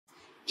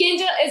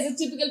Tkinter is a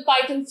typical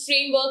Python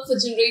framework for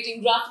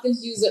generating graphical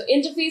user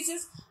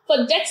interfaces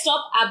for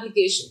desktop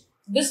application.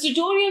 This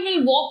tutorial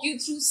will walk you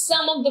through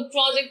some of the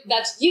projects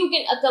that you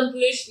can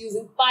accomplish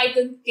using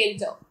Python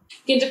Tkinter.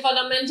 Tkinter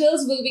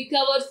fundamentals will be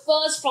covered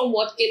first, from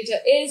what Tkinter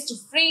is to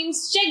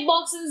frames,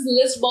 checkboxes,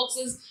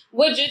 listboxes,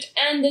 widget,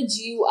 and the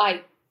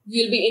GUI.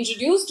 You will be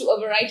introduced to a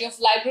variety of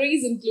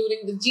libraries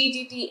including the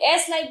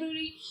gTTS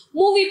library,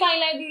 Moviepie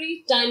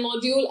library, time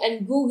module,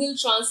 and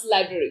googleTrans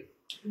library.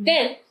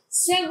 Then,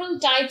 several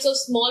types of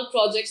small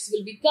projects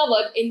will be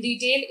covered in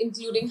detail,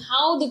 including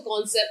how the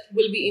concept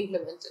will be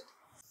implemented.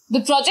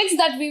 The projects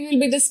that we will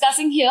be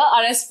discussing here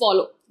are as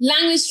follows.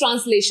 Language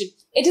translation.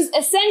 It is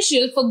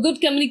essential for good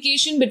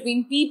communication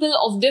between people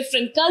of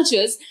different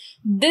cultures.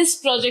 This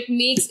project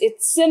makes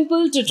it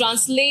simple to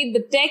translate the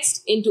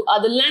text into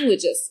other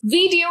languages.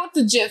 Video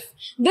to GIF.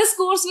 This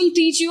course will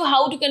teach you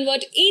how to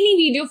convert any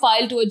video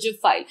file to a GIF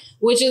file,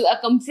 which is a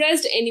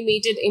compressed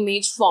animated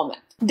image format.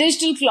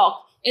 Digital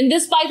clock. In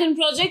this Python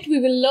project, we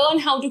will learn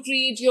how to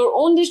create your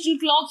own digital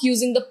clock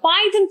using the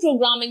Python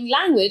programming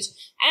language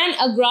and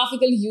a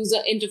graphical user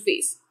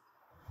interface.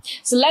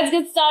 So let's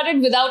get started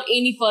without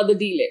any further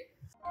delay.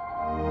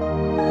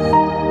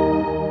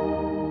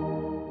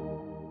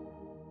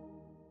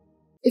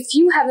 If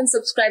you haven't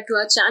subscribed to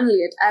our channel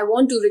yet, I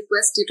want to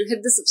request you to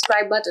hit the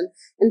subscribe button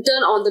and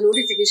turn on the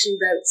notification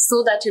bell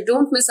so that you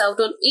don't miss out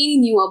on any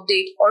new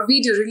update or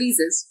video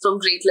releases from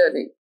Great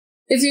Learning.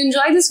 If you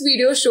enjoy this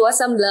video, show us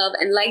some love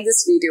and like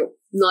this video.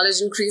 Knowledge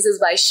increases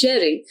by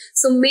sharing,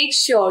 so make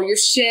sure you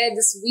share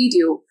this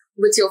video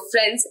with your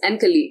friends and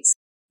colleagues.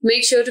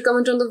 Make sure to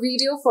comment on the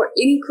video for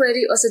any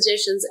query or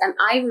suggestions, and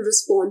I will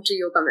respond to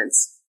your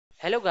comments.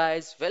 Hello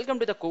guys, welcome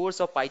to the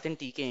course of Python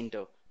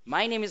Tkinter.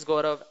 My name is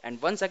Gaurav,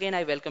 and once again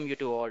I welcome you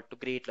to all to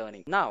Great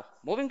Learning. Now,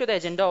 moving to the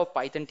agenda of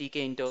Python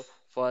Tkinter,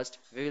 first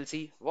we will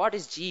see what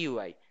is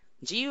GUI.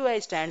 GUI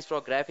stands for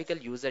Graphical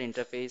User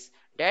Interface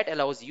that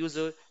allows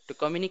user to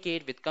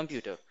communicate with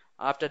computer.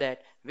 After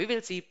that, we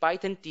will see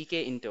Python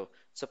Tkinter.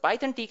 So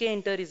Python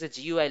Tkinter is a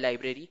GUI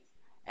library,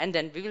 and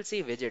then we will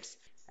see widgets.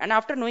 And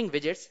after knowing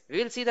widgets,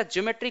 we will see the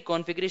geometry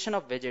configuration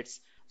of widgets.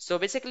 So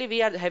basically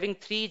we are having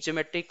three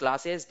geometry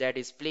classes, that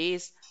is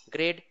place,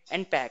 grid,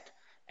 and pack.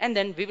 And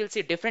then we will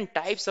see different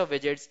types of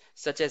widgets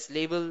such as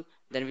label,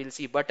 then we will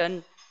see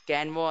button,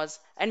 canvas,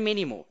 and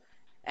many more.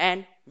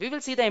 And we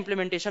will see the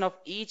implementation of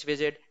each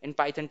widget in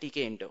Python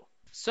Tkinter.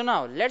 So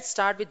now let's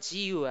start with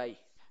GUI.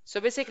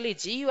 So basically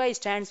GUI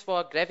stands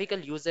for Graphical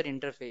User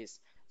Interface.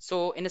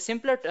 So in a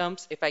simpler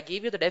terms, if I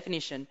give you the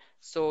definition,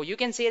 so you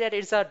can say that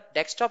it's a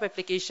desktop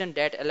application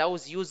that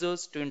allows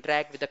users to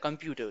interact with the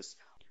computers.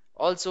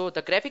 Also,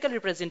 the graphical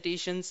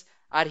representations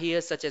are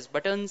here such as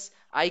buttons,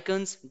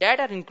 icons that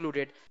are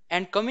included,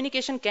 and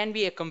communication can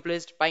be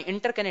accomplished by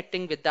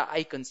interconnecting with the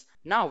icons.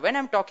 Now, when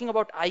I'm talking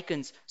about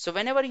icons, so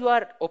whenever you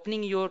are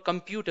opening your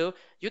computer,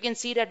 you can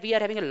see that we are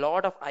having a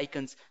lot of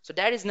icons. So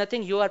that is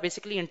nothing, you are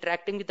basically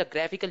interacting with the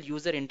graphical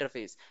user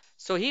interface.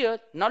 So here,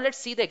 now let's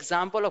see the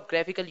example of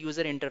graphical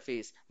user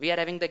interface. We are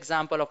having the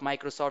example of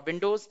Microsoft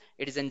Windows,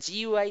 it is in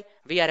GUI,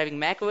 we are having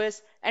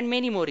macOS, and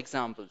many more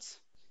examples.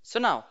 So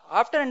now,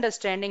 after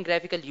understanding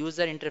graphical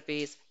user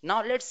interface,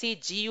 now let's see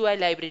GUI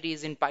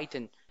libraries in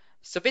Python.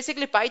 So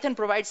basically Python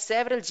provides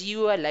several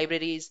GUI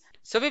libraries.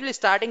 So we will be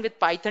starting with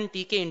Python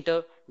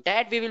Tkinter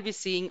that we will be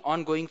seeing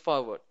on going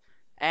forward.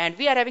 And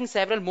we are having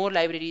several more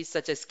libraries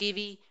such as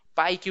Kiwi,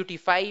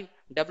 PyQt5,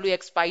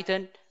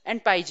 WXPython,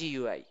 and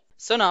PyGUI.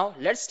 So now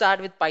let's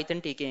start with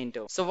Python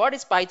Tkinter. So what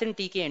is Python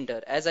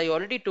Tkinter? As I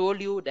already told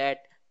you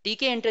that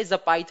Tkinter is the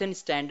Python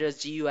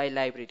standards GUI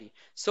library.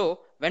 So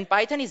when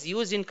Python is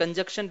used in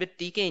conjunction with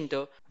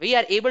Tkinter, we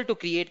are able to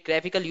create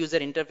graphical user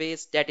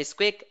interface that is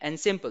quick and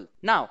simple.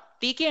 Now,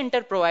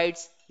 Tkinter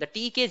provides the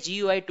TK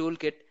GUI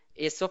toolkit,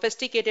 a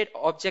sophisticated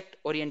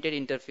object-oriented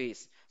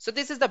interface. So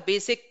this is the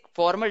basic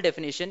formal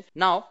definition.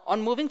 Now,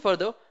 on moving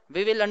further,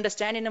 we will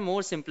understand in a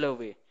more simpler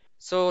way.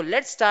 So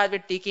let's start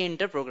with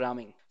Tkinter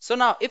Programming. So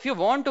now, if you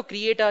want to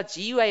create a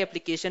GUI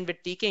application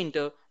with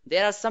Tkinter,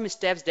 there are some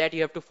steps that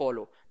you have to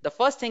follow. The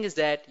first thing is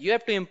that you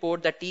have to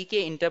import the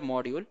Tkinter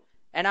module,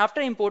 and after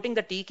importing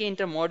the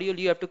Tkinter module,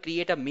 you have to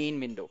create a main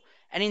window,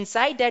 and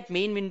inside that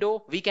main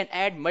window we can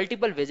add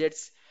multiple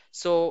widgets.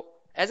 So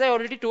as I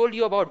already told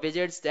you about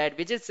widgets, that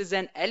widgets is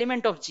an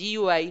element of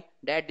GUI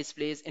that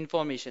displays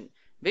information.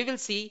 We will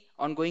see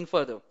on going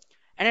further.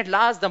 And at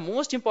last, the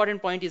most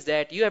important point is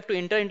that you have to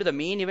enter into the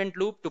main event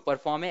loop to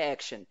perform an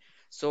action.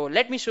 So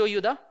let me show you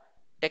the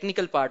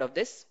technical part of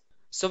this.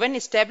 So when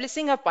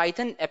establishing a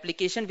Python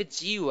application with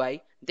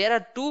GUI, there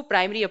are two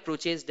primary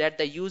approaches that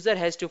the user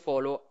has to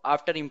follow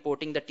after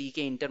importing the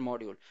Tkinter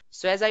module.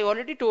 So as I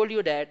already told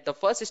you that the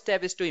first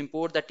step is to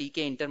import the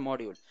Tkinter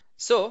module.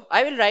 So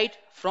I will write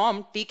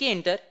from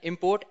Tkinter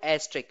import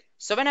asterisk.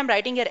 So when I'm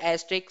writing here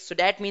asterisk, so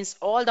that means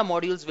all the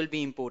modules will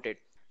be imported.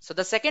 So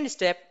the second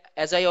step,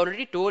 as I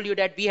already told you,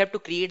 that we have to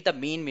create the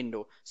main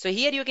window. So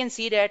here you can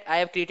see that I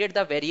have created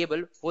the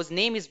variable whose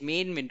name is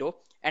main window,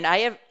 and I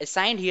have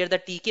assigned here the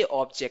TK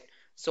object.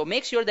 So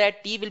make sure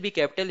that T will be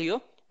capital here,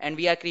 and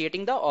we are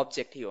creating the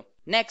object here.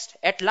 Next,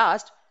 at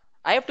last,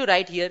 I have to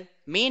write here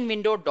main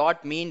window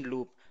dot main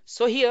loop.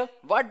 So here,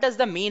 what does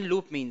the main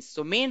loop mean?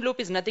 So main loop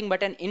is nothing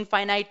but an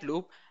infinite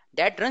loop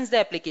that runs the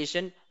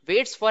application,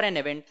 waits for an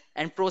event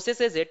and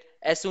processes it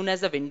as soon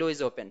as the window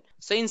is open.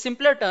 So in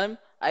simpler term,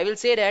 I will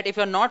say that if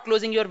you're not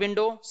closing your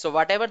window, so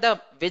whatever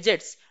the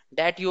widgets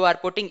that you are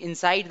putting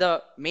inside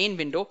the main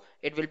window,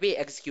 it will be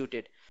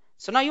executed.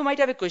 So now you might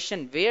have a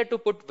question where to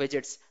put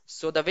widgets.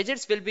 So the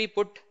widgets will be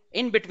put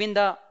in between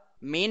the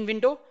main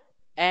window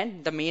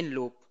and the main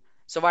loop.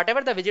 So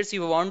whatever the widgets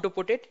you want to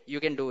put it, you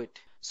can do it.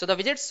 So the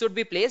widgets should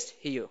be placed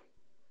here.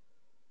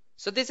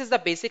 So this is the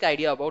basic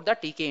idea about the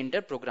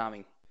Tkinter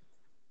programming.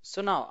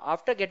 So now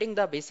after getting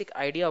the basic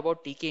idea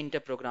about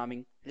Tkinter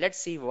programming,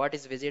 let's see what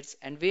is widgets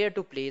and where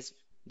to place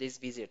these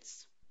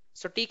widgets.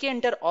 So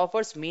Tkinter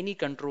offers many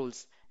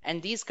controls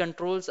and these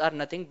controls are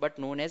nothing but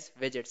known as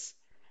widgets.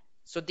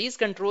 So these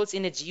controls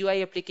in a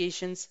GUI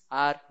applications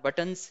are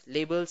buttons,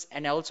 labels,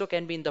 and also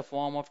can be in the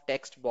form of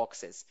text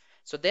boxes.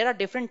 So there are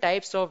different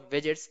types of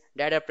widgets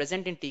that are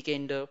present in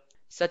Tkinter,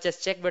 such as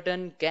check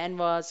button,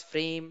 canvas,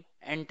 frame,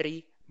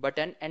 entry,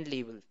 button, and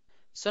label.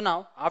 So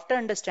now, after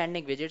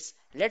understanding widgets,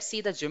 let's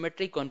see the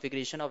geometry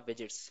configuration of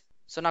widgets.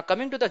 So now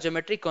coming to the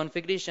geometry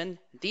configuration,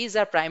 these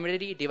are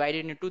primarily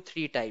divided into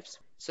three types.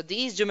 So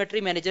these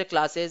geometry manager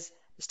classes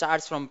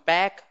starts from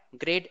pack,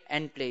 grid,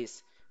 and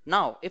place.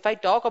 Now, if I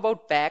talk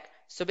about pack,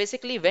 so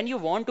basically when you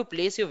want to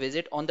place your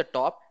widget on the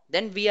top,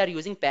 then we are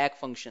using pack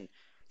function.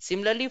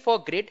 Similarly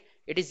for grid,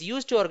 it is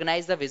used to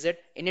organize the widget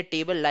in a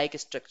table-like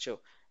structure.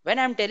 When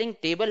I'm telling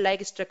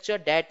table-like structure,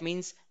 that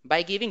means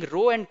by giving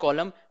row and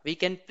column, we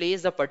can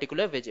place the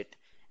particular widget.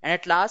 And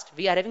at last,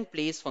 we are having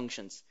place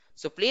functions.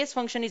 So place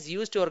function is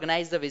used to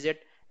organize the widget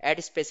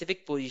at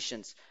specific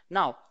positions.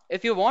 Now,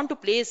 if you want to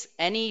place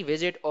any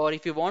widget or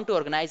if you want to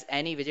organize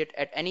any widget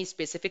at any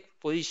specific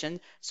position,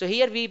 so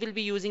here we will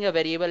be using a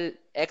variable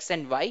x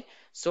and y.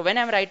 So when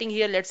I'm writing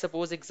here, let's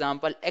suppose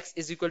example x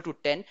is equal to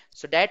 10.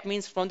 So that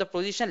means from the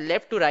position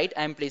left to right,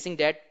 I am placing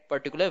that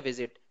particular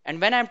widget. And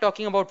when I'm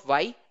talking about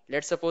y,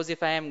 let's suppose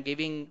if I am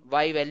giving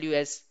y value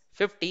as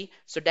 50,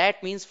 so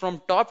that means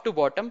from top to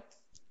bottom,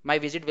 my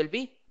widget will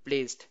be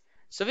placed.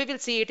 So we will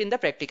see it in the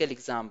practical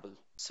example.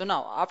 So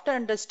now after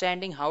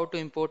understanding how to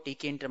import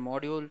Tkinter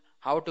module,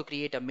 how to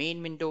create a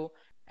main window,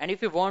 and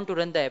if you want to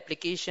run the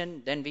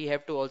application, then we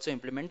have to also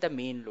implement the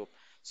main loop.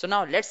 So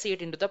now let's see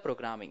it into the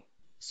programming.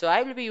 So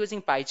I will be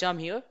using PyCharm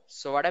here.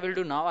 So what I will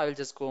do now, I will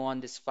just go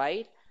on this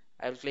file.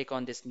 I will click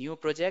on this new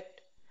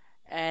project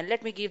and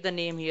let me give the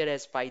name here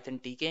as Python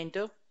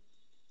Tkinter.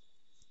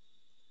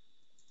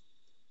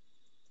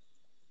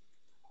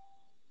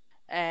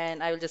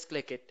 And I will just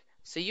click it.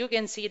 So you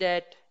can see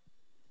that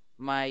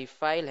my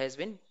file has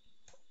been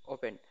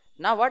opened.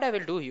 Now what I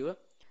will do here,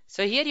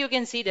 so here you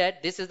can see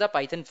that this is the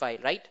Python file,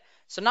 right?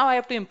 So now I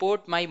have to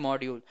import my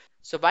module.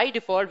 So by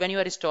default, when you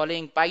are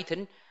installing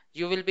Python,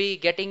 you will be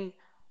getting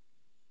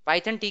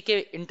Python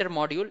Tkinter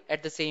module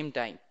at the same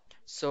time.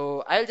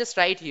 So I'll just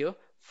write here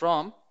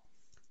from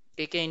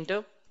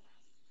Tkinter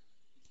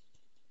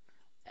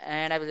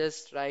and I will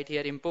just write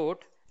here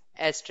import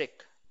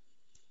asterisk.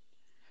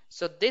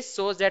 So this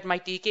shows that my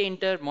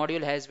Tkinter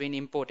module has been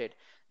imported.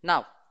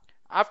 Now,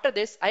 after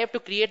this, I have to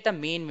create the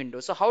main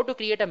window. So how to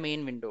create a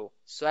main window?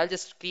 So I'll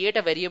just create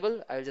a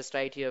variable. I'll just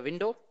write here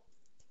window.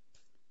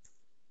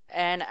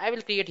 And I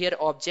will create here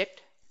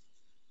object,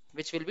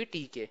 which will be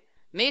tk.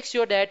 Make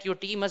sure that your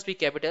t must be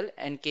capital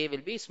and k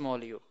will be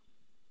small u.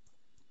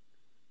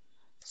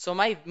 So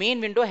my main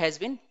window has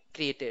been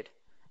created.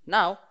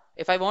 Now,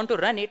 if I want to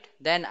run it,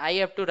 then I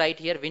have to write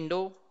here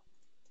window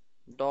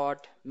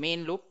dot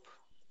main loop.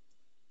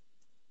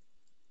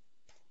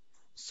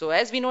 So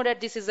as we know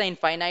that this is an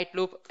infinite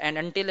loop and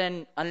until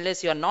and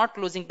unless you are not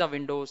closing the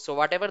window, so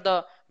whatever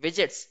the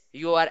widgets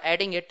you are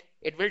adding it,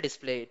 it will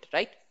display it,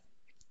 right?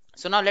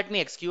 So now let me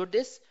execute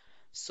this.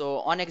 So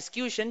on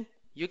execution,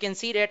 you can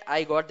see that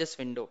I got this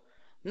window.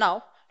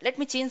 Now let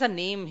me change the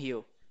name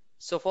here.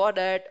 So for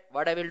that,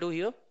 what I will do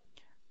here.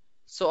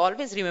 So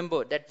always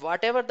remember that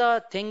whatever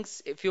the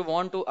things if you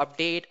want to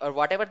update or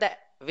whatever the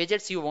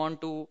widgets you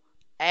want to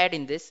add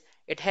in this,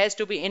 it has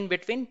to be in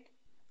between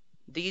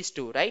these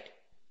two, right?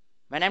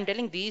 When I'm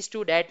telling these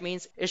two, that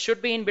means it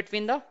should be in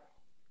between the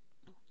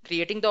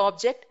creating the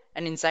object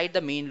and inside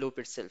the main loop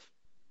itself.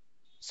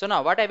 So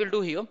now what I will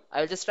do here,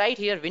 I will just write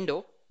here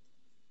window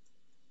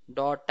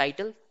dot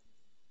title.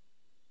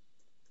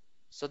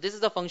 So this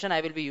is the function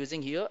I will be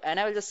using here and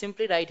I will just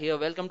simply write here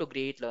welcome to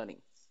Great Learning.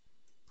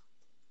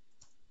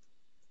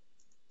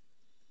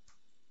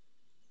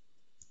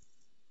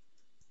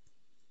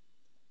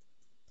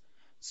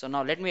 So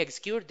now let me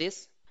execute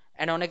this.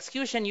 And on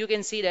execution, you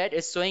can see that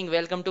it's showing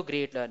welcome to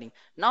Great Learning.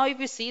 Now, if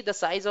you see the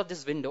size of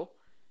this window,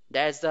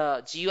 that's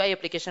the GUI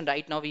application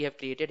right now we have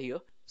created here.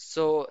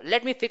 So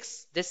let me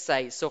fix this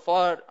size. So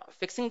for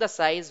fixing the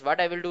size, what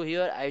I will do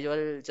here, I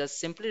will just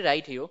simply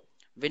write here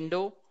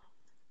window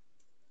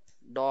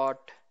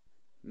dot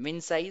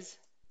min size.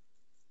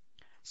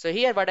 So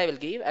here what I will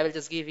give, I will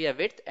just give here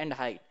width and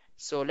height.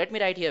 So let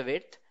me write here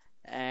width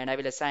and I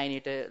will assign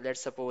it,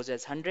 let's suppose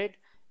as 100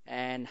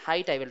 and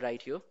height I will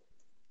write here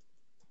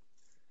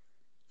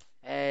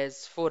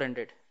as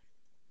 400.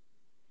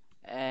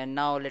 And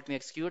now let me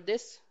execute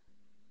this.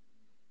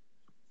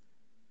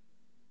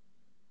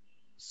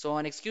 So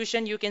on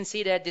execution, you can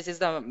see that this is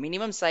the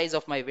minimum size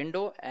of my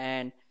window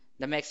and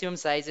the maximum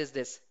size is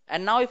this.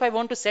 And now if I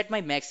want to set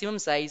my maximum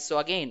size, so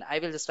again, I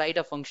will just write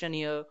a function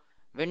here,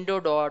 window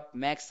dot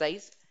max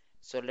size.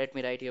 So let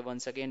me write here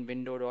once again,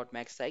 window dot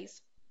max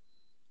size.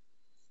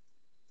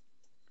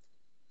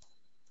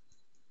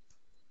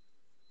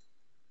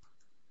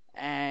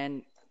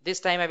 And this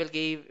time I will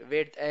give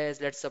width as,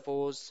 let's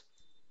suppose,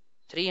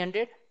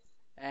 300,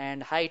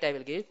 and height I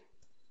will give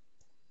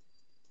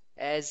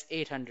as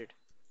 800.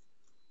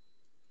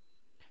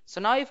 So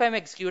now if I'm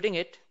executing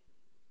it,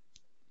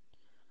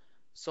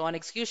 so on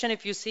execution,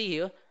 if you see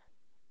here,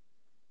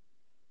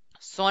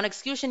 so on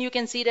execution, you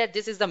can see that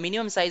this is the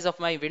minimum size of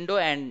my window.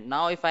 And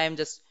now if I am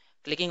just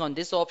clicking on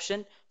this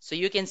option, so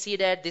you can see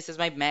that this is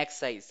my max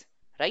size,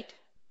 right?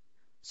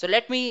 So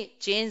let me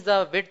change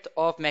the width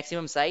of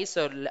maximum size.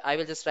 So I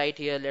will just write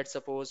here, let's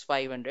suppose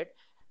 500,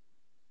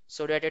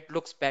 so that it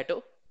looks better.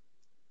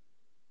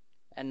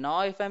 And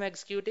now if I'm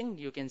executing,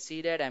 you can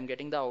see that I'm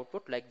getting the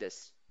output like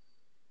this.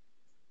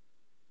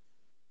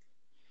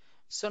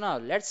 So now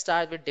let's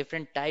start with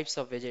different types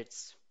of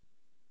widgets.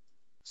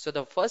 So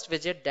the first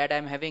widget that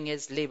I'm having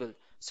is label.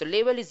 So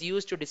label is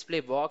used to display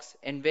box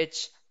in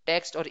which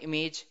text or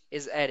image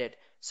is added.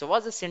 So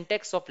what's the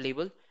syntax of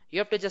label? You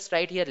have to just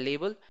write here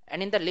label,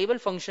 and in the label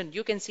function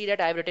you can see that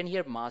I've written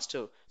here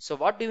master. So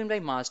what do you mean by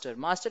master?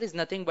 Master is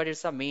nothing but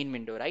it's a main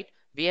window, right?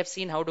 We have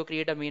seen how to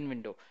create a main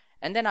window.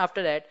 And then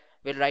after that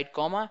we'll write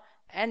comma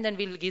and then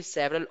we'll give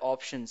several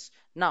options.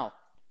 Now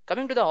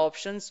coming to the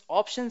options,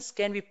 options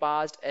can be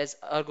passed as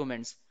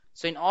arguments.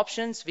 So in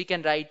options, we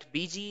can write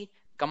BG,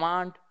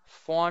 command,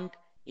 font,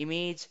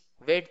 image,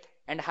 width,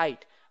 and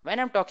height. When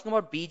I'm talking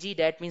about BG,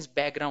 that means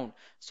background.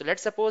 So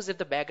let's suppose if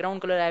the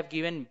background color I have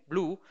given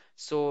blue,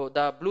 so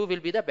the blue will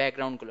be the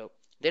background color.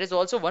 There is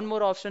also one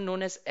more option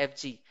known as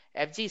FG.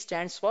 FG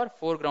stands for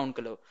foreground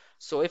color.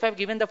 So if I've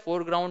given the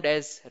foreground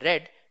as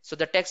red, so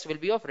the text will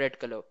be of red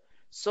color.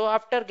 So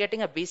after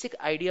getting a basic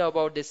idea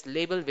about this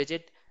label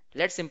widget,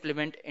 let's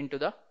implement into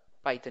the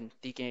Python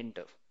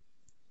Tkinter.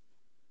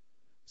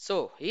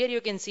 So here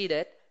you can see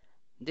that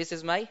this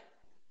is my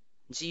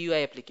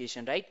GUI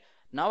application, right?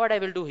 Now what I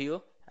will do here,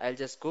 I'll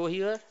just go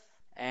here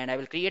and I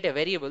will create a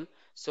variable.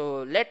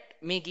 So let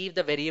me give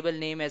the variable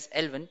name as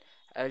L1.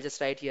 I'll just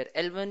write here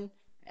L1,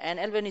 and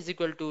L1 is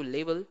equal to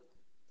label.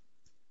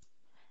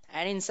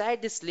 And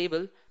inside this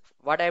label,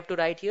 what I have to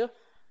write here?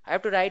 I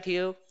have to write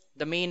here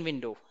the main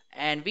window.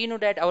 And we know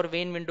that our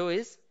main window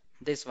is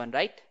this one,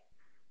 right?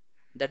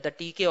 That the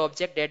TK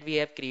object that we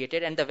have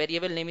created, and the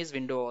variable name is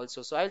window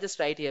also. So I'll just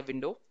write here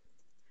window,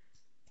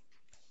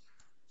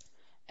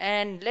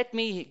 and let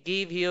me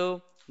give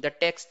here the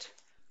text.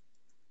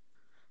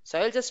 So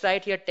I'll just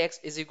write here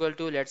text is equal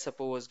to, let's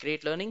suppose,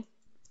 great learning.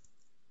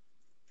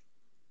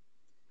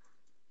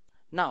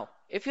 Now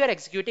if you are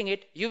executing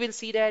it, you will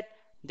see that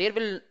there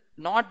will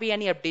not be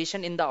any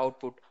updation in the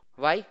output.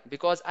 Why?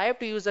 Because I have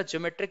to use the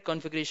geometric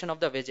configuration of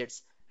the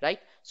widgets, right?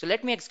 So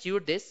let me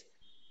execute this.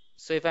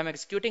 So if I'm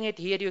executing it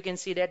here, you can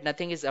see that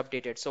nothing is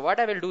updated. So what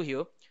I will do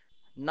here,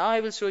 now I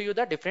will show you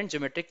the different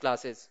geometric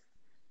classes.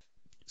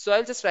 So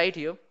I'll just write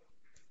here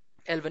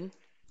L1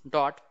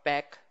 dot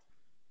pack.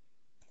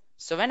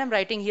 So when I'm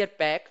writing here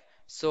pack,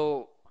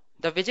 so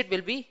the widget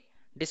will be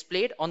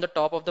displayed on the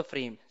top of the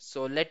frame.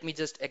 So let me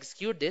just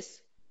execute this.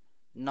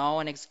 Now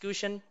on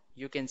execution,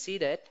 you can see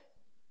that.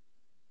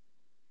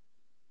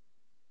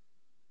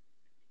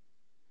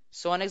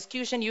 So on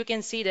execution, you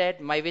can see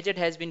that my widget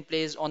has been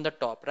placed on the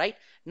top, right?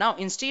 Now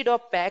instead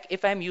of pack,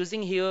 if I'm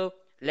using here,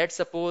 let's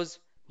suppose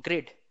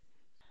grid.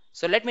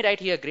 So let me write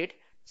here grid.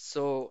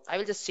 So I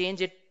will just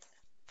change it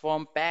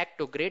from pack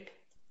to grid.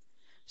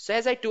 So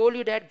as I told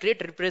you that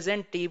grid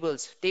represent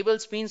tables.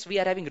 Tables means we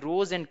are having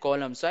rows and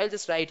columns. So I'll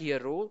just write here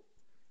row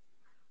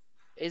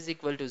is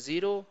equal to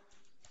 0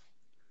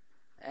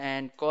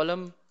 and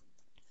column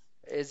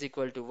is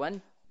equal to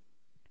 1.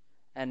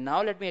 And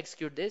now let me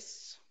execute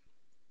this.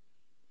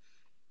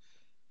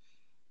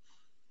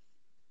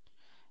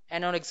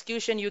 And on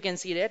execution, you can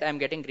see that I'm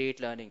getting great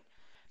learning.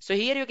 So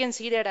here you can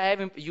see that I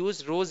have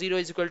used row 0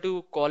 is equal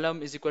to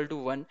column is equal to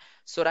 1.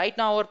 So right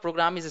now our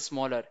program is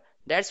smaller.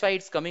 That's why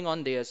it's coming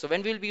on there. So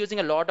when we'll be using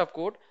a lot of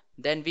code,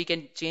 then we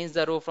can change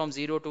the row from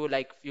 0 to,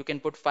 like, you can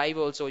put 5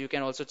 also. You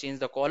can also change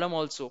the column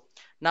also.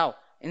 Now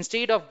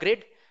instead of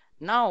grid,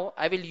 now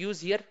I will use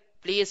here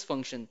place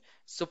function.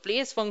 So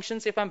place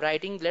functions, if I'm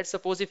writing, let's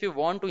suppose if you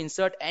want to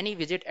insert any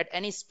widget at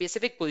any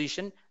specific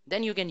position,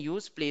 then you can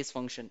use place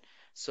function.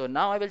 So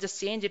now I will just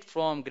change it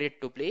from grid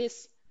to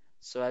place.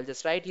 So I'll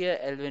just write here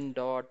L1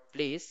 dot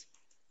place,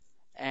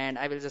 and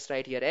I will just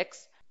write here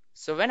X.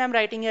 So when I'm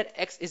writing here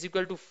X is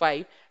equal to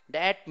 5,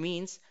 that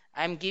means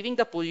I'm giving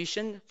the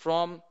position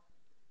from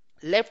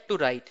left to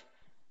right.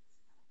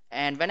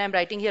 And when I'm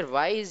writing here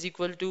Y is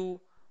equal to,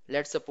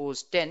 let's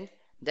suppose 10,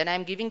 then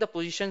I'm giving the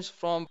positions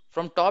from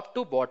top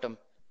to bottom.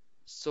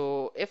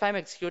 So if I'm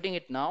executing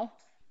it now,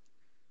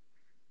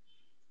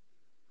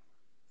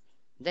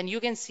 then you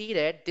can see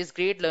that this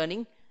great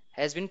learning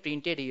has been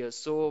printed here.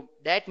 So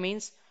that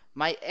means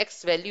my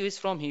x value is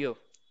from here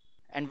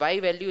and y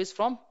value is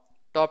from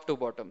top to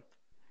bottom.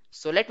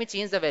 So let me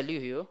change the value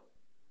here.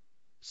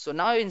 So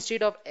now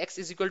instead of x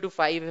is equal to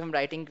 5, if I'm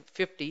writing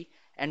 50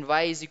 and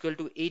y is equal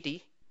to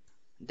 80,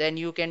 then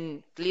you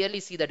can clearly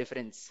see the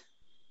difference.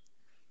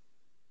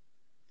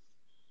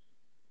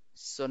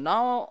 So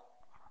now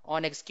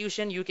on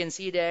execution, you can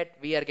see that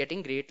we are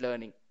getting great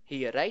learning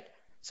here, right?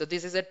 So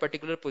this is at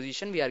particular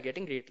position, we are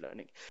getting great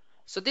learning.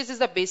 So this is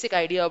the basic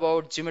idea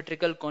about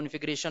geometrical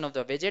configuration of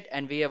the widget,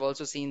 and we have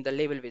also seen the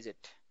label widget.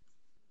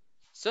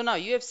 So now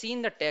you have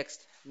seen the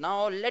text.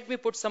 Now let me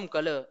put some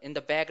color in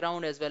the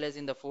background as well as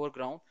in the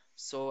foreground.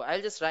 So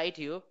I'll just write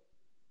here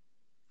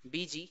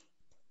BG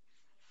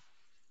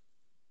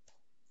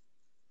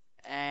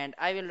and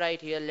I will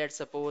write here, let's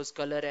suppose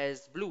color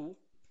as blue.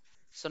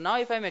 So now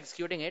if I'm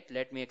executing it,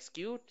 let me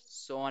execute.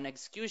 So on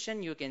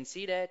execution, you can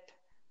see that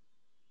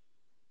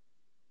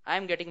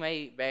I'm getting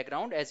my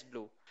background as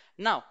blue.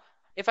 Now,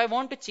 if I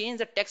want to change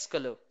the text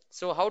color,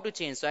 so how to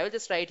change? So I will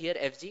just write here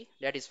FG,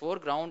 that is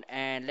foreground,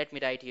 and let me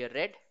write here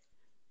red.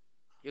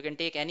 You can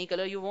take any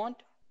color you want.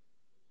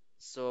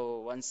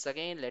 So once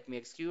again, let me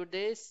execute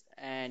this,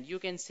 and you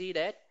can see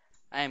that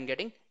I am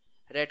getting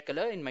red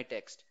color in my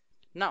text.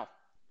 Now,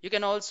 you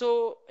can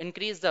also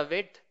increase the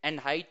width and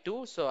height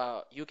too.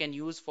 So you can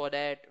use for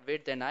that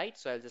width and height.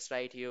 So I'll just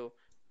write here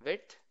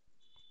width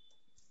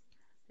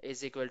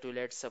is equal to,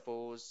 let's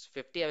suppose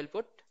 50 I will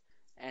put,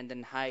 and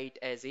then height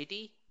as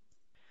 80.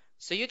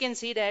 So you can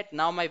see that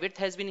now my width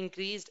has been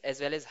increased as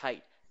well as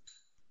height.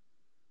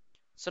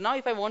 So now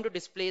if I want to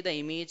display the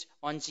image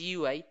on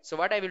GUI, so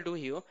what I will do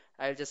here,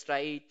 I'll just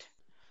write,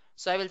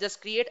 so I will just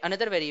create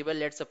another variable,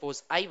 let's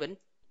suppose I1,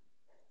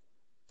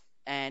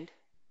 and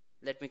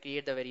let me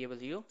create the variable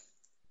here.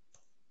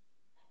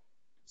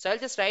 So I'll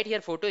just write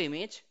here photo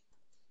image.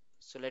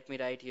 So let me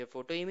write here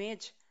photo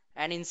image,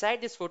 and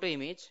inside this photo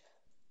image,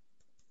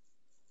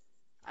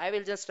 I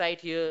will just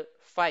write here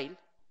file.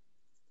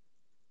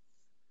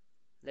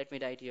 Let me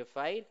write here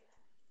file.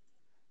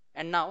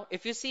 And now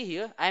if you see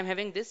here, I am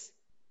having this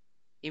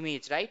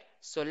image, right?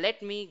 So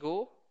let me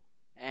go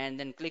and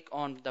then click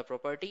on the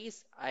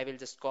properties. I will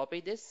just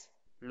copy this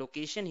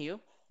location here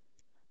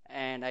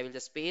and I will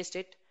just paste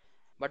it.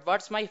 But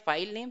what's my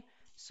file name?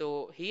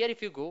 So here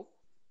if you go,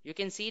 you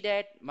can see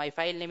that my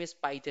file name is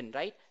Python,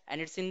 right?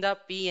 And it's in the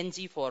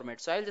PNG format.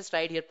 So I'll just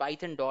write here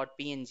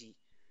python.png.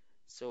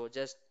 So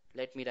just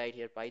let me write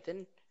here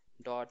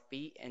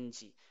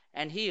python.png.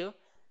 And here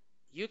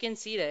you can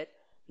see that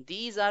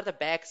these are the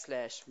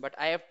backslash, but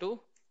I have to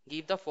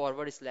give the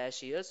forward slash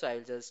here. So I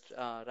will just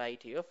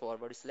write here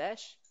forward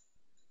slash.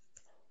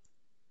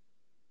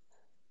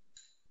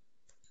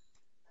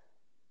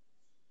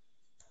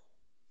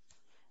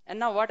 And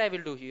now what I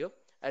will do here,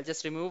 I'll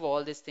just remove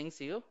all these things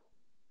here.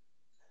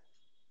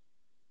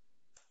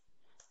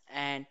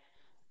 And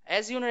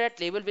as you know that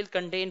label will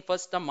contain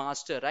first the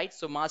master, right?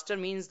 So master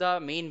means the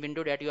main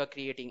window that you are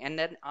creating, and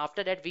then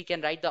after that we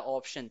can write the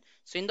option.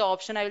 So in the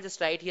option I will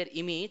just write here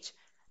image,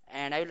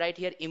 and I will write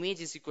here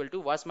image is equal to,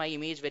 what's my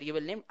image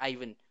variable name,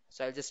 I1.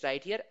 So I'll just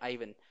write here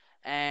I1,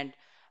 and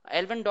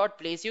L1 dot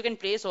place, you can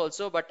place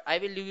also, but I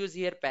will use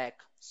here pack.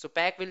 So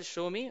pack will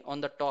show me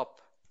on the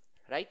top,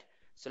 right?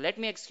 So let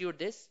me execute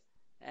this,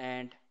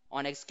 and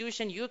on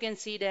execution you can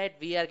see that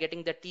we are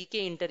getting the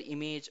Tkinter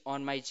image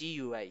on my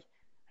GUI,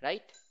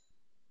 right?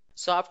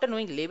 So after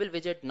knowing label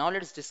widget, now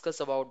let's discuss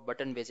about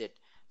button widget.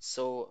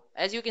 So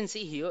as you can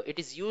see here, it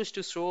is used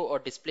to show or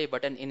display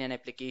button in an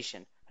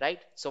application, right?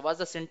 So what's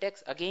the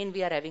syntax? Again,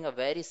 we are having a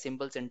very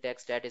simple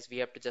syntax, that is we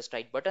have to just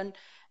write button,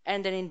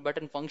 and then in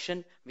button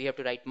function, we have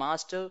to write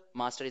master.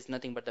 Master is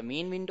nothing but the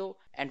main window,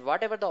 and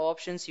whatever the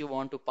options you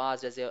want to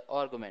pass as a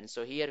argument.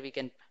 So here we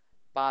can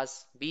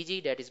pass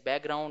BG, that is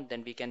background,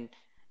 then we can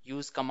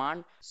use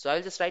command. So I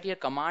will just write here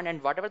command,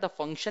 and whatever the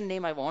function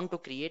name I want to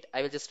create,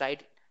 I will just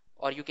write,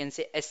 or you can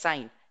say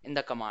assign in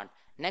the command.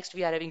 Next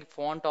we are having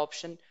font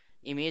option,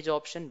 image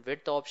option,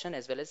 width option,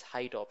 as well as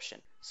height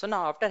option. So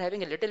now after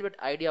having a little bit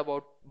idea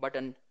about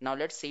button, now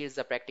let's say it's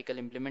the practical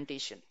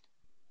implementation.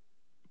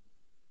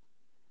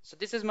 So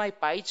this is my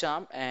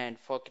PyCharm, and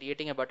for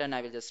creating a button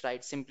I will just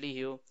write simply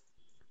here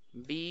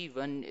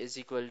b1 is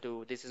equal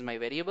to, this is my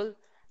variable,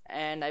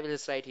 and I will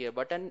just write here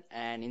button,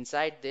 and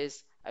inside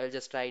this I will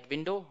just write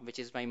window, which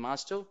is my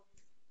master,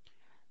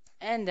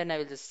 and then I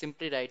will just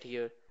simply write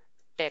here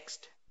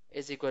text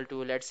is equal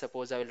to, let's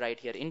suppose I will write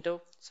here enter.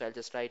 So I'll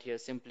just write here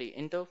simply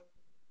enter.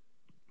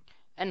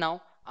 And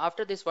now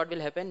after this what will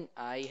happen,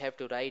 I have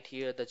to write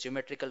here the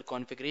geometrical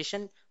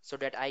configuration so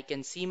that I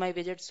can see my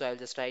widget. So I'll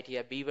just write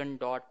here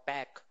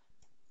b1.pack.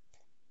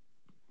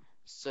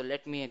 So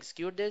let me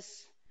execute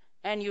this,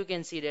 and you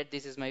can see that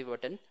this is my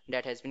button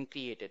that has been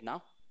created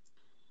now.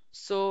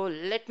 So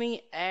let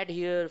me add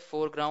here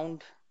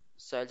foreground.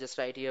 So I'll just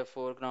write here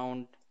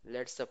foreground,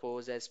 let's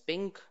suppose as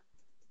pink,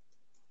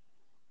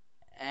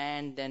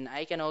 and then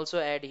I can also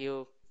add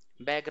here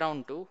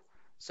background too.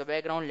 So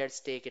background,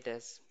 let's take it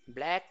as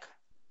black,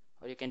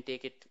 or you can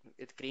take it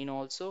with green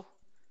also.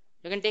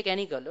 You can take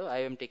any color. I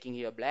am taking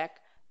here black.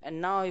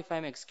 And now if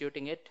I'm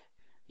executing it,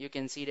 you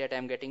can see that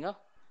I'm getting a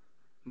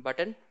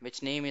button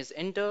which name is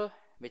enter,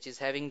 which is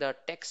having the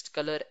text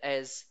color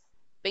as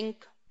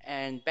pink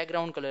and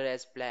background color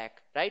as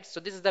black, right? So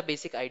this is the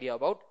basic idea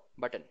about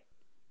button.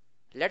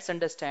 Let's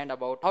understand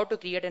about how to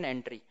create an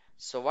entry.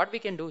 So what we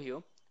can do here,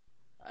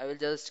 I will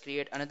just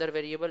create another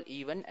variable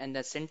even, and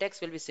the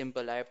syntax will be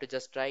simple. I have to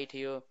just write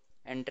here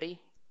entry,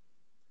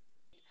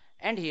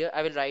 and here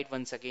I will write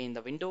once again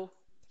the window,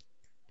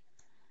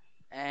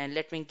 and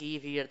let me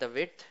give here the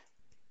width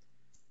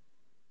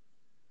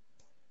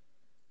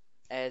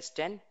as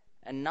 10.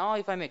 And now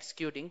if I'm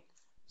executing,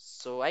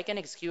 so I can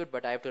execute,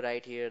 but I have to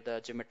write here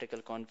the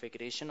geometrical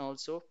configuration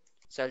also.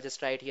 So I'll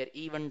just write here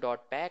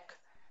even.pack,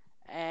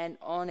 and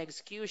on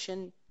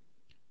execution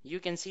you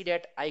can see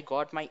that I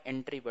got my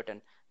entry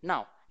button.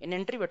 Now in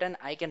entry button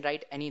I can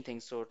write anything,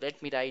 so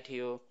let me write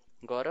here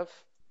Gaurav.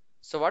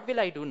 So what will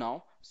I do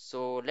now?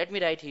 So let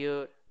me write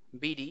here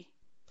BD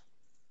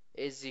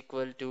is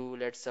equal to,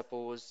 let's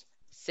suppose,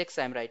 6.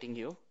 I'm writing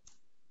here.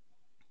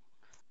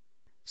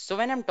 So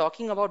when I'm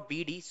talking about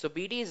BD, so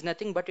BD is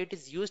nothing but it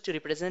is used to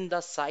represent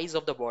the size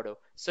of the border.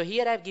 So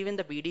here I've given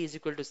the BD is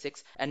equal to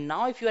 6, and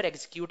now if you are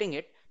executing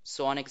it,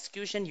 so on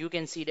execution you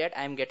can see that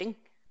I'm getting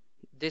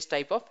this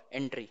type of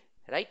entry,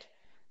 right?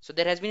 So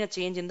there has been a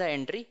change in the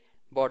entry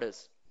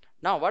borders.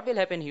 Now what will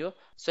happen here?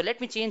 So let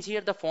me change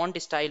here the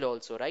font style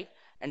also, right?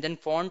 And then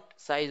font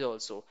size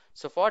also.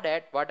 So for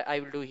that, what I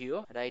will do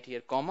here, write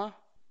here comma.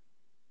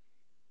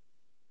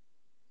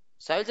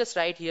 So I will just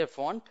write here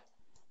font,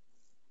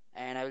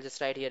 and I will just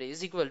write here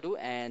is equal to,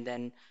 and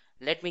then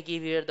let me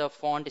give here the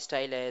font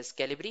style as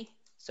Calibri.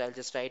 So I'll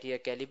just write here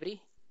Calibri,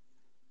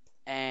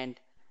 and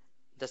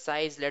the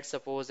size, let's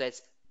suppose,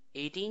 as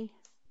 18,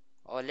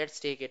 or let's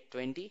take it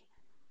 20.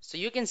 So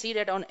you can see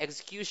that on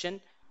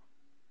execution,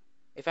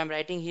 if I'm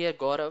writing here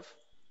Gaurav,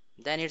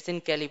 then it's in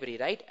Calibri,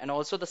 right? And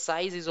also the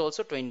size is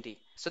also 20.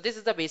 So this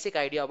is the basic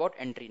idea about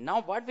entry.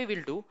 Now what we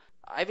will do,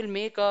 I will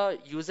make a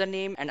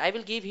username and I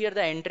will give here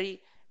the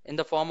entry in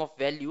the form of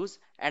values,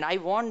 and I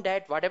want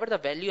that whatever the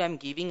value I'm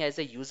giving as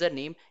a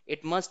username,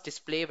 it must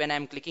display when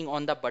I'm clicking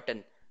on the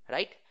button,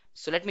 right?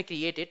 So let me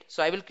create it.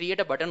 So I will create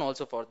a button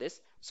also for this.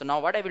 So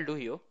now what I will do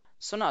here,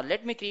 so now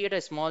let me create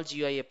a small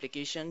GUI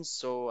application.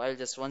 So I'll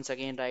just once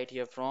again write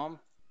here from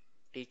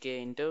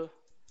Tkinter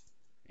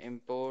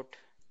import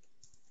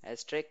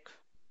asterisk,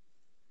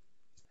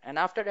 and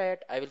after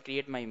that I will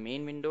create my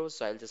main window.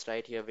 So I'll just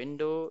write here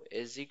window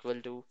is equal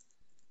to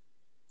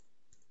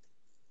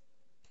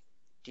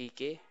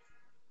tk,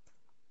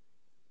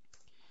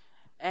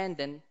 and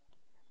then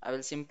I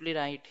will simply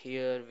write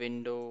here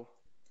window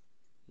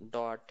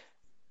dot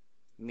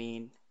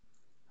main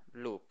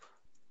loop.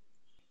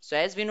 So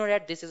as we know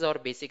that this is our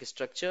basic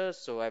structure,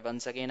 so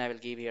once again I will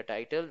give here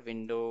title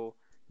window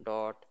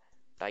dot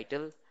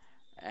title,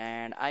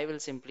 and I will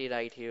simply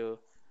write here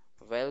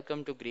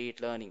welcome to great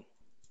learning.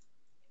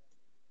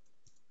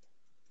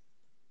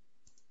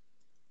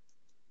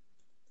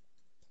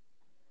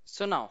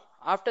 So now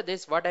after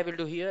this, what I will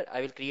do here,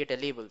 I will create a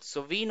label.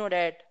 So we know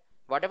that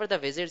whatever the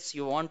visits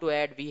you want to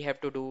add, we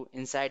have to do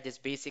inside this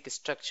basic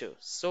structure.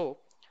 So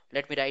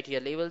let me write here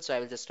label. So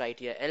I will just write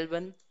here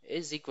L1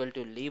 is equal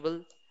to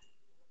label,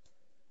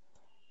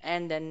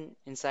 and then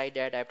inside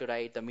that I have to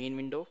write the main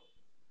window,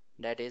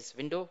 that is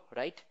window,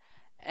 right?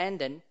 And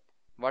then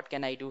what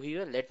can I do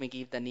here? Let me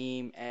give the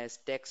name as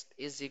text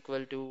is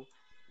equal to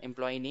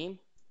employee name,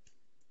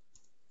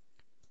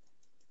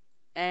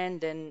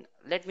 and then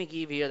let me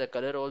give here the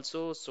color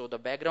also. So the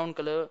background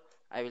color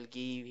I will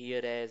give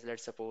here as,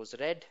 let's suppose,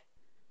 red,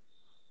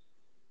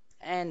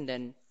 and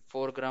then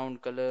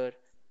foreground color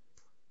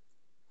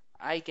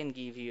I can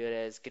give here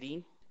as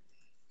green.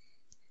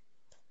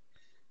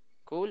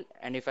 Cool.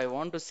 And if I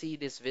want to see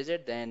this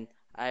widget, then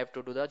I have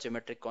to do the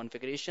geometric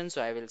configuration.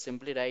 So I will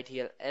simply write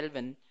here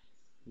L1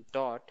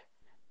 dot,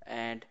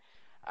 and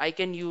I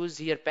can use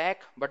here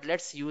pack, but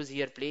let's use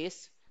here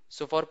place.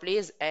 So for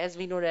place, as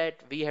we know that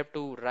we have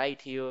to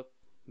write here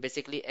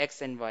basically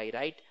x and y,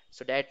 right?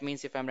 So that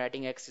means if I'm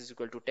writing x is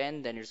equal to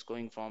 10, then it's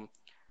going from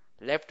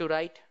left to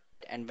right,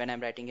 and when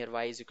I'm writing here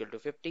y is equal to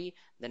 50,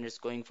 then it's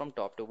going from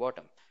top to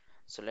bottom.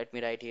 So let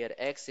me write here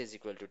x is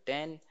equal to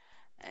 10,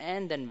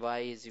 and then y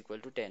is equal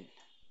to 10.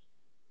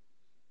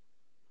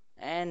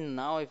 And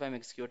now if I'm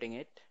executing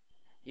it,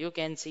 you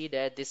can see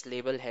that this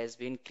label has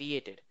been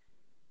created,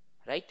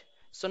 right?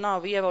 So now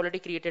we have already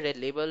created a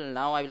label.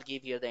 Now I will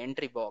give here the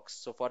entry box.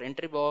 So for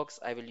entry box,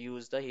 I will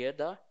use the here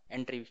the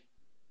entry.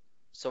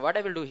 So what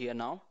I will do here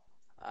now,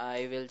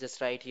 I will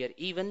just write here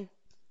even,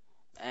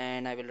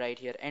 and I will write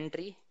here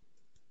entry,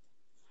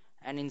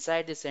 and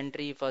inside this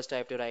entry first I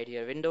have to write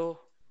here window,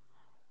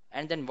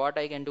 and then what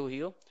I can do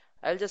here,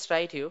 I'll just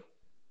write here,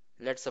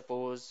 let's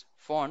suppose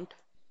font,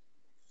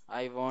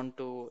 I want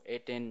to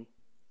it in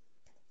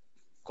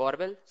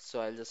Corbel, so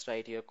I'll just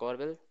write here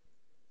Corbel,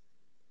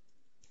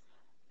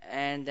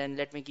 and then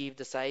let me give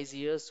the size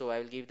here, so I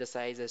will give the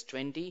size as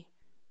 20.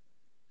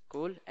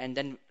 Cool. And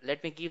then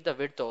let me give the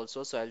width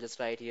also, so I'll just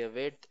write here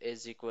width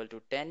is equal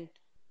to 10,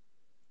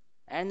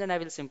 and then I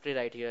will simply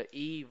write here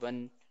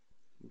e1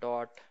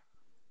 dot.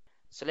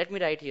 So let me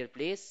write here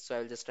place. So I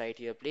will just write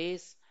here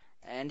place,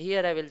 and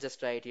here I will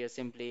just write here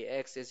simply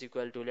x is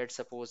equal to, let's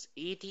suppose,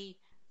 80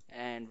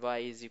 and y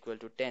is equal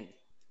to 10,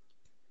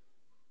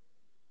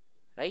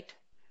 right?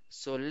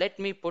 So let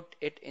me put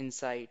it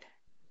inside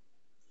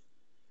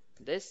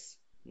this.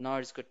 Now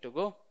it's good to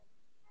go.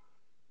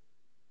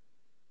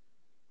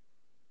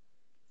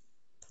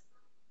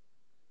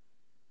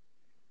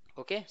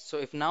 Okay, so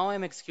if now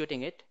I'm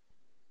executing it,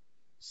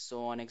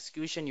 so on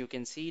execution you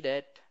can see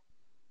that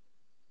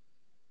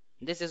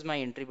this is my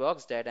entry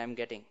box that I'm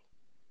getting.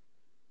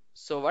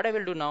 So what I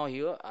will do now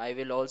here, I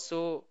will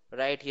also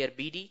write here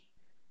BD.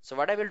 So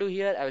what I will do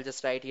here, I will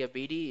just write here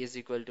BD is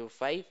equal to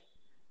 5.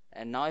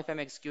 And now if I'm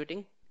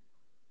executing,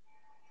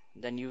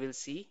 then you will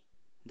see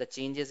the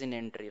changes in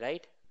entry,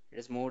 right? It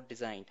is more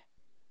designed.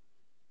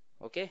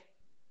 Okay.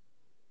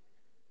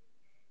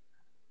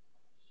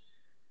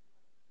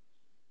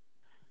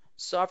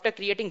 So after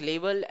creating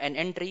label and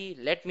entry,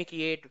 let me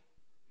create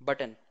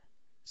button.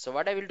 So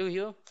what I will do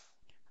here,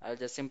 I'll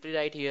just simply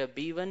write here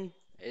B1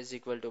 is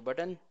equal to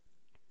button.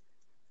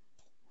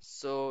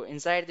 So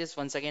inside this,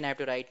 once again, I have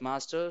to write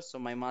master. So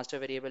my master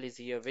variable is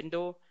here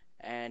window.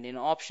 And in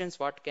options,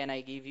 what can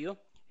I give you?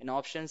 In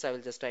options, I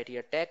will just write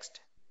here text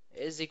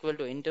is equal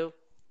to enter.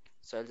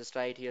 So I'll just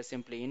write here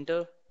simply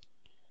enter.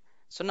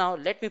 So now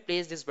let me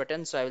place this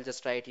button. So I will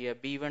just write here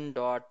b1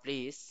 dot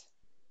place.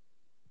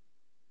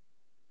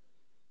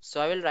 So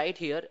I will write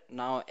here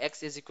now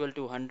x is equal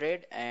to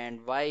 100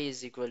 and y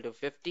is equal to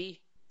 50.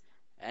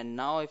 And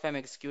now if I'm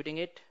executing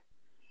it,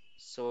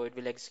 so it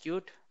will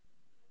execute.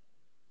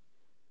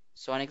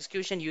 So on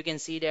execution, you can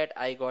see that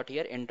I got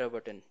here enter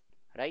button,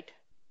 right?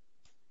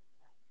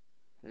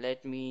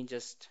 Let me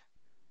just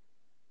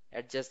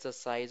adjust the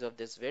size of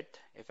this width.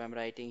 If I'm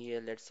writing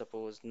here, let's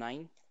suppose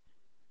 9.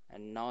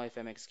 And now if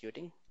I'm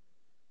executing,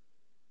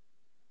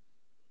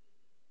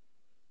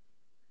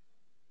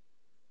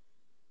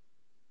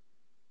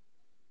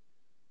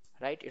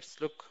 right,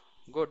 it's look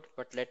good,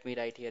 but let me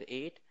write here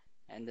 8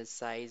 and the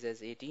size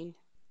as 18.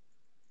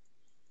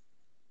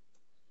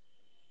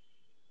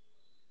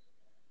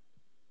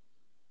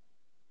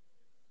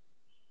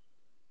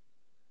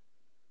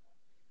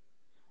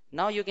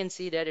 Now you can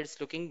see that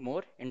it's looking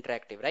more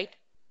interactive, right?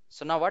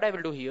 So now what I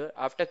will do here,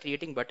 after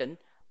creating button,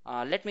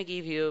 let me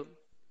give here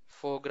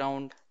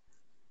foreground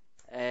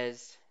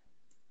as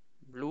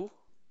blue,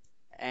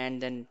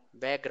 and then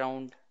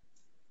background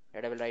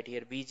that I will write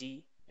here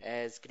BG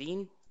as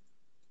green,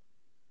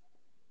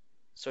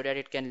 so that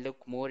it can look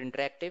more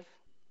interactive.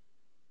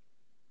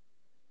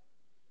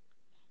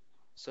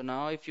 So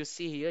now if you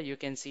see here, you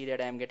can see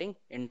that I am getting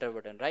enter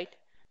button, right?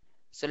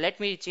 So let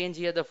me change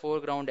here the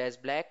foreground as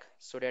black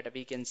so that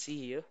we can see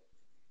here.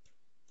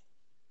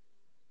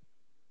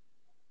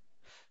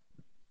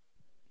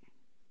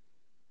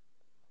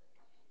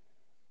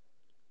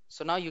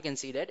 So now you can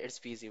see that it's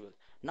feasible.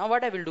 Now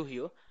what I will do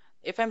here,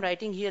 if I'm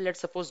writing here, let's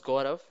suppose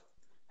Gaurav,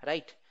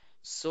 right?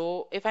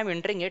 So if I'm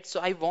entering it, so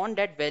I want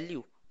that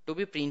value to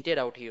be printed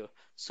out here.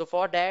 So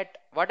for that,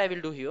 what I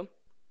will do here,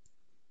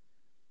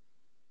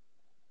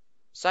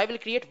 so I will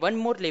create one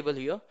more label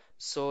here.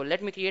 So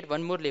let me create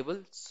one more label.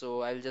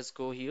 So I will just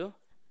go here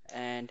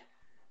and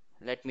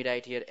let me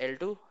write here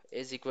L2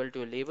 is equal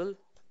to label.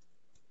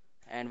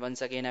 And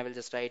once again, I will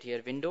just write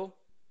here window.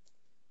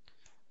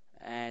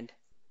 And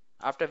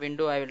after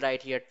window, I will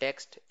write here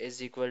text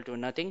is equal to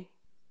nothing.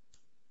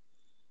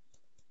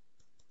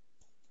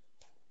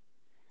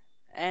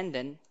 And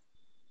then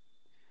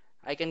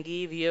I can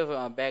give here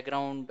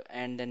background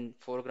and then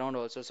foreground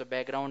also. So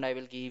background I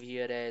will give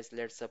here as,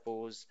 let's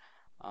suppose,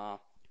 uh,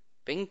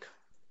 pink,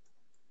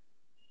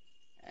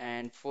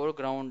 and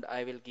foreground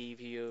I will give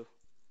here,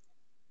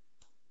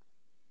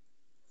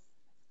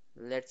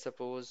 let's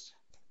suppose,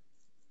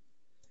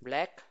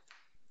 black.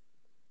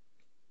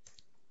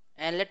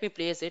 And let me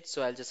place it.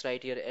 So I'll just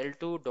write here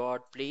L2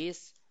 dot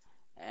place,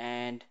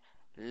 and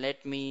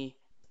let me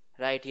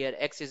write here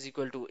x is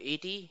equal to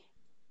 80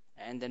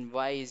 and then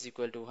y is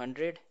equal to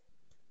 100.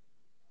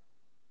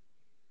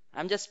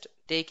 I'm just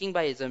taking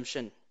by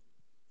assumption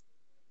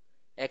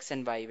x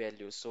and y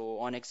values. So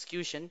on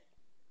execution,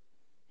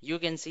 you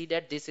can see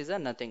that this is a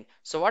nothing.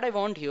 So what I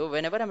want here,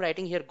 whenever I'm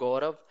writing here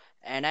Gaurav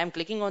and I'm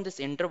clicking on this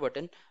enter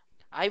button,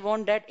 I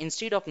want that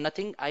instead of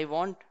nothing, I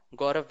want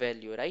Gaurav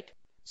value, right?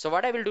 So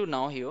what I will do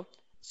now here,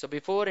 so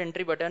before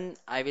entry button,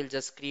 I will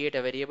just create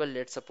a variable,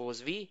 let's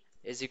suppose v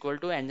is equal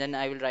to, and then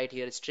I will write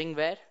here string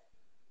var.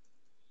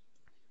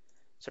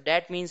 So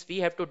that means we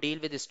have to deal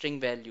with the string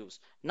values.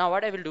 Now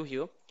what I will do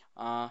here,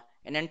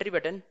 in entry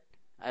button,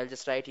 I'll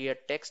just write here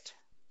text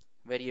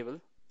variable,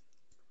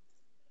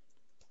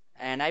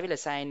 and I will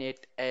assign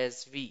it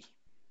as v.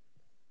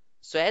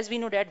 So as we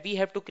know that we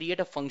have to create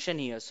a function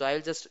here, so I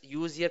will just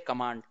use here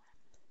command.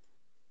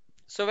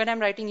 So when I'm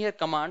writing here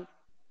command,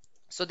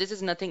 so this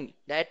is nothing.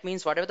 That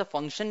means whatever the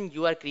function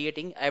you are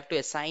creating, I have to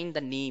assign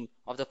the name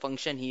of the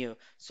function here.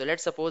 So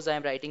let's suppose I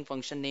am writing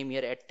function name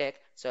here at tech.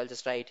 So I'll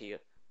just write here.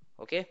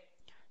 Okay.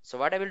 So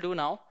what I will do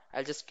now,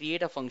 I'll just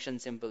create a function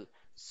simple.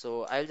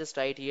 So I'll just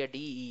write here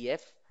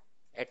def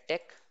at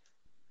tech,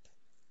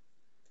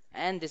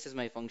 and this is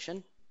my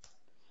function.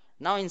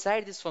 Now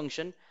inside this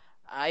function,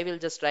 I will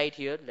just write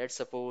here, let's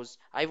suppose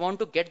I want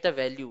to get the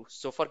value.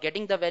 So for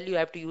getting the value, I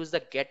have to use the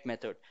get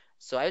method.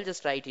 So I'll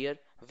just write here,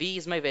 v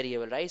is my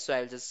variable, right? So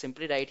I'll just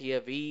simply write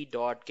here v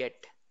dot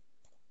get.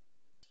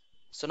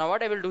 So now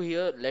what I will do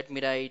here, let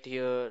me write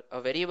here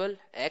a variable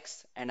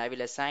x and I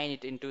will assign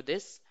it into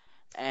this,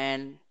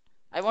 and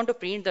I want to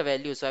print the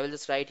value. So I will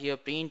just write here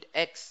print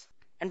x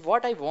and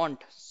what I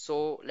want.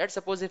 So let's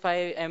suppose if I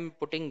am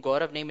putting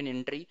Gaurav name in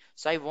entry,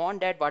 so I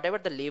want that whatever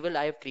the label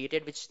I have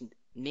created, which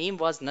name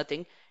was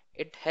nothing,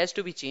 it has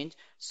to be changed.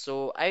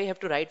 So I have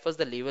to write first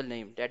the label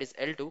name, that is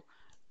L2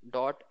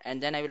 dot,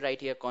 and then I will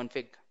write here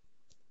config.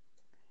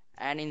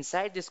 And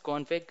inside this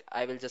config,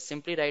 I will just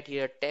simply write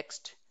here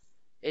text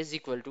is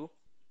equal to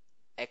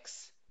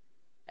x.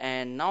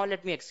 And now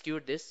let me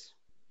execute this.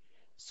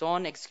 So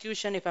on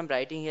execution, if I'm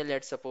writing here,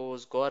 let's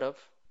suppose Gaurav,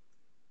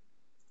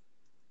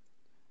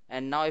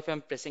 and now if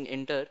I'm pressing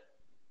enter,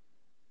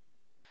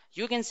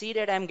 you can see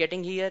that I'm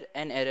getting here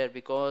an error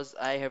because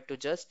I have to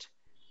just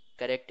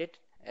correct it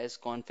as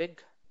config.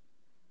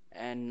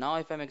 And now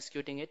if I'm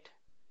executing it,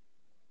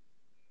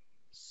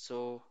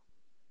 so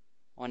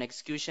on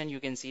execution,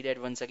 you can see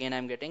that once again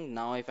I'm getting.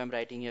 Now if I'm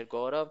writing here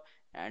Gaurav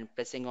and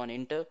pressing on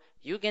enter,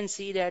 you can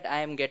see that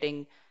I am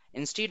getting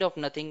instead of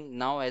nothing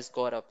now as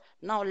Gaurav.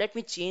 Now let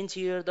me change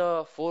here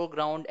the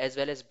foreground as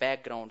well as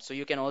background. So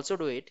you can also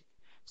do it.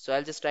 So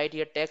I'll just write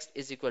here text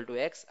is equal to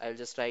x. I'll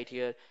just write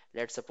here,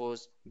 let's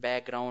suppose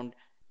background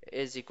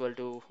is equal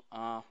to,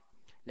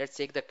 let's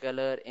take the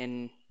color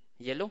in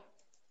yellow,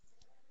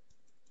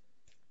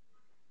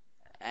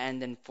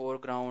 and then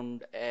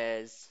foreground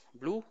as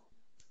blue.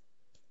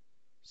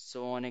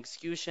 So on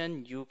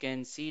execution, you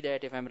can see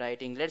that if I'm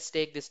writing, let's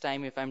take this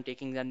time if I'm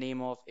taking the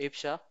name of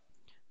Ipsha,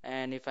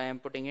 and if I am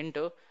putting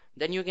enter,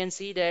 then you can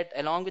see that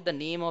along with the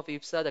name of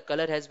Ipsa, the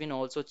color has been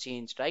also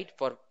changed, right?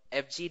 For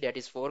FG, that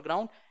is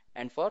foreground,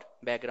 and for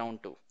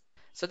background too.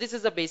 So this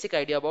is the basic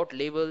idea about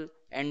label,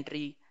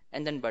 entry,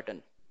 and then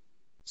button.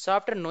 So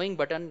after knowing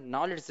button,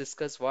 now let's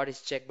discuss what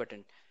is check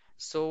button.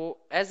 So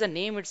as the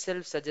name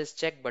itself suggests,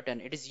 check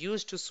button, it is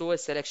used to show a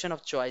selection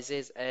of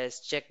choices as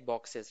check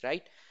boxes,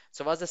 right?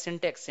 So what's the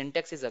syntax?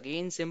 Syntax is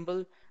again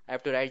simple. I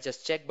have to write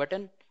just check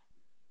button,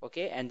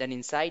 okay, and then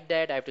inside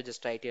that I have to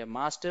just write here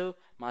master.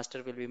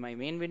 Master will be my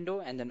main window,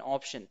 and then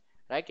option,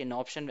 right? In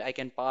option I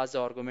can pass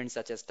the arguments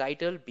such as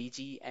title,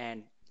 BG,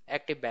 and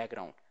active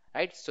background,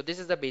 right? So this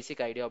is the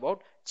basic idea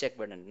about check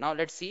button. Now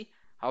let's see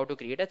how to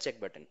create a check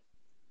button.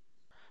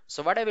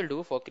 So what I will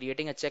do for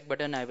creating a check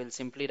button, I will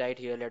simply write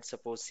here, let's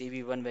suppose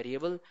cv1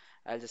 variable.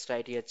 I'll just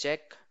write here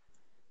check,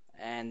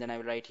 and then I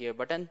will write here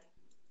button.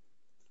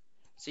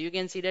 So you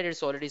can see that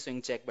it's already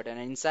showing check button,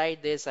 and inside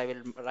this I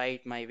will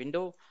write my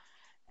window.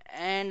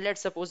 And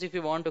let's suppose if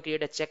you want to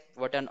create a check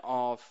button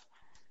of,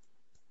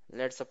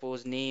 let's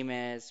suppose name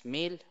as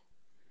mail,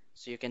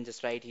 so you can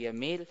just write here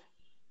mail,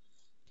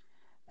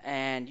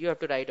 and you have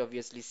to write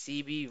obviously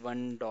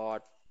cb1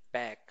 dot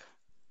pack.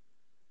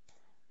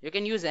 You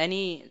can use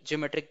any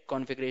geometric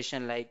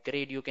configuration like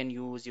grid, you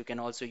can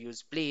also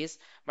use place,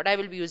 but I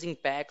will be using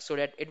pack so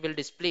that it will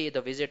display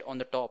the widget on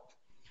the top.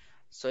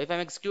 So if I'm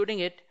executing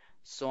it,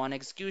 so on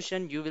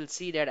execution, you will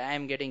see that I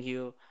am getting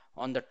here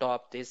on the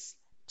top this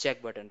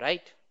check button,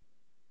 right?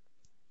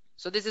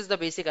 So this is the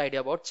basic idea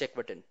about check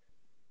button.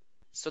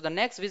 So the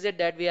next widget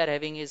that we are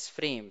having is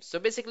frame. So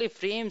basically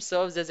frame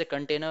serves as a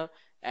container,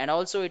 and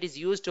also it is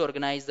used to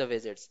organize the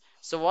widgets.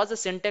 So what's the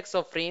syntax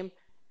of frame?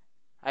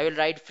 I will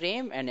write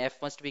frame and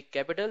F must be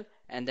capital,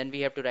 and then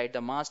we have to write the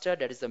master,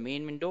 that is the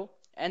main window,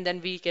 and then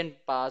we can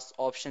pass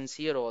options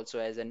here also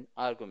as an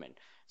argument.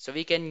 So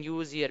we can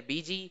use here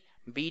BG,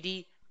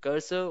 BD,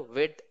 cursor,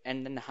 width,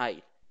 and then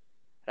height,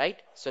 right?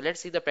 So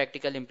let's see the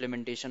practical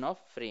implementation of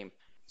frame.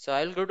 So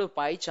I'll go to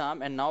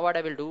PyCharm, and now what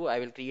I will do, I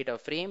will create a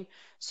frame.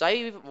 So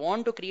I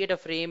want to create a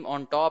frame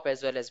on top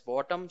as well as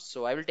bottom.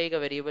 So I will take a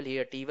variable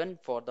here T1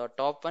 for the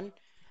top one,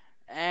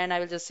 and I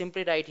will just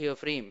simply write here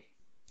frame.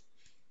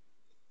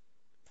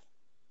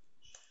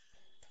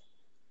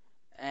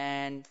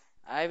 And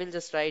I will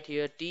just write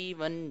here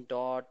T1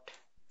 dot,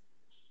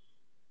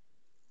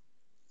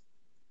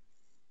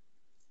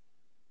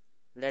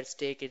 let's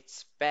take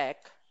its pack,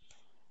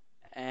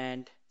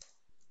 and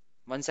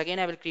once again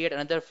I will create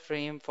another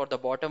frame for the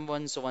bottom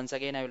one. So once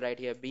again I will write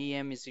here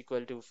BM is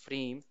equal to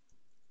frame,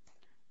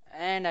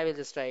 and I will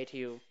just write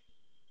here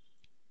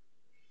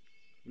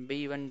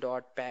B1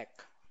 dot pack.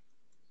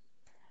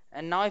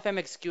 And now if I'm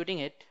executing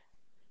it,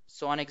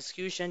 so on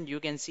execution you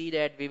can see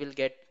that we will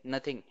get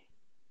nothing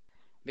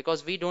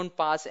because we don't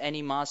pass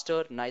any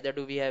master, neither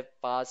do we have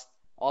passed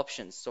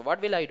options. So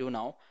what will I do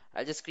now?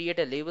 I'll just create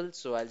a label.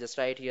 So I'll just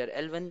write here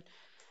L1,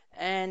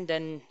 and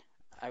then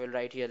I will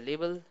write here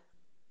label.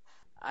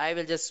 I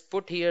will just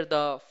put here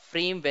the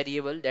frame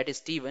variable, that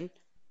is T1,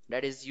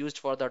 that is used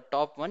for the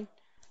top one,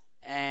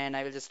 and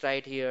I will just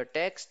write here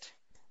text,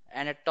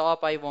 and at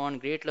top I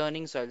want great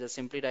learning, so I'll just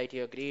simply write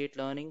here great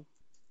learning.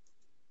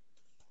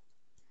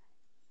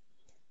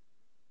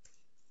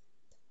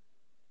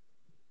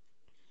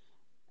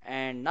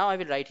 And now I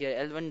will write here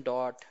L1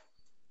 dot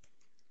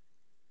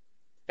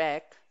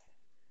pack.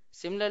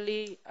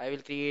 Similarly, I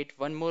will create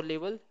one more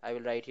label. I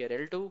will write here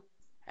L2,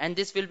 and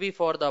this will be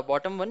for the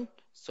bottom one.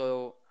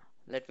 So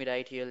let me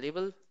write here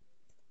label,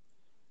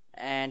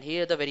 and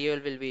here the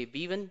variable will be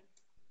B1,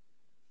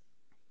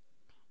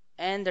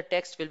 and the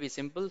text will be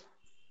simple.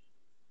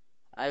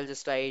 I'll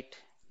just write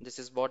this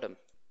is bottom.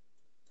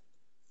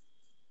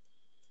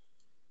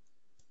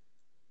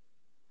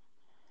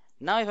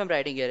 Now if I'm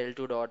writing here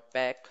L2 dot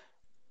pack,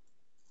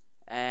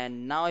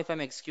 and now if I'm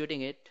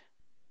executing it,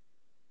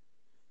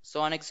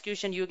 so on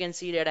execution you can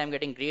see that I'm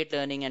getting great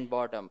learning and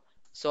bottom.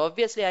 So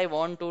obviously I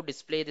want to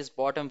display this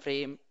bottom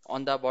frame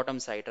on the bottom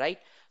side, right?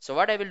 So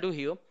what I will do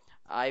here,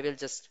 I will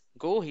just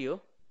go here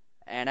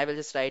and I will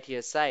just write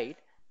here side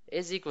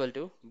is equal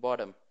to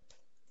bottom.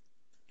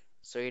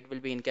 So it will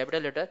be in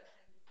capital letter.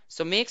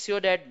 So make sure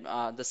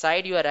that the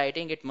side you are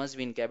writing, it must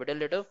be in capital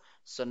letter.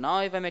 So now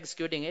if I'm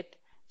executing it,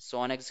 so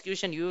on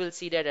execution you will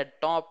see that at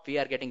top we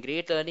are getting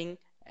great learning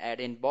and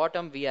in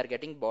bottom we are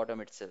getting bottom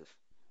itself.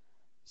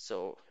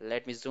 So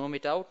let me zoom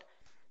it out.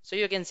 So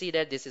you can see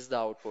that this is the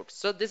output.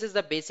 So this is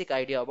the basic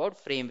idea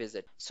about frame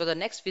widget. So the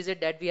next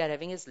widget that we are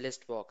having is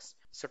Listbox.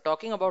 So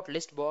talking about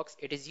Listbox,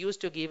 it is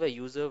used to give a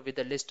user with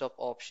a list of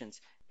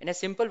options. In a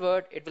simple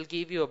word, it will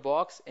give you a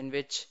box in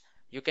which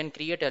you can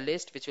create a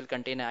list which will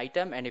contain an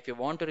item, and if you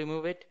want to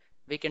remove it,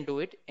 we can do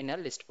it in a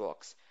list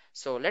box.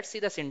 So let's see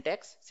the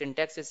syntax.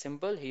 Syntax is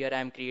simple. Here I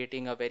am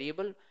creating a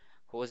variable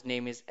whose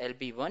name is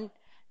lb1,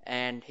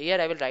 and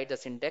here I will write the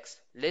syntax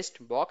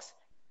list box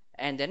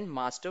and then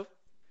master.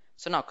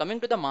 So now coming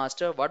to the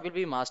master, what will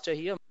be master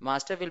here?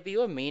 Master will be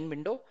your main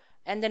window,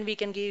 and then we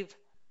can give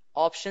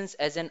options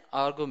as an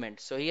argument.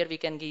 So here we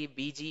can give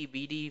BG,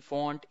 BD,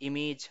 font,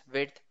 image,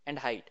 width and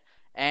height.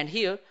 And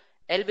here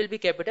L will be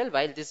capital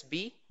while this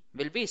B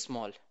will be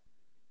small,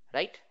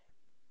 right?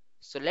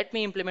 So let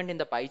me implement in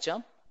the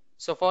PyCharm.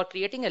 So for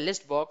creating a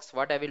list box,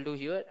 what I will do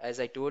here, as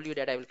I told you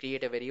that I will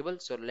create a variable.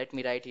 So let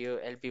me write here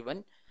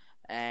lb1,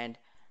 and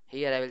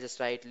here I will just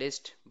write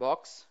list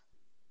box.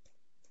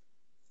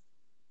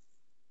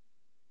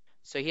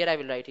 So here I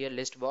will write here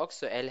list box.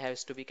 So L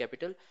has to be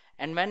capital.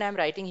 And when I'm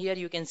writing here,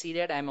 you can see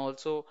that I'm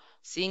also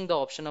seeing the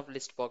option of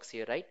list box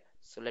here, right?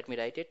 So let me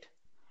write it.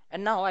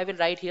 And now I will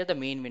write here the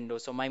main window.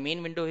 So my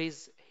main window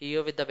is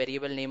here with the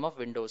variable name of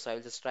window. So I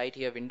will just write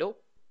here window.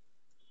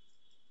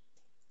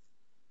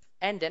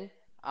 And then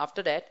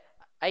after that,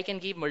 I can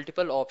give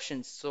multiple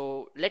options.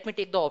 So let me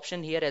take the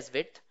option here as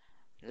width.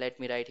 Let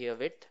me write here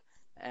width,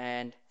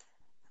 and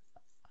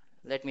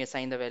let me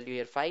assign the value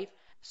here 5.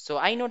 So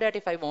I know that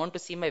if I want to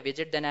see my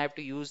widget, then I have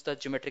to use the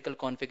geometrical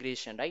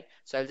configuration, right?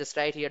 So I'll just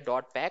write here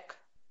dot pack.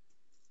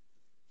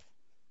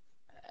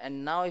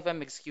 And now if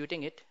I'm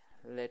executing it,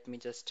 let me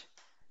just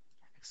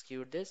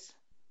execute this,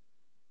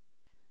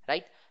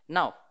 right?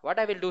 Now what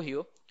I will do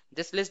here,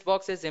 this list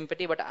box is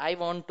empty, but I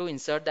want to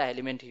insert the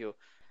element here.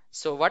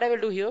 So what I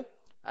will do here,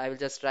 I will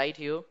just write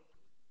here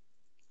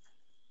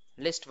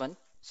list1.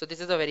 So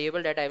this is a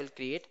variable that I will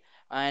create,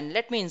 and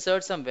let me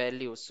insert some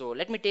values. So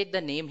let me take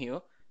the name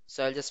here.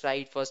 So I'll just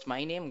write first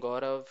my name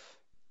Gaurav.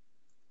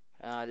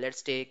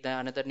 Let's take the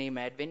another name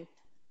admin,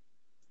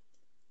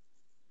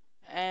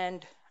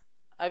 and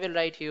I will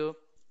write here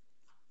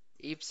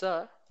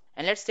Ipsa,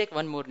 and let's take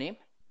one more name.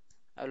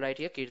 I'll write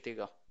here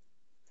Kirtiga.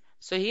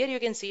 So here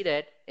you can see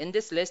that in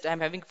this list I'm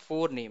having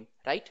 4 names,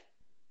 right?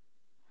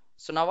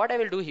 So now what I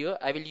will do here,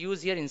 I will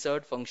use here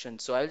insert function.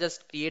 So I'll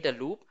just create a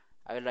loop.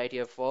 I will write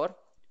here for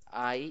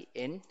I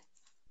in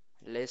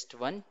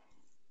list1,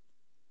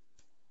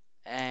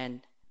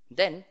 and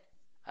then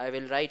I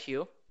will write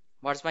here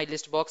what's my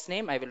list box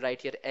name. I will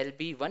write here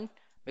lb1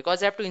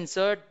 because I have to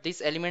insert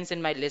these elements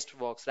in my list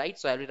box, right?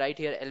 So I will write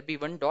here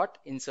lb1 dot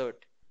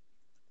insert,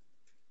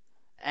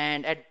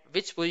 and at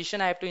which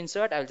position I have to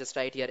insert, I'll just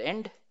write here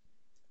end,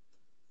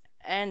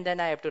 and then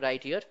I have to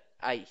write here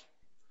I.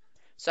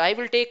 So I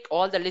will take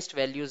all the list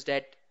values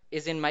that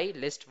is in my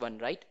list 1,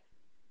 right?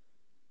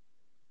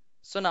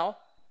 So now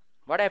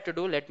what I have to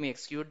do, let me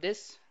execute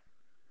this.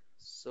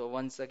 So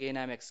once again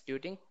I'm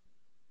executing.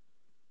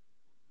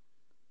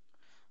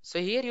 So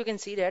here you can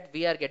see that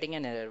we are getting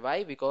an error.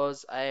 Why?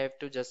 Because I have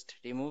to just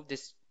remove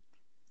this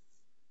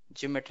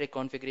geometric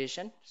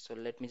configuration. So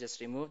let me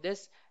just remove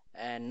this,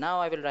 and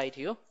now I will write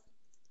here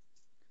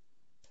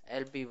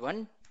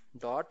lb1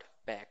 dot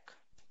pack.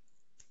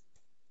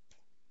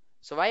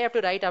 So why I have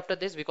to write after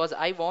this? Because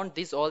I want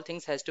these all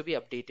things has to be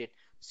updated.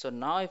 So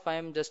now if I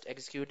am just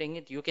executing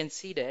it, you can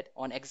see that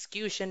on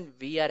execution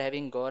we are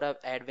having Gaurav,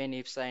 Advin,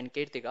 Ipsa and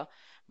Kirtika.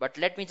 But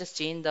let me just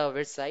change the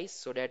width size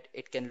so that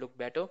it can look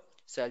better.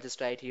 So I'll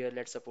just write here,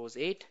 let's suppose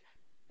 8.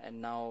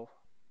 And now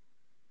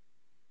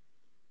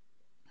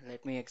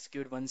let me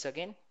execute once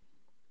again.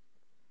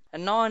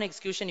 And now on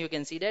execution you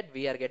can see that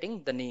we are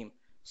getting the name.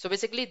 So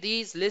basically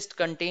these list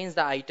contains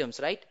the items,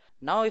 right?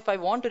 Now if I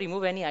want to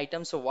remove any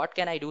item, so what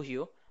can I do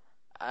here?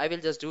 I will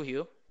just do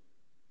here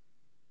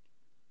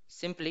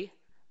simply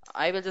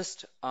I will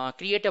just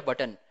create a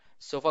button.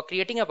 So for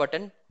creating a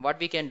button, what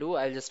we can do,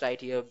 I'll just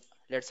write here,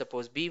 let's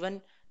suppose B1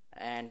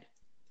 and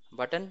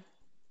button.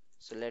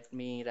 So let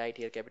me write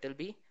here capital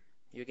B.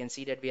 You can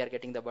see that we are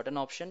getting the button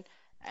option.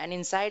 And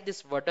inside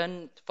this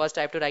button, first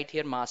I have to write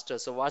here master.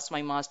 So what's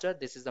my master?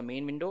 This is the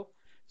main window.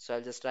 So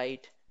I'll just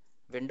write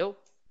window.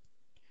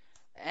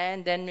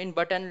 And then in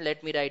button,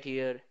 let me write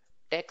here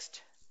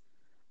text.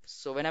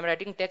 So when I'm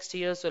writing text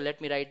here, so let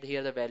me write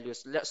here the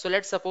values. So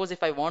let's suppose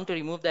if I want to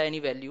remove the any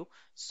value,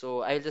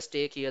 so I will just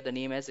take here the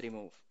name as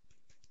remove.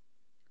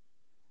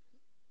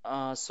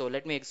 So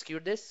let me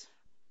execute this.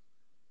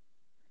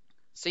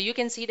 So you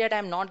can see that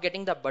I'm not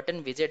getting the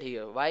button widget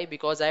here. Why?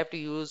 Because I have to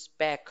use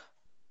pack.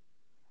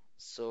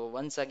 So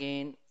once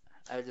again,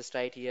 I will just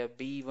write here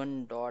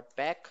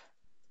b1.pack.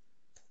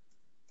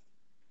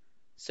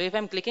 So if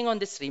I'm clicking on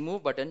this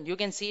remove button, you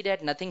can see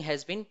that nothing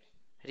has been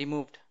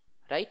removed,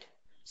 right?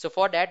 So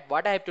for that,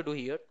 what I have to do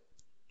here,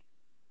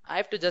 I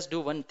have to just do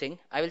one thing.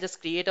 I will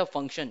just create a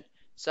function.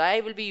 So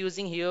I will be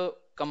using here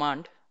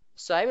command.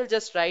 So I will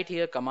just write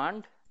here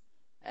command,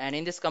 and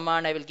in this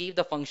command I will give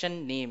the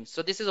function name.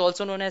 So this is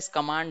also known as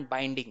command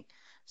binding.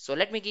 So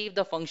let me give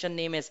the function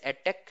name as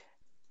attack.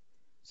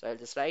 So I'll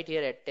just write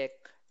here attack.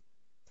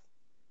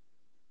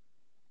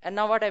 And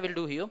now what I will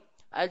do here,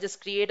 I'll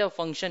just create a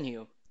function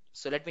here.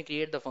 So let me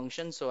create the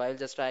function. So I'll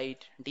just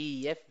write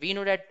def. We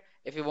know that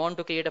if we want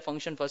to create a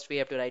function, first we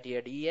have to write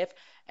here def,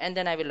 and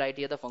then I will write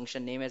here the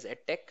function name as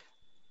attack,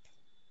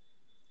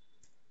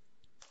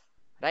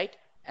 right?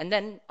 And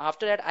then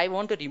after that, I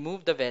want to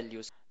remove the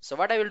values. So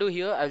what I will do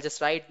here, I'll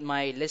just write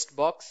my list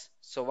box.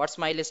 So what's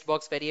my list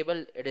box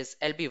variable? It is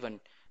lb1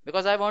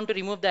 because I want to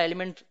remove the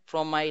element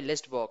from my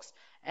list box.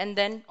 And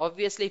then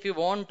obviously if you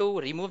want to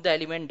remove the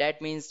element,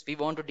 that means we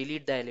want to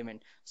delete the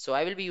element. So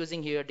I will be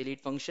using here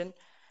delete function.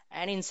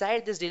 And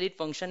inside this delete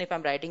function, if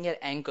I'm writing here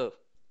anchor,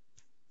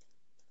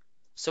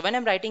 so when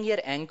I'm writing here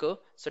anchor,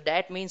 so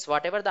that means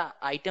whatever the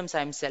items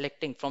I'm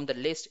selecting from the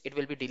list, it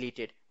will be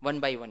deleted one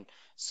by one.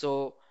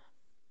 So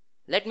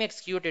let me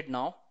execute it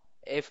now.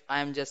 If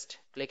I'm just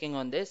clicking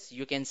on this,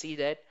 you can see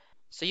that.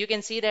 So you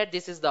can see that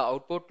this is the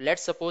output.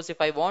 Let's suppose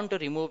if I want to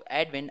remove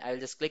admin, I will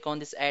just click on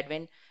this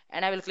admin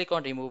and I will click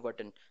on remove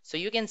button. So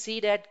you can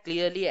see that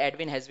clearly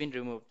admin has been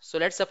removed. So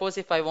let's suppose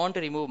if I want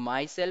to remove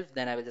myself,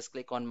 then I will just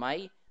click on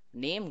my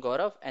name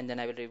Gaurav and then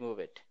I will remove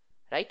it.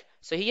 Right?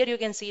 So here you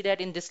can see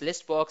that in this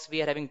list box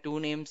we are having two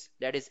names,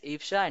 that is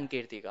Ifsha and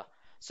Kirtika.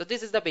 So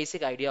this is the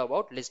basic idea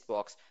about list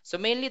box. So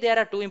mainly there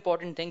are two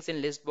important things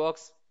in list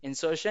box: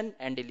 insertion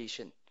and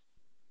deletion.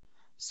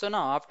 So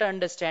now after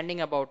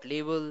understanding about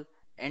label,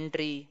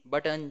 entry,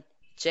 button,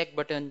 check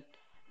button,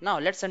 now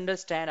let's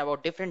understand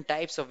about different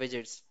types of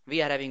widgets.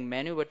 We are having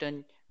menu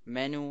button,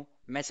 menu,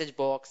 message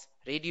box,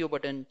 radio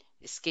button,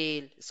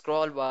 scale,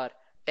 scroll bar,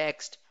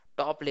 text,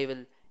 top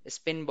level,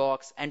 spin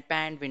box, and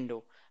panned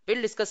window.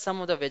 We'll discuss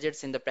some of the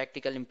widgets in the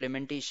practical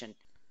implementation.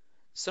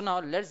 So now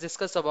let's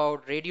discuss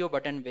about radio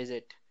button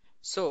widget.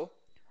 So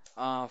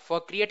for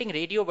creating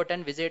radio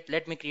button widget,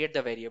 let me create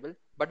the variable.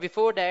 But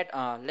before that,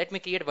 let me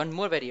create one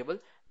more variable,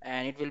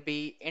 and it will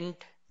be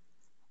int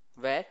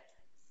var.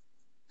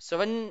 So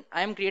when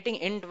I am creating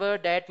int var,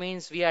 that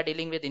means we are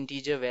dealing with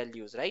integer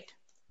values, right?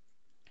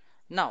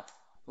 Now,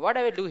 what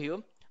I will do here,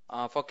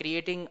 for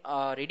creating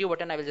a radio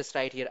button, I will just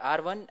write here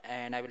R1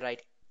 and I will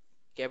write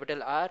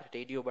capital R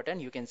radio button.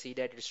 You can see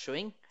that it's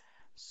showing.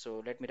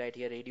 So let me write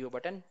here radio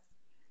button.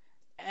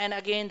 And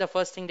again, the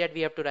first thing that we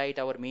have to write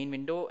our main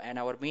window, and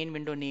our main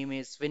window name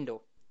is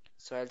window.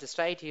 So I'll just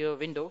write here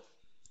window,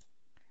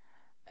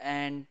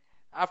 and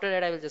after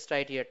that I will just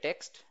write here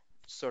text.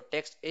 So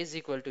text is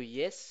equal to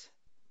yes.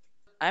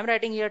 I'm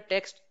writing here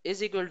text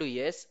is equal to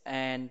yes,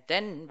 and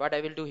then what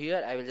I will do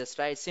here, I will just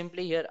write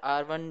simply here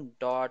r1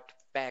 dot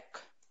pack.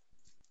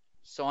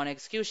 So on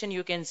execution,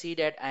 you can see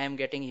that I am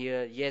getting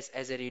here yes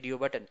as a radio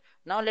button.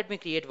 Now let me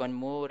create one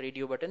more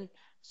radio button.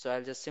 So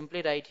I'll just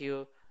simply write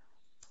here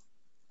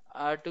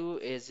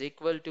r2 is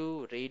equal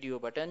to radio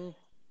button,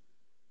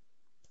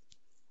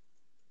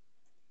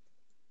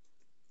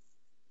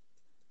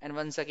 and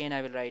once again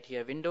I will write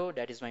here window,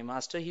 that is my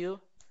master here.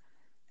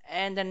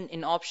 And then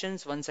in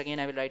options, once again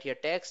I will write here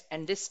text,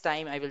 and this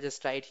time I will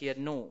just write here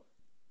no.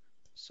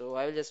 So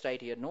I will just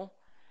write here no,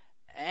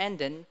 and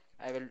then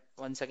I will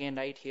once again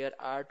write here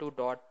r2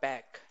 dot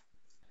pack.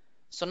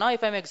 So now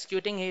if I'm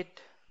executing it,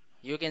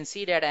 you can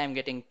see that I am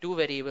getting two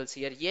variables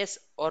here, yes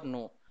or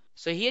no.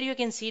 So here you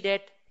can see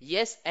that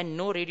yes and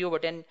no radio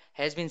button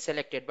has been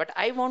selected, but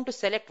I want to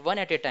select one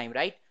at a time,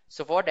 right?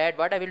 So for that,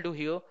 what I will do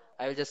here,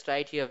 I will just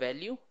write here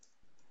value.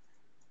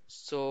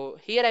 So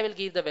here I will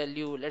give the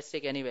value, let's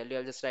take any value,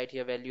 I'll just write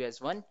here value as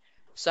 1.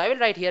 So I will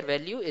write here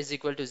value is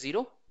equal to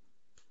 0.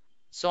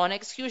 So on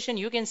execution,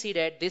 you can see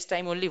that this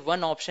time only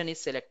one option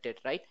is selected,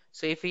 right?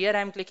 So if here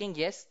I'm clicking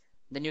yes,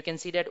 then you can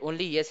see that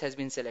only yes has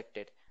been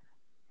selected.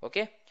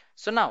 Okay.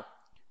 So now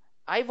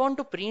I want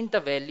to print the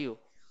value.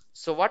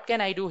 So what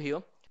can I do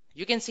here?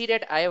 You can see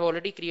that I have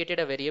already created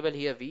a variable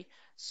here v.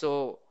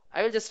 So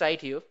I will just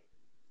write here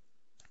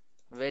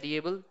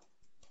variable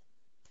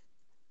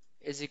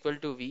is equal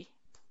to v,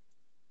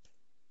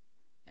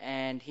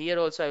 and here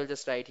also I will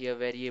just write here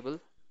variable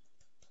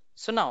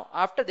So now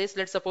after this,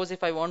 let's suppose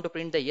if I want to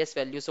print the yes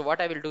value, so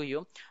what I will do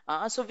here,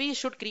 so we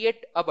should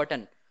create a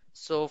button.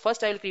 So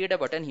first I will create a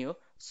button here.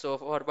 So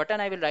for button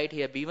I will write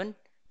here b1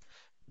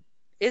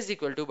 is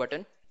equal to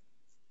button,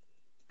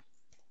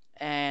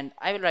 and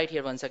I will write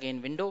here once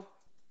again window,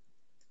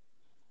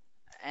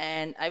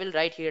 and I will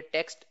write here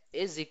text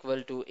is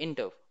equal to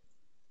enter.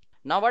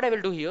 Now what I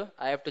will do here,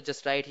 I have to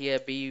just write here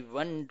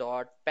b1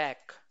 dot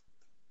pack,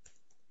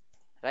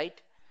 right?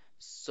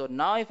 So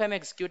now if I'm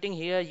executing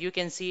here, you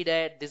can see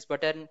that this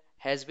button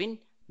has been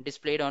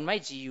displayed on my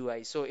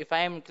GUI. So if I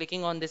am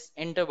clicking on this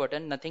enter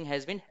button, nothing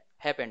has been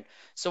happened.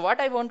 So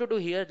what I want to do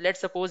here, let's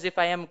suppose if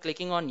I am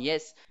clicking on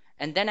yes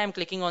and then I'm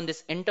clicking on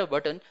this enter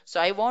button, so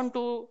I want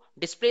to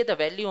display the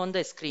value on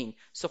the screen.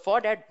 So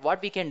for that,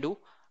 what we can do,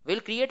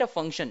 we'll create a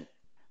function.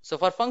 So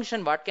for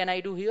function, what can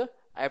I do here?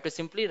 I have to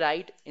simply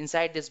write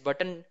inside this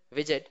button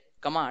widget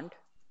command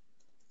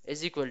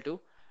is equal to,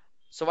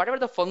 so whatever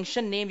the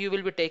function name you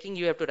will be taking,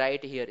 you have to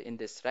write here in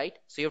this, right?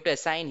 So you have to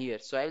assign here.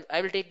 So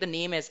I will take the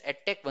name as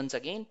edtech once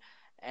again,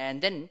 and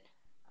then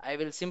I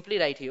will simply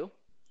write here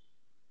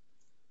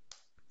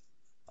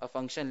a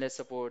function, let's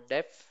support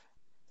def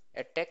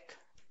edtech,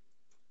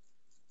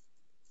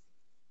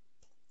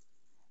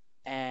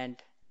 and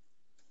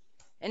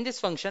in this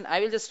function I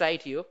will just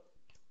write here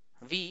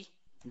v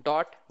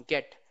dot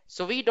get.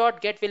 So v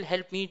dot get will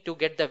help me to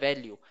get the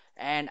value,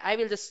 and I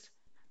will just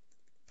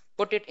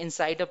put it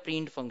inside a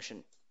print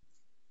function.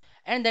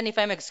 And then if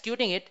I'm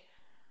executing it,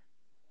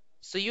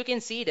 so you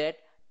can see that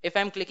if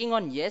I'm clicking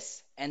on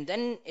yes and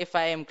then if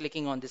I am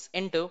clicking on this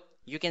enter,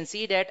 you can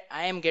see that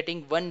I am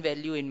getting one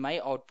value in my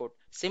output.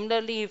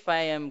 Similarly, if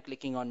I am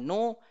clicking on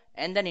no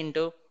and then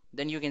enter,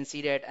 then you can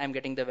see that I'm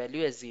getting the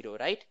value as 0,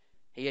 right?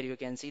 Here you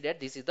can see that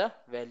this is the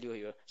value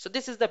here. So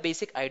this is the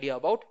basic idea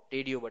about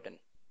radio button.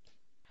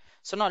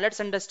 So now let's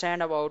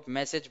understand about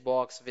message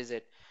box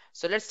widget.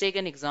 So let's take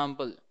an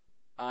example.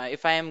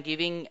 If I am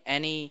giving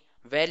any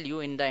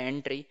value in the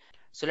entry,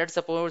 so let's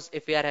suppose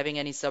if we are having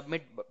any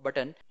submit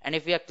button, and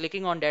if we are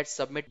clicking on that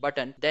submit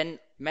button, then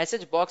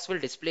message box will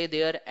display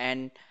there,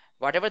 and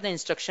whatever the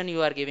instruction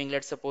you are giving,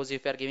 let's suppose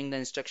if you are giving the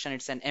instruction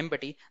it's an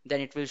empty,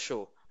 then it will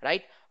show,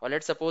 right? Or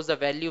let's suppose the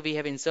value we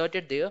have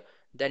inserted there,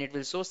 then it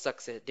will show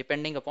success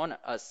depending upon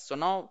us. So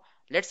now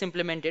let's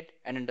implement it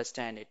and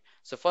understand it.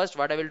 So first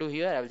what I will do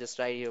here, I will just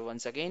write here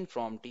once again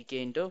from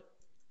Tkinter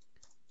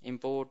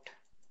import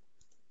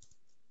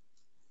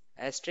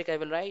asterisk I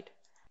will write,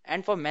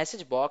 and for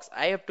message box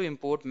I have to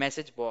import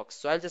message box.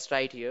 So I'll just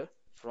write here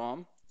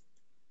from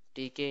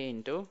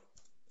Tkinter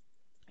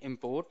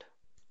import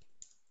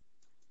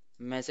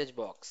message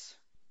box.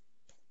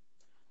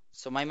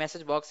 So my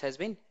message box has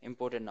been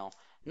imported now.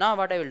 Now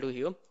what I will do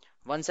here,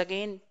 once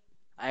again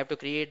I have to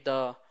create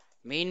the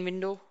main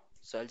window.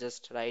 So I'll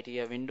just write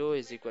here window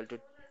is equal to,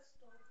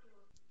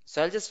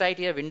 so I'll just write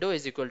here window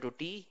is equal to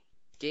t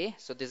k.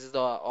 So this is the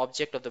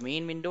object of the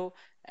main window,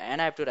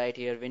 and I have to write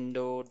here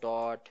window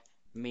dot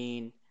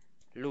main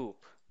loop.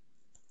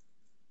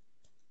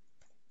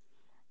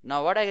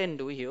 Now what I can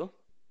do here,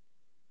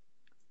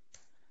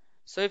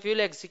 so if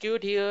you'll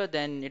execute here,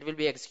 then it will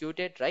be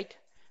executed, right?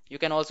 You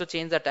can also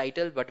change the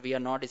title, but we are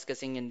not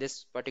discussing in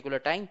this particular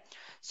time.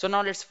 So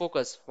now let's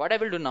focus. What I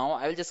will do now,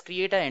 I will just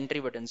create an entry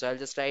button. So I'll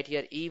just write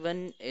here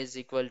even is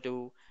equal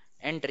to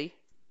entry,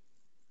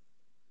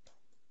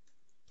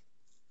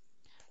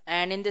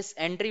 and in this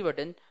entry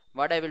button,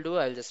 what I will do,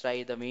 I will just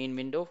write the main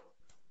window,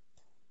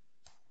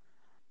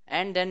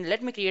 and then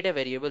let me create a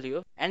variable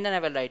here, and then I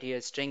will write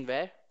here string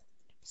var.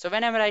 So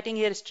when I'm writing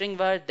here string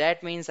var,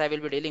 that means I will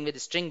be dealing with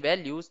string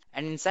values,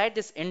 and inside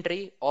this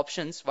entry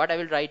options, what I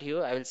will write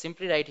here, I will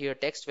simply write here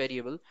text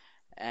variable,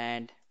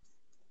 and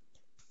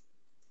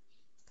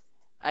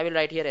I will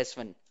write here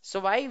s1. So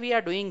why we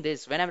are doing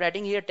this? When I'm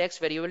writing here text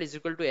variable is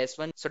equal to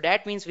s1, so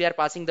that means we are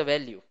passing the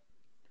value.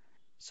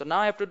 So now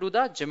I have to do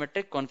the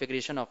geometric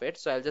configuration of it.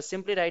 So I'll just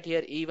simply write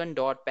here even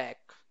dot pack.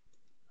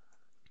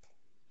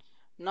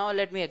 Now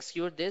let me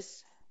execute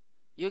this.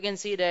 You can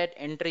see that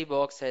entry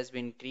box has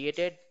been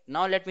created.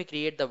 Now let me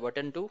create the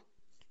button too.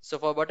 So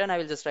for button I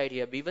will just write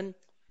here b1,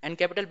 and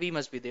capital B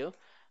must be there.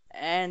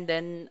 And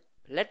then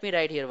let me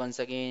write here once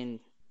again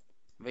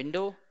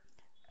window,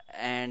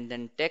 and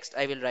then text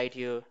I will write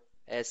here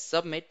as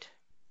submit.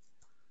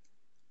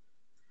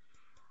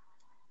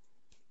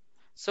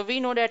 So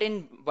we know that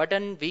in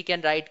button we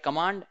can write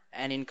command,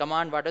 and in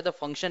command whatever the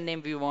function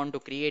name we want to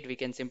create we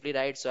can simply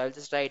write. So I'll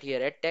just write here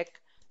edtech.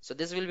 So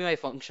this will be my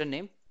function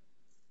name.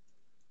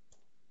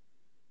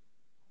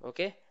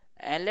 Okay,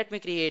 and let me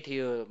create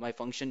here my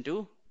function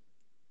too.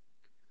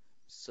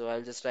 So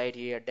I'll just write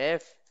here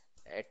def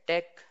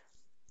edtech,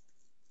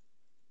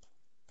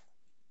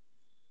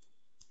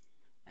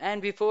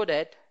 and before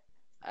that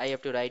I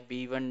have to write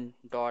b1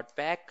 dot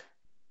pack,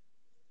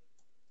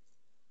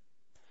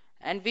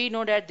 and we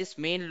know that this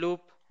main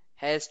loop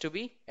has to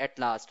be at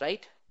last,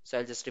 right? So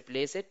I'll just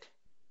replace it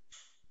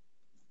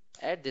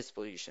at this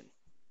position.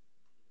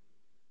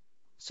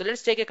 So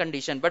let's take a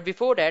condition, but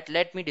before that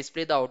let me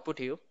display the output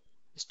here.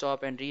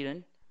 Stop and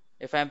rerun.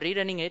 If I'm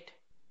rerunning it,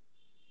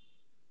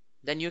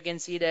 then you can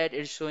see that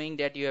it's showing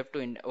that you have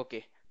to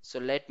okay, so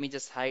let me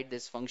just hide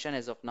this function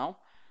as of now.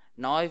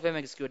 Now if I'm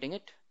executing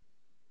it,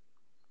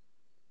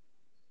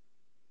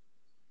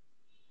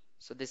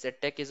 so this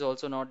attack is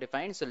also not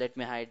defined, so let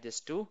me hide this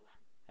too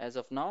as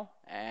of now,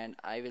 and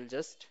I will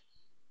just,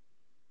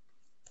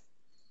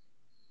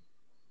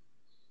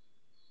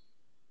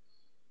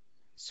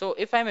 so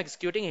if I'm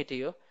executing it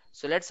here,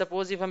 so let's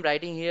suppose if I'm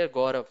writing here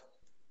Gaurav,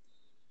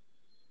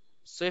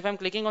 so if I'm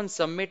clicking on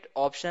submit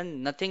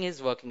option, nothing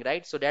is working,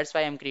 right? So that's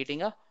why I'm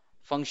creating a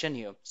function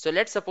here. So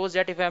let's suppose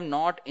that if I'm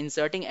not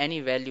inserting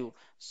any value,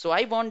 so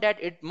I want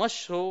that it must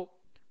show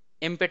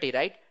empty,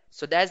 right?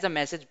 So that's the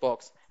message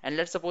box. And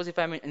let's suppose if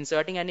I'm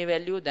inserting any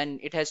value, then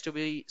it has to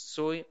be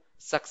show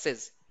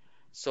success.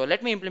 So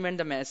let me implement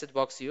the message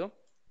box here.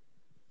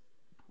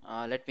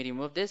 Let me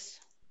remove this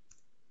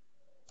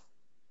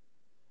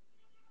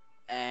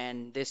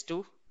and this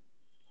too.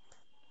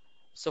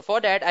 So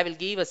for that, I will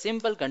give a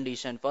simple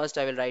condition. First,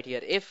 I will write here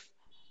if,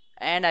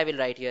 and I will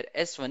write here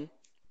s1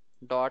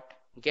 dot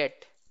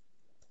get.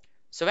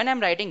 So when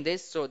I'm writing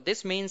this, so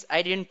this means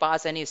I didn't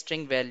pass any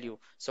string value.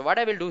 So what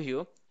I will do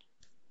here,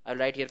 I'll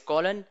write here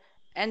colon,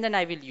 and then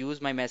I will use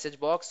my message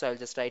box. So I'll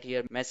just write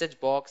here message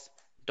box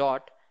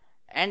dot,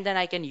 and then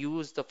I can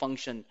use the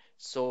function.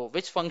 So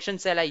which function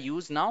shall I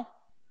use now?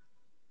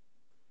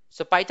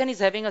 So Python is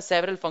having a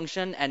several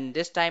function, and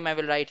this time I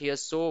will write here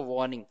show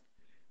warning.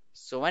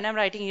 So when I'm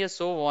writing here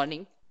show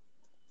warning,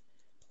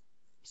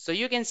 so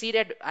you can see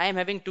that I am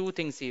having two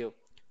things here.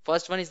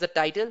 First one is the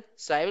title.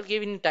 So I will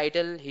give in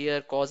title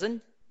here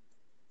cousin,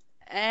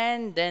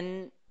 and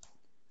then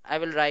I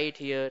will write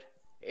here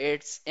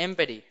it's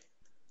empty.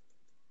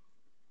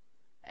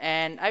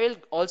 And I will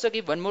also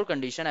give one more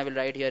condition. I will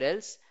write here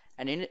else,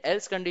 and in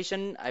else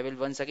condition I will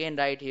once again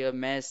write here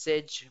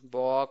message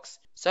box.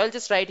 So I'll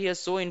just write here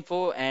show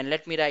info, and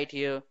let me write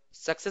here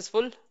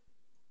successful,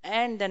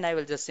 and then I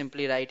will just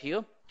simply write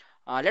here.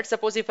 Let's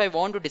suppose if I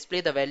want to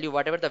display the value,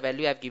 whatever the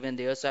value I've given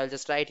there, so I'll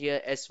just write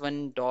here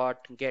s1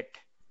 dot get.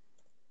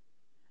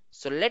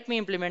 So let me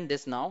implement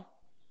this now.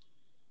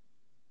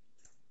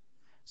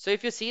 So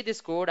if you see this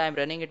code, I'm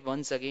running it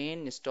once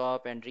again,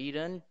 stop and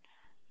rerun,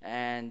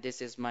 and this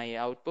is my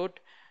output.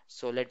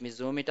 So let me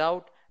zoom it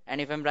out,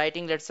 and if I'm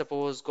writing, let's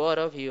suppose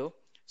Gaurav here,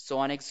 so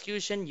on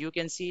execution you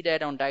can see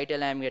that on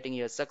title I'm getting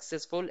here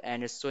successful,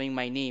 and it's showing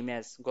my name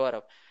as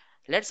Gaurav.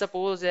 Let's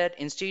suppose that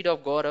instead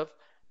of Gaurav,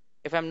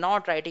 if I'm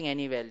not writing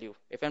any value,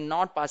 if I'm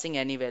not passing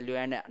any value,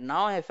 and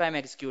now if I'm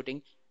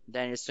executing,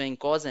 then it's showing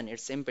cousin,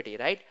 it's empty,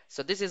 right?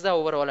 So this is the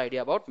overall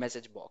idea about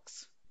message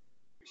box.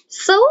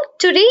 So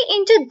today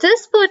into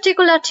this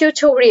particular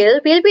tutorial,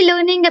 we'll be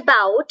learning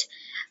about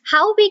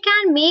how we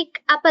can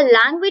make up a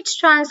language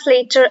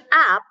translator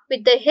app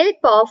with the help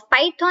of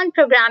Python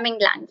programming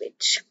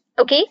language.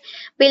 Okay,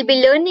 we'll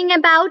be learning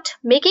about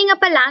making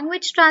up a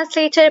language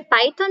translator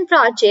Python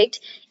project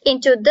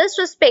into this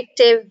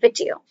respective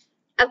video.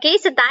 Okay,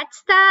 so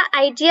that's the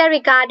idea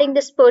regarding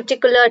this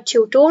particular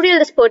tutorial,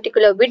 this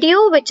particular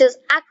video, which is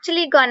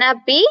actually gonna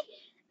be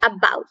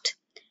about.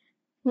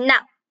 Now,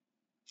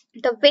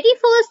 the very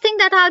first thing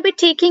that I'll be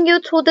taking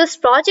you through this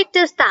project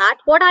is that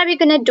what are we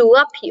going to do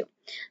up here?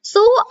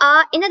 So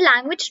in a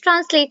language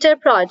translator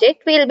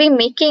project, we'll be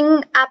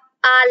making up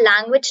a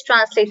language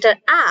translator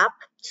app.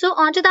 So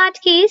onto that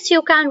case,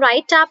 you can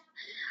write up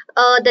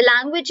the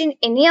language in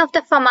any of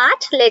the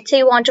format. Let's say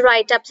you want to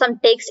write up some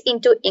text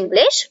into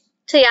English.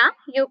 So yeah,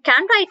 you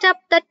can write up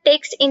the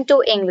text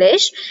into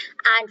English,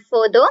 and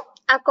further,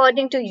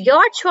 according to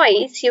your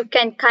choice, you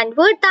can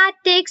convert that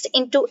text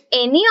into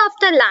any of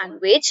the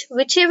language,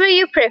 whichever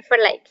you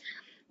prefer. Like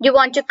you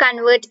want to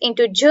convert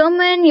into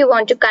German, you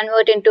want to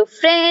convert into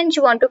French,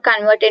 you want to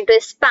convert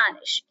into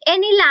Spanish.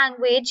 Any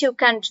language you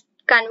can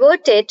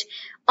convert it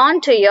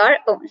onto your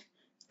own.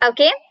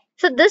 Okay,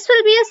 so this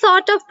will be a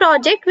sort of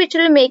project which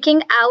we'll be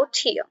making out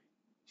here.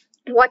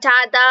 What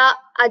are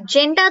the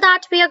agenda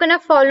that we are going to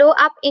follow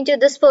up into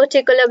this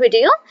particular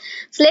video?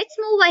 So let's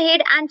move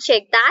ahead and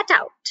check that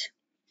out.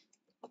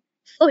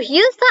 So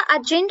here's the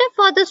agenda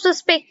for this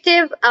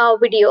respective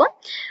video.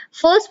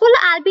 First of all,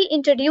 I'll be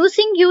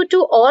introducing you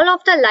to all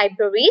of the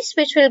libraries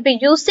which we'll be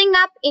using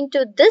up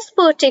into this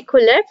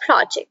particular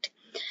project.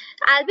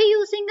 I'll be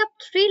using up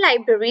 3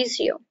 libraries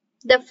here.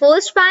 The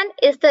first one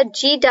is the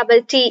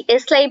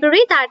gTTS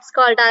library, that's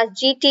called as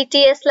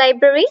gTTS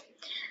library.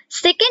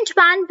 Second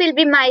one will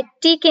be my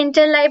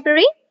Tkinter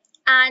library,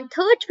 and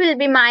third will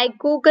be my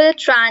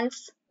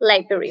googleTrans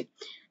library.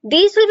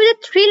 These will be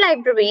the 3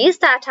 libraries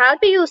that I'll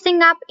be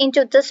using up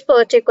into this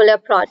particular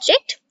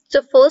project.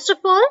 So first of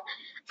all,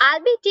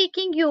 I'll be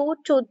taking you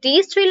to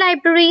these 3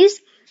 libraries,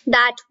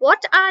 that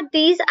what are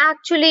these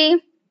actually,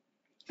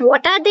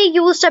 what are they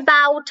used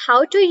about,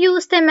 how to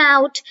use them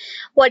out,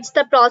 what's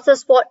the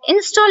process for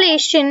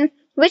installation,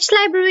 which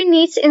library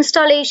needs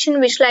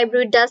installation, which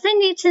library doesn't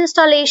need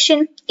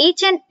installation.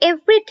 Each and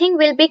everything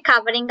will be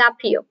covering up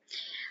here.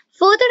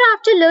 Further,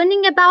 after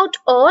learning about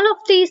all of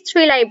these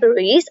 3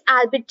 libraries,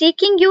 I'll be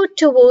taking you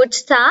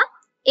towards the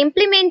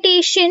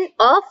implementation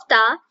of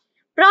the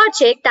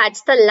project,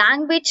 that's the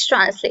language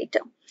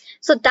translator.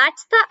 So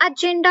that's the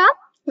agenda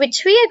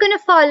which we are going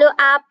to follow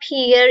up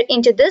here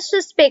into this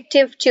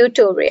respective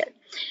tutorial.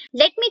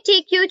 Let me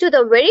take you to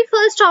the very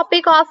first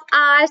topic of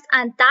ours,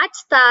 and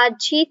that's the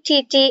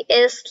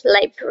gTTS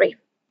library.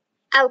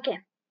 Okay,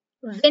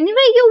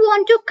 whenever you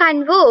want to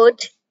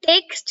convert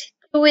text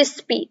to a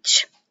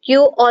speech,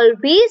 you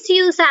always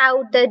use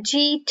out the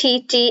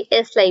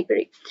gTTS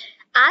library.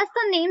 As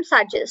the name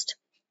suggests,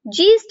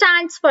 G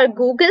stands for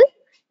Google,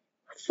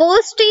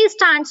 first T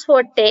stands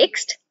for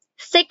text,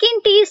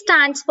 second T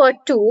stands for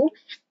to,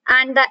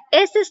 and the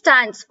S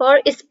stands for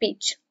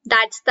speech.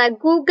 That's the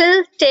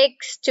Google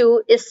Text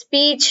to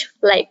Speech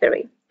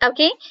library.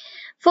 Okay,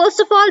 first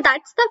of all,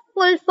 that's the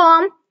full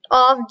form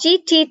of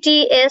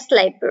gTTS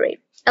library.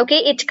 Okay,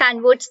 it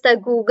converts the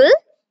Google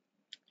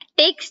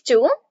text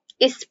to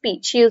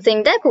speech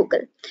using the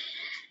Google.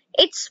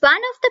 It's one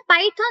of the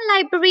Python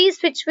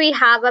libraries which we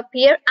have up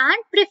here, and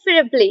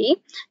preferably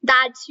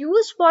that's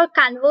used for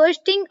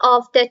converting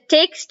of the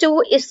text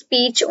to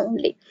speech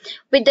only.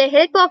 With the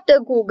help of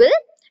the Google,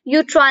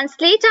 you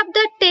translate up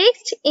the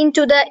text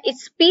into the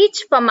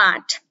speech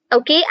format.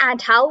 Okay,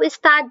 and how is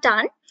that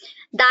done?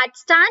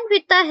 That's done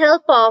with the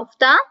help of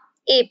the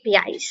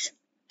APIs.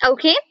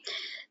 Okay,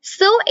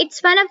 so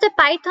it's one of the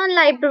Python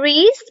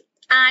libraries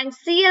and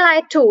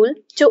CLI tool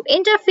to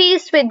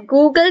interface with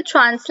Google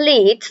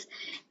Translate's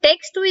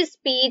text to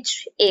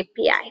speech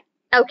API.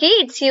 Okay,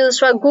 it's used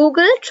for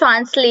Google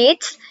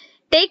Translate's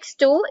text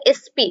to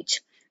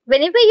speech.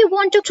 Whenever you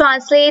want to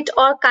translate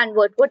or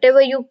convert,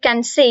 whatever you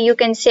can say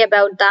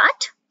about that.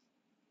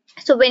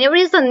 So whenever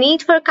is the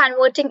need for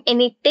converting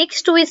any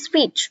text to a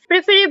speech,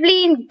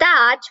 preferably in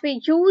that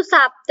we use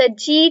up the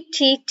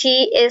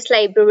gTTS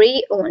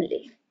library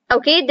only.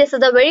 Okay, this is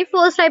the very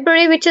first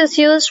library which is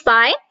used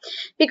by,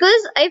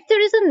 because if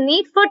there is a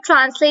need for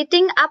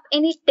translating up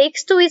any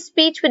text to a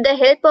speech with the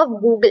help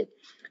of Google,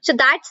 so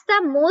that's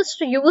the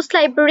most used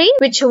library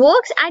which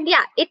works, and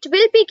yeah, it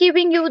will be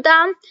giving you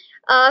the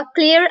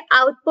clear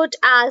output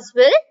as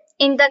well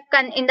in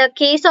the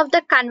case of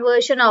the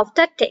conversion of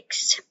the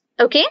text.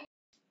 Okay,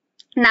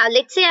 now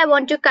let's say I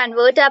want to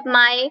convert up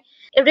my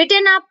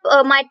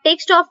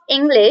text of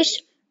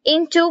English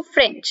into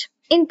French.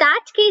 In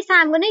that case,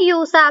 I'm going to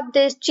use up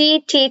this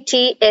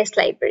gTTS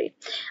library,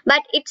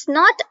 but it's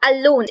not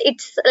alone.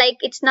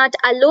 It's not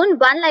alone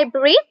one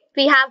library.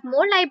 We have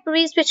more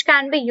libraries which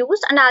can be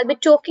used, and I'll be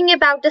talking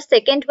about the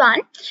second one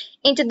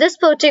into this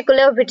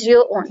particular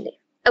video only.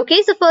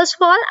 Okay, so first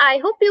of all, I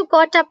hope you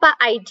got up an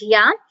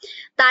idea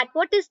that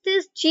what is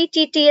this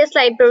gTTS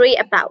library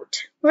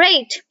about,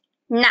 right?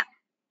 Now,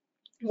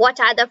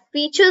 what are the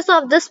features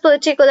of this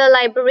particular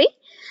library?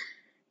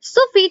 So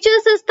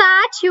features is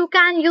that you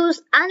can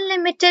use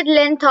unlimited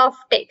length of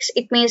text.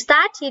 It means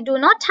that you do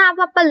not have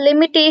a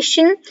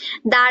limitation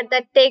that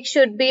the text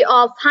should be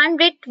of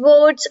 100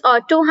 words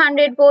or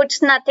 200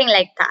 words, nothing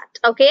like that.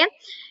 Okay,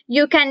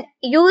 you can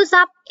use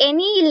up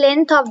any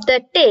length of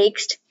the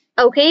text.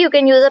 Okay, you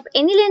can use up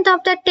any length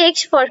of the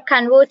text for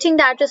converting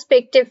that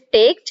respective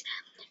text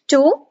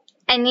to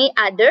any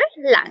other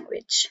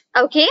language.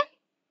 Okay,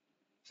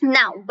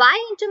 now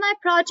why into my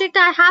project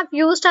I have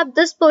used up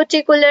this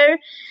particular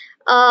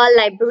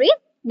library?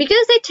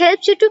 Because it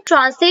helps you to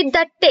translate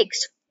the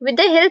text with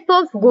the help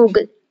of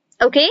Google.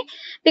 Okay,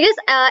 because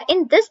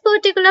in this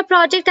particular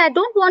project I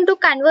don't want to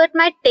convert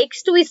my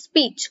text to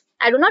speech.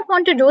 I do not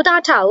want to do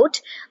that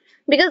out,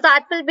 because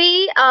that will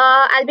be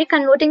I'll be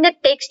converting the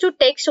text to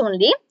text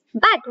only.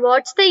 But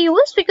what's the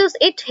use? Because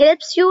it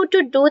helps you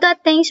to do the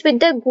things with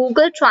the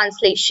Google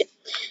translation.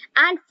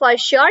 And for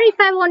sure, if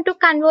I want to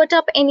convert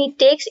up any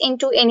text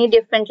into any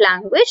different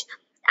language,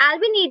 I'll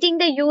be needing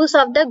the use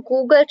of the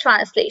Google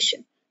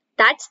translation.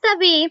 That's the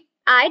way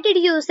I did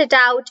use it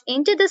out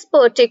into this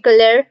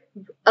particular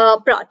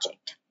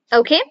project.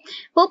 Okay,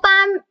 hope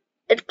I'm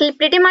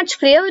pretty much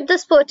clear with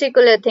this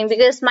particular thing,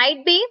 because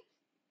might be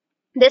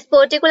this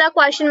particular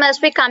question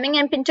must be coming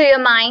up into your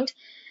mind,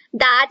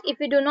 that if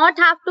you do not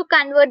have to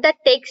convert the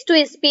text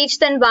to speech,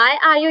 then why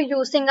are you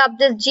using up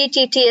this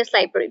gTTS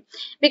library?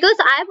 Because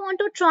I want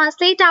to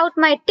translate out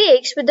my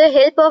text with the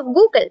help of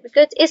Google,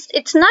 because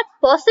it's not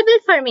possible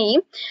for me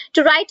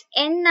to write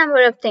n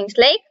number of things.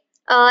 Like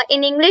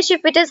in English,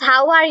 if it is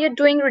how are you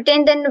doing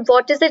written, then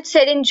what is it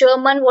said in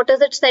German, what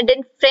is it said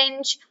in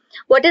French,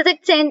 what is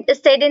it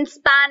said in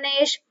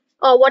Spanish,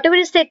 or whatever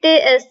is said,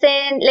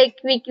 like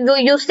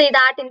you say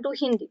that into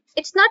Hindi.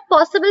 It's not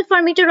possible for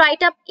me to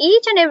write up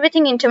each and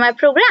everything into my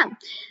program.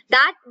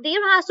 That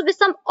there has to be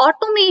some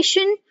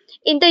automation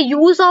in the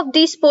use of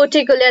these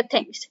particular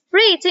things,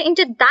 right? So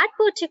into that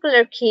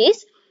particular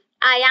case,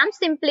 I am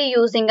simply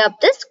using up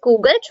this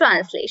Google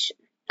translation.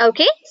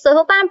 Okay, so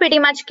hope I'm pretty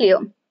much clear.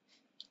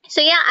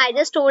 So yeah, I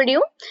just told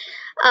you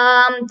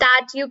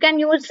that you can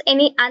use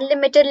any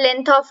unlimited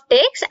length of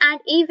text, and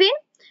even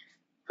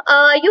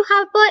you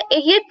have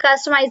here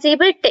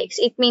customizable text.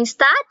 It means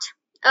that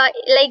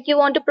like you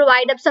want to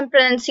provide up some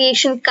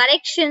pronunciation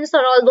corrections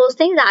or all those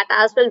things, that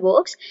as well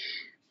works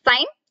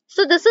fine.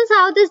 So this is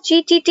how this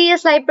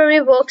gTTS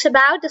library works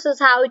about. This is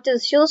how it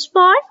is used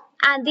for,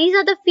 and these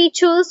are the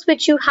features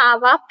which you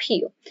have up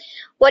here.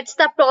 what's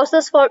the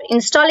process for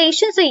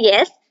installation? So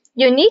yes,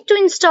 you need to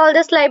install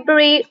this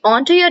library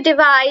onto your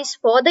device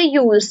for the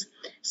use.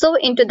 So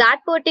into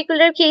that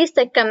particular case,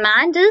 the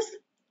command is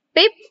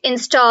pip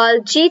install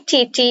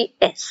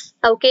gTTS.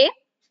 Okay.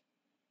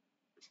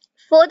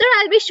 Further,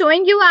 I'll be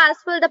showing you as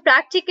well the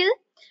practical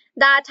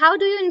that how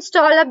do you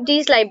install up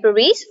these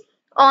libraries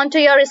onto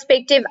your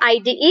respective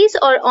IDEs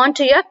or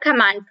onto your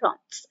command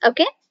prompts.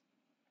 Okay.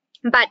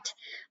 But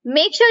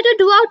make sure to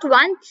do out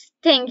one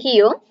thing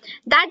here,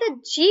 that the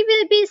G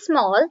will be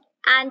small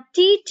and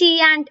T, T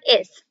and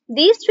S.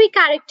 These three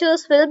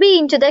characters will be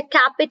into the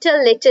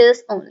capital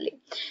letters only.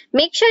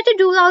 Make sure to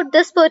do out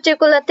this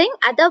particular thing.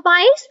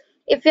 Otherwise,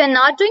 if you're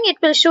not doing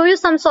it, will show you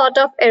some sort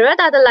of error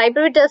that the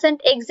library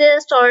doesn't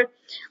exist or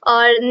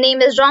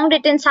name is wrong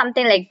written,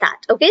 something like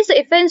that. Okay, so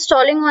if you're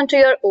installing onto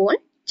your own,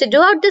 to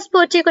do out this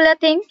particular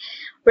thing,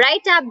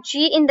 write up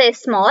G in the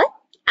small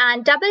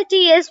and double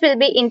TS will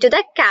be into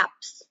the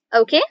caps.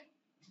 Okay.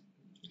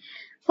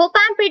 Hope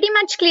I'm pretty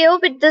much clear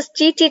with this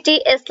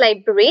gTTS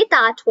library,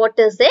 that what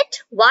is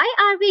it, why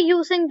are we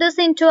using this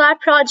into our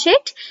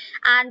project,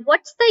 and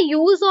what's the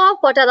use of,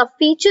 what are the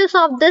features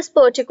of this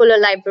particular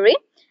library,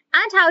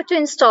 and how to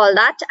install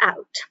that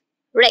out.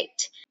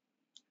 Right.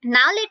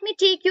 Now let me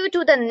take you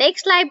to the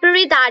next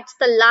library, that's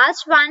the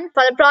last one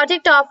for the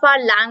project of our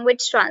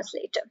language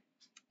translator.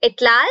 At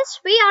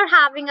last, we are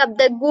having up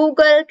the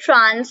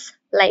googleTrans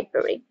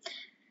library.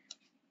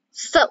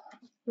 So,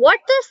 what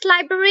this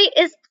library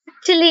is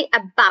actually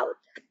about?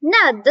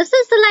 Now, this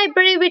is the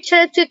library which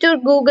helps you to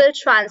Google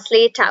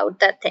translate out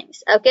the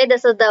things. Okay,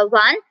 this is the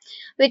one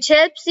which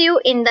helps you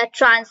in the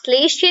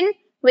translation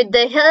with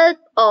the help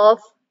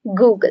of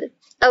Google.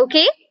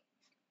 Okay,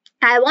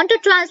 I want to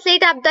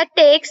translate up the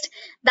text.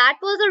 That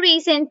was the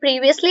reason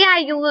previously I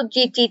used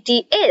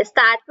gTTS,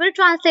 that will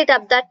translate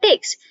up the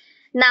text.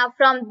 Now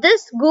from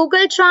this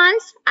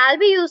googleTrans, I'll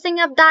be using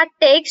up that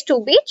text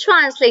to be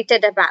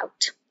translated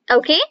about.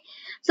 Okay.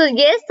 So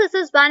yes, this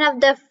is one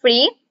of the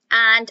free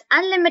and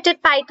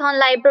unlimited Python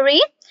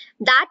library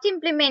that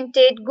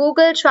implemented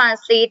Google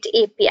Translate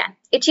API.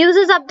 It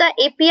uses up the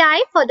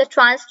API for the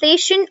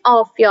translation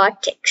of your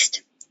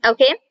text.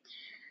 Okay.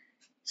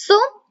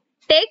 So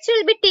text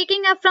will be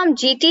taking up from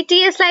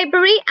gTTS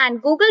library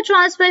and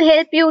googleTrans will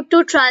help you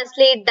to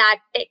translate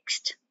that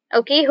text.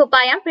 Okay. Hope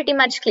I am pretty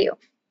much clear.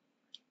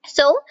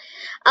 So,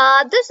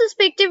 this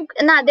respective,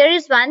 now there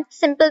is one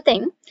simple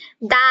thing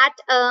that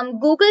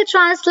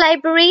googleTrans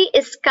library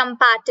is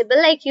compatible.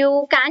 Like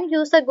you can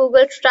use the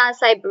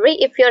googleTrans library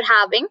if you're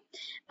having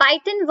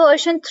Python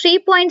version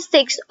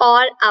 3.6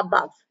 or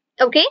above.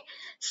 Okay,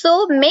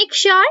 so make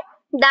sure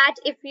that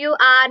if you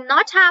are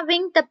not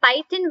having the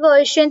Python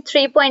version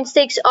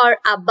 3.6 or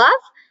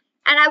above,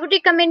 and I would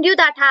recommend you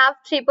that have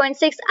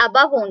 3.6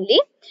 above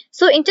only.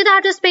 So, into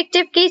that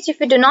respective case, if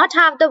you do not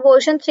have the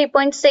version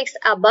 3.6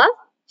 above,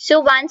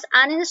 so once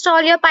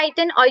uninstall your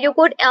Python, or you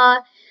could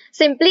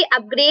simply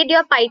upgrade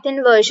your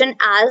Python version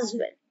as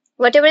well.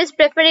 Whatever is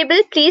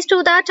preferable, please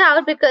do that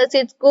out because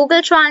it's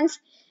googleTrans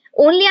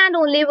only and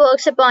only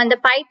works upon the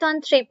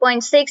Python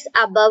 3.6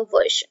 above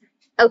version.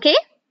 Okay,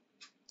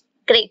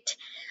 great.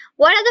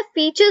 What are the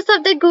features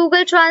of the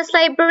googleTrans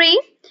library?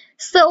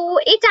 So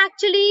it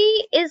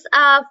actually is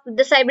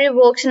this library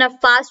works in a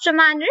faster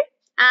manner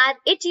and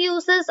it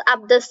uses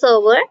up the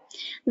server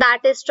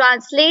that is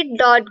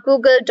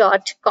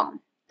translate.google.com.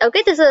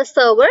 Okay, this is a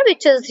server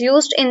which is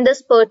used in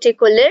this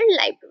particular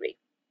library.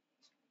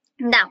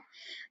 Now,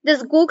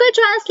 this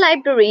googleTrans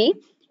library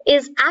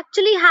is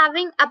actually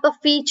having up a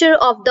feature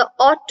of the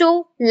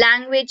auto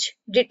language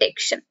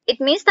detection.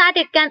 It means that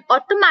it can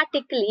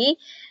automatically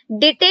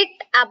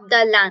detect up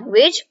the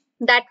language,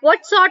 that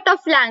what sort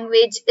of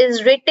language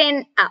is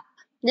written up.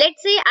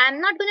 Let's say I'm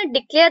not going to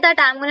declare that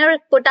I'm going to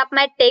put up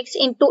my text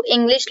into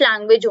English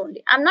language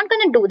only. I'm not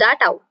going to do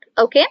that out.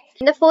 Okay,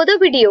 in the further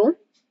video,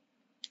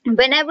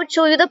 when I would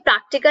show you the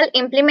practical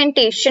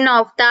implementation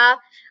of the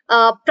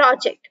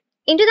project.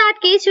 Into that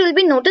case, you will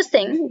be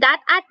noticing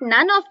that at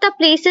none of the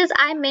places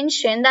I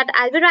mentioned that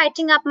I'll be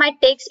writing up my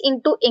text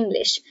into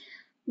English.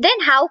 Then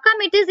how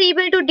come it is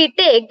able to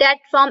detect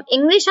that from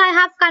English I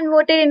have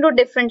converted into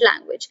different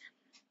language?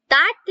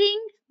 That thing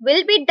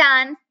will be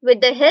done with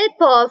the help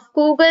of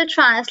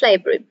googleTrans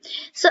library.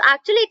 So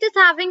actually it is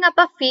having up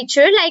a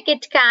feature like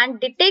it can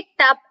detect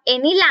up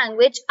any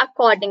language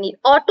accordingly.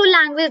 Auto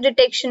language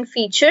detection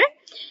feature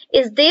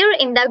is there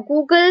in the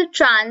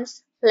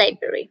googleTrans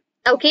library.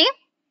 Okay.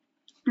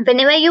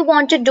 Whenever you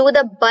want to do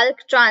the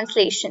bulk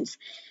translations,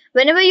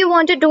 whenever you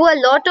want to do a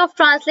lot of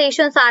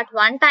translations at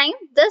one time,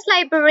 this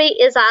library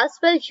is as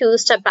well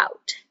used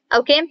about.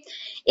 Okay,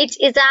 it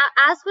is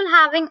as well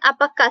having up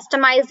a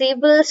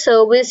customizable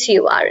service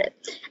URL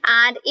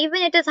and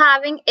even it is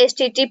having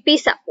HTTP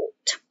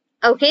support.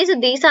 Okay, so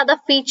these are the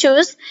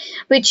features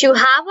which you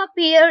have up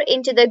here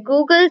into the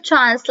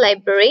googleTrans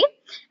library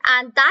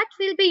and that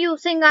will be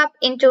using up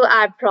into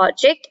our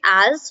project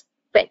as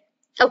well.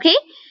 Okay.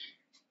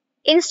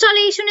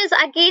 Installation is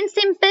again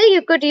simple.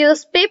 You could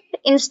use pip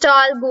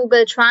install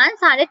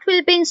googleTrans and it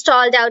will be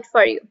installed out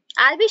for you.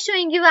 I'll be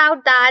showing you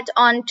out that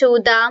onto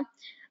the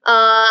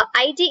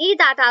IDE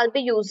that I'll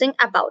be using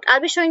about.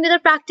 I'll be showing you the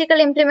practical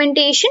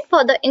implementation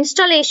for the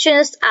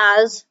installations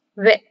as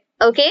well.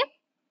 Okay.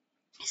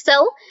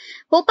 So,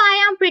 hope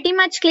I am pretty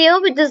much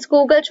clear with this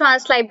Google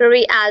Trans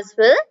library as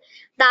well.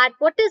 That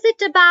what is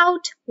it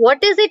about,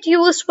 what is it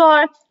used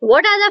for,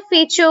 what are the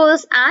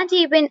features, and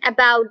even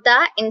about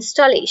the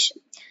installation.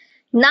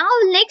 Now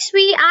next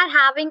we are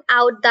having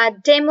out the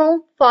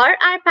demo for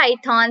our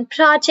Python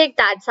project,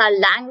 that's our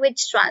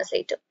language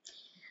translator.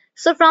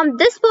 So from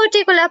this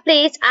particular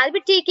place, I'll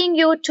be taking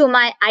you to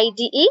my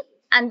IDE,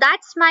 and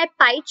that's my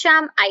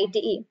PyCharm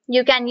IDE.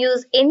 You can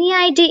use any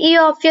IDE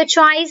of your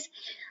choice.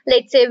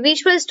 Let's say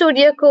Visual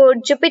Studio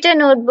Code, Jupyter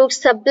Notebook,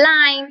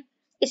 Sublime,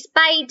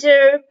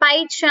 Spider,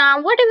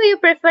 PyCharm, whatever you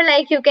prefer,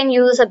 like you can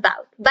use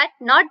about, but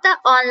not the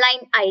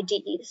online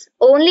IDEs.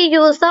 Only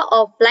use the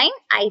offline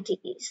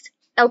IDEs.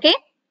 Okay.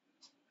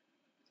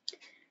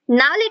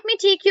 Now let me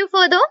take you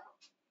further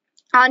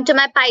onto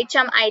my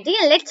PyCharm IDE,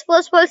 and let's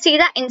first of all see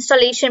the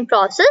installation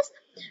process.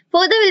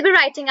 Further, we'll be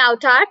writing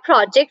out our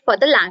project for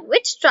the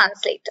language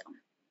translator.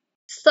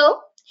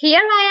 So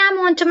here I am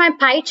onto my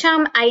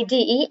PyCharm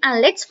IDE,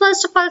 and let's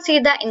first of all see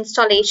the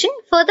installation.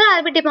 Further,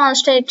 I'll be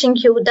demonstrating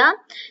you the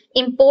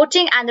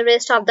importing and the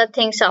rest of the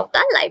things of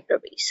the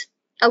libraries.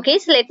 Okay,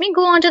 so let me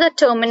go onto the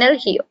terminal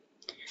here.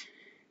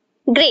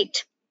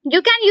 Great.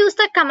 You can use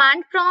the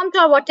command prompt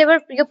or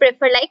whatever you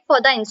prefer like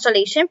for the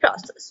installation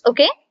process.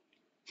 Okay.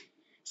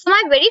 So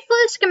my very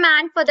first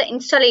command for the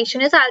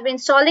installation is I'll be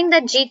installing the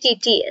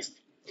gTTS.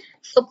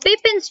 So pip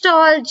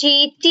install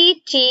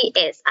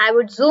gTTS. I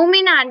would zoom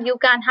in and you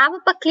can have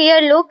a clear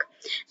look.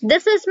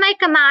 This is my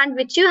command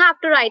which you have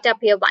to write up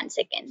here once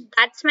again.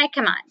 That's my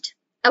command.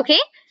 Okay.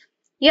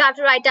 You have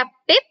to write up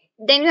pip.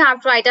 Then you have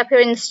to write up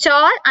here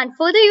install. And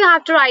further you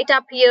have to write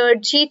up here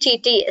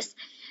gTTS.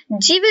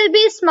 G will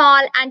be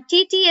small and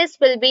TTS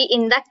will be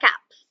in the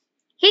caps.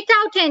 Hit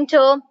out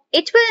enter.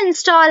 It will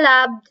install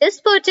up this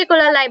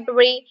particular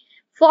library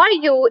for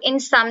you in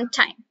some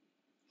time.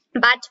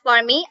 But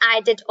for me,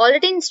 I did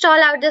already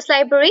install out this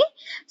library.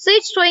 So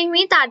it's showing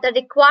me that the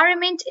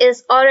requirement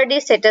is already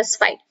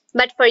satisfied.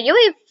 But for you,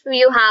 if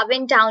you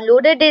haven't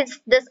downloaded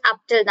this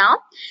up till now,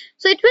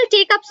 so it will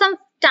take up some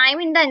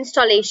time in the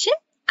installation.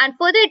 And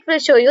further, it will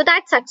show you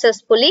that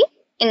successfully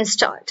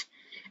installed.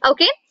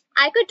 Okay.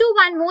 I could do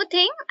one more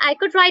thing. I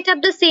could write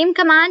up the same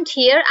command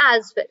here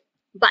as well.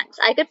 Once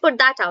I could put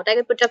that out. I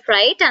could put up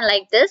right and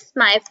like this.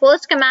 My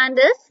first command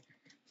is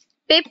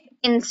pip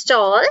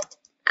install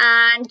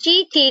and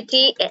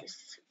gTTS.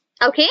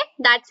 Okay,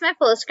 that's my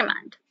first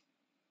command.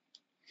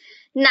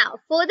 Now,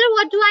 further,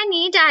 what do I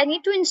need? I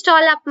need to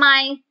install up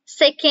my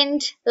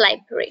second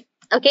library.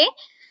 Okay,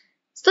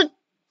 so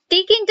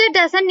Tkinter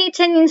doesn't need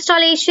any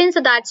installation,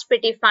 so that's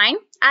pretty fine.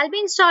 I'll be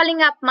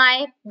installing up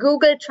my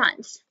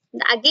googleTrans.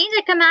 Again,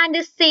 the command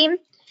is same,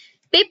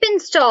 pip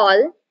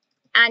install,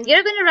 and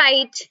you're going to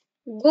write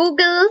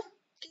Google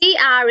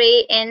Trans.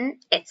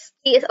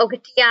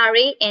 Okay,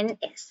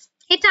 Trans.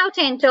 Hit out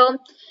enter.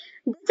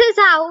 This is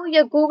how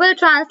your Google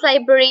Trans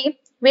library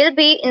will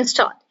be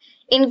installed.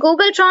 In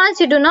Google Trans,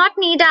 you do not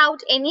need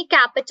out any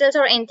capitals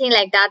or anything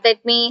like that.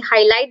 Let me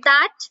highlight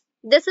that.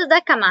 This is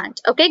the command.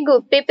 Okay,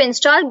 pip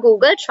install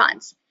Google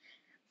Trans.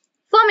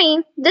 For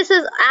me, this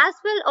is as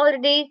well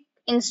already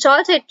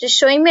installed, so it is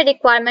showing me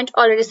requirement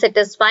already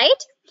satisfied.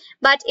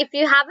 But if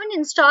you haven't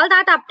installed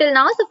that up till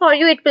now, so for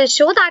you it will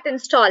show that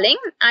installing,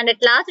 and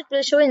at last it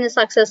will show in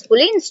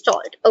successfully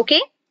installed.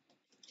 Okay,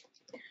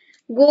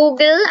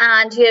 Google,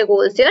 and here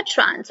goes your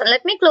trans. And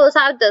let me close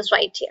out this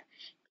right here.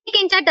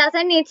 Tkinter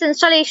doesn't need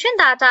installation,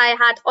 that I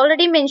had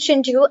already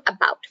mentioned you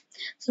about.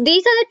 So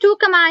these are the two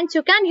commands.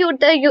 You can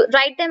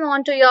write them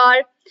onto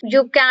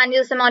you can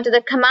use them onto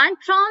the command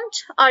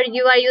prompt, or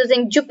you are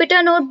using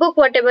Jupyter Notebook,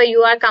 whatever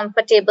you are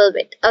comfortable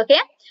with. Okay,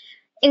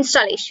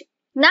 installation.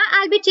 Now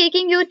I'll be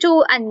taking you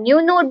to a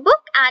new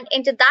notebook, and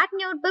into that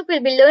notebook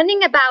we'll be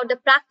learning about the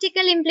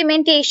practical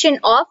implementation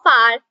of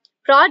our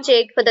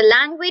project for the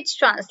language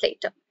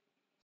translator.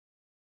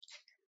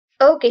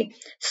 Okay,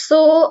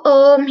 so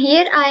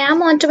here I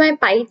am onto my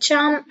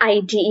PyCharm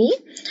IDE,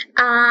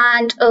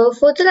 and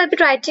further I'll be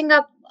writing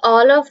up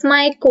all of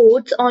my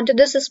codes onto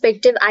this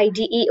respective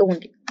IDE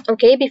only.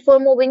 Okay, before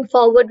moving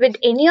forward with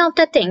any of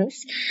the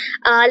things,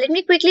 let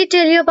me quickly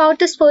tell you about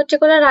this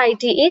particular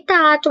IDE,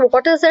 that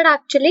what is it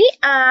actually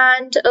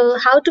and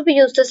how to be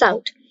use this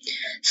out.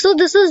 So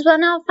this is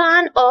one of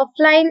an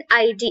offline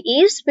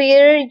IDEs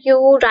where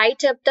you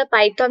write up the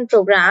Python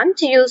program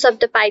to use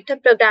up the Python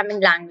programming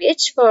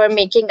language for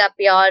making up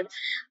your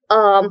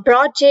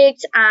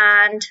projects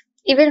and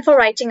even for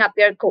writing up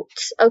your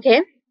codes.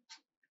 Okay,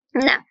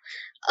 now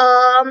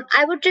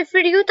I would refer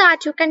you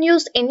that you can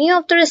use any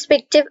of the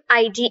respective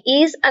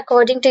IDEs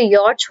according to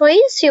your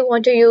choice. You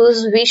want to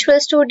use Visual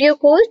Studio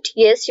Code?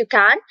 Yes, you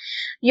can.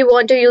 You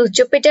want to use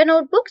Jupyter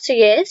Notebooks?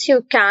 Yes,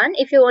 you can.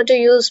 If you want to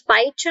use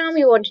PyCharm,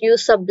 you want to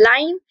use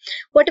Sublime,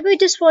 whatever you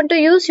just want to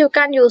use, you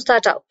can use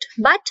that out.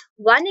 But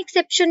one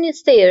exception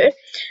is there,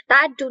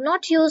 that do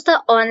not use the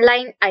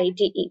online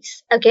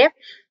IDEs. Okay,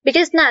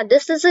 Because now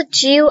this is a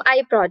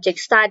GUI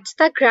project. That's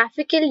the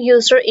graphical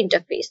user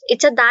interface.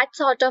 It's a that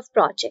sort of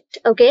project.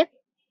 Okay.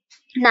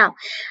 Now,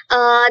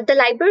 the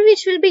library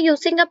which we'll be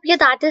using up here,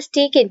 that is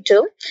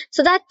Tkinter.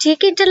 So that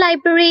Tkinter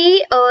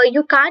library,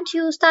 you can't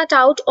use that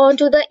out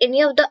onto the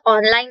any of the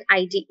online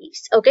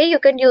IDEs. Okay, you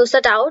can use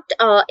that out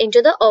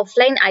into the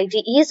offline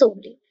IDEs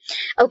only.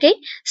 Okay,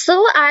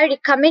 so I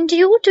recommend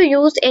you to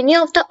use any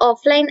of the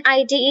offline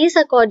IDEs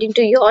according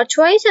to your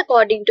choice,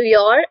 according to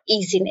your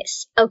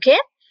easiness. Okay,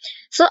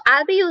 so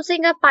I'll be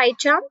using a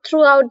PyCharm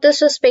throughout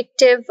this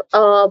respective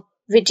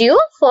video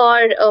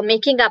for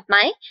making up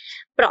my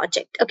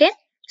project. Okay,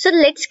 so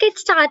let's get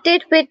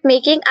started with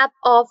making up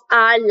of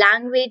our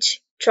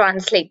language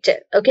translator.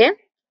 Okay,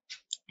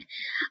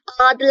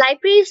 the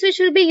libraries which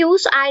will be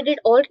used, I did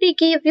already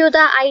give you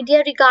the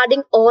idea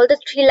regarding all the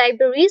three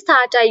libraries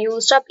that I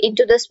used up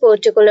into this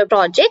particular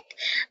project: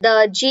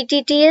 the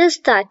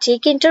gTTS, the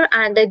Tkinter,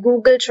 and the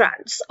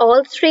googleTrans.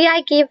 All three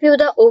I gave you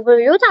the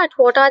overview that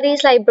what are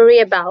these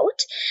libraries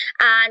about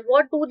and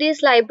what do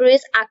these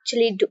libraries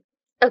actually do.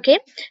 Okay,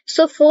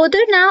 so further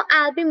now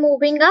I'll be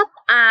moving up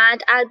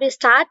and I'll be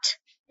start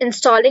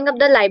installing up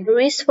the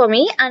libraries for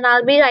me, and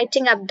I'll be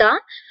writing up the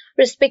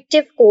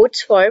respective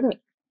codes for me.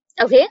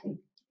 Okay,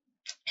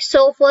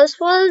 so first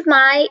of all,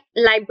 my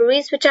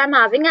libraries which I'm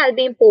having, I'll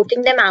be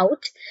importing them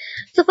out.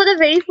 So for the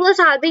very first,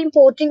 I'll be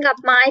importing up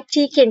my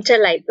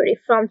Tkinter library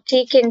from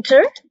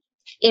Tkinter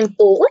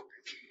import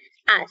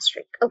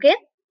asterisk. Okay.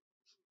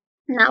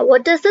 Now,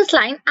 what does this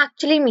line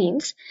actually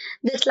means?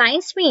 This line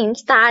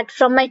means that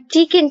from my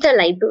Tkinter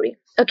library,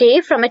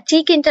 okay, from a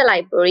Tkinter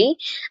library,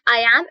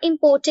 I am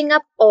importing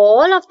up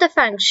all of the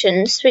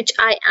functions which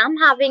I am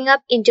having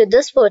up into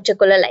this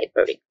particular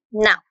library.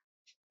 Now,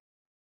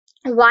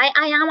 why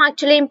I am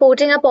actually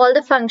importing up all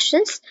the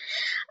functions?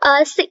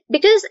 See,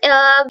 because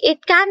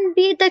it can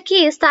be the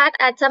case that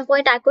at some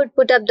point I could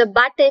put up the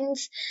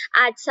buttons,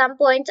 at some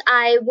point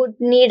I would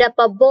need up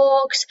a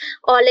box,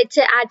 or let's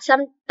say at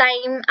some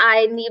time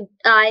I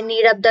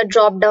need up the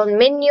drop down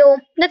menu,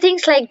 the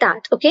things like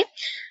that. Okay,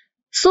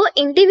 so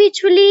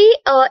individually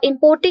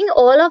importing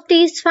all of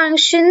these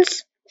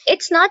functions,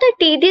 it's not a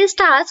tedious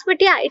task,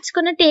 but yeah, it's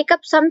going to take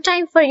up some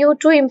time for you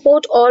to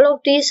import all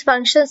of these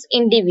functions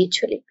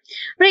individually,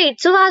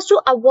 right? So as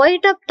to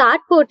avoid up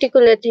that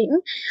particular thing,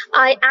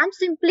 I am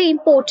simply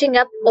importing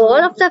up all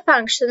of the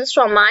functions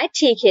from my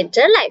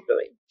Tkinter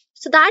library.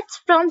 So that's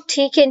from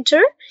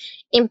Tkinter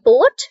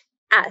import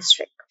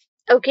asterisk.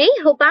 Okay,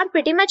 hope I'm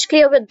pretty much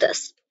clear with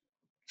this.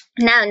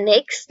 Now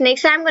next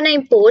I'm going to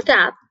import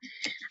up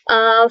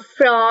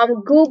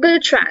from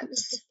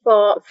googleTrans.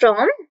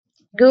 From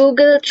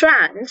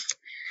googleTrans,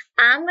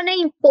 I'm going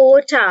to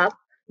import up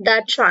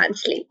the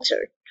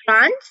translator.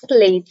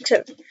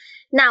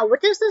 Now,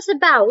 what is this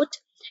about?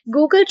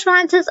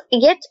 googleTrans is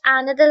yet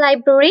another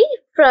library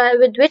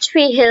with which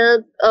we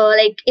help,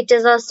 it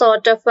is a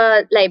sort of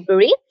a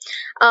library.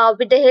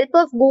 With the help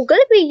of Google,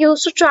 we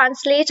use to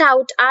translate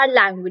out our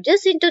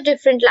languages into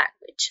different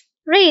language.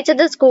 Right, so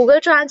this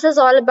googleTrans is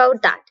all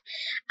about that.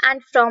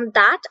 And from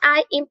that,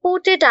 I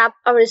imported up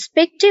a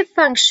respective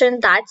function,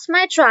 that's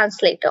my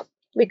translator.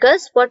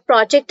 Because what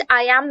project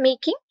I am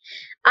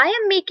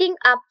making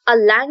up a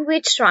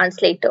language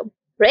translator,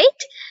 right?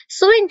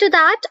 So into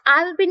that,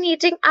 I will be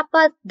needing up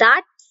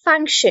that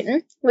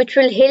function which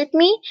will help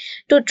me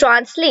to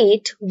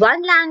translate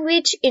one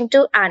language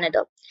into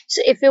another.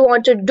 So if you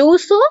want to do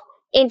so,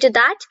 into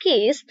that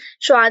case,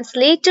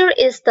 translator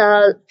is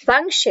the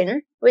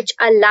function which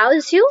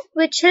allows you,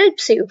 which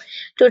helps you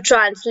to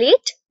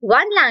translate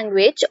one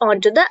language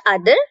onto the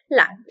other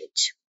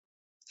language.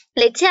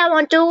 Let's say I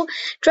want to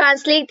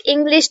translate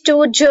English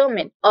to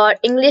German, or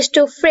English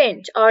to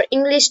French, or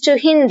English to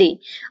Hindi,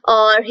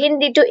 or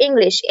Hindi to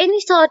English, any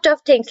sort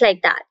of things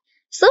like that.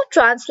 So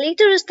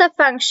translator is the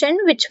function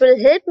which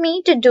will help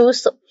me to do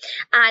so.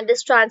 And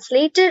this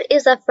translator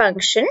is a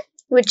function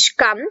which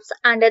comes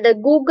under the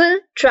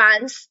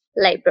googleTrans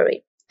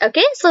library.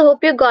 Okay, so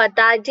hope you got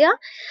the idea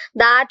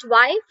that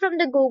why from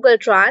the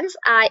googleTrans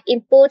I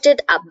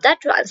imported up the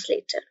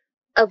translator.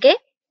 Okay.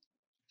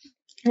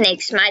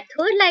 Next, my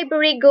third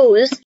library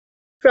goes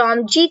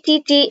from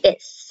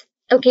gTTS.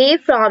 Okay,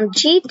 from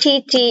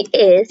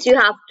gTTS, you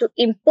have to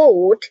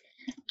import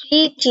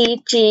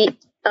gTT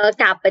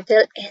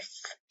capital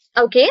S.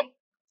 Okay,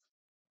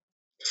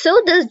 so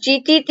this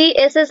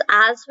gTTS is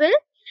as well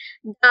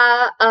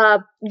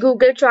the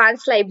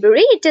googleTrans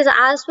library. It is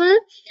as well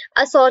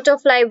a sort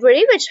of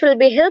library which will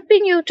be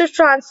helping you to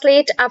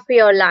translate up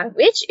your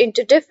language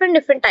into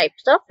different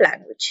types of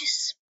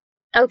languages.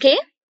 Okay,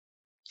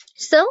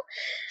 so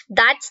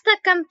that's the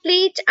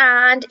complete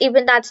and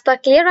even that's the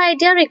clear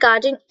idea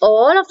regarding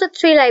all of the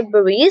three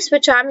libraries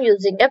which I'm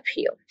using up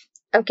here.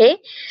 Okay,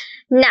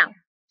 now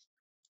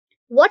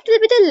what will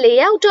be the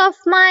layout of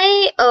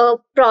my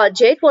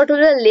project? What will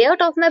be the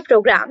layout of my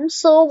program?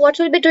 So what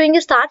we'll be doing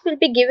is that we'll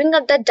be giving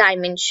up the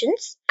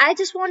dimensions. I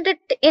just want it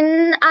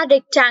in a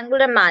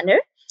rectangular manner.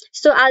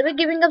 So I'll be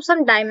giving up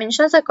some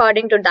dimensions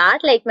according to that.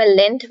 Like my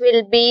length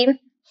will be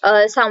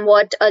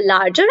somewhat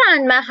larger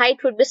and my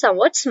height would be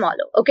somewhat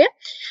smaller. Okay,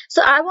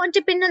 so I want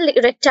it in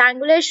a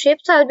rectangular shape,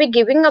 so I'll be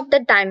giving up the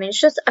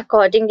dimensions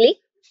accordingly.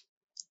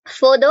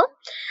 Further,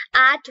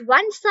 at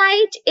one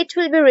side it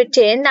will be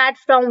written that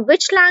from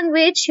which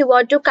language you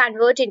want to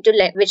convert into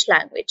which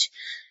language.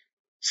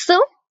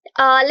 So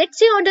let's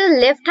say on the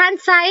left hand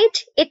side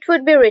it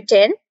would be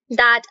written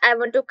that I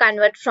want to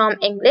convert from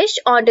English.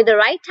 On the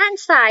right hand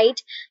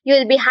side you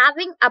will be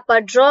having up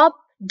a drop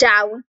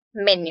down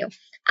menu.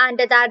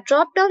 Under that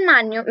drop down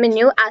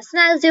menu, as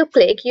soon as you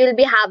click, you will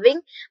be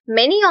having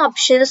many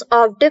options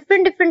of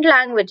different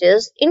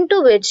languages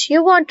into which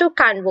you want to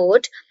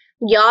convert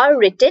your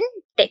written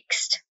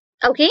text.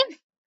 Okay,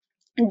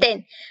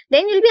 then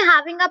you'll be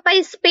having up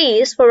a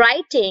space for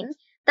writing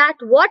that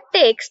what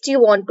text you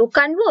want to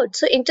convert.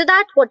 So into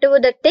that, whatever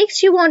the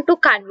text you want to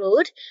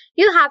convert,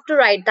 you have to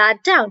write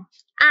that down.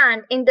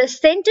 And in the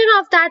center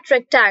of that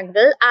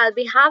rectangle, I'll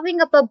be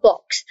having up a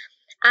box,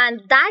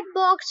 and that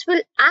box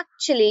will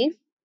actually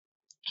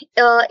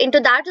into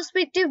that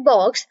respective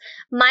box,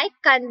 my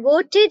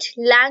converted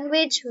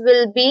language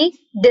will be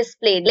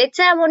displayed. Let's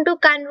say I want to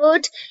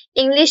convert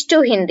English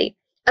to Hindi.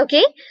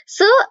 Okay,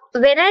 so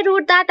when I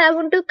wrote that I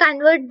want to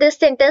convert this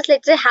sentence,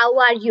 let's say how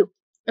are you.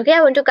 Okay,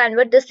 I want to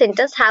convert this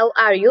sentence how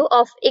are you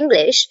of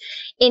English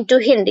into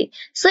Hindi.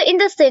 So in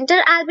the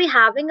center I'll be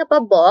having up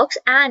a box,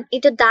 and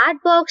into that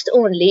box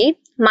only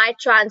my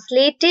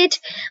translated,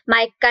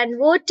 my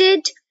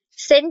converted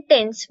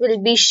sentence will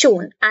be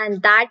shown,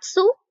 and that's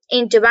so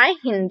into my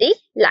Hindi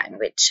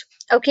language.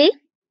 Okay,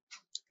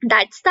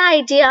 that's the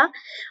idea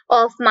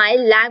of my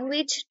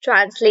language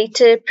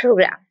translator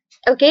program.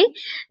 Okay,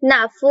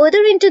 now further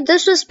into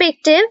this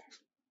perspective,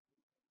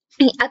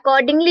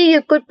 accordingly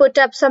you could put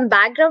up some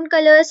background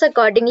colors,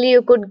 accordingly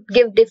you could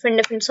give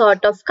different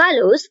sort of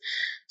colors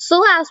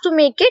so as to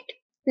make it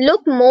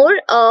look more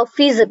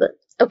feasible.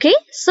 Okay,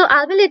 so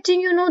I'll be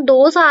letting you know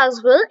those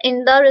as well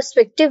in the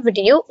respective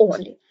video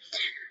only.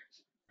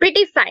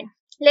 Pretty fine.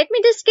 Let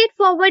me just get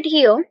forward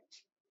here.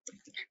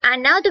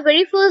 And now the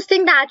very first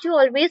thing that you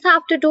always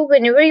have to do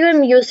whenever you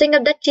are using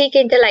up the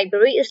Tkinter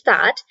library is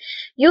that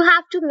you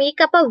have to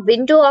make up a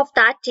window of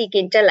that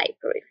Tkinter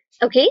library.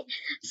 Okay,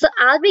 so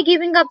I'll be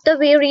giving up the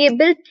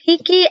variable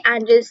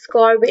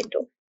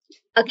tk_window.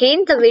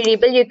 Again, the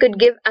variable you could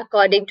give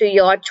according to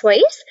your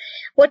choice,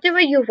 whatever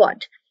you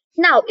want.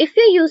 Now, if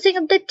you're using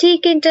up the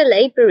Tkinter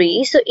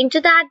library, so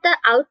into that the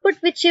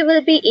output which you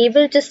will be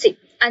able to see,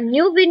 a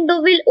new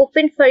window will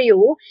open for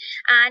you,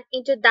 and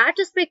into that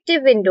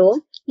respective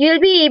window, you'll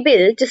be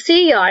able to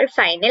see your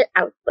final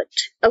output.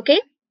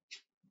 Okay,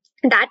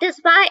 that is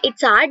why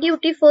it's our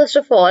duty first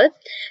of all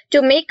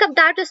to make up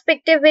that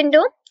respective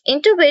window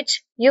into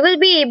which you will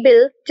be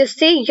able to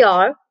see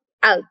your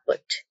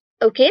output.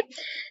 Okay,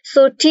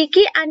 so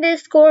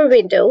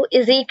tk_window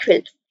is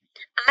equal to,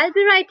 I'll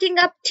be writing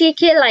up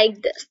tk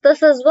like this.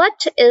 This is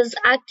what is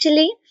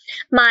actually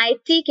my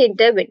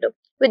Tkinter window.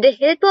 With the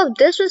help of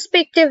this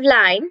respective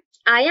line,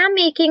 I am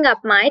making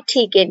up my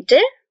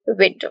Tkinter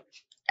window.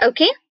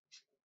 Okay.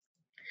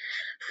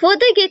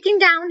 Further getting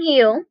down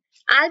here,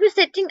 I'll be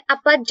setting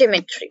up a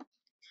geometry.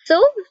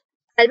 So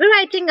I'll be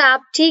writing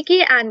up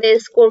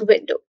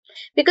tk_window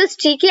because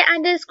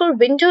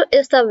tk_window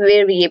is the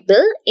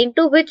variable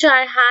into which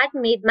I had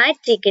made my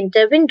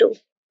Tkinter window.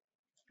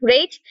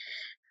 Right?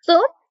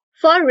 So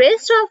for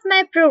rest of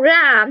my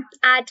program,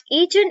 at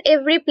each and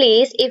every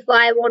place, if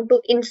I want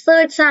to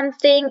insert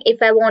something,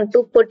 if I want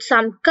to put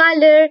some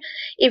color,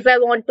 if I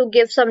want to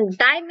give some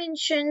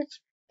dimensions,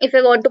 if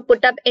I want to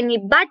put up any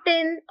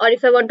button, or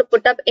if I want to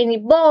put up any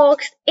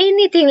box,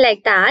 anything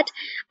like that,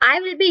 I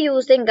will be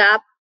using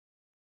up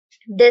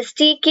this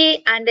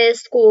tk_window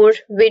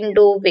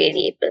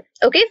variable.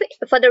 Okay,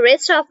 for the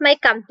rest of my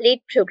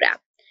complete program.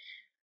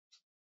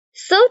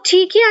 So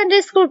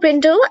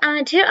tk_window,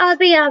 and here I'll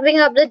be having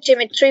up the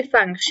geometry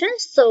function.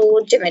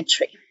 So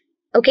geometry.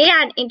 Okay,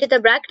 and into the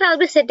bracket I'll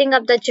be setting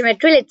up the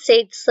geometry. Let's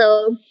say it's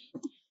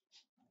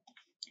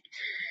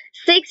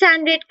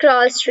 600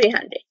 cross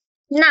 300.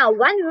 Now,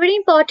 one very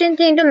important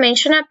thing to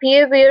mention up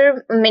here,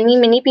 where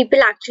many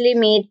people actually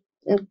made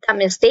the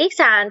mistakes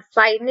and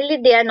finally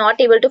they are not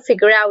able to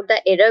figure out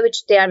the error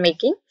which they are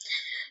making.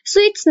 So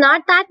it's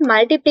not that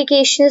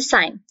multiplication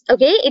sign.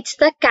 Okay, it's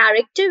the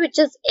character which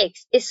is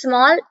x, a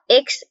small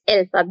x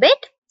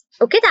alphabet.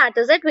 Okay, that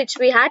is it which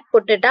we had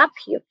put it up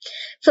here.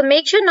 So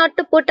make sure not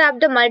to put up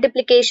the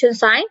multiplication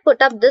sign,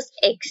 put up this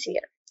x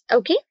here.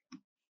 Okay.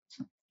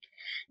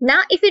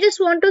 Now, if you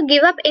just want to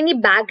give up any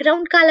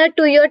background color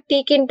to your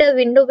Tkinter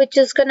window which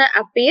is gonna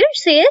appear,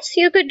 so yes,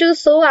 you could do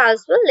so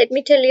as well. Let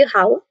me tell you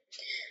how.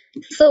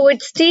 So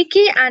it's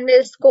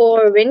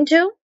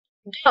tk_window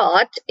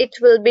dot, it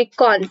will be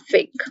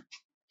config.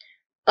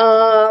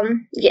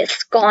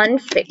 Yes,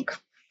 config.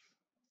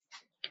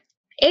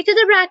 Into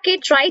the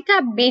bracket, write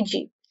up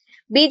bg.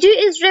 bg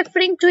is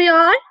referring to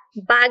your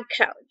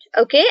background.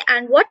 Okay,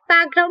 and what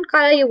background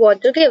color you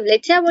want to give?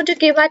 Let's say I want to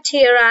give it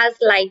here as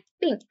light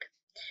pink.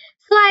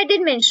 So I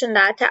did mention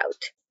that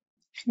out.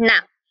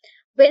 Now,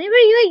 whenever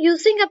you are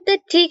using up the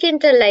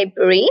Tkinter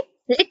library,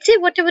 Let's say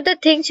whatever the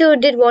things you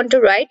did want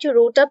to write, you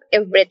wrote up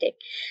everything.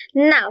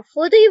 Now,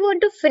 further you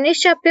want to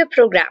finish up your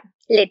program.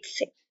 Let's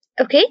say.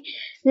 Okay.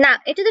 Now,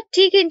 into the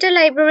Tkinter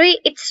library,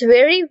 it's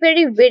very,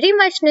 very, very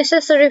much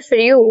necessary for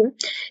you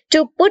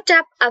to put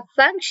up a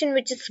function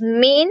which is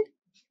main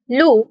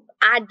loop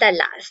at the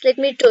last. Let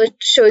me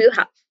show you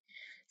how.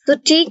 So,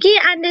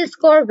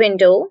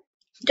 tk_window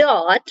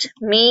dot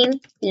main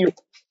loop.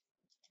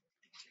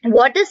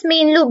 What this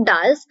main loop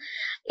does,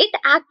 it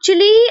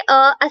actually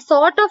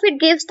it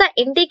gives the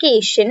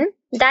indication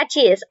that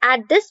yes,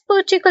 at this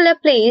particular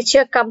place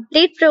your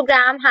complete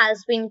program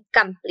has been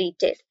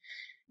completed.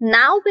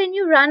 Now when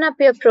you run up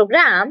your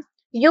program,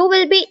 you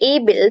will be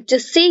able to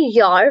see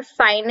your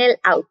final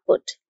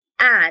output.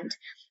 And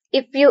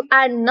if you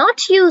are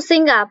not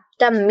using up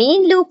the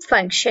main loop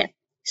function,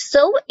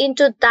 so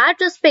into that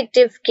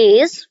respective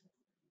case,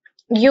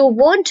 you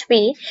won't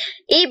be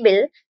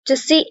able to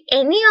see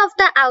any of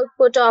the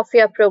output of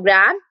your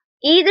program.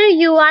 Either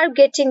you are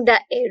getting the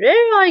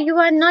error or you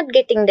are not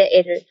getting the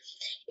error.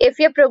 If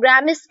your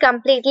program is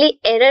completely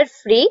error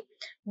free,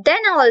 then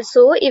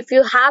also if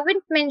you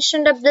haven't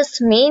mentioned up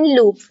this main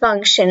loop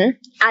function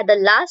at the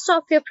last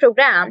of your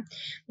program,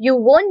 you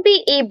won't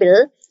be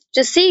able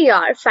to see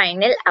your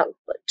final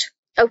output.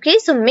 Okay,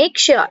 so make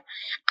sure.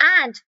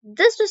 And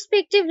this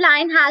respective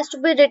line has to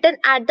be written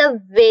at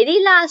the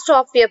very last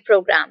of your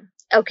program.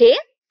 Okay.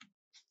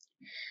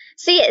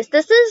 So yes,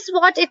 this is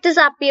what it is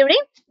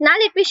appearing. Now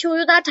let me show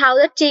you that how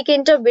the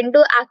Tkinter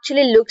window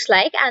actually looks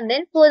like, and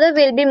then further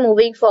we'll be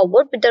moving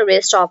forward with the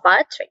rest of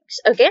our things.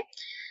 Okay.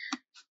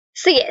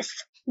 So yes,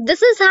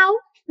 this is how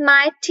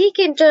my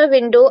Tkinter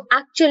window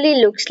actually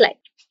looks like.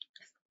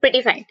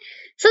 Pretty fine.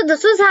 So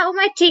this is how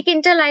my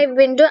Tkinter live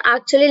window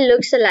actually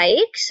looks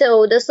like.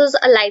 So this is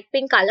a light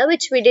pink color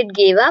which we did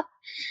give up,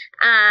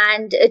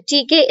 and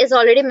TK is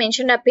already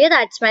mentioned up here.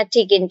 That's my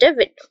Tkinter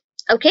window.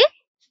 Okay.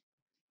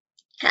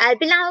 I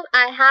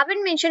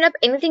haven't mentioned up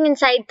anything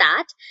inside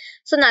that,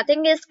 so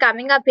nothing is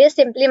coming up here,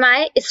 simply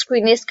my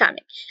screen is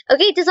coming.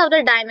 Okay, it is of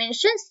the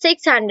dimension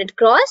 600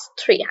 cross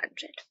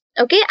 300.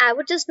 Okay, I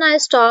would just now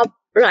stop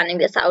running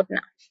this out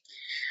now.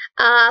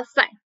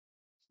 Fine,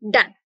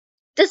 done.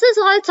 This is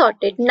all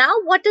sorted. Now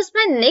what is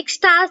my next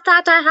task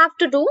that I have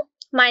to do?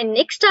 My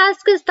next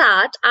task is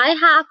that I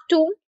have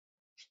to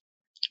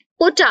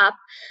put up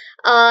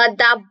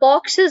the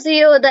boxes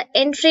here, the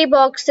entry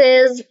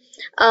boxes,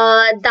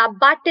 the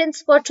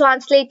buttons for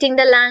translating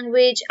the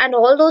language, and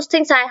all those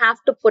things I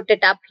have to put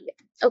it up here.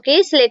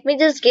 Okay, so let me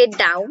just get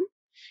down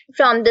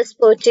from this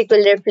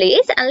particular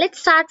place and let's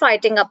start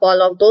writing up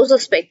all of those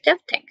respective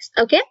things.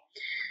 Okay,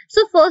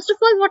 so first of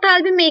all, what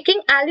I'll be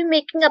making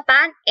up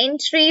an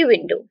entry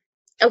window.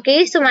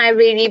 Okay, so my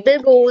variable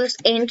goes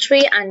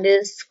entry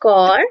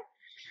underscore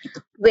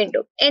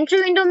window.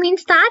 Entry window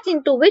means that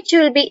into which you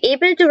will be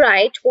able to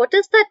write what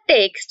is the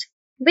text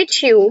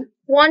which you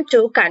want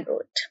to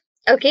convert.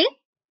 Okay,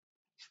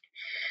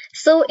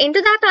 so into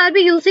that I'll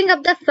be using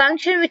up the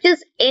function which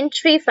is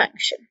entry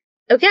function.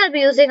 Okay, I'll be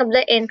using up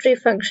the entry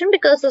function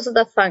because this is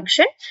the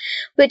function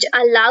which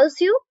allows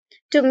you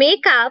to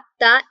make up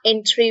the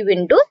entry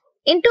window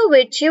into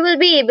which you will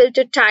be able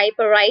to type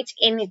or write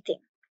anything.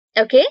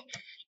 Okay,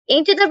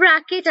 into the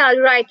bracket I'll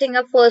be writing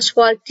up first of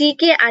all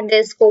tk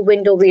underscore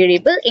window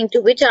variable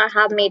into which I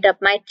have made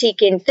up my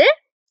Tkinter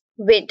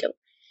window.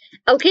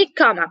 Okay,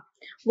 comma.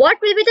 What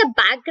will be the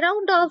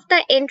background of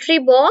the entry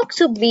box?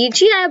 So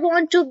BG I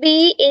want to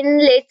be in,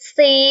 let's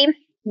say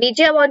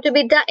BG I want to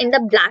be in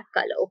the black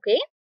color. Okay,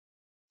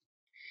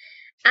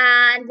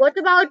 and what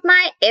about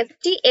my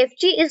FG?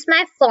 FG is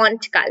my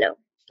font color.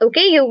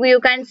 Okay, you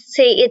can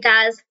say it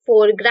as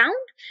foreground,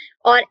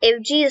 or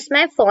FG is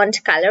my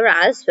font color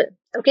as well.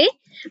 Okay,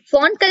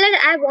 font color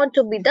I want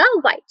to be the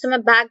white. So my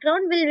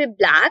background will be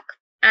black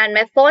and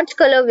my font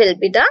color will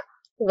be the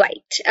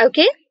white.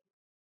 Okay.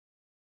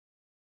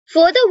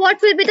 Further, what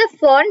will be the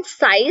font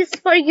size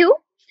for you?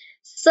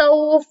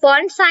 So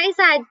font size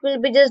I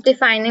will be just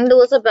defining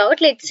those about.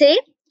 Let's say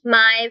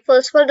my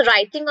first of all the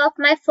writing of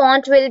my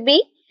font will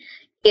be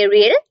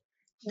Arial.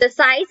 The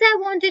size I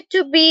want it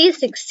to be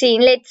 16,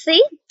 let's say,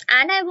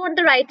 and I want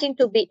the writing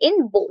to be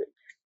in bold.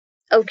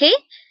 Okay.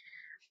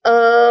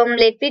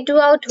 Let me do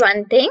out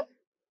one thing.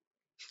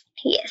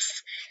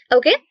 Yes.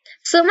 Okay.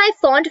 So my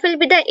font will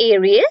be the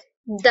Arial.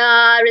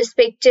 The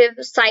respective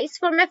size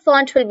for my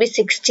font will be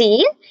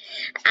 16,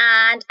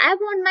 and I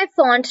want my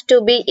font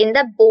to be in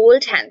the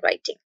bold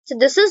handwriting. So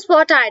this is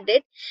what I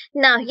did.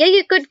 Now here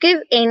you could give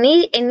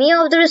any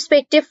of the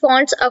respective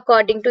fonts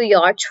according to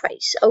your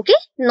choice. Okay,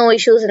 no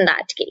issues in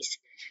that case.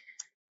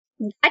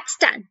 That's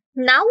done.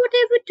 Now what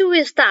I would do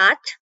is that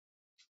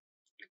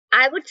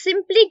I would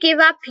simply give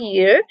up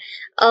here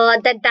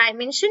the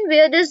dimension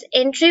where this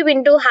entry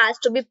window has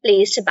to be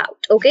placed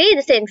about. Okay,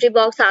 this entry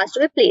box has to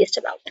be placed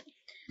about.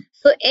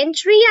 So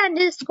entry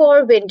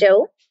underscore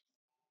window,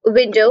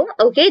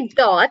 okay,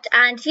 dot,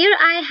 and here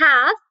I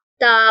have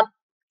the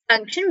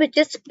function which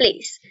is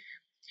place.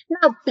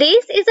 Now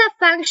place is a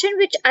function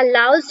which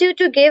allows you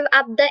to give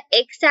up the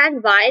x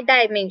and y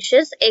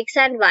dimensions, x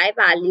and y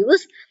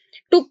values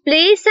to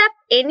place up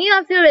any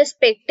of your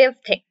respective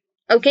thing.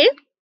 Okay.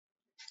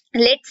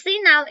 Let's see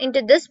now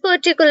into this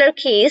particular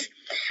case,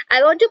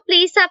 I want to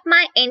place up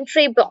my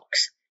entry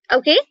box.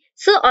 Okay.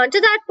 So onto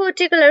that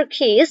particular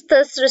case,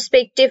 this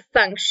respective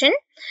function,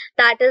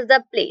 that is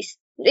the place,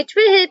 which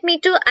will help me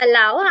to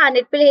allow and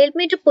it will help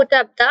me to put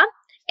up the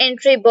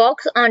entry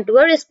box onto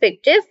a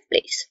respective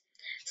place.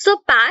 So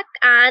pack,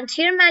 and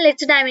here my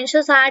let's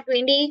dimensions are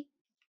 20,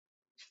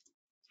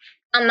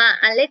 and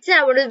let's say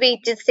I want to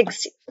weight is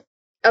 60.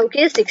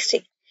 Okay,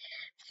 60.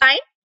 Fine.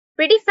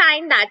 Pretty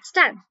fine, that's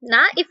done.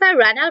 Now if I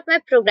run out my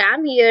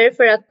program here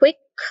for a quick,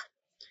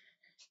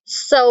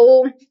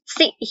 so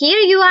see here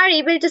you are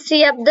able to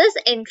see up this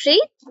entry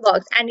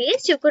box, and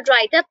yes, you could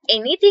write up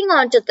anything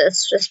onto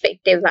this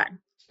respective one.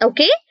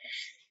 Okay,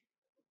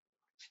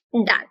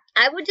 done.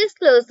 I would just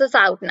close this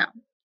out now.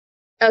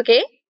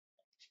 Okay,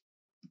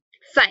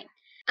 fine.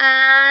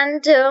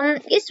 And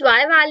is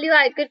y value,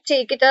 I could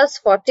take it as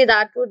 40.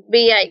 That would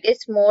be, I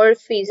guess, more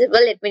feasible.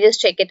 Let me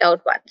just check it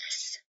out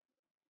once.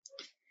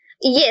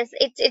 Yes,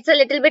 it's a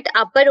little bit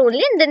upper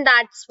only, and then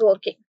that's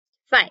working.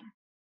 Fine.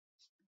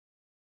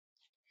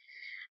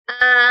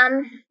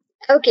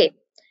 Okay.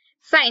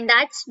 Fine,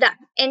 that's done.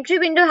 Entry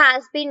window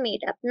has been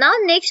made up. Now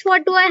next,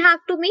 what do I have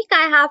to make?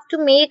 I have to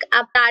make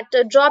up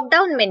that drop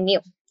down menu.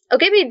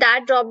 Okay, with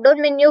that drop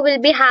down menu will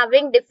be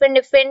having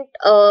different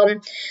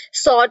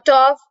sort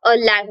of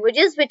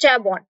languages which I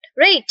want,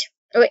 right?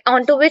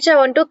 Onto which I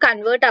want to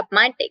convert up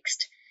my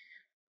text.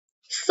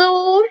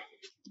 So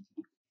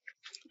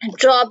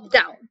drop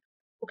down.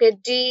 Okay,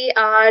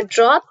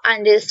 drop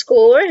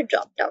underscore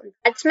drop down.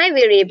 That's my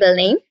variable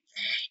name.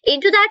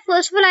 Into that,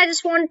 first of all, I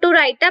just want to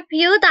write up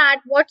here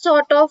that what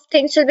sort of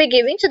things will be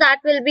giving. So that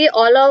will be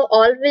all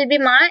will be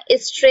my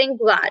string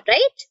var,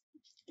 right?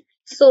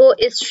 So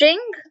string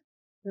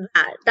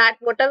var, that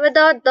whatever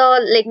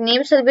the like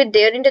names will be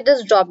there into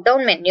this drop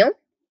down menu,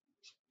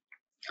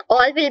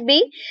 all will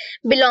be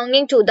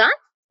belonging to the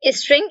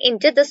string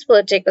into this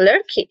particular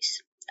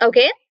case.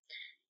 Okay,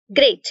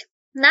 great.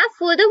 Now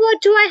further,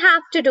 what do I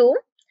have to do?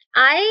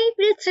 I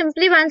will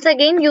simply once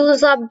again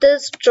use up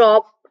this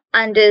drop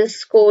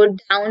underscore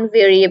down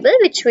variable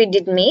which we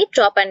did make,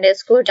 drop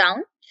underscore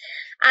down.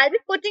 I'll be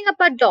putting up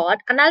a dot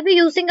and I'll be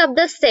using up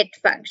the set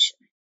function.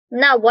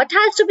 Now what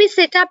has to be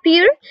set up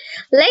here?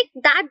 Like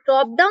that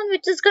drop down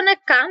which is gonna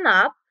come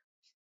up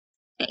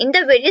in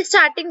the very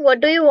starting,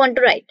 what do you want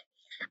to write?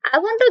 I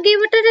want to give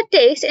it a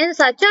text in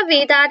such a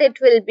way that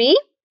it will be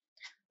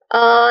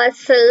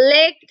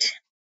select,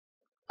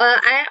 or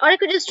I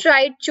could just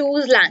try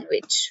choose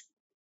language,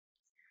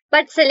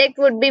 but select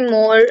would be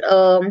more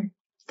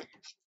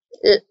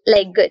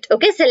like good.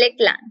 Okay,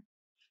 select lang,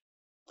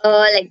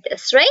 like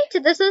this, right?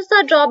 This is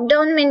the drop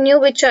down menu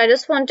which I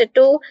just wanted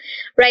to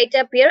write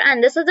up here,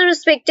 and this is the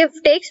respective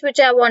text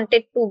which I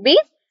wanted to be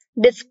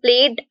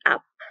displayed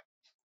up.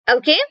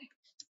 Okay,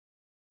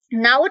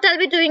 now what I'll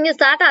be doing is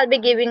that I'll be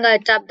giving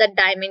it up the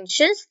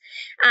dimensions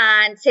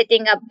and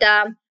setting up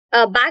the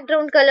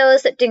background color,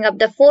 setting up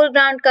the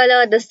foreground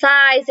color, the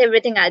size,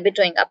 everything I'll be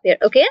doing up here.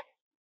 Okay,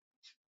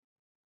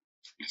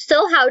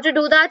 so how to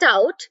do that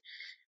out?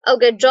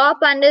 Okay, drop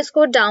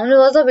underscore down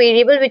was a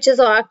variable which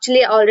is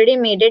actually already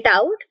made it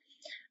out.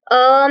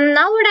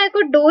 Now what I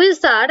could do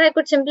is that I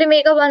could simply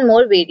make a one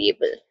more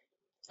variable.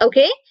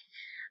 Okay,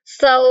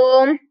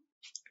 so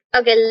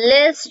okay,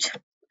 list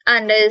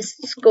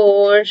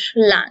underscore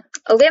lang.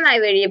 Okay, my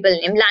variable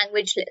name,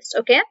 language list.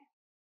 Okay,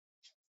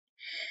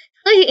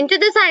 so into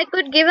this I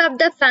could give up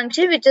the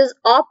function which is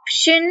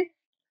option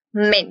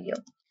menu,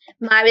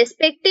 my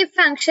respective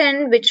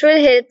function which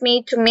will help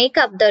me to make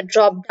up the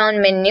drop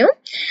down menu,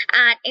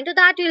 and into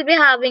that you'll be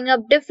having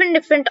up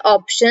different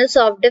options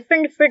of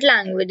different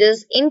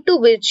languages into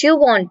which you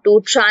want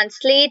to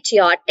translate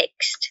your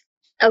text.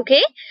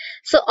 Okay,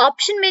 so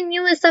option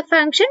menu is the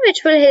function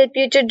which will help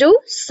you to do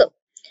so.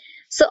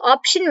 So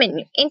option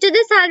menu, into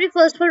this I'll be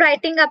first of all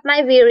writing up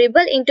my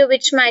variable into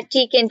which my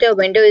Tkinter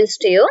window is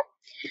there.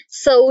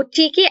 So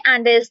tk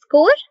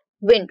underscore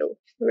window,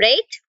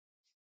 right?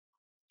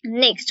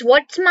 Next,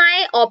 what's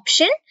my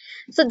option?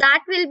 So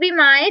that will be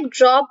my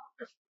drop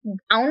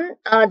down,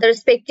 the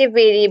respective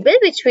variable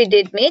which we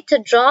did make, to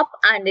drop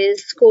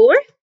underscore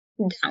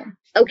down.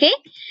 Okay,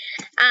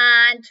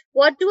 and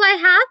what do I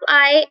have?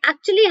 I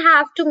actually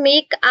have to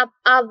make up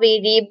a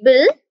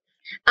variable.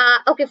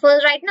 Okay, for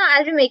right now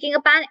I'll be making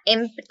up an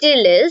empty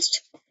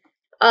list.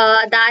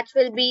 That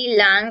will be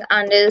lang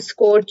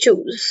underscore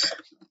choose,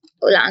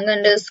 lang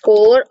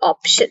underscore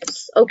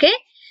options. Okay,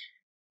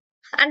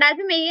 and I'll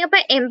be making up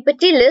an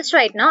empty list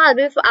right now. I'll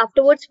be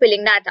afterwards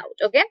filling that out.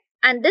 Okay,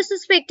 and this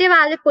respective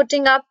I'll be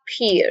putting up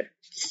here.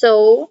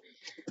 So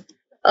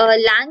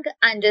lang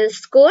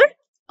underscore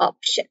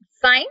option.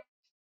 Fine.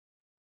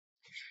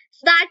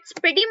 So that's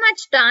pretty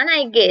much done,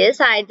 I guess.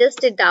 I just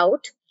did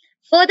out.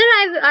 Further,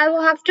 I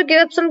will have to give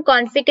up some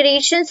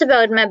configurations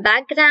about my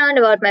background,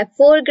 about my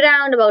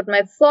foreground, about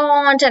my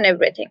font and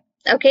everything.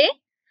 Okay.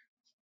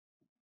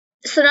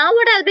 So now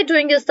what I'll be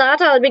doing is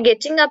that I'll be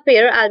getting up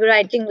here. I'll be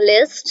writing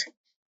list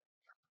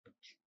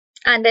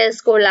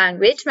underscore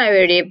language, my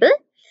variable.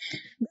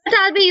 but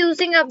I'll be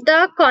using up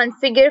the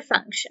configure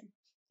function.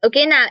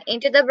 Okay, now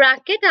into the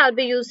bracket, I'll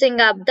be using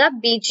up the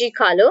BG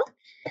color.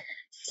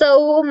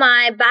 So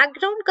my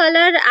background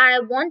color, I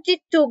want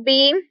it to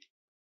be,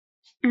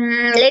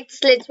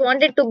 let's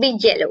want it to be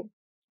yellow.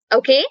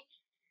 Okay.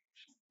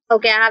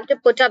 Okay, I have to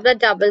put up the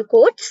double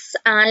quotes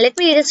and let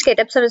me just get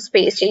up some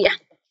space here. Yeah,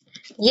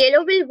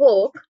 yellow will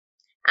work.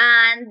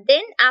 And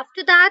then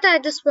after that, I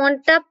just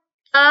want the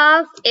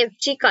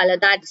FG color.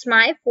 That's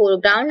my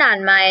foreground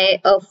and my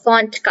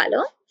font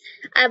color.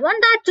 I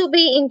want that to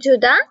be into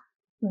the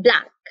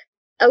black.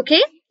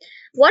 Okay.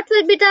 What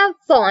will be the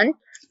font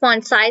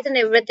size and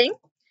everything?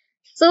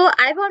 So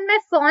I want my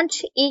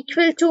font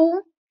equal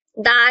to,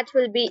 that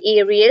will be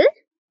Arial.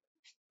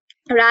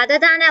 Rather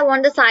than I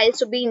want the size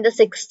to be in the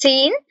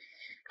 16.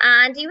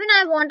 And even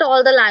I want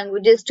all the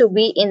languages to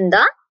be in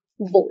the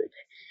bold.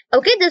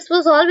 Okay, this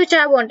was all which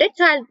I wanted,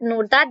 so I'll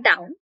note that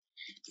down.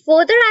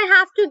 Further, I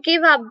have to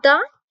give up the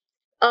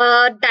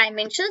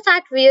dimensions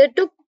at where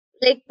to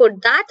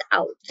put that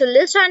out. So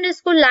list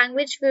underscore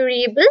language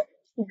variable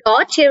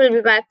dot, here will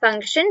be my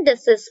function.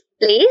 This is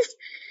place,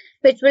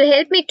 which will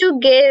help me to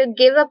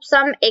give up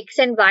some x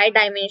and y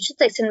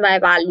dimensions, x and y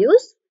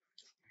values.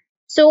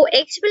 So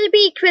x will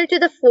be equal to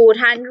the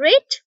 400.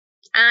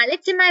 And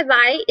let's say my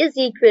y is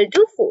equal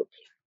to 40.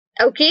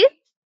 Okay.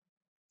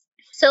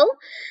 So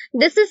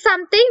this is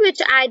something which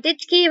I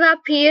did give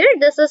up here.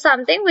 This is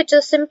something which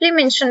is simply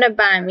mentioned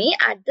by me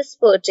at this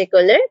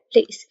particular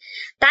place.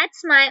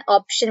 That's my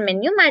option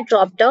menu, my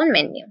drop down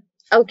menu.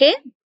 Okay.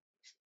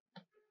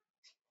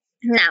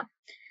 Now,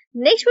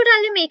 next what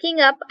I'll be making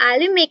up, I'll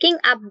be making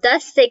up the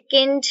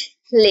second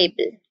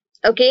label.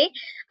 Okay.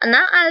 And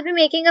now I'll be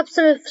making up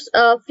some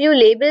few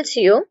labels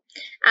here.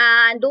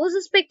 And those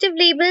respective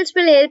labels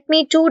will help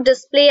me to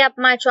display up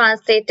my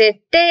translated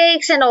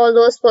text and all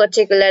those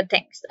particular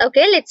things.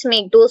 Okay, let's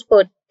make those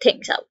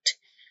things out.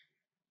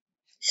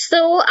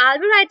 So I'll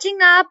be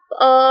writing up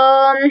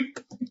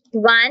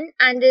one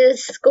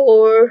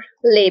underscore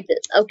label.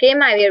 Okay,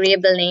 my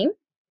variable name.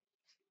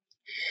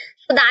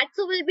 So that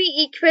will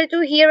be equal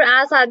to here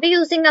as I'll be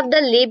using up the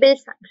label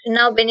function.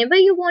 Now, whenever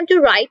you want to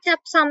write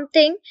up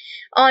something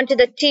onto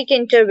the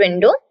Tkinter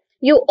window,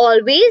 you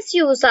always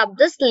use up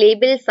this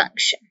label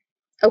function.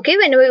 Okay,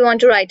 whenever you want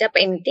to write up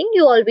anything,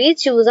 you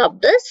always use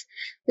up this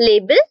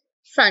label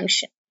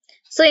function.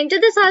 So into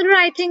this, I'll be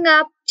writing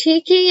up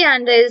tk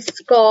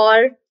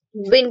underscore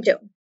window.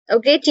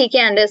 Okay, tk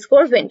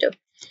underscore window.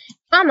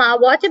 Comma,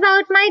 what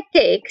about my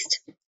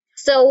text?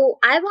 So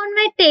I want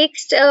my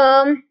text,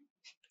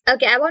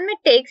 okay, I want my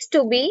text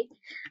to be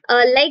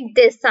like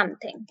this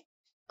something.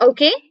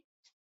 Okay,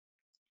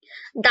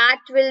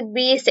 that will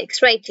be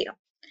 6 right here.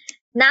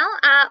 Now,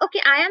 okay,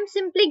 I am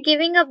simply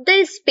giving up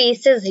the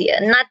spaces here,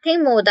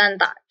 nothing more than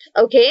that.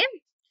 Okay,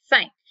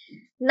 fine.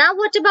 Now,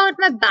 what about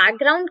my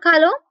background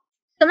color?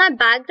 So, my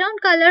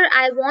background color,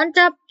 I want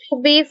up to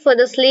be for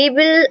this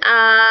label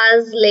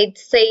as,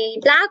 let's say,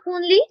 black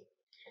only.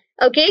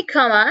 Okay,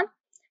 comma.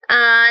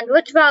 And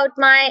what about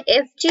my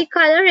FG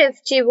color?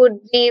 FG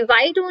would be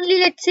white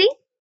only, let's see.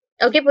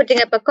 Okay, putting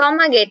up a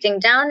comma, getting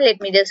down.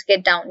 Let me just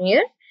get down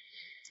here.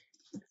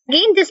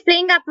 Again,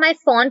 displaying up my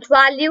font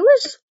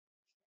values.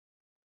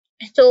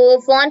 So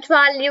font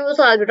values,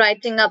 I'll be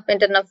writing up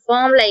into a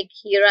form like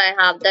here I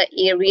have the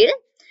Arial.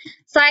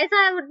 Size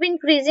I would be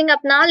increasing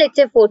up now, let's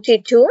say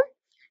 42.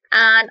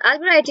 And I'll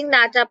be writing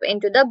that up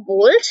into the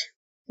bold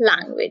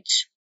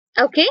language.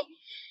 Okay.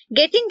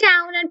 Getting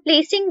down and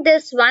placing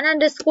this one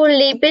underscore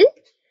label.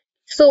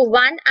 So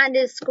one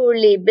underscore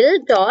label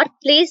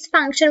dot place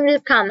function will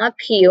come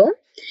up here.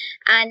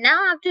 And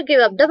now I have to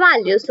give up the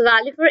value. So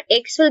value for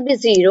x will be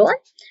 0.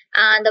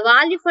 And the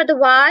value for the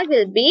y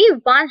will be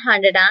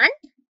 120.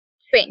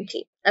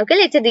 Okay,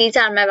 let's say these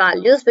are my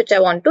values which I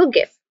want to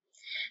give.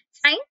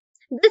 Fine.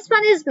 This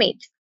one is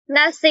made.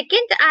 Now,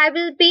 second, I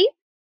will be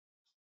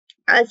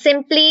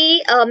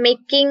simply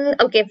making,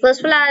 okay, first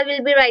of all, I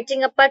will be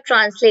writing up a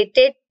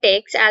translated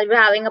text. I'll be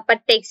having up a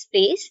text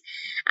place.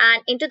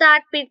 And into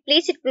that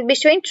place, it will be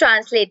showing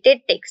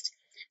translated text.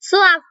 So,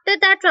 after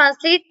that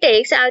translate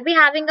text, I'll be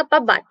having up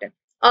a button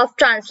of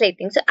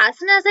translating. So, as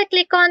soon as I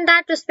click on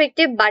that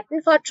respective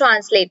button for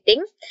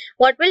translating,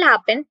 what will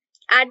happen?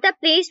 At the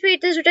place where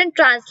it is written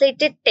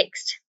translated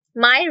text,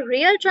 my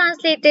real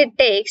translated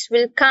text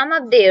will come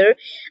up there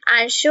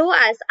and show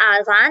us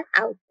as an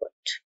output.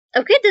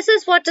 Okay, this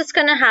is what is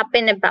going to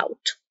happen about.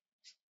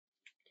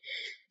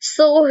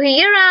 So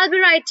here I'll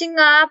be writing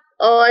up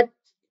a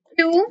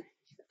q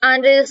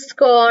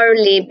underscore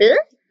label.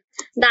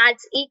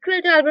 That's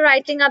equal to, I'll be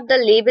writing up the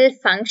label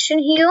function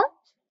here.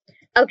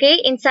 Okay,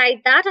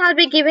 inside that I'll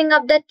be giving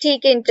up the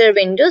Tkinter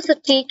window. So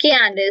tk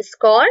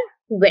underscore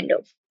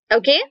window.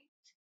 Okay.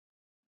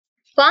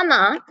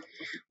 Comma,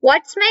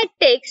 what's my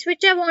text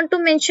which I want to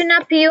mention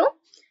up here?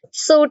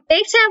 So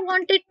text I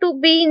want it to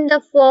be in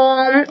the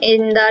form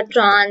in the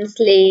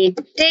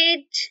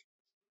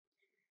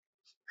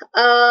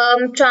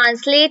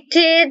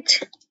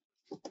translated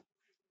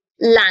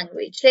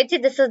language. Let's say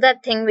this is the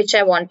thing which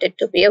I want it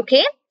to be.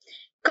 Okay,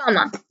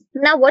 comma.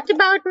 Now what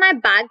about my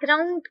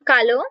background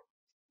color?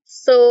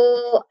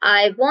 So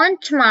I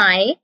want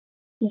now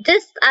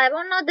this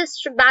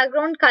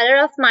background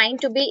color of mine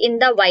to be in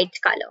the white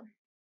color.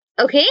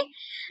 Okay,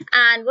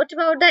 and what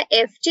about the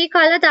FG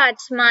color?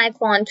 That's my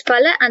font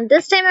color, and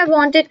this time I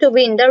want it to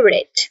be in the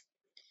red.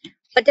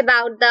 What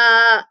about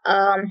the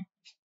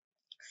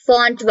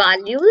font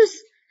values?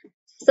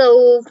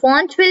 So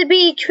font will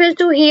be equal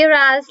to here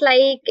as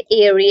like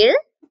Arial.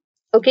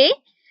 Okay,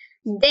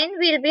 then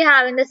we'll be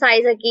having the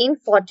size again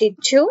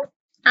 42,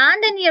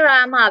 and then here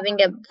I am having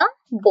the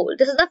bold.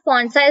 This is the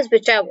font size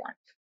which I want.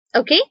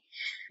 Okay,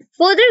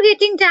 further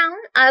getting down,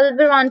 I will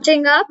be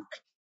rounding up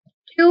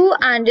to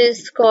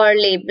underscore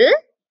label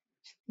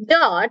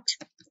dot.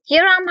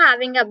 Here I'm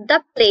having up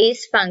the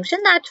place function,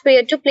 that's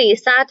where to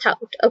place that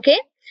out. Okay,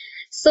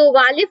 so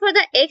value for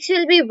the x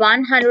will be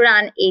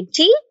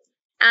 180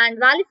 and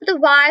value for the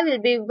y will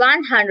be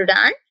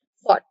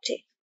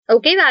 140.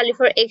 Okay, value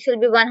for x will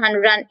be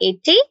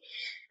 180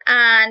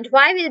 and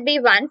y will be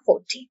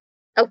 140.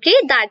 Okay,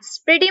 that's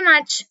pretty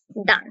much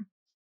done.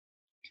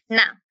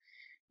 Now,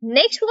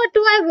 next what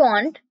do I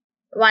want?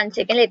 One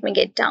second, let me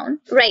get down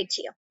right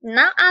here.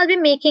 Now I'll be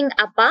making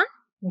up a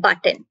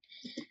button.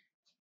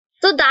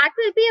 So that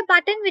will be a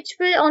button which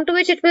will onto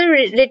which it will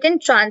written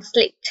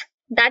translate.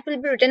 That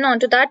will be written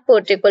onto that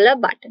particular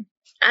button.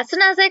 As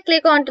soon as I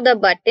click onto the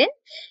button,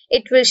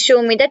 it will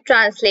show me the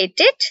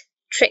translated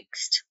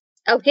text.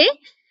 Okay,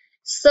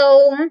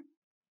 so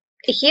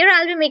here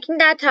I'll be making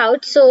that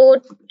out.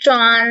 So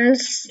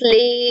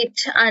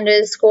translate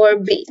underscore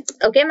b.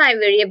 Okay, my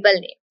variable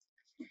name.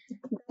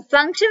 The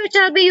function which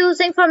I'll be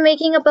using for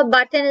making up a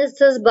button is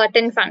this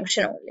button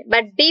function only,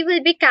 but b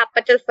will be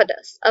capital for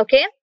this.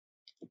 Okay.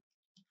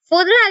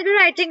 Further, I'll be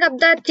writing up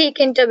the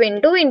Tkinter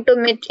window into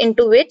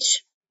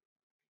which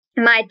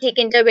my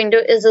Tkinter window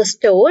is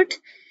stored.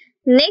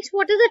 Next,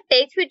 what is the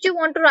text which you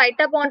want to write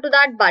up onto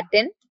that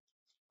button?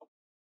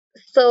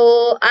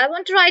 So I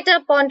want to write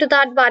up onto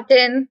that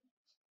button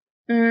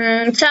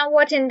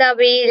somewhat in the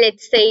way,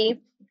 let's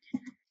say,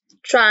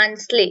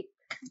 translate.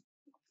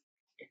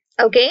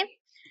 Okay.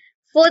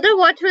 Further,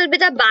 what will be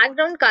the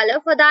background color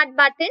for that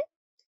button?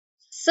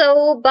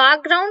 So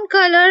background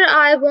color,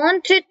 I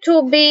want it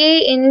to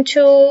be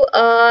into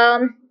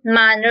a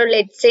manner,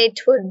 let's say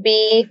it would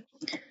be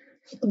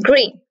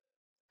green.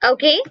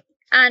 Okay,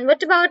 and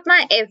what about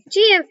my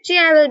FG?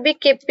 I will be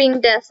keeping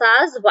this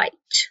as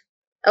white.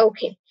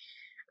 Okay,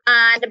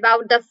 and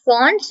about the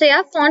font, so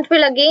yeah, font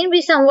will again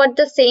be somewhat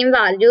the same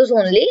values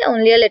only a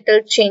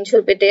little change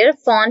will be there.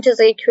 Font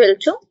is equal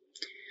to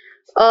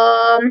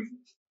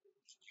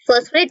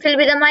firstly it will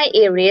be my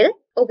Arial.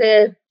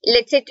 Okay,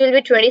 let's say it will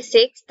be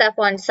 26 the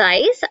font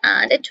size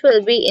and it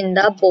will be in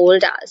the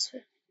bold as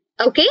well.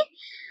 Okay,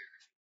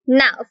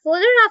 now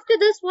further after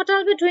this what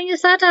I'll be doing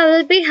is that I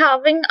will be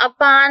having up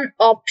an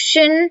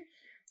option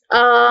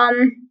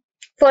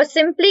for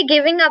simply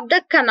giving up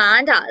the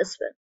command as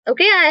well.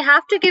 Okay, I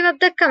have to give up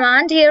the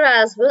command here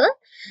as well.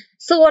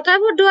 So what I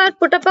would do, I'll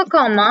put up a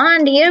comma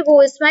and here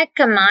goes my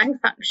command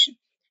function.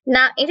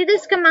 Now into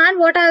this command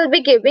what I will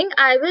be giving,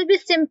 I will be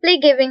simply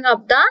giving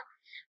up the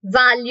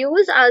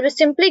values. I'll be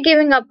simply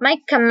giving up my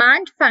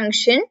command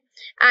function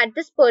at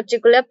this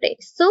particular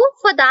place. So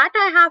for that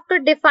I have to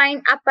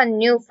define up a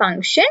new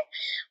function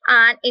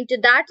and into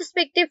that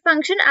respective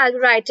function I'll be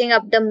writing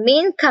up the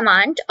main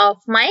command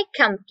of my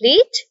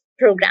complete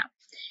program.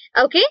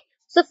 Okay,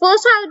 so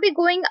first I'll be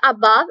going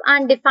above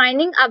and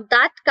defining up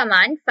that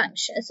command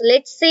function. So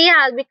let's say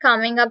I'll be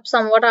coming up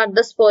somewhat at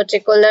this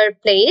particular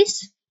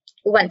place.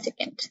 One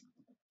second.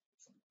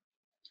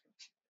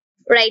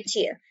 Right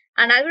here.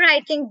 And I'll be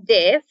writing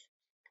div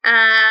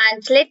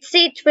and let's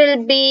say it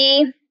will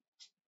be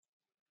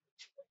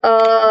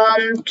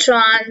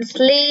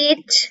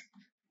translate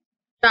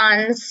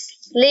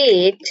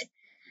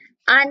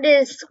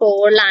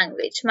underscore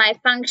language, my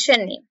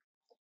function name,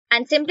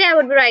 and simply I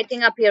would be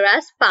writing up here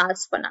as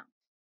pass for now.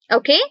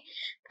 Okay,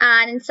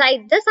 and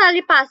inside this I'll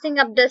be passing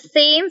up the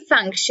same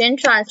function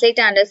translate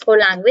underscore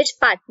language,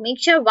 but make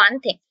sure one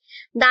thing,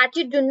 that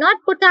you do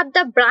not put up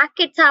the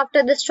brackets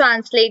after this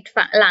translate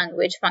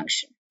language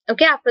function.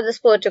 Okay, after this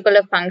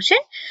particular function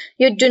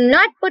you do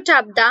not put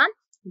up the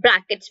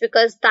brackets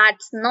because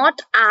that's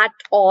not at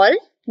all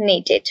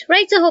needed,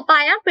 right? So hope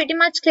I am pretty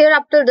much clear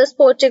up to this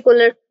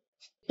particular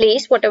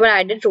place, whatever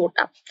I did wrote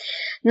up.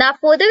 Now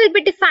further we'll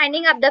be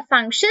defining up the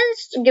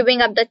functions,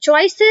 giving up the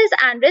choices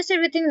and rest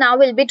everything now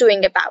we'll be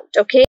doing about.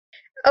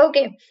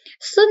 Okay,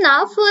 so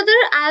now further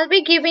I'll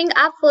be giving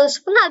up, first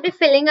of all I'll be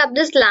filling up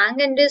this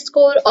lang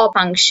underscore or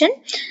function,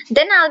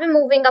 then I'll be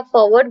moving up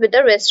forward with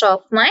the rest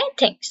of my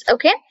things.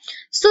 Okay,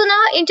 so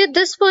now into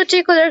this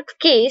particular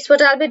case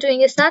what I'll be doing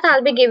is that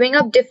I'll be giving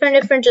up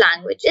different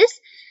languages.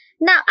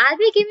 Now I'll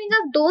be giving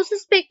up those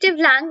respective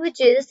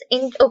languages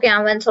in, okay,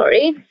 I'm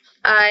sorry,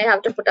 I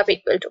have to put up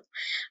equal to.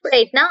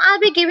 Right, now I'll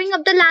be giving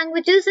up the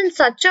languages in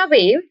such a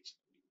way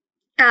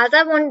as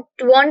I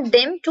want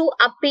them to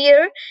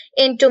appear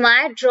into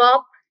my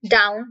drop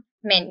down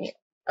menu.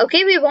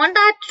 Okay, we want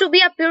that to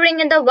be appearing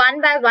in the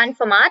 1 by 1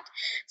 format.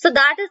 So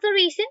that is the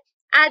reason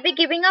I'll be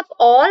giving up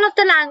all of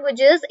the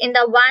languages in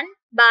the 1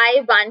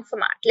 by one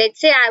format. Let's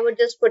say I would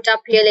just put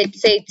up here,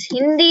 let's say it's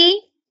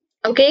Hindi,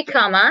 okay,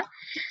 comma.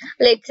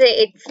 Let's say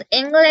it's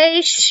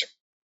English,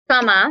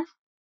 comma.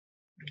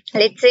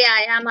 Let's say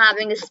I am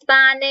having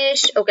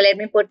Spanish. Okay, let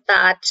me put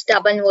that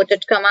double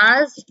inverted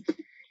commas.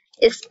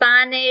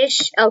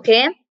 Spanish,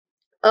 okay.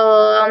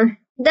 Then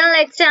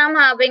let's say I'm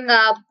having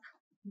up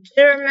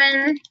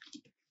German.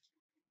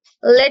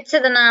 Let's say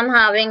then I'm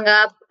having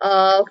up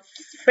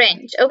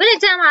French. Okay,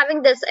 let's say I'm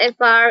having this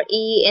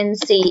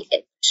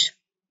French.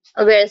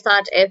 Where is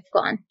that F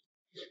gone?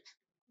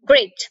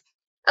 Great.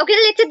 Okay,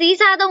 let's say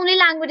these are the only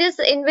languages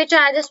in which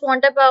I just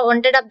wanted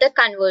up the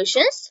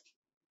conversions.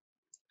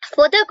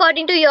 Further,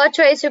 according to your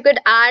choice, you could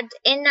add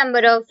n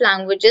number of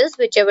languages,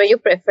 whichever you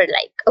prefer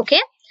like.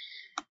 Okay,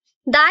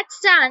 that's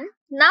done.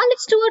 Now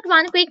let's do it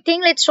one quick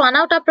thing. Let's run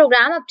out our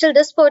program up till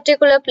this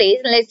particular place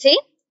and let's see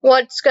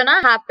what's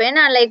gonna happen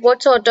and like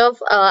what sort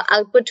of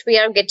output we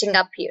are getting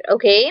up here.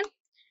 Okay,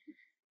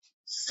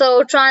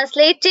 so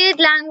translated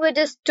language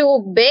is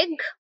too big.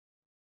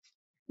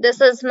 This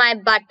is my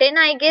button,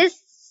 I guess.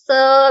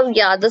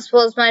 Yeah, this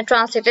was my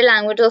translated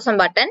language or some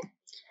button.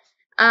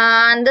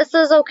 And this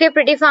is okay,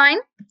 pretty fine.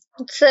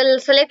 So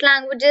select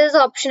languages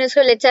option is,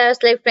 let's say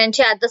select French.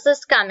 Yeah, this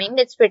is coming.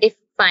 It's pretty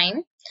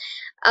fine.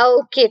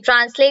 Okay,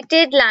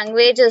 translated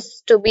language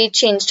is to be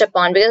changed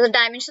upon because the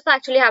dimensions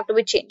actually have to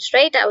be changed,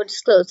 right? I would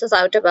just close this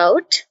out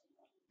about.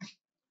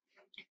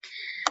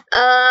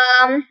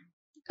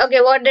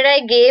 Okay, what did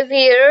I give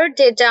here?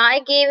 Did I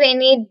give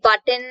any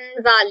button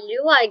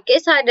value? I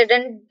guess I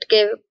didn't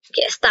give.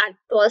 Yes, that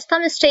was the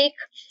mistake.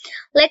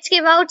 Let's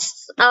give out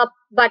a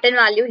button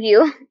value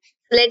here.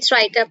 Let's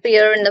write up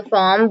here in the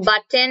form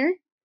button.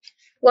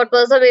 What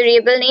was the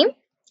variable name?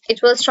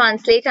 It was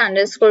translate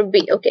underscore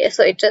b. Okay,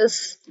 so it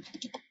is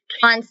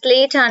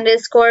translate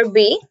underscore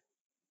b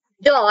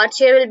dot.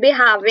 Here we'll be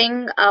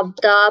having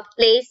the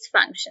place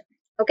function.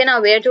 Okay,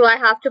 now where do I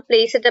have to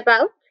place it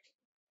about?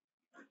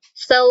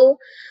 So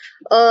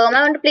I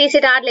want to place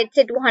it at, let's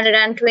say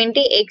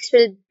 220. X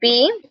will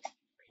be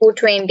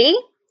 220,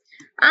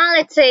 and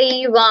let's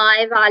say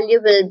y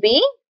value will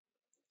be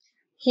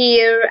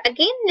here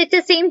again. Let's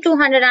say same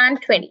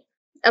 220.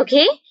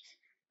 Okay.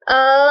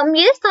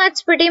 Yes,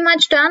 that's pretty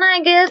much done,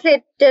 I guess.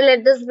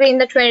 Let this be in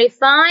the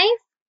 25.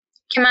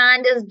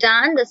 Command is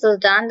done. This is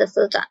done. This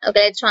is done.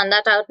 Okay, let's run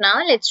that out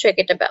now. Let's check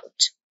it about.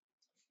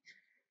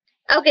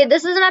 Okay,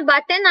 this is my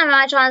button,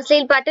 my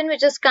translate button,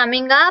 which is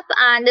coming up,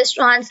 and this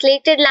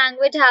translated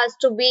language has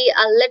to be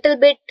a little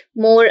bit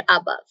more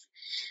above.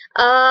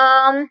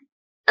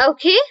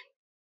 Okay,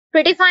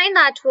 pretty fine.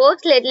 That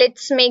works.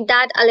 Let's make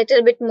that a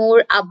little bit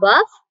more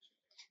above.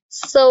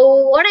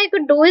 So what I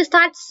could do is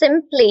that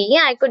simply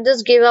I could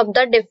just give up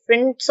the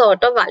different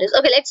sort of values.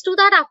 Okay, let's do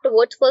that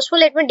afterwards. First of all,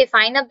 let me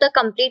define up the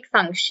complete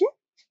function.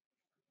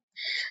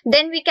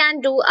 Then we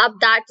can do up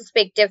that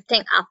respective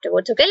thing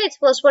afterwards. Okay, let's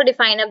first of all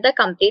define up the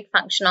complete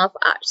function of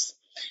ours.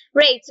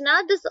 Right, so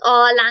now this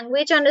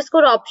language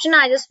underscore option,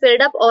 I just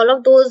filled up all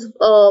of those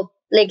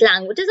like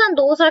languages, and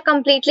those are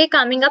completely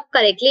coming up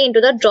correctly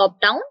into the drop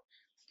down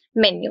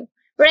menu.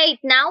 Right,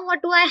 now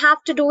what do I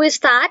have to do is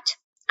that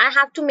I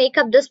have to make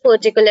up this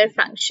particular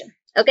function.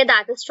 Okay,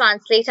 that is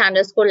translate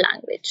underscore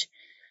language.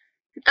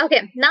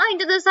 Okay, now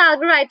into this I'll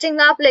be writing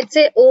up, let's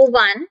say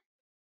O1.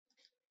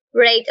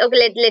 Right,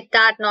 okay, let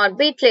that not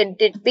be, let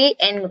it be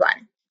N1.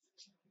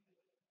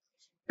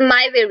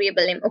 My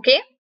variable name, okay?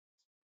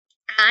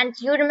 And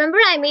you remember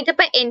I made up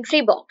an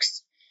entry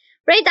box.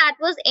 Right, that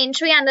was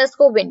entry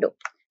underscore window.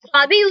 So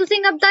I'll be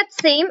using up that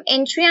same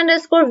entry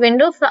underscore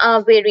window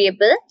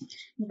variable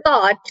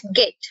dot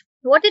get.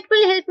 What it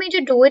will help me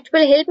to do, it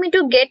will help me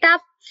to get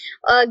up,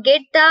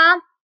 get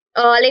the,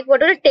 like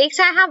whatever text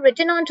I have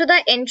written onto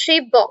the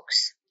entry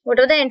box.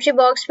 Whatever the entry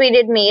box we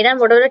did made and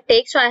whatever the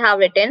text I have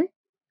written,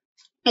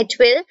 it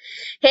will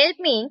help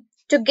me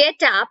to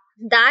get up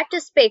that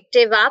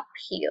respective up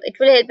here. It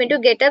will help me to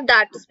get up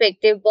that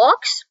respective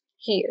box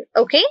here.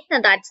 Okay,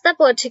 now that's the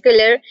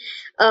particular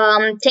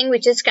thing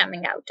which is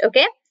coming out.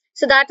 Okay,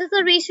 so that is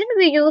the reason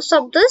we use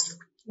of this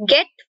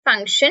get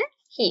function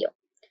here.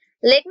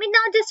 Let me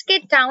now just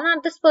get down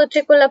at this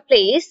particular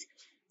place,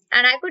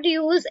 and I could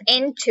use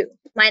N2,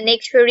 my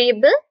next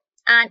variable,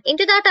 and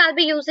into that I'll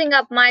be using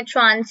up my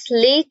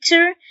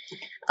translator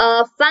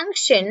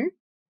function,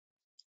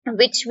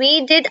 which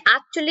we did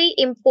actually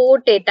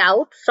import it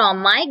out from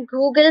my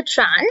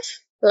googleTrans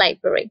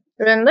library.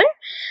 Remember,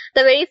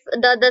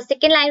 the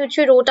second line which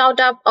we wrote out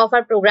of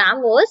our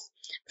program was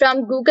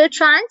from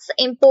googleTrans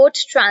import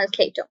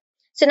translator.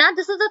 So now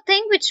this is the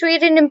thing which we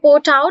didn't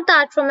import out,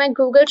 that from my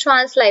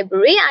googleTrans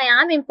library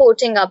I am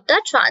importing up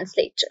the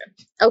translator.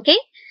 Okay,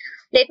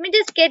 let me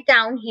just get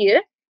down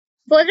here.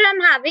 Further,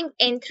 I'm having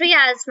N3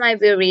 as my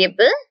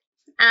variable,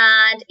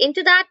 and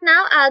into that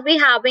now I'll be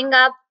having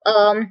up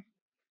a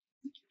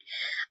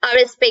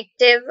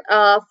respective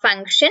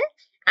function,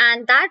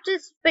 and that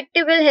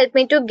respective will help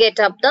me to get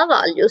up the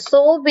value.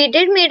 So we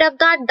did made up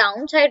that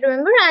downside.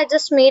 Remember, I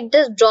just made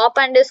this drop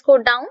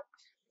underscore down,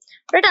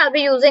 but I'll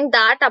be using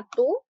that up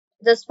to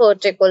this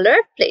particular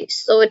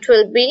place. So it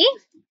will be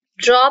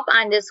drop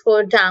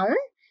underscore down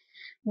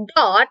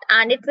dot,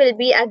 and it will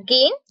be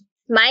again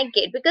my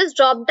get, because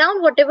drop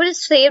down, whatever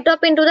is saved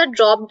up into the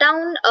drop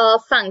down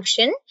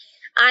function,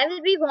 I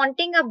will be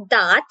wanting up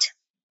that,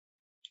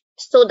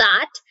 so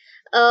that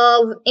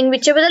in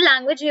whichever the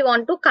language we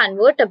want to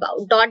convert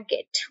about dot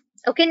get.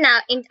 Okay, now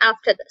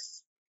after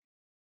this,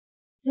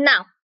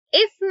 now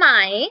if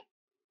my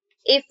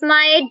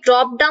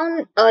drop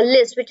down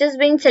list which is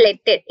being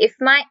selected, if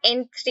my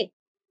N3,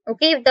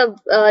 okay, if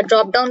the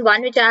drop down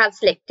one which I have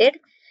selected,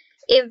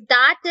 if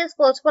that is,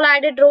 first of all I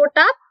did wrote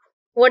up,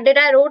 what did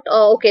I wrote?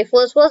 Okay,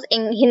 first was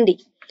in Hindi.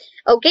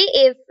 Okay,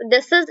 if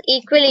this is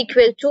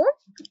equal to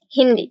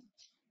Hindi,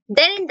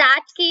 then in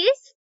that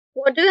case,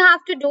 what do you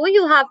have to do?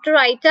 You have to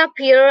write up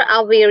here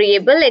a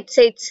variable. Let's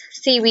say it's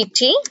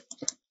CVT.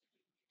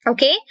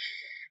 Okay,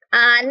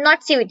 and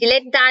not CVT.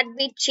 Let that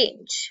be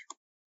change.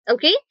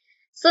 Okay,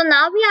 so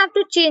now we have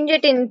to change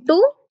it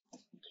into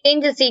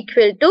change is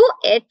equal to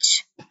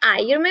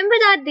HI. You remember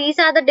that these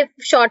are the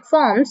short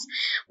forms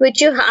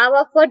which you have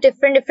for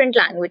different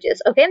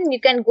languages. Okay, you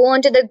can go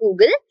onto the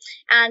Google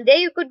and there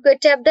you could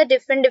get up the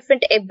different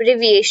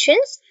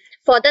abbreviations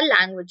for the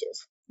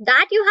languages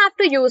that you have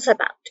to use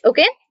about.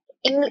 Okay,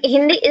 in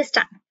Hindi is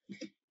done.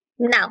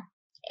 Now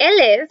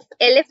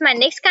elif, my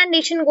next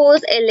condition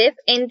goes elif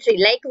N3,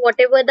 like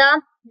whatever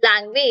the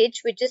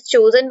language which is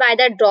chosen by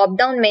the drop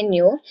down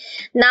menu.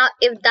 Now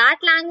if that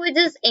language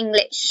is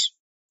English,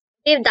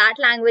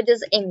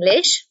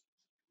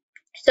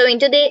 so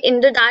into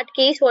that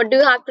case, what do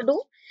you have to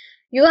do?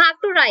 You have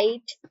to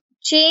write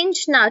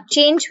change. Now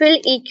change will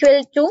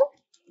equal to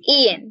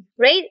EN,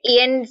 right?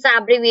 EN is the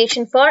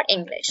abbreviation for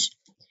English.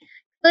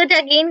 So it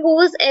again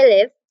goes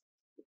elif.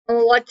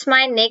 What's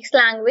my next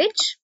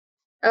language?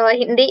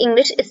 Hindi,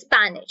 English,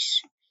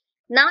 Spanish.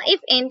 Now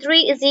if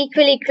N3 is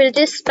equal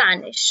to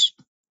Spanish,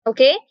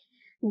 okay,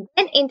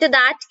 then into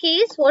that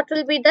case, what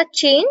will be the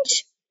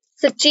change?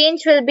 So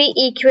change will be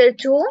equal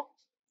to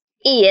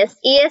ES.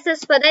 ES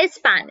is for the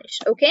Spanish.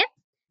 Okay.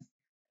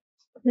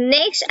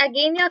 Next,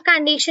 again your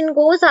condition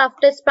goes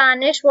after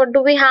Spanish. What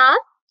do we have?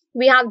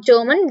 We have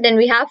German, then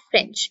we have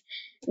French.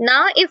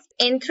 Now if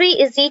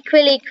N3 is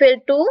equal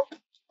to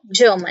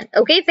German.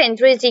 Okay, if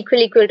N3 is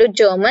equal to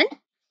German,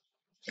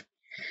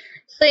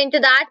 so into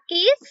that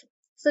case,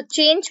 so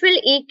change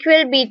will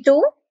be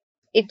to,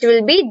 it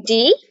will be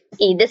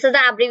DE. This is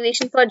the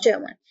abbreviation for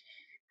German.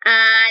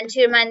 And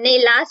here my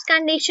last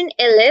condition,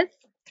 elif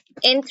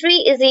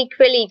N3 is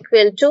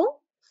equal to,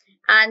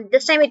 and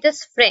this time it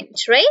is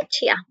French, right?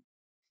 Yeah.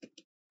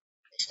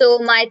 So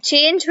my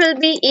change will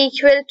be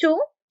equal to,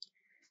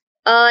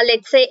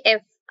 let's say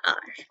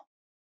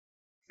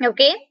FR.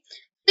 Okay.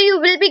 So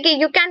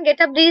you can get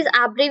up these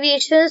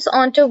abbreviations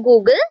onto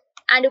Google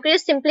and you can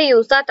just simply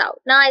use that out.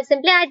 Now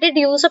I did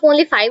use up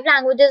only 5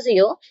 languages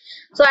here.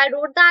 So I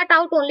wrote that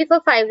out only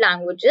for 5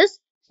 languages.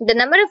 The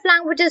number of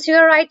languages you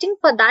are writing,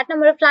 for that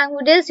number of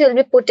languages, you will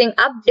be putting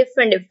up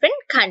different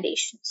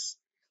conditions.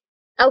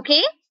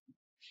 Okay,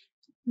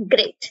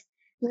 great.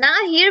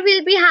 Now here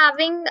we'll be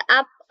having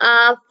up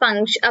a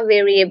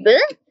variable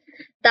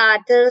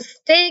that is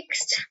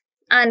text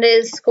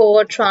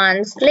underscore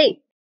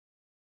translate.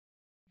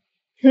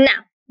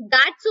 Now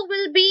that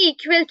will be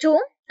equal to,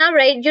 now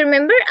right, you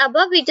remember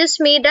above we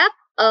just made up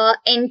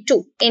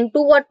N2. N2,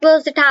 what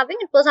was it having?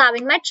 It was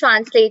having my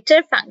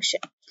translator function.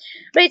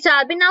 Right, so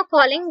I'll be now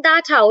calling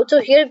that out.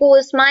 So here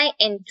goes my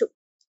N2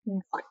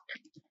 dot.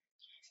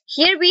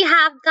 Here we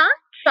have the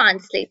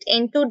translate,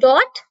 N2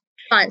 dot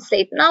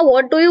translate. Now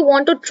what do you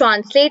want to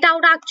translate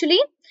out actually?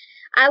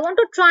 I want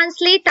to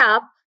translate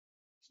up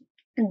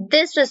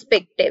this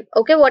respective.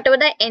 Okay, whatever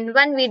the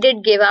N1 we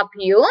did give up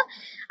here,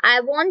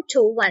 I want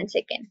to, one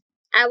second,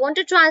 I want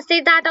to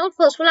translate that out.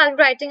 First of all, I'll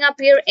be writing up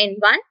here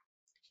N1,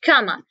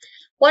 comma.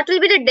 What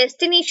will be the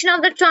destination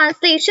of the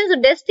translation?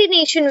 So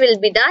destination will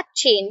be the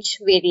change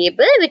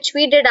variable, which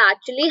we did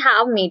actually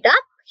have made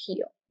up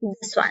here.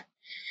 This one.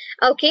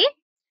 Okay.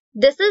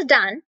 This is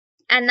done.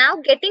 And now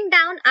getting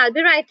down, I'll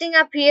be writing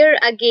up here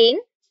again.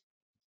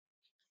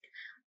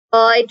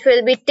 It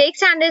will be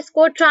text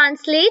underscore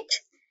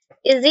translate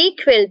is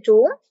equal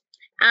to,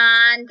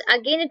 and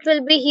again it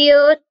will be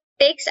here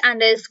text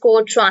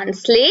underscore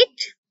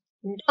translate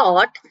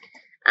dot,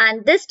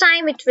 and this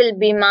time it will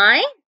be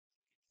my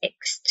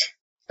text.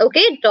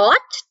 Okay, dot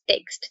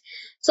text.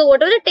 So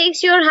whatever the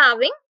text you are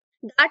having,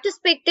 that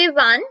respective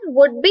one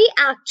would be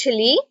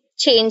actually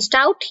changed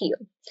out here.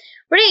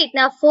 Right,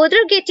 now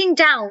further getting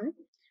down,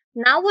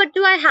 now what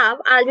do I have?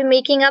 I'll be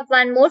making up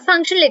one more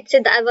function, let's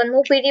say that one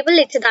more variable,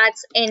 let's say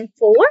that's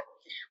N4.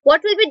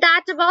 What will be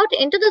that about?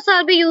 Into this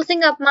I'll be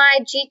using up my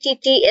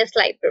gTTS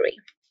library.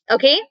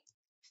 Okay,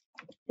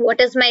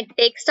 what is my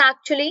text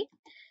actually?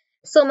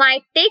 So my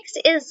text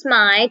is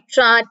my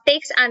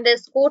text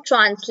underscore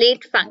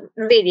translate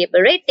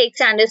variable, right?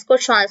 Text underscore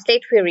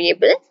translate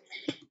variable,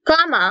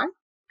 comma,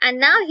 and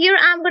now here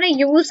I'm going to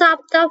use up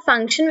the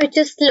function which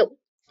is slow.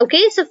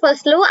 Okay, so for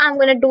slow, I'm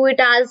going to do it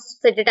as,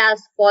 set it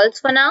as false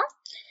for now.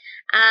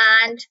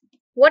 And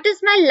what is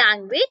my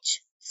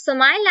language? So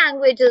my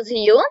language is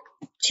here,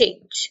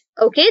 change.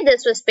 Okay,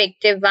 this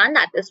respective one,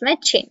 that is my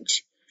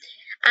change.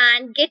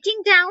 And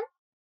getting down,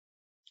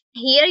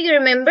 here you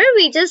remember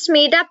we just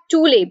made up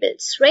two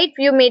labels, right?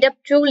 We made up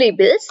two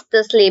labels.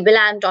 This label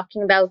I'm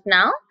talking about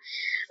now.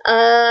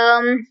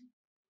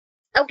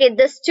 Okay,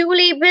 this two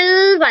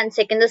label, one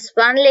second, this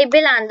one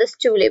label and this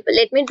two label.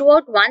 Let me do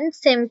out one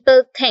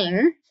simple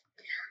thing.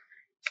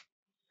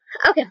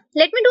 Okay,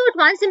 let me do it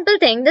one simple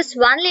thing. This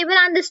one label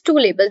and this two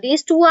label.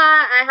 These two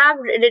I have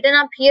written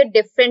up here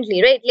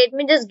differently, right? Let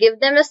me just give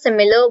them a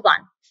similar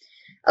one.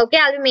 Okay,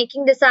 I'll be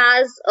making this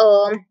as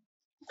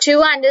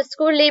two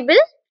underscore label,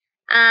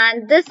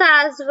 and this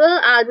as well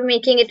I'll be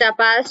making it up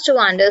as two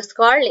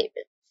underscore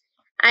label.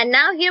 And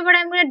now here what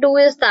I'm going to do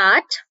is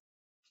that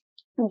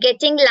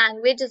getting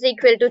language is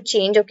equal to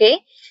change. Okay,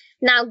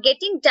 now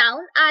getting down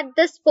at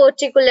this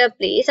particular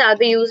place, I'll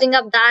be using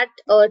up that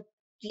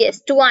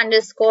yes, two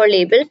underscore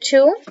label,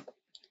 two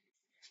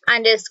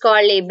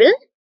underscore label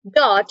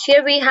dot.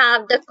 Here we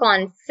have the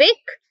config.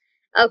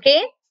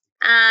 Okay,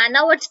 and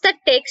now what's the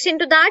text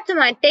into that? So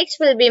my text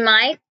will be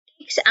my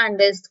text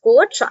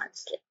underscore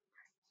translate.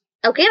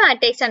 Okay, my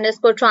text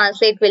underscore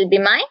translate will be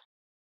my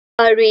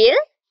real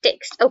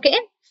text. Okay,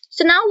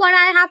 so now what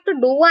I have to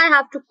do, I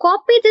have to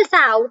copy this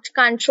out,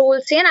 Control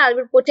C, and I'll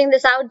be putting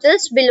this out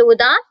just below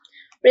the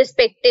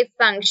respective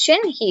function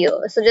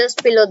here. So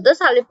just below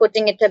this, I'll be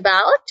putting it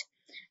about,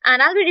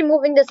 and I'll be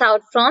removing this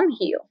out from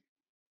here.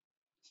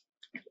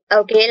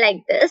 Okay,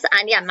 like this.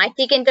 And yeah, my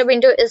Tkinter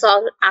window is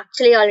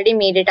actually already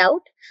made it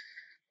out.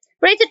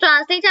 Right, so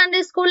translate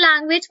underscore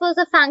language was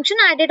a function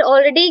I did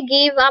already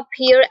give up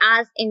here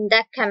as in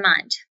the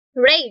command.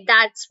 Right,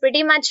 that's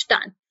pretty much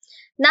done.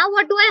 Now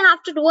what do I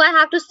have to do? I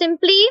have to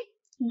simply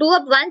do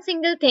up one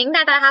single thing,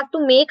 that I have to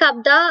make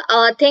up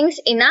the things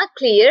in a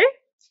clear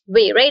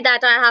way, right?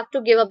 That I have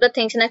to give up the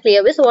things in a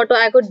clear way. So what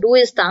I could do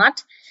is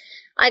that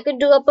I could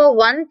do up a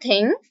one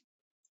thing.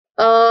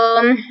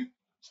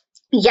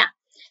 Yeah,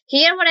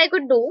 here what I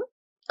could do,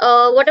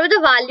 whatever the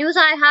values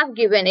I have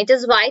given, it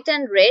is white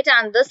and red,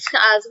 and this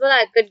as well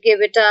I could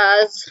give it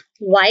as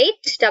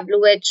white,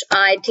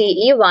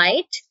 WHITE,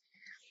 white,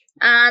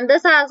 and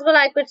this as well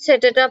I could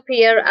set it up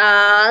here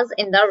as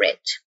in the red.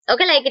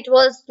 Okay, like it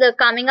was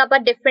coming up a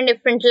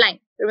different line,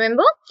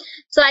 remember?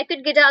 So I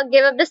could give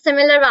up the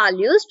similar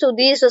values to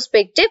these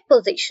respective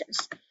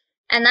positions.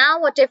 And now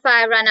what if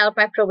I run out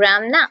my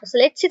program now? So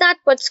let's see that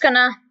what's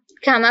gonna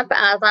come up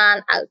as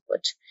an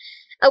output.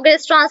 Okay,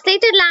 this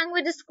translated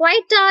language is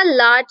quite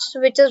large,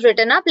 which is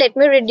written up. Let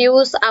me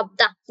reduce up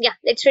the,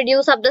 let's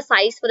reduce up the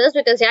size for this,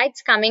 because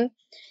it's coming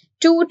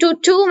too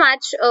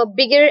much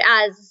bigger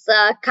as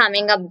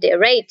coming up there,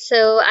 right?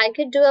 So I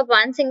could do up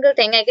one single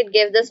thing. I could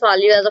give this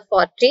value as a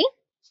 40.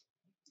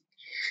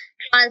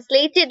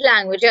 Translated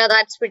language,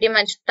 that's pretty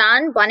much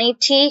done.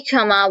 180,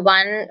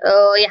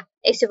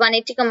 it's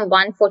 180,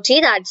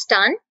 140, that's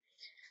done.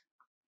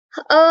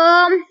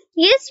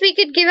 Yes, we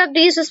could give up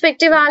these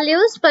respective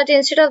values, but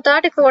instead of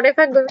that, what if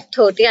I give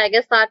 30? I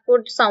guess that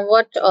would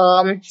somewhat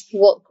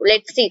work.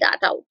 Let's see that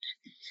out.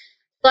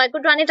 So I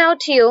could run it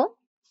out here.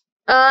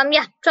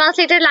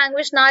 Translated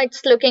language, now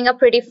it's looking a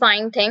pretty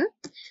fine thing.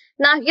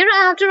 Now here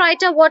I have to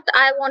write out what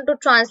I want to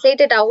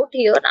translate it out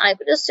here. I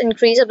could just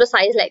increase up the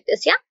size like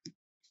this,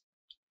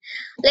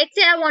 Let's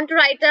say I want to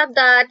write up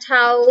that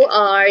how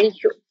are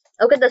you.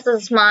 Okay, this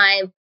is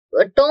my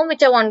term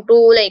which I want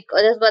to,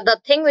 this was the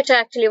thing which I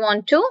actually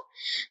want to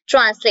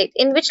translate.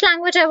 In which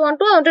language I want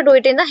to do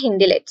it in the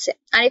Hindi, let's say.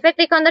 And if I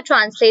click on the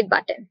translate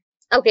button,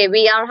 okay,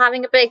 we are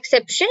having an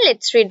exception.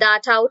 Let's read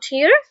that out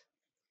here.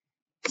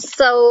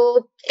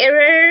 So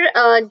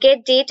error,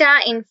 get data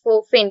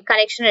info fin,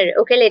 correction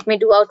error. Okay, let me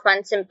do out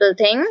one simple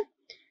thing.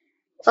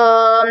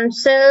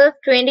 Self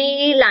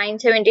 20, line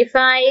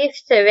 75,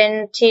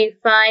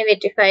 75,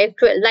 85,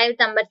 12, line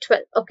number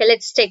 12. Okay,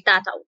 let's take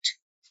that out.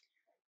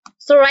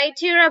 So right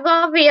here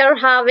above we are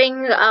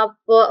having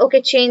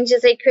okay, change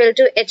is equal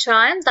to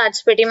HRM.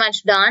 That's pretty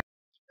much done.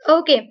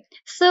 Okay,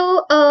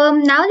 so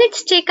now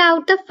let's check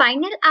out the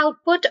final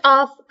output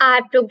of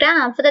our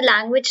program for the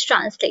language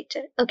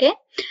translator. Okay,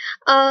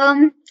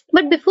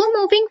 but before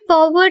moving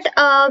forward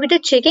with the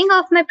checking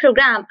of my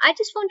program, I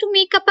just want to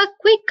make up a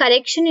quick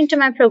correction into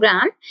my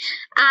program,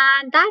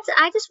 and that's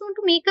I just want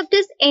to make up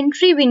this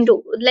entry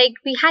window. Like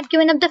we had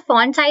given up the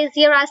font size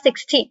here as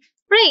 16,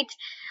 right?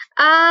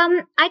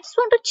 I just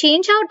want to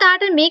change out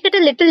that and make it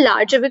a little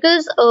larger,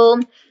 because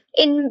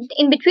in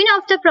between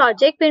of the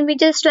project, when we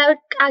just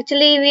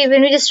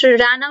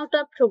ran out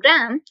of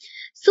program,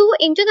 so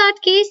into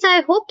that case,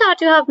 I hope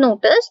that you have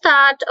noticed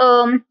that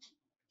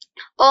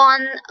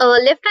on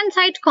left hand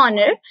side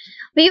corner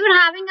we were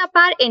having up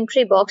our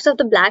entry box of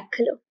the black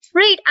color,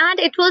 right? And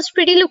it was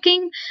pretty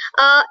looking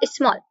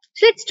small.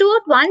 So let's do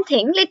out one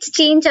thing. Let's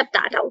change up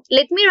that out.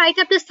 Let me write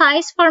up the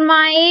size for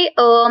my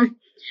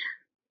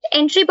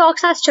entry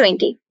box as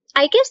 20.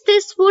 I guess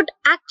this would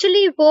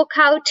actually work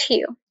out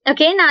here.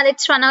 Okay, now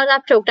let's run out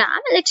our program.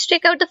 Let's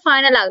check out the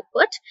final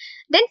output.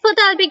 Then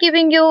further I'll be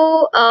giving you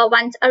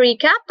once a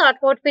recap of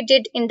what we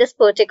did in this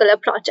particular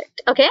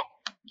project. Okay,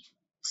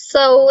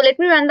 So let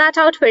me run that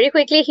out very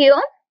quickly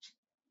here.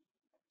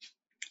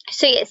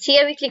 So yes,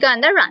 here we click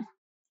on the run.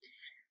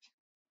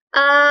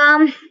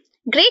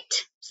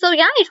 Great. So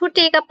yeah, it would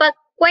take up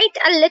quite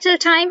a little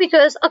time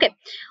because, okay,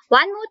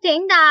 one more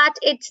thing, that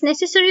it's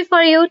necessary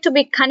for you to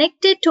be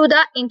connected to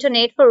the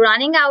internet for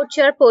running out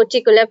your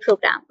particular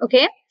program.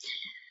 Okay,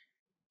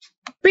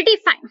 pretty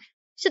fine.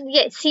 So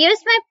yes,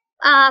 here's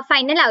my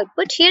final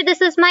output. Here,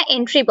 this is my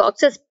entry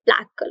box, is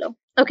black color.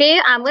 Okay,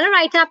 I'm gonna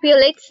write up here.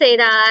 Let's say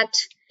that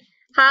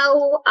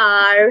how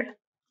are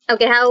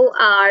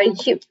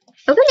you?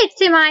 Okay, let's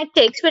say my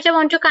text which I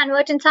want to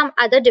convert in some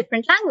other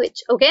different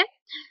language. Okay.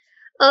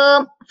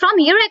 From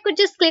here, I could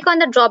just click on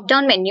the drop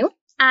down menu,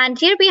 and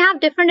here we have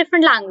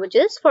different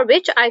languages for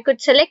which I could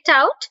select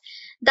out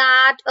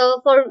that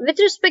for which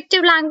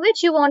respective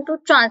language you want to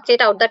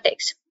translate out the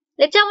text.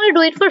 Let's say I want to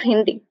do it for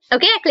Hindi.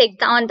 Okay, I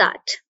clicked on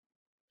that.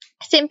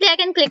 Simply, I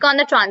can click on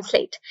the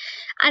translate.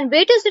 And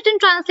where it is written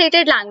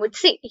translated language.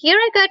 See, here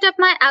I got up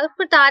my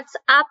output, that's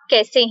aap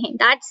kaise hain.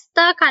 That's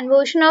the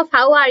conversion of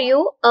how are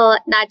you,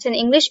 that's in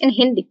English in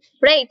Hindi,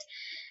 right?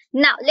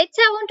 Now, let's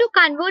say I want to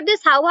convert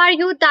this how are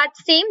you, that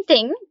same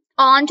thing,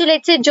 onto,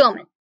 let's say,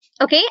 German.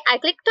 Okay, I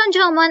clicked on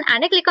German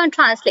and I click on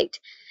translate.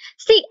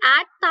 See,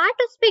 at that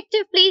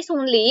respective place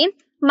only,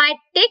 my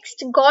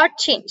text got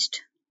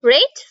changed,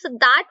 right? So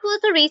that was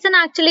the reason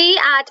actually.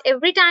 At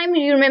every time,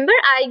 you remember,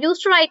 I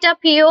used to write up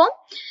here,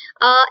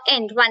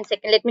 and 1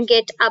 second, let me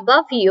get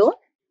above you.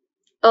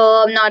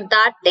 Not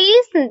that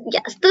place,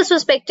 yes, this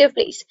respective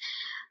place.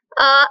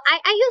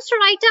 I used to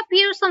write up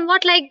here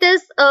somewhat like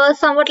this,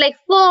 somewhat like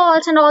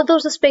false and all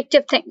those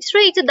respective things,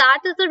 right? So that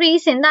is the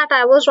reason that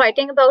I was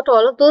writing about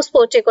all of those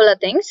particular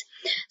things.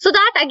 So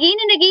that again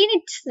and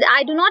again,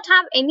 I do not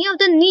have any of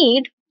the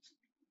need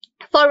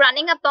for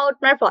running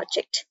about my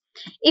project.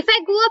 If I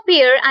go up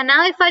here and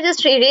now if I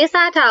just erase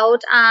that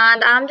out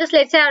and I'm just,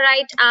 let's say,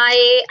 alright,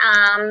 I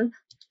am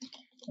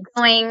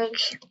going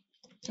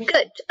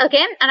good,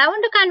 okay, and I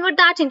want to convert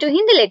that into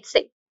Hindi, let's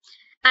say,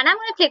 and I'm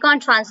going to click on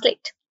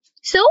translate.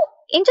 So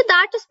into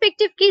that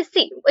respective case,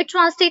 see, it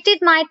translated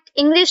my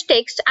English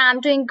text, I'm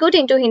doing good,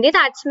 into Hindi,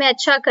 that's मैं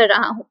अच्छा कर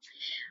रहा हूँ,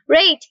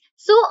 right?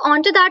 So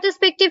onto that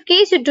respective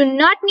case, you do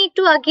not need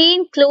to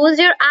again close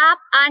your app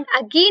and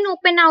again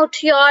open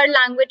out your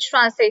language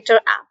translator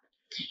app.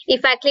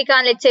 If I click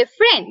on, let's say,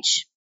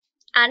 French,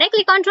 and I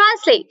click on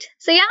translate,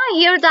 so yeah,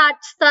 here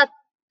that's the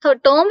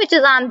term which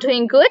is I'm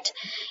doing good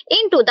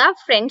into the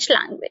French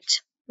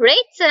language, right?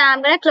 So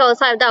I'm going to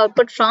close out the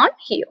output from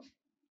here.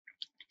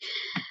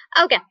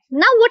 Okay,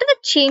 now what are the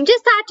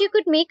changes that you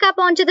could make up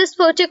onto this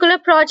particular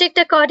project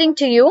according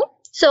to you?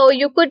 So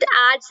you could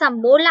add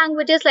some more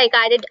languages, like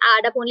I did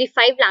add up only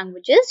 5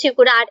 languages. You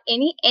could add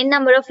any n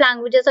number of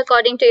languages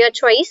according to your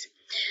choice.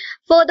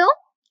 Further,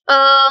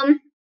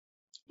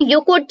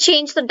 you could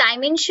change the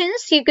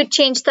dimensions, you could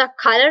change the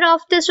color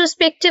of these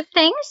respective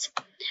things,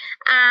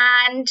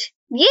 and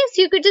yes,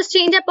 you could just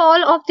change up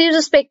all of these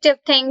respective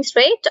things,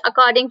 right,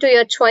 according to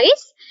your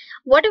choice,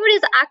 whatever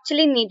is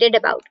actually needed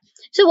about.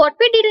 So what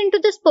we did into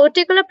this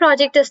particular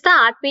project is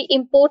that we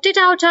imported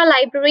out our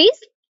libraries,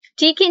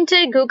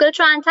 Tkinter,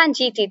 googleTrans, and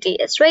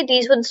gTTS, right?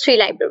 These were the 3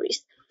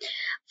 libraries.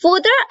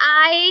 Further,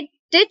 I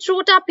did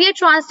wrote up here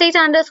translate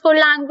underscore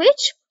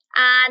language,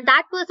 and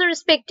that was the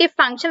respective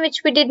function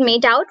which we did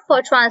made out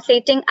for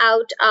translating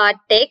out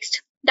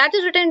text that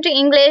is written to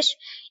English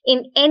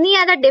in any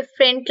other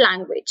different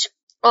language.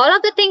 All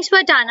of the things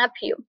were done up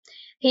here.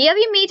 Here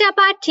we made up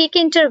our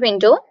Tkinter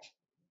window.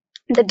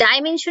 The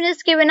dimension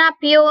is given up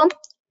here.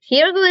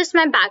 Here goes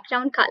my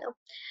background color.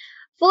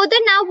 Further,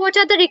 now what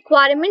are the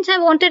requirements I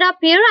wanted up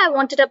here? I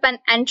wanted up an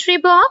entry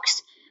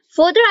box.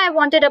 Further, I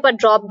wanted up a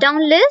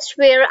drop-down list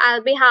where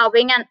I'll be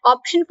having an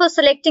option for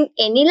selecting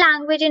any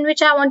language in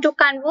which I want to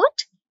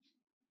convert.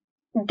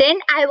 Then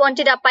I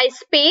wanted up a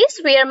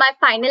space where my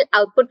final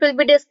output will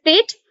be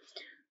displayed.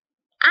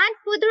 And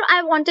further,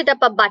 I wanted up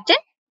a button.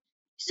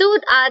 So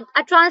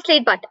a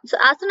translate button. So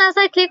as soon as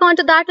I click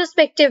onto that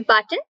respective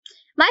button,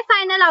 my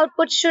final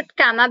output should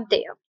come up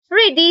there.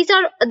 Right,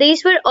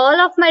 these were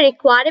all of my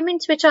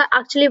requirements which I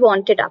actually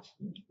wanted up.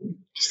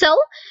 So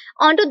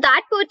onto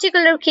that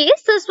particular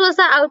case, this was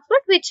the output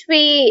which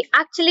we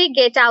actually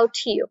get out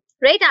here,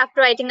 right,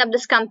 after writing up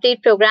this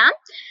complete program.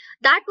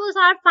 That was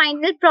our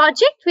final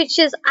project which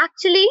is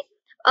actually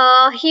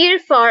here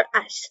for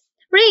us.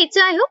 Right, so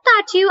I hope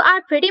that you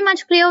are pretty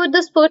much clear with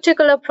this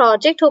particular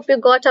project. Hope you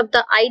got up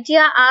the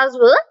idea as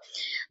well,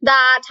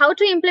 that how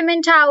to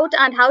implement out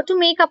and how to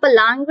make up a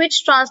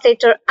language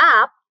translator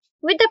app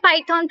with the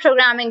Python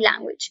programming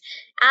language.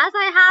 As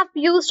I have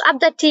used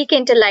up the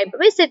Tkinter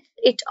libraries,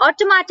 it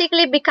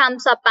automatically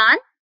becomes up an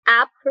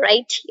app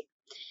right here.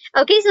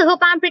 Okay, so hope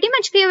I'm pretty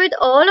much clear with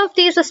all of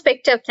these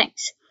respective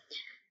things.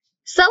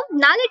 So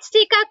now let's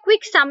take a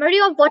quick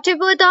summary of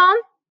whatever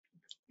the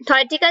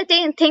theoretical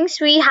things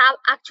we have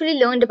actually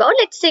learned about.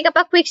 Let's take up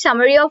a quick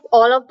summary of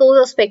all of those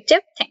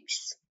respective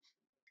things.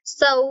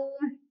 So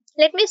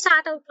let me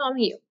start out from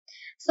here.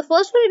 So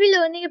first we'll be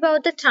learning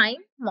about the time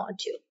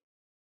module.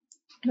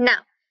 Now,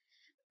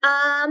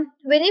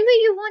 whenever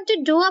you want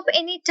to do up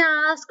any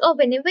task or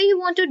whenever you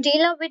want to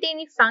deal up with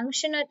any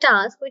function or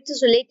task which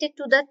is related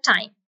to the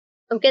time,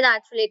 okay,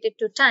 that's related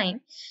to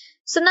time.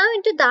 So now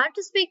into that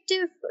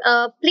perspective,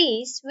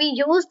 please, we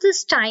use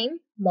this time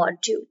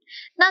module.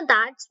 Now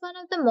that's one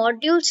of the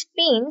modules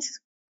means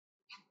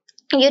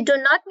you do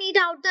not need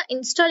out the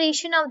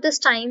installation of this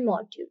time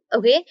module,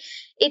 okay.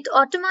 It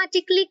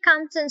automatically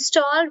comes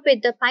installed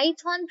with the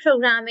Python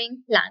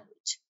programming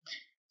language.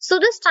 So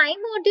this time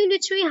module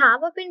which we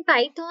have up in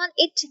Python,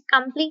 it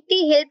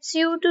completely helps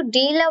you to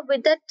deal up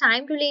with the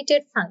time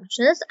related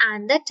functions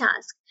and the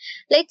task.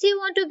 Let's say you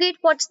want to get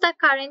what's the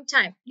current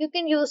time. You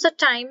can use a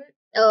time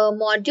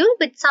module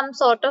with some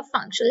sort of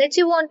function. Let's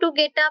say you want to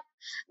get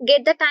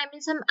the time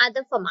in some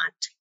other format.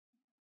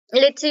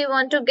 Let's say you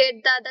want to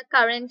get the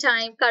current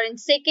time, current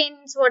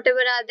seconds, whatever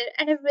are there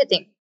and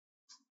everything.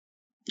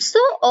 So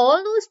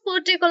all those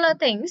particular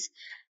things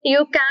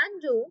you can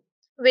do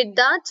with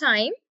the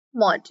time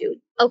module,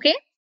 okay.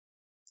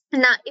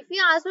 Now if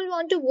you as well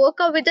want to work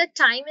out with the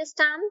time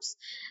stamps,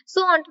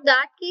 so on to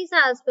that case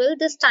as well,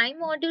 this time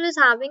module is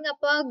having up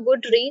a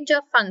good range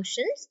of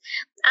functions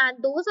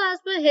and those as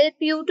well help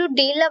you to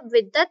deal up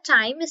with the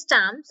time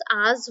stamps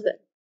as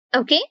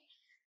well, okay.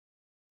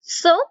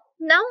 So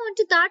now on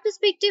to that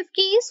respective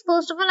case,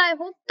 first of all, I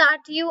hope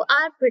that you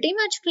are pretty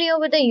much clear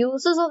with the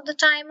uses of the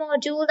time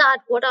module, that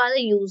what are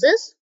the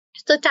uses.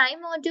 So time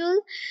module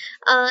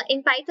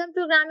in Python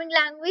programming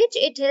language,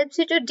 it helps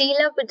you to deal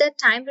up with the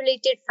time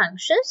related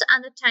functions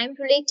and the time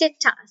related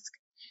task.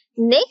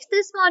 Next,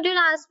 this module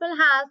as well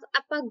has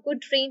up a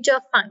good range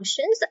of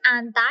functions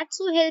and that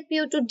will help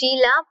you to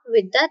deal up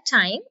with the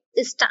time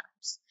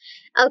stamps,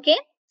 okay.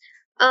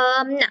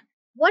 Now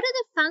what are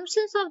the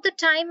functions of the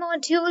time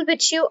module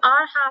which you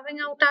are having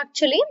out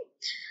actually?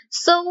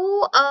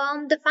 So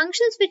the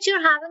functions which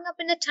you're having up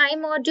in the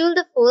time module,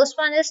 the first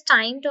one is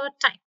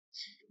time.time.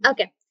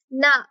 Okay.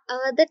 Now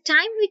the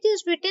time which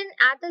is written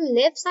at the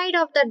left side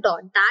of the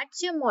dot,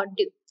 that's your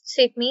module.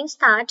 So it means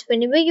that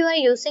whenever you are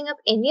using up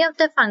any of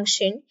the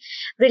function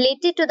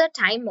related to the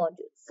time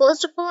module,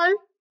 first of all,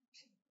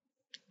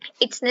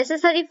 it's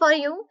necessary for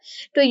you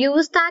to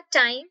use that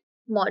time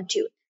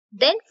module.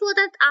 Then for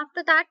that,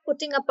 after that,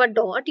 putting up a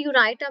dot, you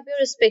write up your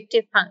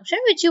respective function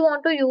which you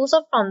want to use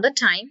up from the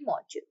time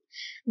module.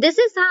 This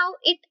is how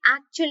it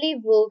actually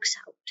works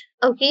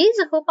out. Okay,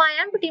 so hope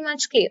I am pretty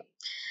much clear.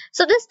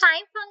 So this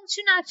time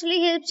function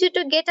actually helps you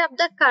to get up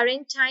the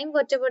current time,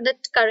 whatever the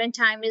current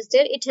time is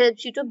there, it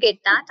helps you to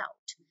get that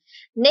out.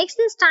 Next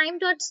is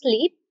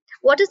time.sleep.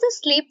 What is the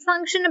sleep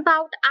function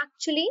about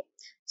actually?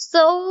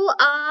 So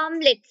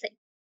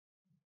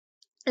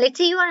let's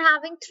say you are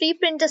having 3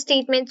 printer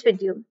statements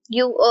with you.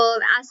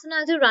 As soon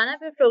as you run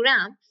up your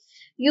program,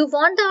 you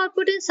want the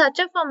output in such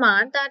a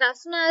format that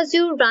as soon as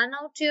you run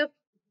out your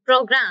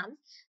program,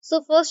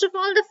 so first of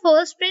all, the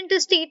first print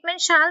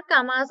statement shall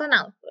come as an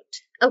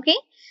output, okay.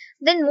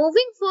 Then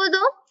moving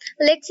further,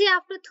 let's say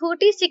after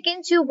 30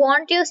 seconds, you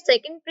want your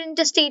second print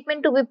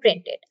statement to be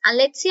printed. And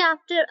let's say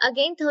after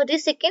again 30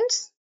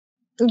 seconds,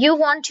 you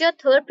want your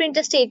third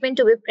print statement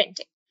to be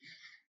printed.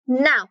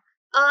 Now,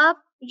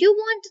 you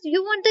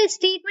want the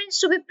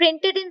statements to be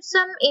printed in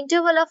some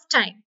interval of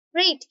time,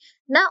 right?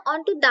 Now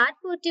onto that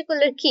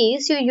particular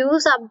case, you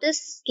use up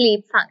this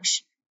sleep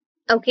function,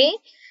 okay.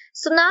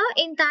 So now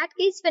in that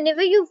case,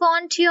 whenever you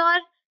want your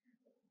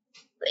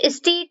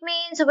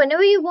statements or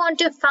whenever you want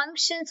your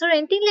functions or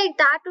anything like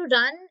that to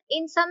run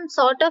in some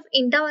sort of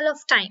interval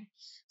of time,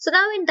 so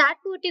now in that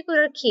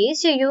particular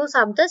case, you use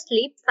up the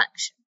sleep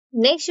function.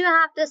 Next you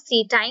have the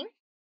ctime.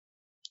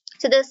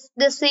 So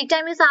this free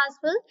time is as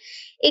well,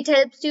 it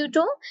helps you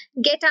to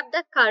get up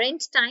the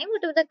current time,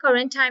 whatever the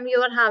current time you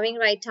are having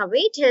right away,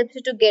 it helps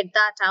you to get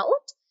that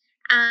out.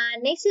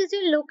 And next is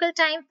your local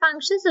time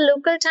functions. The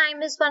local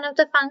time is one of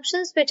the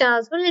functions which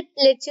as well, it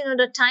lets you know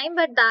the time,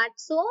 but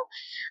that's so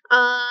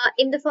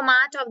in the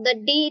format of the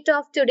date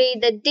of today,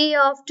 the day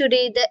of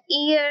today, the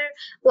year,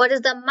 what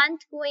is the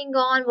month going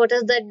on, what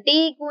is the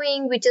day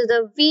going, which is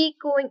the week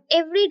going,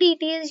 every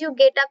details you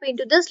get up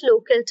into this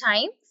local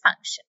time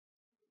function.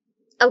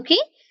 Okay,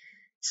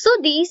 so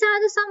these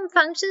are some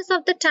functions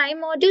of the time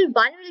module.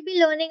 One will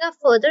be learning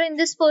further in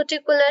this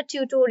particular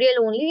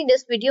tutorial only, in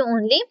this video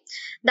only.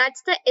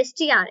 That's the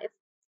strf.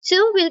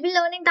 So we'll be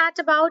learning that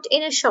about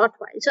in a short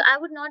while. So I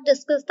would not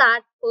discuss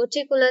that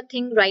particular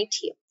thing right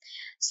here.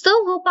 So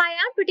hope I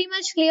am pretty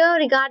much clear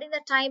regarding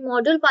the time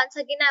module. Once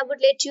again, I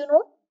would let you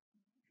know.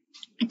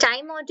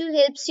 Time module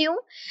helps you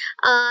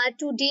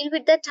to deal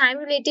with the time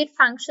related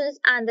functions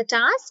and the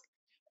task.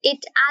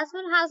 It as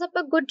well has up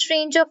a good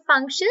range of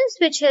functions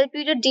which help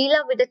you to deal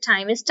up with the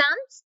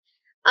timestamps.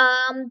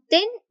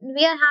 Then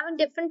we are having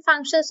different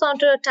functions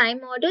onto a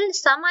time module.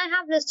 Some I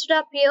have listed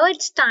up here.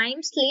 It's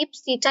time, sleep,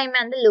 ctime,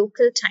 and the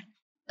local time.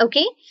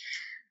 Okay.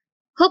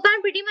 Hope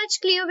I'm pretty much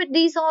clear with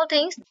these all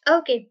things.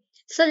 Okay.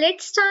 So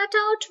let's start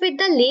out with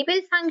the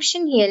label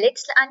function here.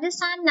 Let's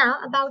understand now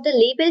about the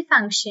label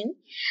function.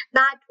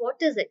 That what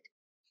is it?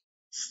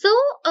 So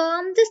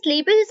this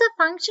label is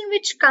a function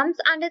which comes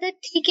under the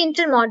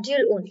Tkinter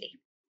module only.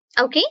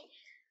 Okay.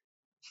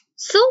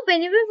 So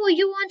whenever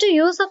you want to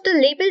use of the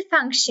label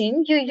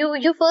function,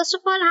 you first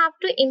of all have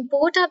to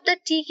import up the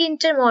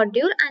Tkinter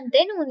module, and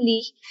then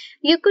only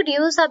you could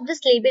use up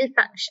this label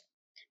function.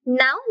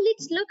 Now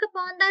let's look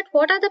upon that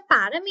what are the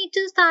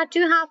parameters that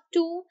you have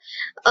to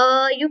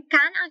you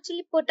can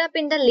actually put up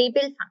in the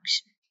label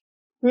function.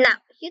 Now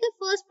here the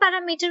first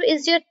parameter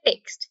is your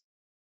text.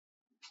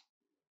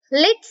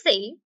 Let's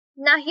say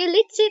that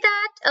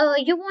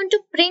you want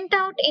to print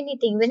out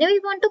anything. Whenever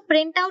you want to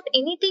print out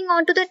anything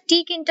onto the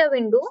Tkinter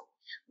window,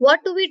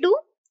 what do?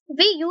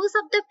 We use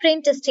up the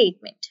print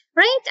statement,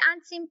 right?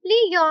 And simply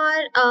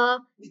your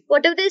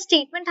whatever the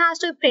statement has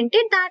to be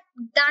printed,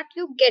 that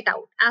you get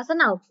out as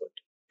an output,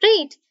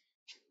 right?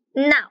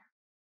 Now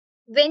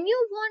when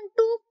you want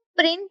to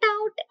print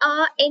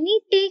out any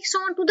text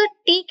onto the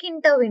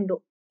Tkinter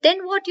window,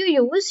 then what you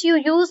use? You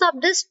use up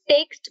this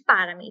text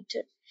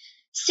parameter.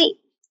 See,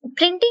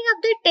 printing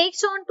up the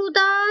text onto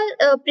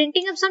the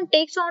printing up some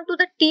text onto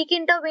the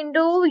Tkinter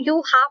window, you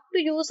have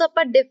to use up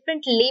a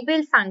different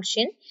label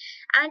function,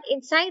 and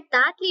inside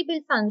that label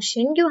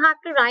function you have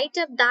to write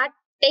up that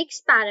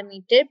text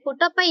parameter,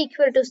 put up a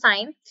equal to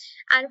sign,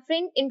 and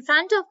in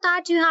front of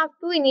that you have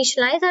to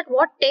initialize at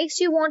what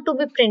text you want to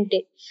be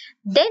printed.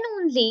 Then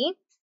only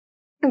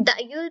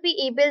that you will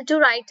be able to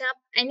write up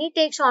any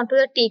text onto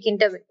the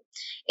Tkinter window.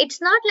 It's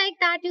not like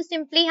that you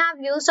simply have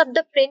used up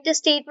the print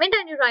statement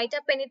and you write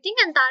up anything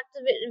and that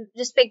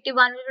respective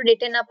one will be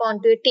written up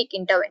onto your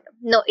Tkinter window.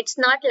 No, it's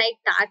not like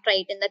that,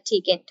 right, in the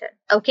Tkinter.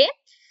 Okay.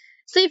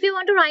 So if you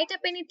want to write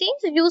up anything,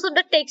 so use of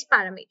the text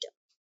parameter.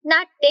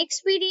 Now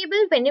text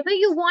variable, whenever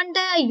you want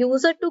the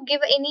user to give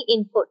any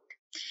input,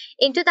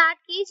 into that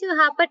case you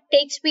have a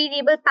text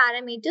variable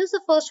parameter. So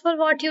first of all,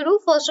 what you do?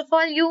 First of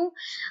all, you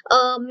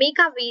make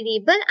a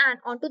variable and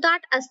onto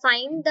that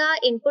assign the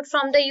input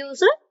from the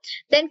user.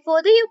 Then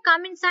further you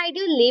come inside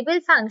your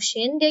label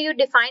function. There you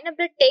define up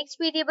the text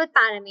variable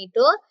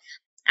parameter,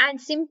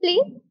 and simply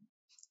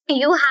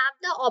you have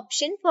the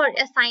option for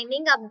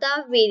assigning up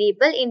the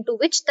variable into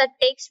which the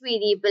text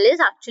variable is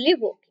actually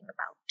working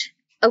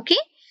about. Okay,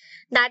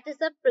 that is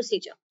the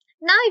procedure.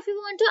 Now if you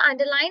want to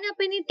underline up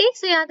any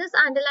text, so yeah, this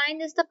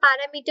underline is the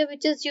parameter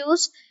which is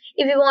used.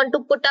 If you want to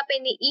put up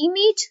any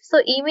image, so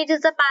image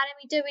is the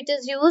parameter which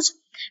is used.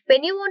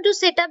 When you want to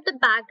set up the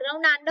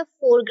background and the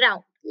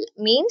foreground,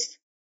 means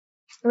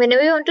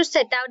whenever you want to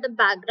set out the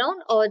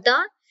background or the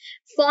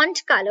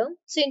font color,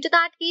 so into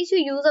that case you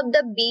use up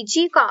the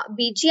BG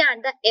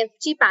and the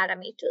FG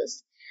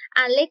parameters.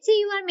 And let's say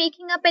you are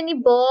making up any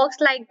box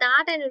like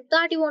that, and if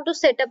that you want to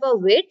set up a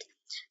width,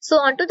 so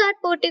onto that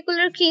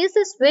particular case,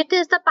 this width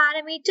is the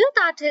parameter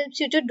that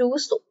helps you to do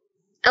so.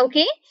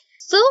 Okay,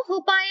 so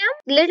hope I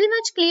am little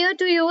much clear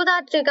to you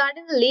that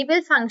regarding the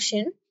label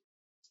function,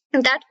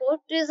 that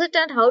what is it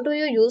and how do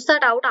you use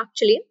that out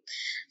actually.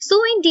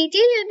 So in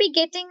detail you'll be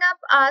getting up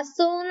as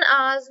soon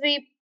as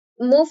we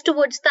move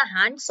towards the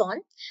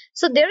hands-on.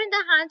 So there in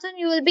the hands-on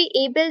you will be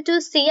able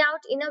to see out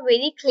in a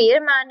very clear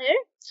manner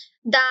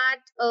that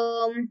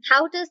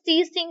how does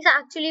these things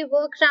actually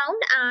work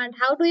around and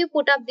how do you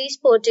put up these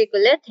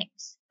particular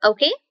things.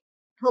 Okay,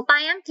 hope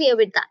I am clear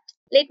with that.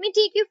 Let me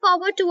take you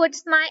forward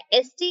towards my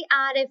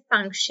strf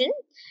function.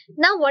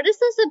 Now what is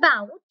this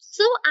about?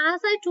 So as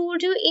I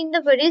told you in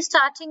the very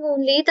starting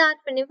only, that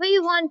whenever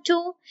you want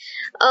to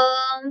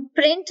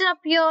print up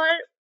your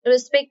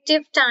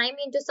respective time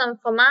into some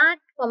format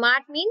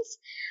means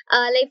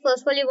like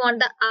first of all you want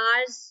the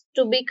hours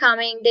to be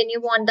coming, then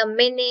you want the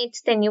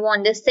minutes, then you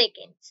want the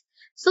seconds.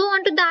 So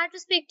onto that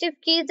respective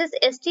case, this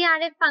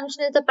strf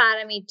function is the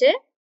parameter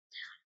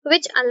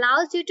which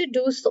allows you to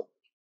do so.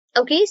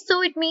 Okay,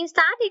 so it means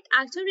that it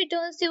actually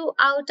returns you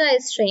out a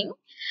string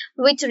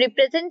which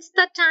represents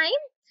the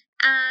time,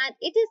 and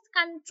it is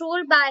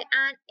controlled by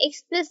an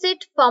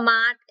explicit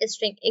format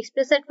string.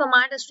 Explicit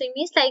format string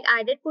means like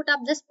I did put up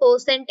this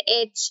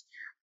 %h,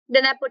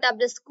 then I put up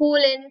this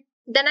colon,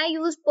 then I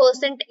use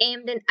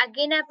 %m, then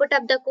again I put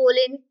up the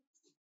colon,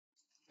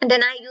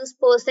 then I use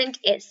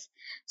 %s.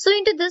 So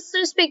into this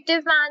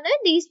respective manner,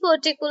 these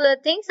particular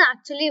things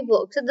actually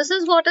work. So this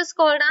is what is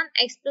called an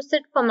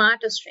explicit format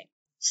string.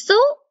 So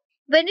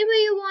whenever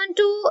you want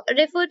to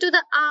refer to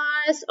the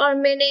hours or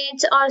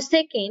minutes or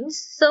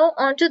seconds, so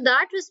onto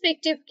that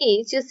respective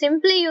case, you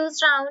simply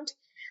use around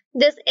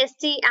this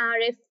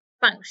strf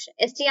function,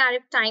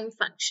 strf time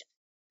function.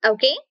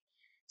 Okay,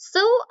 so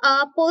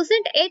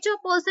 %h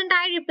or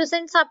 %i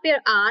represents up your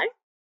hour,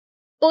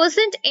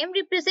 %m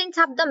represents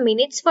up the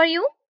minutes for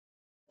you,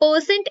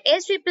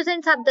 %s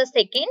represents up the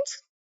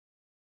seconds,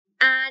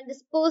 and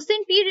this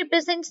 %p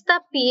represents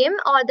the pm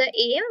or the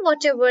am,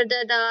 whatever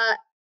the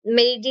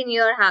meridian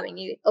you are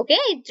having. Okay,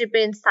 it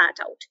represents that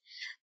out.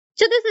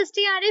 So this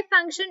strf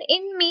function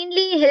in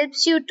mainly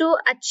helps you to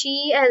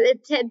achieve,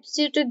 it helps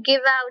you to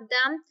give out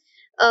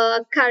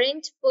the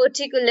current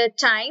particular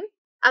time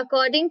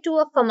according to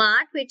a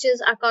format which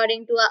is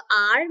according to a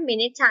hour,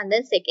 minutes and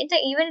then seconds.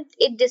 And even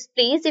it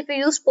displays, if you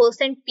use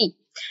 %p,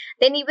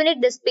 then even it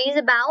displays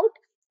about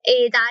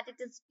that it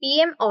is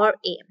pm or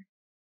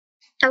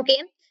am.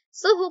 Okay,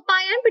 So hope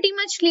I am pretty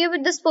much clear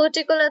with this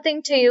particular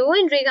thing to you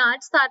in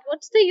regards that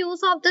what's the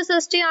use of this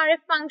strf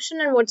function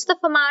and what's the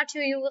format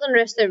you use and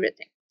rest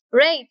everything.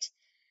 Right.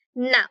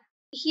 Now,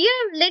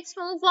 here let's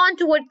move on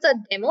towards the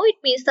demo. It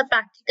means the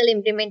practical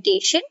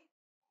implementation.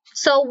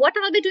 So what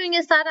I'll be doing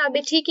is that I'll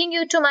be taking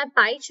you to my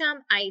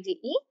PyCharm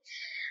IDE,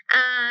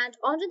 and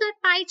onto that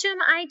PyCharm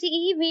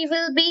IDE we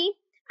will be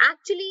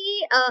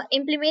actually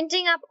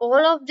implementing up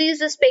all of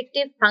these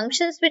respective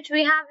functions which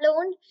we have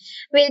learned.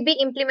 We'll be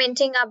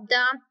implementing up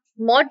the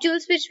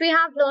modules which we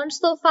have learned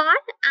so far,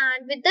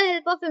 and with the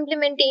help of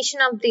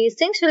implementation of these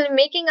things we'll be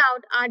making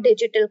out our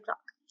digital clock.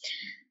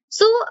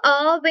 So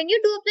when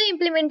you do the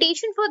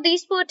implementation for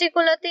these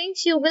particular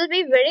things, you will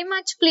be very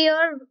much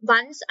clear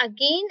once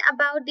again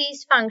about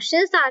these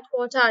functions, that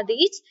what are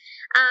these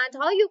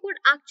and how you could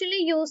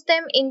actually use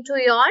them into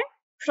your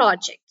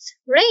projects,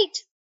 right?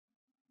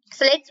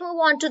 So let's move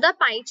on to the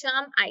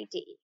PyCharm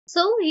IDE.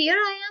 So here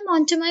I am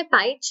onto my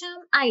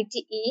PyCharm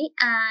IDE,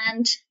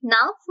 and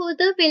now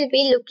further we'll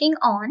be looking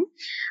on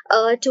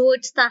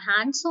towards the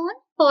hands-on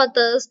for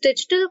this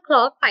digital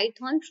clock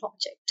Python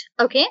project.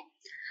 Okay.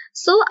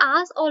 So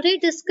as already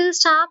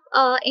discussed up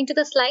into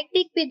the slide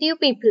deck with you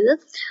people,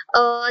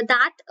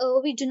 that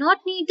we do not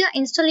need the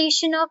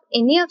installation of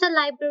any of the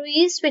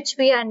libraries which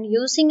we are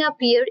using up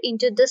here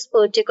into this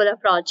particular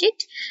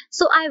project.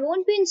 So I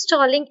won't be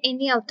installing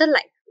any of the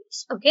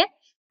libraries. Okay.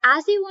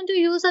 As you want to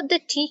use up the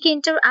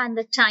Tkinter and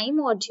the time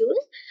module,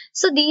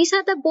 so these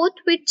are the both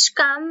which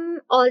come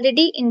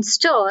already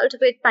installed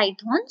with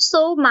Python.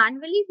 So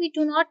manually we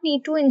do not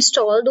need to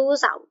install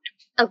those out.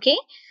 Okay.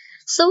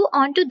 So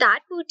onto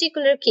that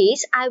particular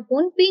case, I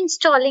won't be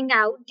installing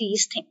out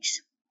these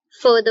things.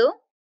 Further,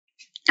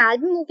 I'll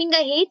be moving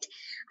ahead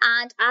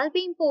and I'll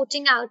be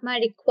importing out my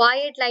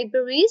required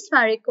libraries,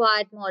 my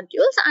required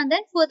modules, and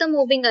then further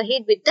moving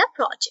ahead with the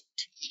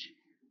project.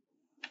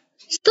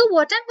 So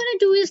what I'm going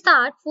to do is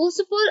that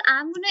first of all,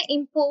 I'm going to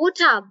import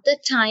up the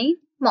time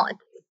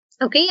module.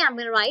 Okay, I'm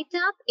going to write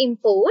up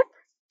import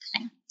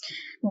time.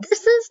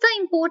 This is the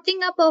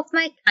importing up of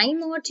my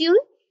time module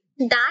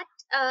that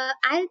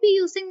I'll be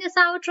using this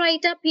out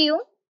right up here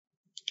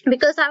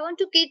because I want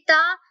to get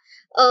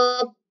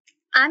the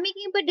I'm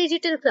making up a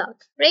digital clock,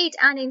 right?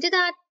 And into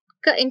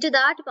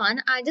that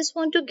one, I just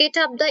want to get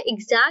up the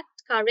exact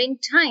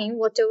current time,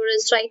 whatever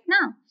is right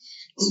now.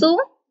 So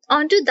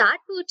onto that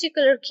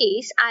particular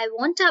case, I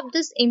want up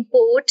this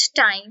import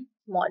time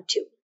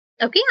module.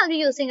 Okay, I'll be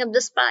using up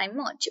this time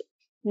module.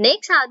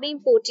 Next, I'll be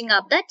importing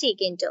up the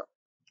Tkinter.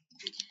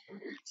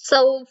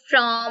 So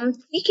from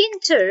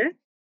Tkinter,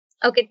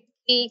 okay.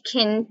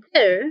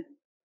 Tkinter,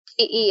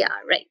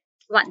 T-E-R, right,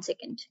 1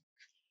 second,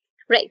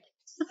 right,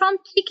 so from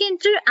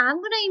Tkinter, I'm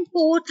going to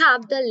import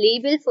up the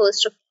label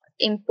first of all,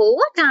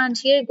 import, and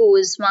here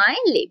goes my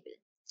label.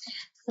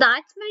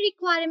 That's my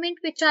requirement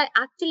which I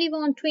actually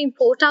want to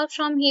import out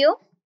from here,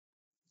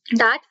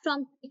 that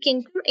from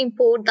Tkinter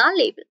import the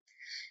label.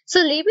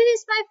 So label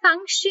is my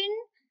function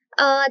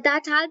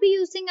that I'll be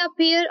using up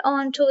here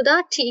onto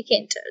the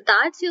Tkinter.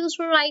 That's used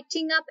for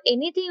writing up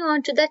anything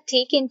onto the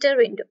Tkinter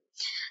window.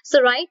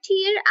 So right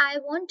here, I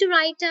want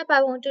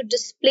to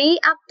display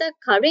up the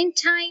current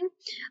time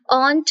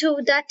onto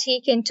the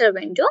Tkinter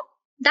window.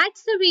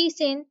 That's the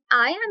reason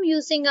I am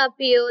using up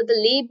here the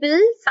label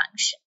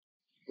function.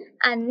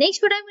 And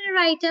next what I'm going to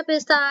write up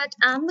is that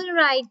I'm going to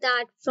write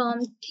that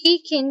from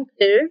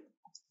Tkinter,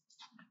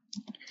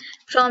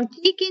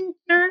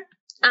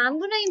 I'm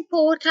going to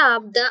import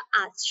up the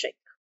asterisk.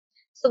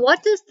 So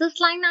what does this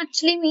line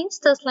actually means?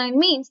 This line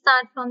means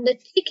that from the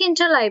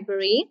Tkinter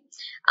library,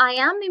 I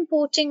am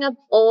importing up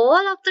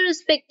all of the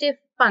respective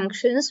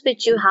functions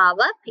which you have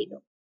up here.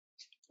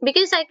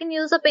 Because I can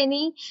use up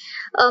any,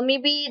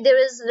 maybe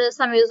there's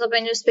some use of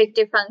any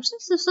respective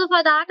functions. So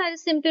for that, I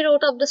simply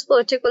wrote up this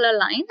particular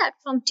line that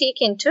from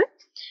Tkinter,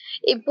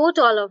 import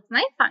all of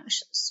my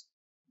functions.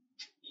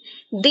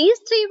 These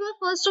three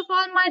were first of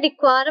all my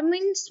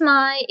requirements,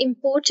 my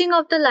importing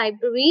of the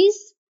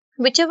libraries,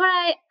 whichever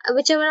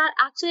are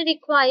actually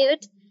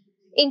required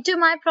into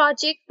my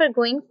project for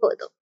going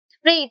further.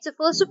 Right, so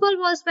first of all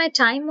was my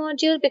time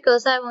module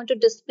because I want to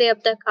display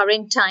up the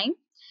current time.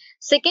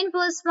 Second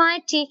was my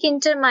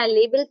Tkinter, my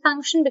label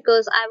function,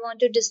 because I want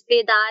to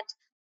display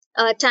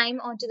that time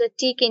onto the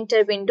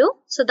Tkinter window.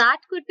 So that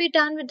could be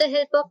done with the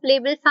help of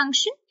label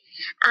function.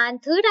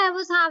 And third, I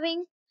was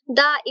having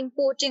the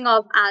importing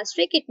of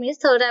asterisk. It means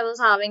third, I was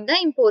having the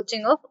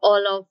importing of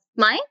all of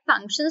my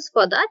functions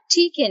for the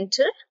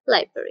Tkinter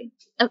library.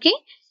 Okay.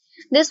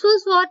 This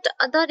was what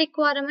the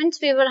requirements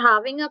we were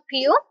having up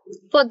here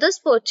for this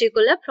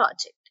particular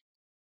project.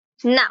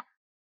 Now,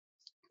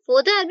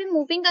 further I'll be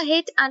moving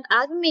ahead and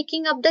I'll be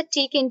making up the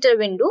Tkinter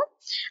window,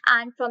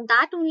 and from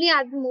that only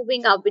I'll be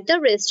moving up with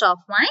the rest of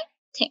my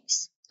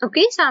things.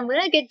 Okay, so I'm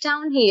going to get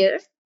down here.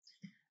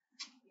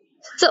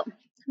 So,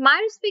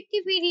 my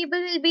respective variable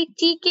will be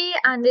tk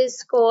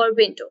underscore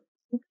window,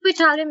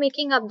 which I'll be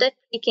making up the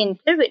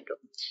Tkinter window.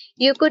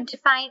 You could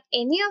define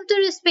any of the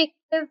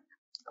respective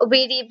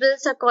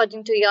variables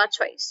according to your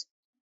choice.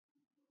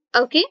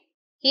 Okay,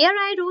 here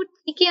I wrote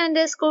tk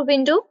underscore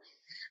window,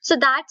 So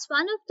that's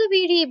one of the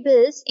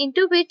variables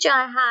into which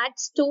I had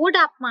stored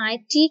up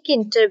my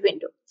Tkinter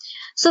window.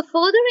 So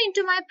further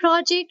into my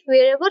project,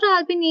 wherever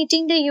I'll be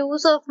needing the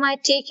use of my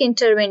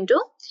Tkinter window,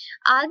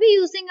 I'll be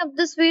using up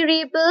this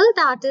variable,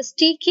 that is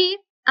tk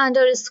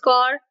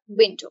underscore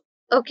window.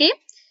 Okay,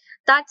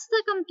 that's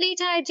the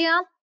complete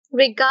idea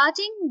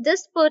regarding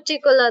this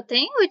particular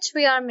thing which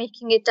we are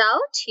making it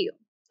out here.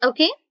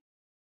 Okay,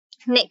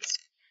 next,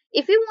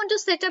 if you want to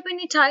set up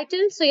any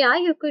title, so yeah,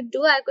 I could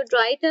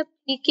write up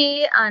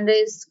tk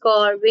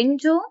underscore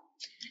window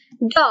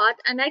dot,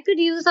 and I could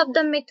use up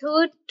the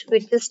method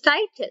which is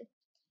title.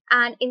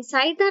 And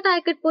inside that,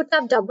 I could put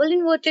up double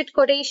inverted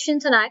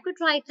quotations and I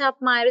could write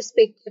up my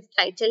respective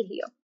title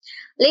here.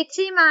 Let's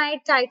say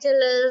my title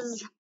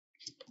is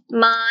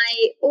my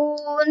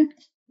own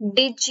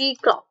digi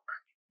clock.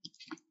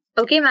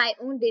 Okay, my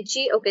own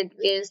digi. Okay,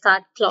 where is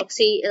that clock?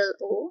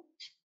 CLO.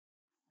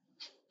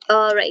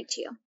 Right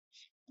here.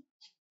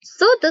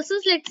 So this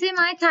is, let's say,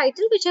 my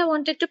title which I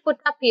wanted to put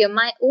up here.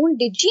 My own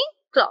digi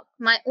clock.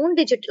 My own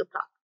digital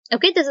clock.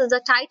 Okay, this is the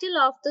title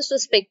of this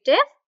respective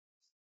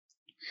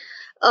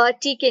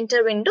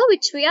Tkinter window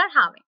which we are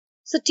having.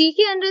 So tk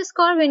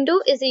underscore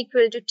window is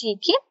equal to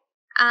tk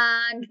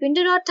and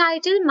window dot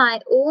title my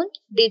own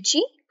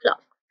digi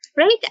clock,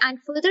 right? And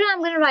further I'm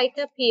going to write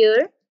up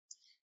here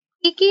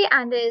tk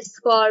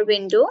underscore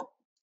window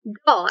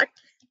dot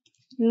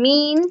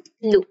main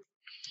loop.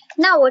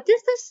 Now what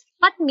is this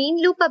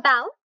main loop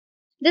about?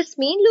 This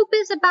main loop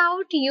is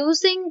about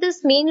using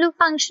this main loop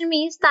function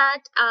means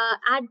that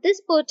at this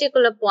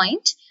particular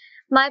point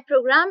my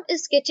program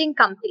is getting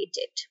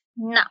completed.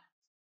 Now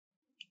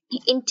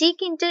in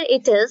Tkinter,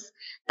 it is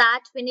that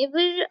whenever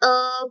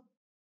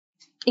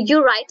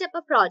you write up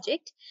a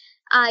project,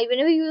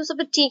 whenever you use up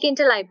a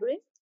Tkinter library,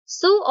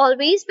 so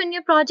always when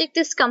your project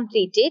is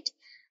completed,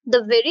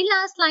 the very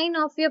last line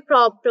of your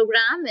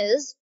program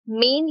is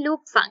main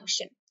loop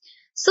function.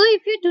 So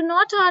if you do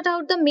not add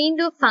out the main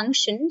loop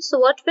function, so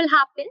what will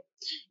happen?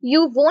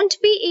 You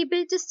won't be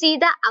able to see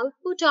the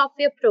output of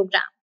your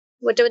program.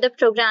 Whatever the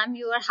program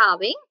you are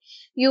having,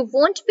 you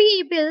won't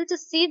be able to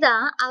see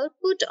the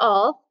output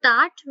of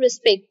that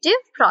respective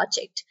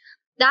project,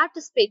 that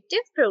respective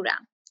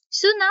program.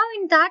 So now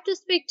in that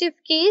respective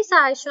case,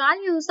 I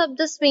shall use up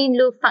this main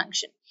loop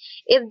function.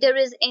 If there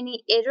is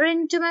any error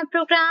into my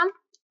program,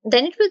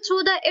 then it will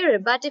throw the error.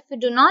 But if you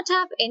do not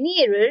have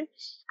any error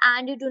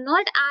and you do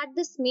not add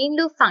this main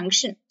loop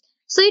function,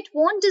 so it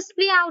won't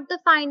display out the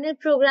final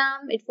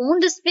program, it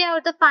won't display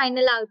out the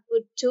final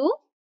output to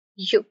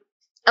you.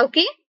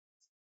 Okay.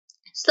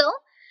 So,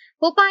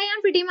 hope I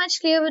am pretty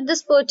much clear with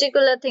this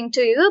particular thing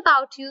to you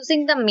about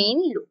using the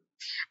main loop.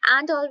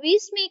 And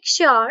always make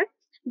sure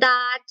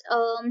that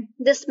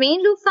this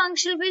main loop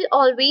function will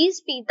always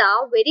be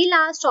the very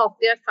last of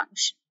your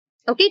function.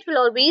 Okay, it will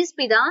always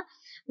be the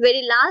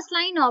very last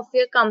line of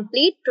your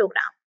complete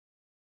program.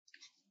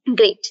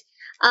 Great.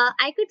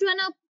 I could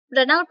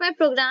run out my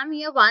program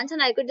here once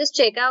and I could just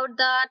check out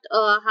that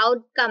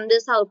how come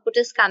this output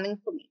is coming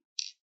for me.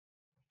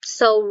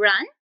 So,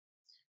 run.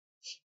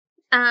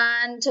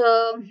 And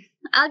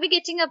I'll be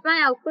getting up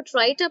my output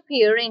right up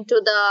here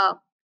into the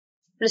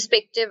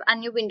respective, a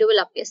new window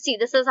will appear. See,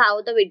 this is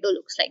how the window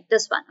looks like,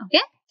 this one. Okay,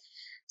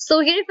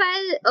 so here if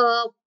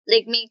I'll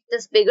make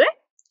this bigger,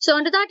 so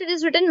under that it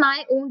is written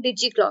my own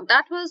digi clock.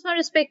 That was my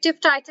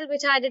respective title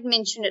which I did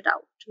mention it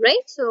out,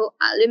 right? So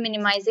I'll be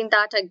minimizing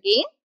that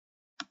again.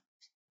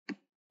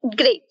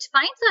 Great,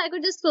 fine. So I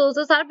could just close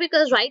this out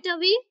because right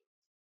away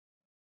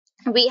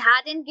we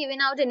hadn't given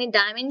out any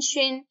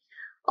dimension,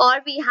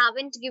 or we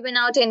haven't given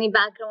out any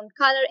background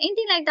color,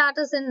 anything like that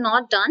is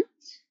not done.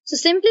 So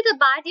simply the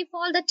by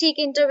default, the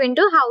Tkinter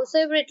window,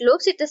 howsoever it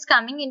looks, it is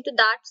coming into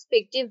that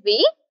respective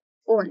way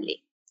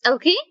only.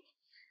 Okay,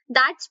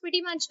 that's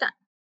pretty much done.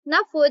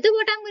 Now further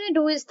what I'm going to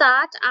do is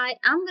that I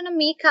am going to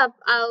make up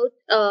out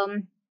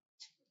the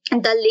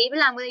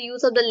label. I'm going to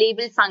use up the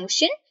label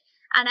function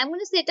and I'm going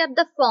to set up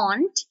the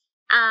font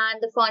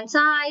and the font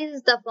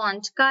size, the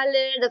font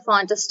color, the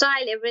font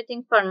style,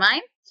 everything for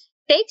my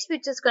text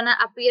which is going to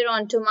appear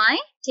onto my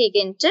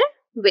Tkinter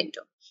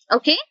window.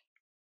 Okay.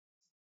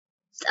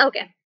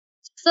 Okay.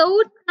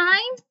 So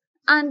time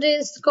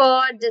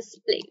underscore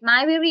display,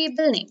 my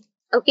variable name.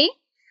 Okay.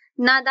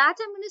 Now that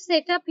I'm going to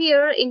set up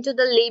here into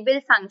the label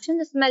function.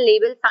 This is my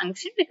label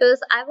function because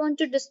I want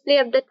to display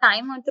up the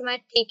time onto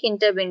my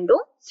Tkinter window.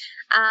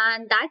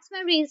 And that's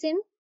my reason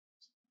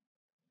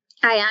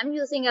I am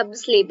using up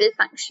this label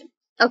function.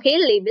 Okay,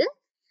 label.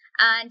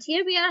 And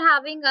here we are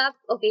having up,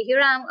 okay, here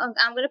I'm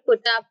going to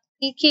put up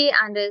tk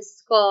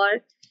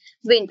underscore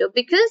window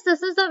because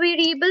this is the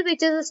variable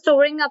which is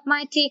storing up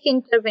my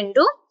Tkinter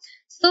window.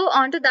 So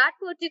onto that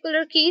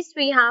particular case,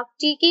 we have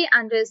tk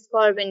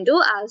underscore window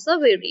as a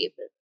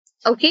variable.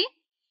 Okay.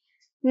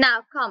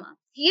 Now, comma.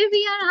 Here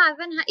we are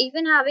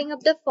even having up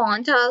the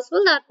font as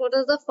well. That what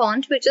is the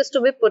font which is to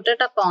be put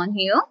it upon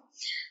here.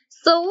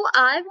 So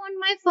I want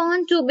my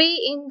font to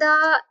be in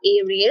the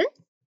Arial.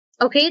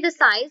 Okay, the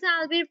size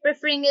I'll be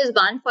preferring is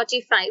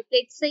 145,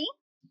 let's say.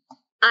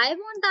 I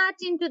want that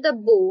into the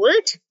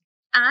bold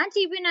and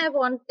even I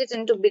want it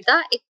into be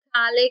the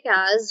italic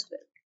as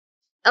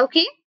well.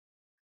 Okay,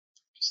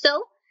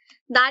 so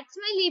that's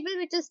my label,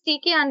 which is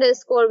TK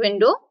underscore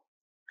window,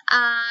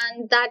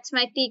 and that's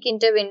my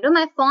Tkinter window.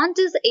 My font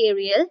is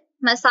Arial.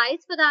 My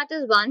size for that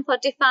is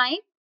 145.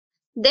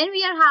 Then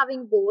we are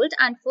having bold,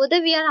 and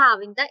further we are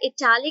having the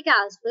italic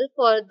as well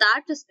for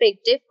that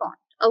respective font.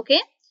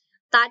 Okay,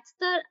 that's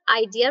the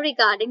idea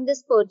regarding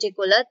this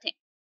particular thing.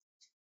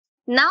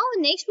 Now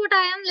next, what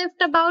I am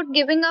left about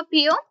giving up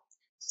here,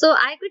 so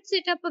I could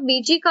set up a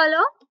BG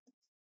color.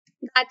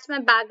 That's my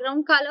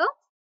background color.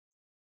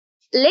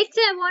 Let's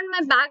say I want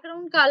my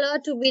background color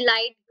to be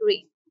light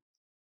green.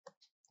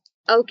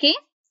 Okay,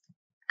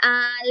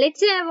 let's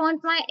say I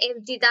want my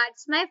FG,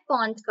 that's my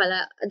font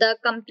color. The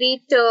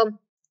complete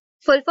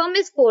full form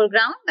is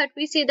foreground, but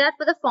we see that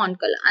for the font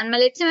color. And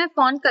let's say my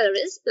font color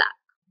is black.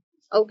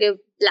 Okay,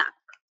 black.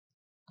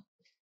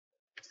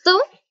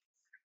 So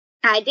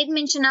I did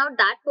mention out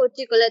that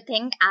particular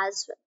thing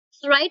as well.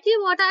 So right here,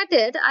 what I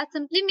did, I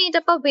simply made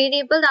up a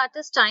variable that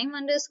is time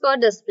underscore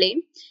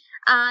display.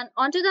 And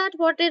onto that,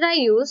 what did I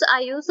use? I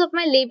used up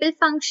my label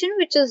function,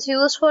 which is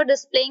used for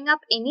displaying up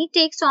any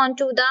text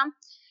onto the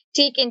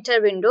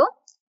Tkinter window.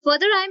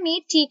 Further, I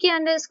made TK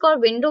underscore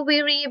window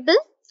variable.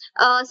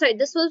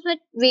 This was my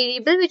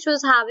variable which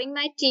was having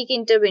my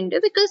Tkinter window,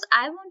 because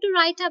I want to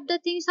write up the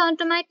things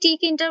onto my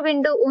Tkinter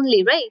window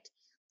only, right?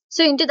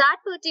 So into that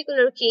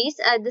particular case,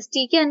 this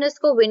TK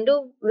underscore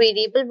window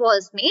variable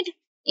was made,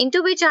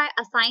 into which I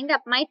assigned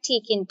up my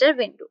Tkinter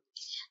window.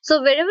 So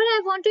wherever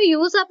I want to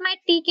use up my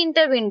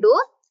Tkinter window,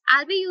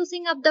 I'll be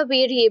using up the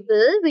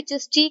variable which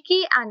is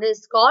TK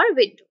underscore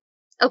window.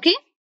 Okay.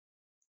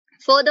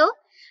 Further,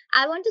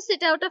 I want to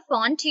set out a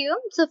font here.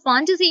 So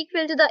font is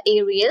equal to the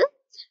Arial.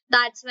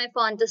 That's my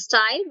font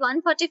style.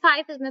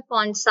 145 is my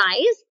font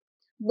size.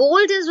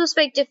 Bold is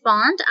respective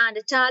font, and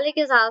italic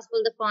is as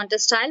well the font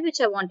style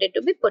which I wanted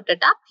to be put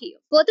it up here.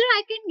 Further,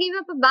 I can give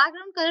up a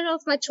background color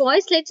of my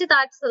choice. Let's say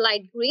that's the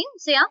light green.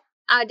 So yeah,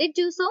 I did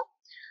do so.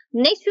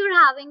 Next, we're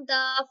having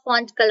the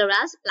font color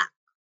as black.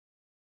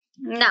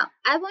 Now,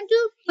 I want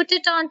to put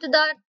it onto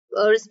the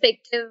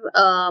respective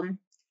my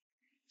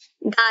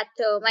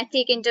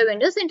Tkinter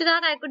windows. Into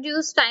that, I could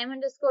use time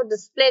underscore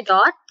display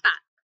dot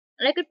pack,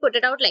 and I could put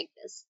it out like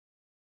this.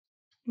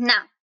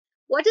 Now,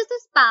 what is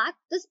this pack?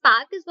 This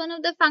pack is one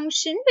of the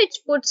function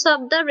which puts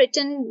up the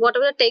written,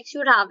 whatever the text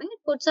you're having, it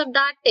puts up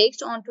that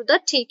text onto the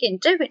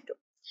Tkinter window.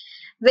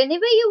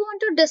 Whenever you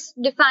want to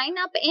define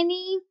up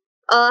any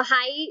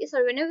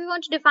whenever you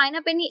want to define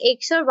up any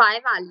X or Y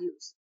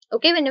values,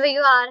 okay, whenever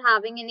you are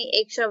having any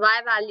X or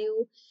Y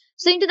value,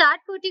 so into that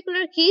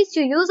particular case,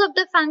 you use up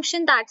the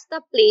function that's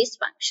the place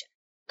function,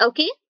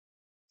 okay,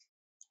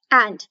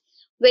 and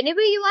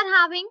whenever you are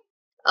having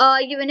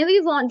whenever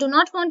you do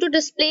not want to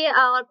display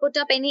or put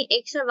up any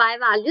X or Y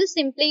values,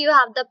 simply you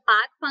have the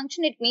pack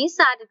function. It means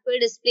that it will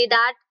display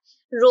that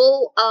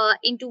row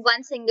into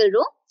one single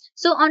row.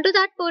 So onto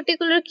that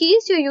particular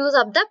case, you use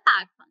up the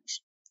pack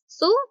function.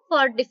 So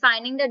for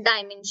defining the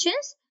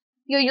dimensions,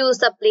 you use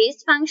the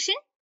place function,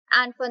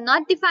 and for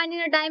not defining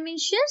the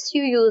dimensions,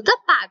 you use the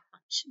pack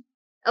function.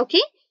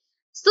 Okay,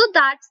 so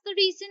that's the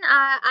reason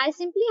I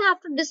simply have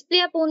to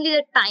display up only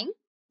the time.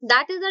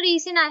 That is the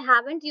reason I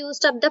haven't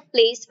used up the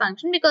place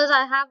function, because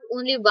I have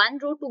only one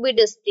row to be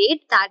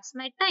displayed. That's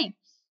my time.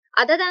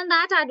 Other than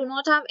that, I do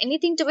not have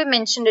anything to be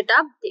mentioned it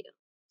up there.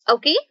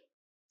 Okay,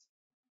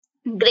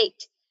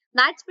 great.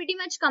 That's pretty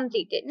much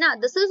completed. Now,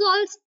 this is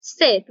all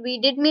set. We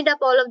did meet up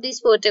all of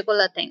these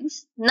particular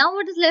things. Now,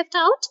 what is left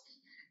out?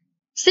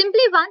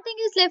 Simply one thing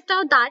is left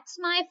out. That's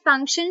my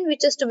function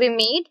which is to be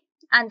made,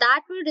 and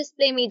that will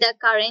display me the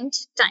current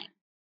time.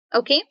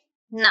 Okay,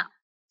 now,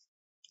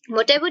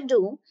 what I would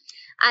do,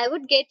 I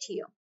would get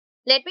here.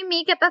 Let me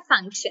make up a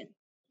function,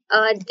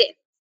 def.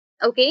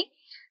 Okay,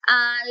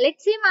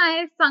 let's say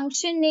my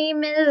function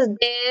name is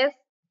def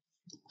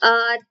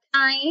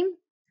time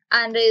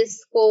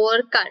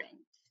underscore current.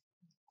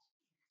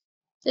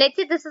 Let's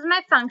say this is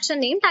my function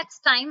name, that's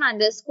time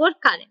underscore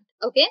current.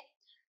 Okay,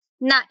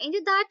 now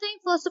into that time,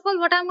 first of all,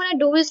 what I'm going to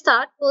do is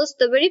start first.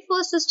 The very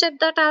first step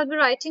that I'll be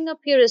writing up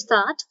here is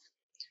that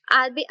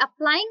I'll be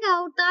applying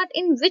out that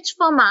in which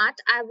format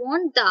I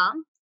want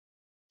the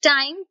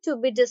time to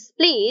be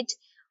displayed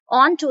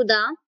onto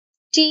the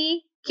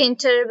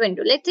Tkinter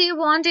window. Let's say you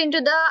want into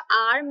the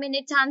hour,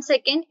 minute and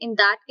second. In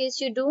that case,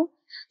 you do.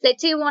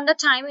 Let's say you want the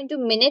time into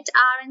minute,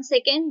 hour and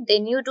second.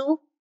 Then you do.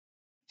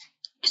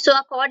 So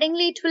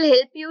accordingly, it will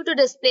help you to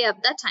display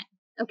up the time.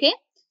 Okay.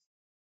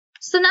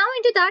 So now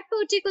into that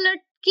particular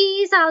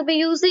case, I'll be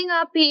using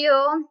up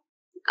here,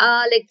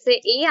 let's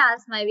say A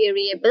as my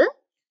variable.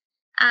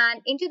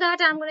 And into that,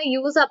 I'm going to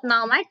use up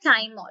now my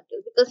time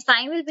module, because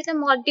time will be the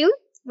module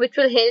which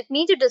will help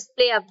me to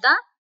display up the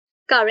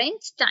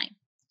current time.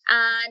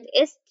 And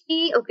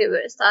okay,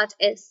 where is that?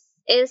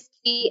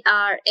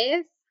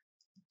 strf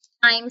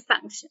time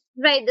function.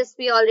 Right, this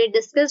we already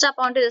discussed up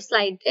onto the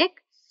slide deck.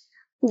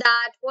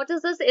 That what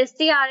is this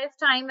strf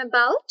time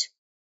about?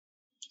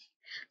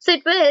 So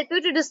it will help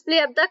you to display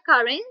up the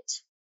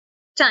current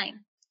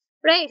time.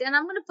 right? And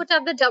I'm going to put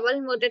up the double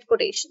inverted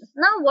quotations.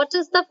 Now, what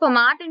is the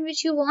format in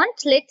which you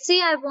want? Let's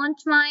say I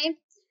want my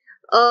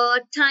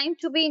time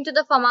to be into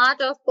the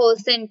format of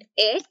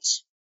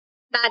 %h,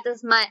 that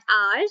is my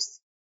hours.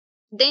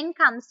 Then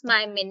comes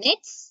my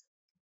minutes.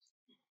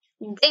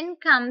 Then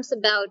comes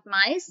about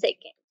my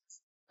seconds.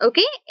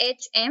 Okay,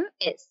 HM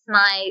is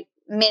my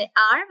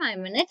hour, my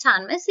minutes,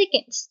 and my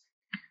seconds.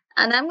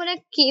 And I'm going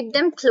to keep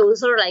them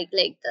closer like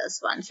this.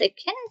 1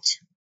 second.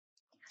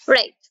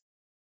 Right.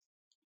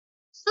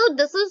 So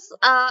this is,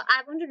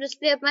 I want to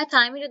display up my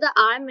time into the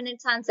hour,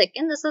 minutes, and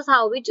second. This is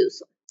how we do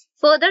so.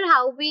 Further,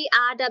 how we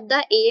add up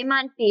the AM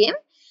and PM,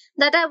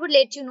 that I would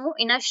let you know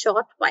in a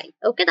short while.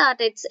 Okay, that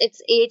it's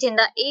 8 in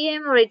the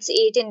AM or it's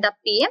 8 in the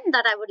PM,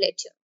 that I would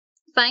let you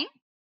know. Fine.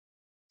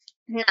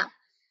 Now,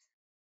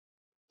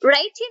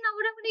 right here, now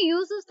what I'm going to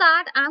use is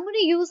that I'm going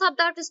to use up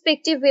that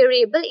respective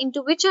variable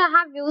into which I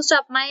have used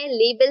up my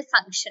label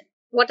function.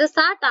 What is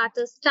that? That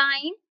is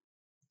time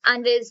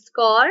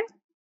underscore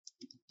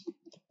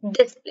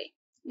display.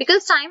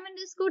 Because time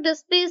underscore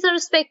display is a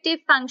respective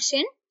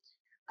function.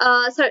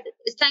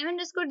 Time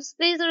underscore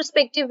display is a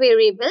respective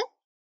variable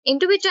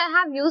into which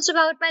I have used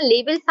about my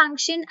label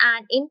function,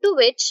 and into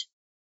which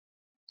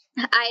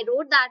I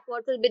wrote that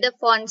what will be the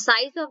font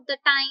size of the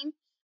time,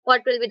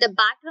 what will be the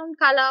background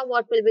color,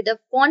 what will be the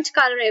font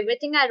color,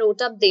 everything I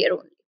wrote up there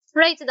only.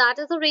 Right, so that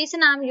is the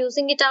reason I'm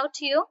using it out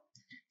here.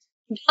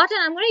 Dot, and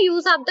I'm going to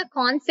use up the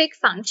config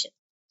function.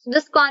 So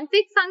this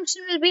config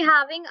function will be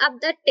having up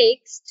the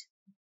text.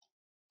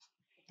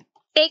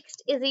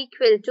 Text is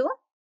equal to,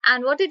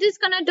 and what it is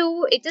going to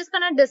do, it is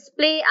going to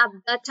display up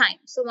the time.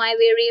 So my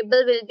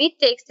variable will be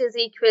text is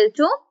equal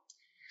to,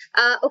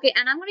 okay,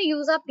 and I'm going to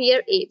use up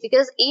here A,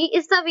 because A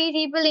is the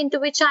variable into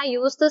which I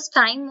use this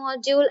time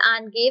module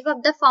and gave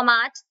up the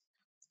format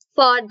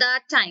for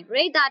the time,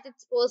 right? That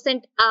it's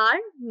 %hour,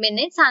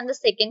 minutes, and the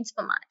seconds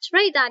format,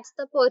 right? That's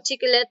the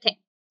particular thing.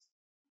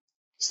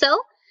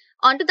 So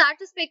onto that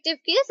respective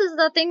case is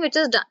the thing which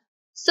is done.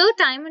 So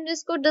time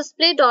underscore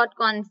display dot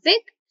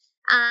config,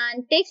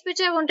 and text which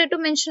I wanted to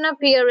mention up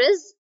here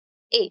is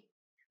A.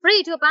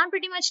 Right, hope I'm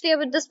pretty much clear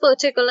with this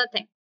particular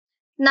thing.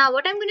 Now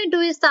what I'm going to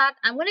do is that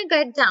I'm going to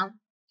get down.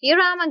 Here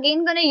I'm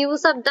again going to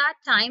use up that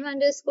time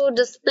underscore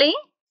display.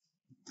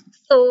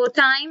 So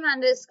time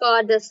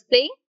underscore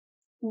display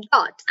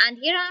dot, and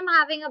here I'm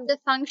having up the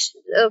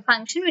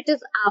function which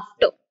is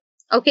after.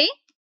 Okay.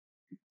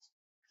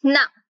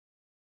 Now,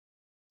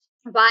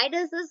 why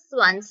does this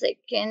 1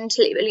 second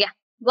label? Yeah.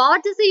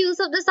 What is the use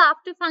of this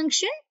after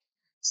function?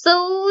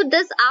 So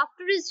this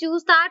after is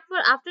used that for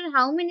after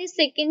how many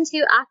seconds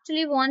you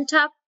actually want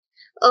up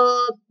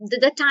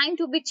the time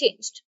to be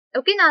changed.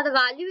 Okay, now the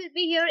value will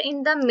be here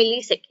in the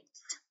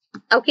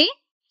milliseconds. Okay,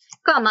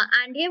 comma,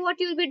 and here what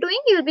you will be doing,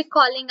 you will be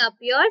calling up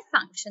your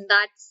function,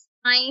 that's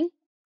time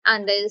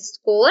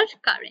underscore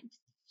current.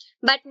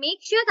 But make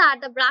sure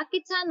that the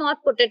brackets are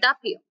not put it up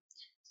here.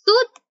 So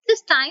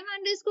this time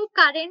underscore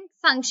current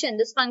function,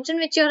 this function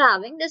which you're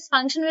having, this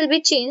function will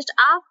be changed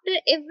after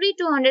every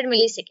 200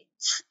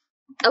 milliseconds.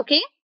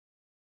 Okay.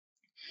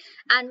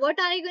 And what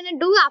are you going to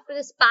do after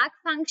this pack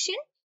function?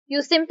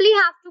 You simply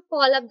have to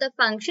call up the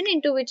function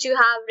into which you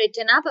have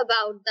written up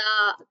about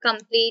the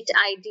complete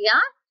idea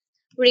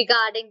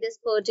regarding this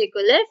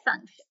particular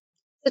function.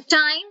 So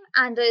time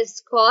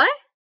underscore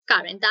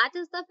current, that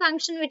is the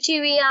function which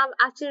we have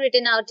actually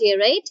written out here,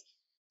 right?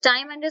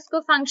 Time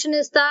underscore function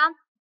is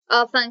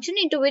the function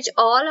into which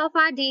all of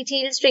our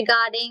details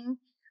regarding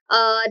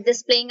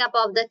displaying up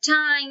of the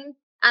time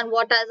and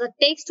what as a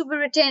text to be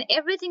written,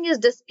 everything is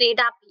displayed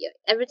up here.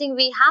 Everything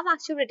we have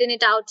actually written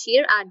it out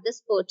here at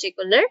this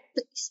particular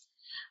place,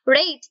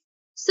 right?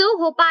 So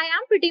hope I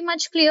am pretty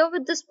much clear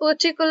with this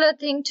particular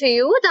thing to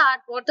you, that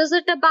what is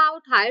it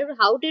about,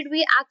 how did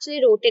we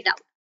actually wrote it out.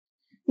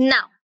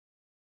 Now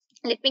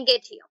let me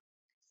get here.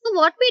 So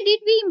what we did,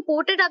 we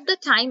imported up the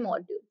time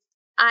module.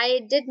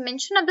 I did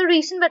mention of the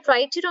reason, but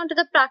write it onto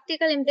the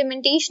practical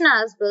implementation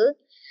as well.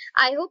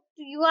 I hope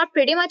you are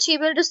pretty much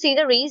able to see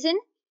the reason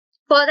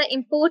for the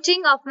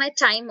importing of my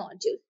time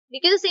module,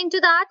 because into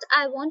that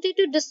I wanted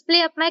to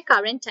display up my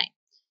current time.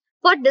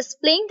 For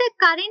displaying the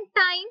current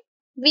time,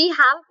 we have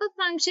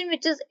a function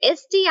which is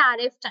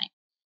strf time.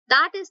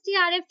 That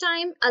strf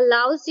time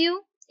allows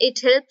you,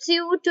 it helps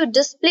you to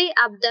display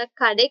up the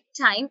correct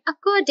time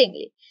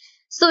accordingly.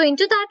 So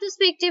into that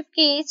respective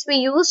case, we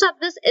used up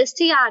this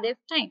strf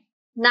time.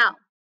 Now,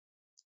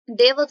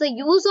 there was a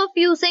use of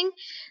using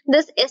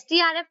this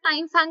strf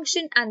time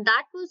function, and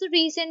that was the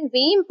reason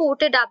we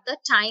imported up the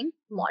time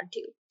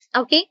module.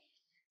 Okay.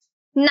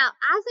 Now,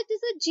 as it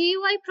is a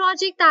GUI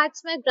project,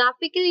 that's my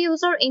graphical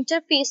user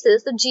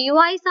interfaces, the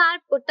GUIs are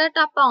put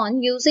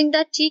upon using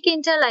the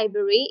Tkinter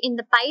library in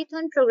the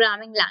Python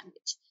programming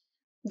language.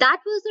 That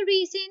was the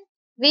reason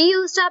we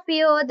used up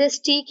here this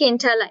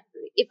Tkinter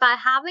library. If I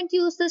haven't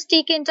used this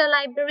Tkinter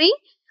library,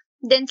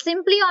 then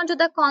simply onto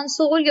the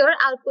console your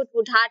output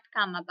would have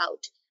come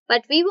about.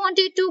 But we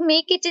wanted to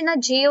make it in a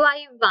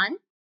GUI one.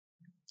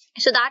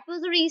 So that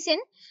was the reason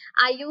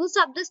I used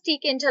up this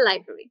Tkinter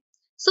library.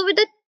 So with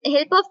the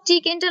help of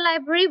Tkinter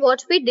library,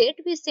 what we did,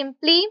 we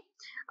simply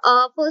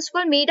first of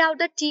all made out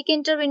the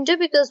Tkinter window,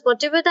 because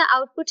whatever the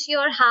outputs you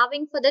are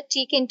having for the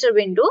Tkinter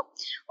window,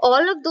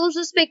 all of those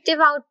respective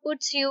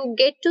outputs you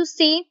get to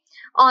see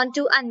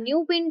onto a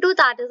new window,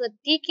 that is a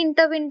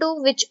Tkinter window,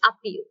 which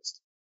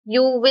appears.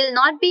 You will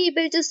not be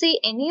able to see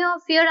any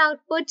of your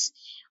outputs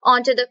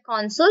onto the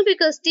console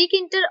because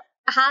Tkinter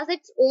has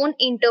its own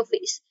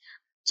interface.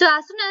 So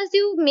as soon as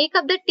you make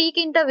up the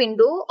Tkinter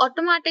window,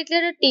 automatically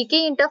the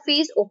TK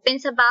interface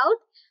opens about,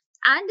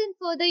 and then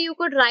further you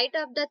could write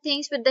up the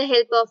things with the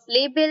help of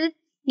label.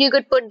 You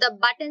could put the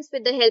buttons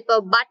with the help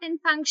of button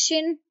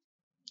function.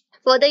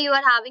 Further, you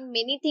are having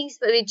many things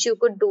which you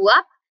could do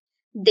up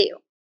there.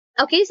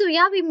 Okay, so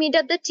yeah, we made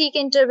up the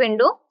Tkinter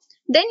window.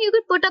 Then you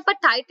could put up a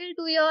title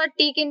to your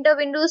Tkinter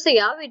window. So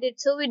yeah, we did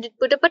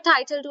put up a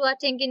title to our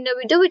Tkinter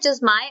window, which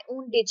is my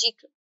own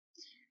digital.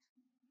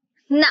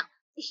 Now,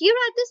 here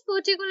at this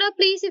particular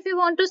place, if you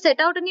want to set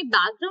out any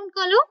background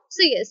color,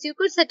 so yes, you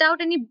could set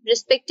out any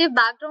respective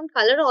background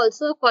color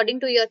also according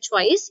to your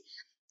choice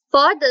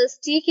for this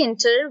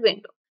Tkinter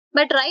window.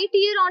 But right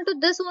here onto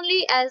this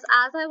only, as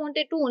I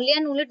wanted to only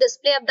and only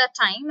display up the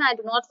time, I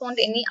do not want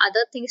any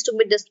other things to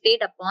be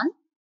displayed upon.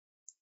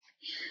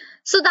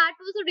 So that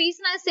was the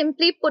reason I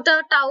simply put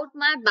out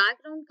my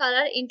background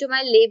color into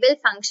my label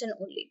function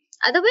only.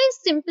 Otherwise,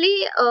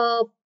 simply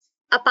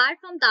apart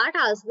from that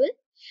as well,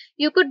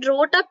 you could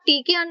wrote up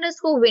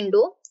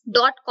tk_window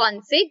dot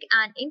config,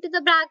 and into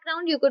the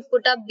background you could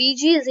put up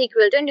bg is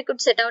equal to, and you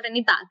could set out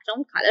any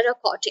background color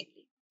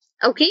accordingly.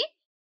 Okay,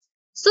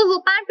 so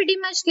hope I'm pretty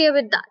much clear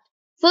with that.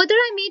 Further,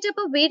 I made up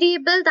a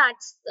variable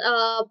that's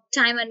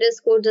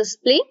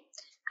time_display,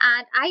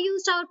 and I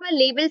used out my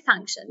label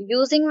function.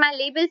 Using my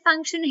label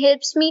function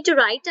helps me to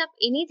write up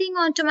anything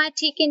onto my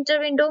Tkinter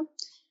window.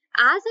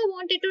 As I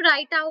wanted to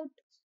write out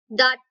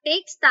the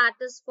text that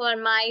is for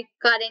my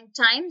current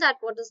time, that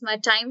what is my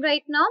time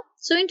right now.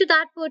 So into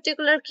that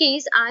particular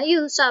case, I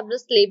used up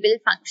this label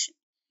function.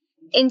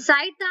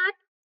 Inside that,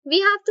 we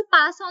have to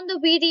pass on the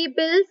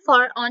variable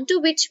for onto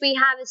which we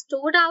have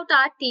stored out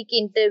our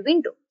Tkinter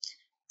window.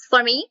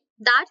 For me,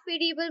 that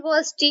variable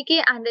was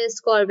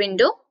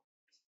tk_window.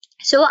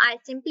 So I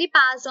simply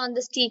passed on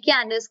this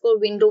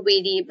tk_window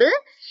variable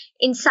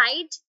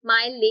inside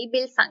my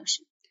label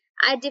function.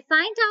 I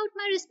defined out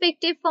my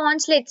respective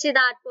fonts. Let's say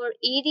that for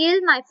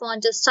Arial, my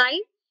font is style.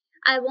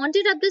 I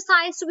wanted up the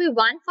size to be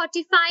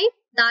 145.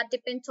 That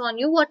depends on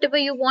you. Whatever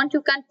you want,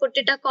 you can put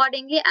it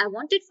accordingly. I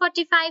wanted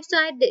 45, so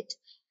I did.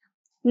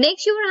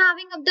 Next, you are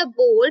having up the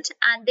bold,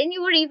 and then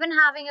you are even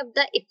having up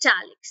the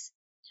italics.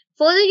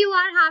 Further, you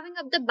are having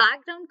up the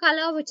background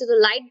color, which is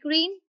a light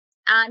green,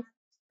 and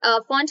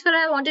font color,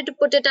 I wanted to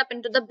put it up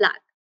into the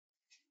black.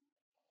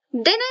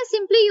 Then I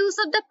simply use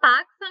up the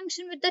pack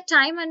function with the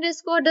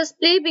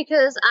time_display,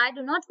 because I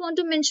do not want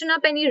to mention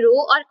up any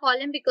row or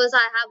column because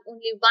I have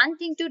only one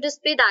thing to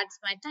display, that's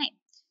my time.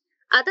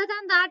 Other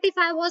than that, if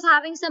I was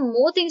having some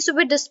more things to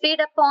be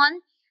displayed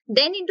upon,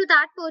 then into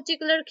that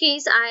particular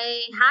case,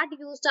 I had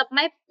used up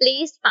my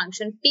place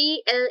function,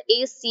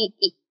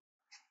 P-L-A-C-E.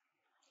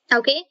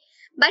 Okay.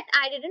 But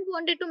I didn't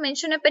wanted to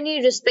mention up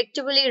any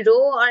respectively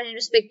row or any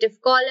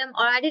respective column,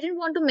 or I didn't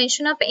want to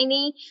mention up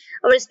any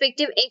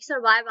respective X or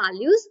Y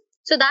values.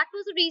 So that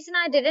was the reason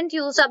I didn't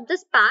use up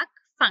this I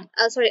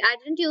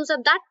didn't use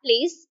up that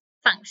place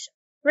function,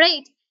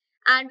 right?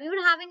 And we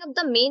were having up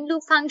the main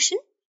loop function.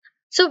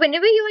 So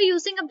whenever you are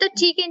using up the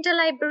Tkinter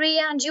library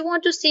and you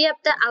want to see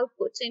up the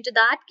output, so into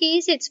that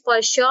case, it's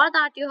for sure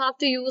that you have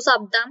to use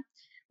up the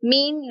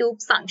main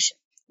loop function.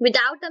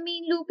 Without the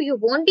main loop, you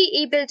won't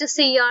be able to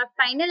see your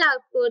final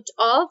output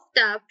of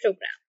the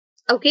program.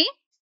 Okay.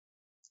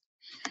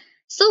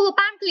 So hope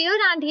I'm clear,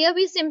 and here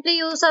we simply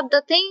use up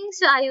the things.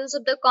 I use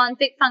up the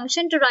config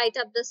function to write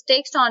up this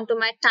text onto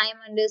my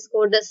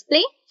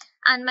time_display,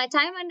 and my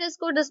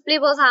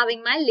time_display was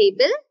having my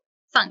label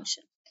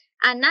function.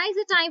 And now is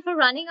the time for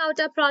running out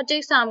our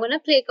project, so I'm going to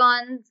click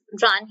on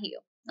run here.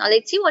 Now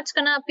let's see what's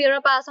going to appear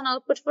up as an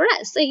output for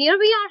us. So here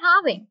we are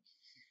having,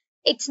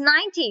 it's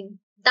 19.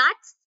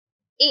 That's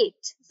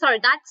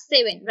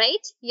 7,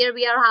 right? Here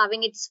we are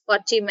having it's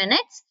 40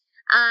 minutes,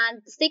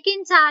 and the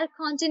seconds are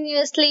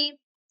continuously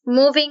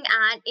moving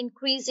and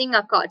increasing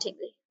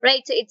accordingly,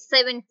 right? So it's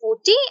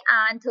 7:40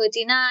 and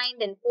 39,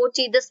 then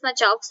 40, this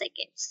much of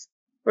seconds,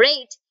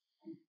 right?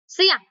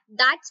 So yeah,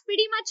 that's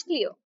pretty much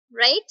clear,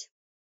 right?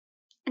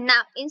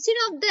 Now, instead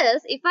of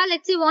this, if I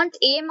let's say want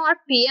AM or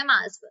PM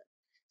as well,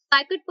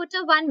 I could put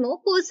a one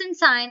more %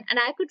 sign, and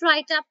I could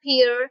write up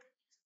here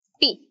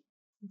P.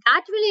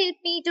 That will help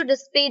me to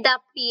display the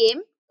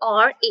PM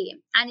or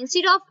AM. And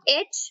instead of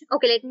H,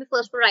 okay, let me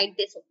first write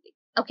this only.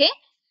 Okay.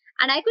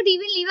 And I could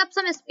even leave up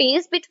some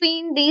space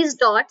between these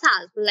dots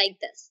as well, like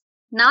this.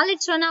 Now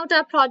let's run out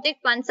our project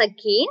once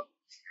again.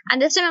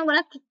 And this time I'm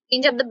going to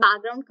change up the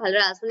background color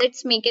as well.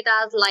 Let's make it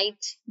as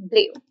light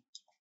blue.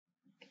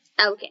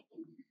 Okay.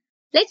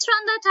 Let's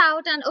run that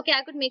out, and okay,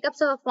 I could make up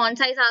some font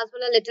size as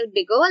well a little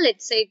bigger.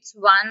 Let's say it's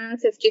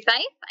 155.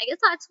 I guess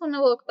that's going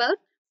to work well.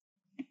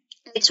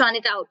 Let's run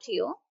it out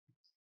here.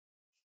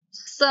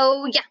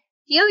 So yeah,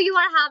 here you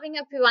are having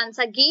up once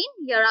again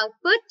your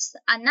outputs,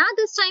 and now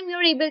this time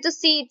you're able to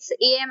see it's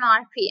AM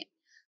or PM.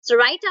 So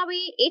right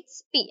away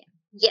it's PM.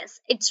 Yes,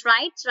 it's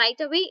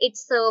right away.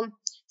 It's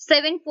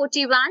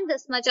 7:41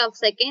 this much of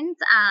seconds,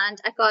 and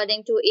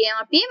according to AM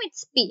or PM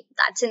it's PM.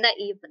 That's in the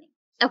evening.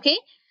 Okay,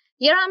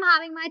 here I'm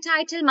having my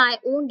title, my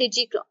own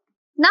digiclock.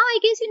 Now I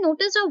guess you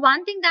noticed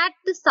one thing, that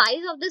the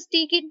size of this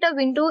Tkinter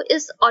window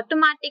is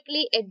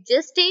automatically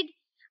adjusted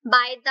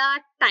by the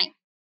time.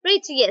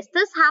 Right, yes,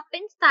 this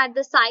happens that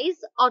the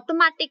size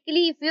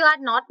automatically, if you are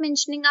not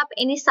mentioning up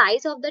any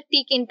size of the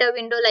Tkinter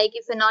window, like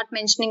if you're not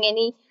mentioning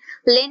any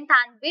length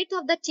and width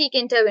of the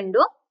Tkinter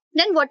window,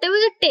 then whatever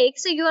the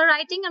text you are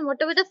writing and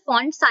whatever the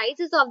font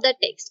sizes of the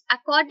text,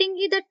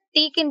 accordingly the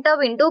Tkinter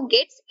window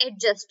gets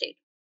adjusted.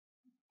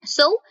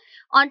 So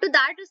onto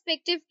that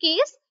respective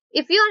case,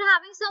 if you are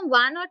having some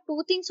one or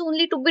two things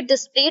only to be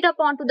displayed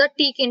upon to the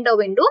Tkinter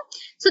window,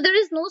 so there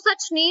is no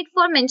such need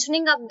for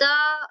mentioning up the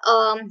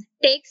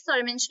text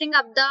or mentioning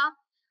up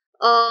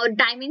the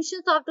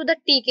dimensions of to the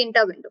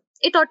Tkinter window.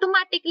 It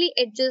automatically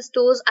adjusts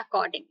those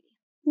accordingly.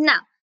 Now,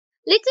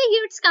 let's say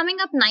here it's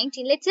coming up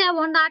 19. Let's say I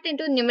want that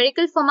into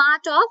numerical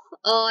format of,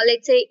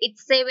 let's say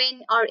it's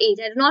 7 or 8.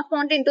 I do not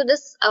want into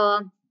this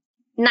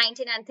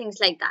 19 and things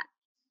like that.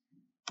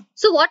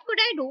 So what could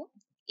I do?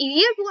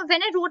 Here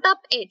when I wrote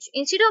up H,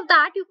 instead of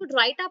that you could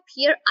write up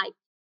here I.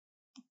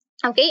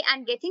 Okay,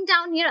 and getting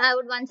down here I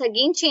would once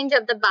again change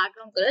up the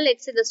background color.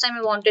 Let's say this time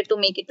I wanted to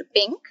make it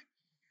pink.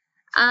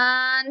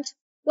 And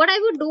what I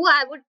would do,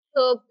 I would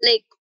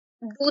like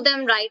do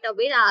them right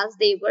away as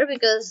they were,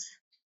 because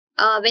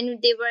when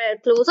they were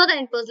closer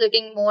then it was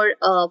looking more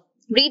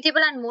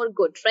readable and more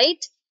good,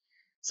 right?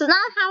 So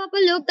now have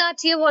a look that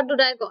here what did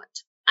I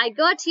got? I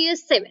got here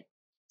 7.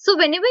 So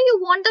whenever you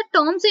want the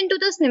terms into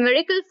this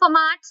numerical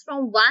formats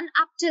from 1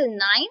 up till 9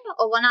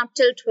 or 1 up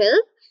till 12,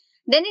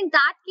 then in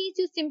that case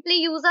you simply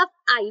use up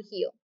I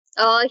here.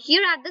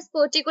 Here at this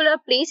particular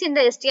place in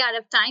the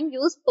STRF time,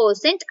 use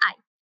 %I.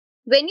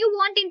 When you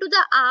want into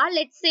the R,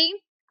 let's say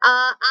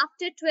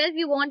after 12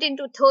 you want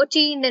into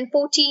 13, then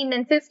 14,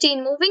 then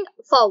 15, moving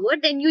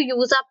forward, then you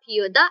use up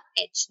here the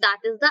H, that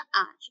is the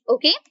R.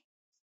 Okay,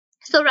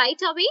 so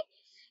right away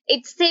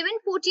it's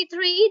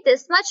 7:43,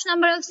 this much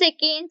number of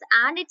seconds,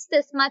 and it's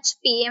this much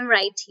PM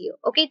right here.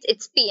 Okay,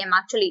 it's PM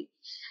actually.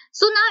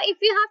 So now if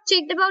you have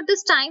checked about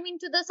this time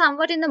into the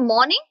somewhat in the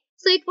morning,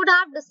 so it would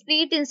have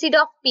displayed instead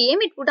of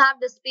PM, it would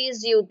have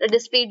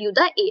displayed you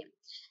the AM.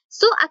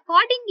 So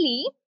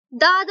accordingly,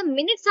 the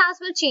minutes as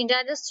well change.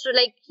 I just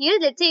like here,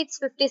 let's say it's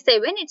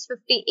 57, it's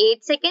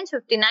 58 seconds,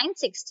 59,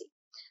 60.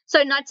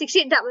 So not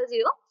 60,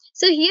 00.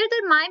 So here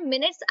my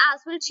minutes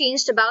as well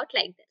changed about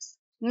like this.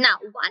 Now,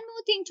 one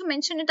more thing to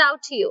mention it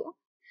out to you,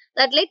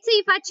 that let's say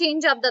if I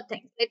change up the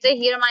thing, let's say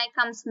here my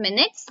comes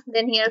minutes,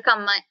 then here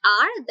come my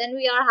hour, then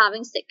we are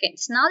having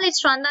seconds. Now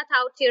let's run that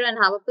out here and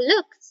have a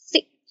look.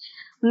 See,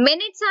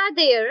 minutes are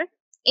there,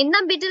 in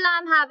the middle I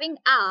am having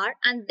hour,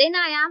 and then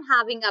I am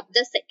having up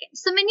the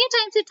seconds. So many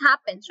times it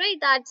happens,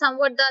 right, that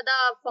somewhat the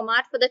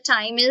format for the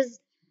time is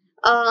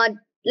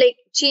like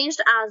changed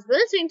as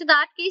well. So into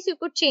that case, you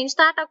could change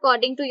that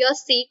according to your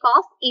sake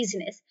of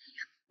easiness.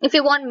 If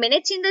you want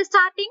minutes in the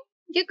starting,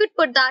 you could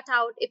put that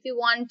out. If you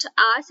want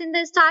hours in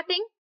the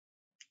starting,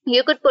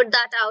 you could put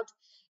that out.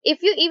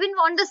 If you even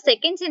want the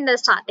seconds in the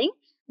starting,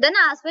 then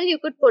as well you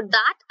could put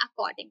that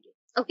accordingly.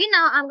 Okay,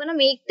 now I'm going to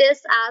make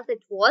this as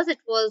it was. It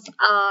was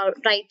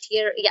right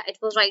here. Yeah, it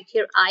was right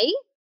here I.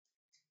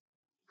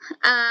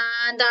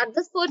 And at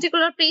this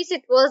particular place,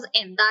 it was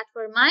M. That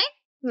were my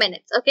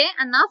minutes. Okay,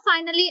 and now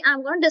finally,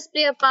 I'm going to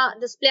display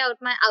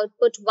out my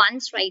output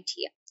once right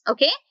here.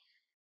 Okay,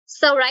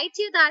 so right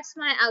here, that's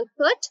my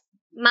output.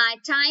 My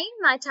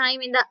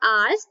time in the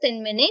hours,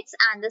 10 minutes,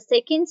 and the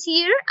seconds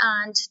here,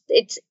 and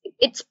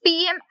it's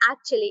PM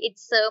actually.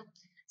 It's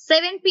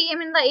 7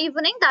 PM in the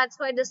evening. That's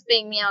why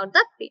displaying me out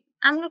the PM.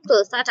 I'm going to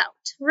close that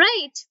out.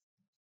 Right.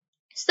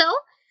 So,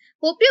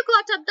 hope you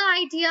got up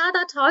the idea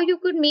that how you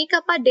could make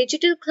up a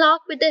digital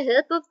clock with the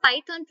help of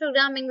Python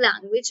programming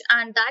language,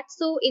 and that's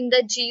so in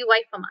the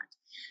GUI format.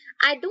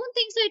 I don't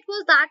think so it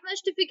was that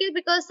much difficult,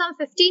 because some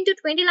 15 to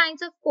 20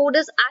 lines of code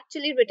is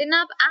actually written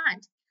up,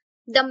 and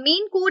the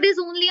main code is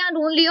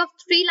only of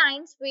 3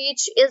 lines,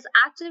 which is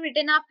actually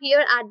written up here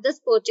at this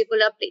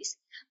particular place.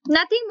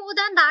 Nothing more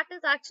than that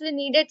is actually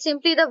needed,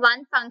 simply the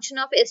one function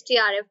of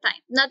STRF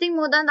time. Nothing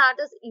more than that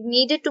is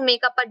needed to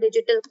make up a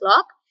digital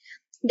clock.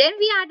 Then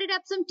we added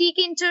up some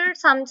Tkinter,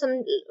 some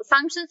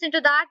functions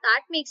into that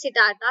makes it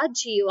at a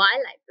GUI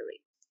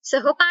library. So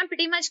hope I'm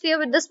pretty much clear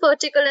with this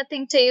particular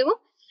thing to you.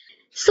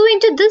 So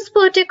into this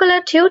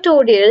particular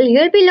tutorial,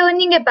 you'll be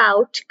learning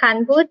about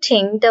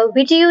converting the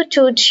video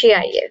to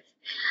GIF.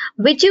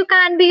 Video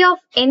can be of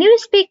any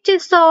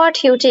respective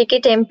sort. You take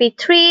it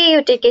MP3,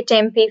 you take it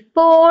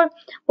MP4,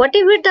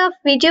 whatever the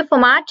video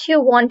format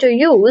you want to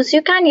use,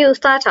 you can use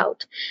that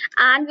out.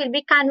 And we'll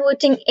be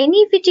converting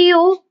any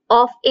video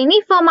of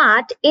any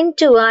format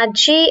into a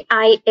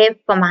GIF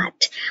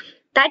format.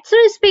 That's the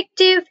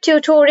respective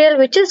tutorial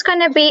which is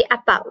going to be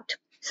about.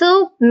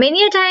 So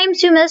many a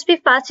times you must be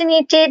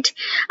fascinated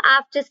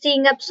after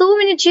seeing up so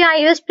many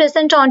GIFs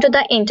present onto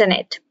the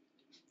internet.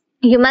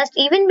 You must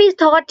even be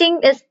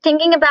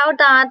thinking about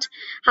that.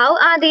 How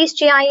are these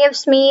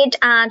GIFs made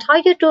and how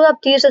you do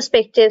up these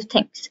respective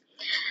things?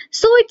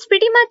 So it's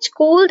pretty much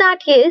cool that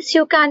yes,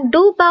 you can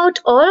do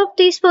about all of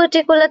these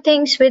particular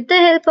things with the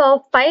help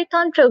of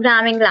Python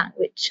programming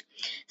language.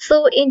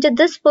 So into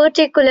this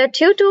particular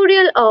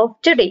tutorial of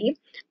today,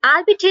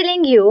 I'll be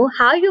telling you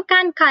how you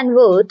can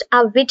convert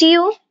a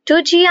video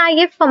to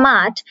GIF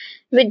format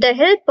with the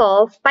help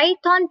of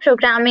Python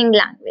programming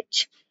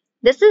language.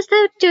 This is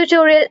the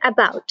tutorial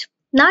about.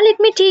 Now let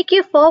me take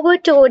you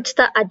forward towards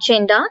the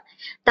agenda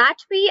that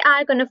we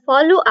are going to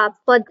follow up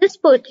for this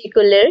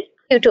particular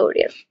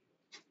tutorial.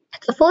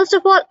 So first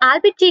of all, I'll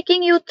be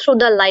taking you through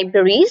the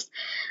libraries.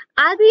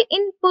 I'll be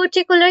in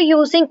particular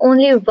using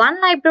only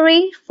one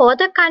library for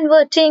the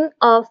converting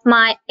of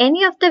my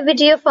any of the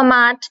video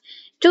format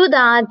to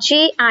the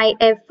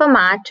GIF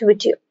format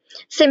video.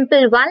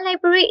 Simple one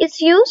library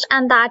is used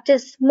and that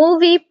is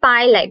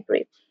Moviepie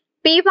library.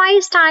 PY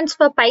stands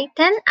for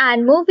Python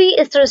and movie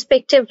is the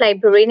respective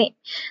library name.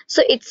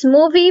 So it's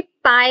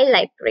Moviepie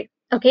library.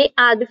 Okay,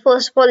 I'll be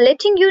first of all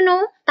letting you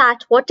know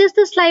that what is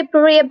this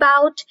library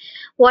about,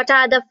 what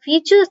are the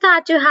features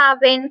that you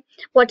have in,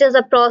 what is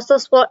the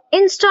process for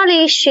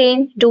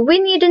installation, do we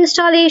need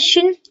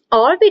installation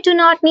or we do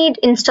not need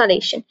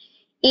installation.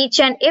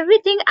 Each and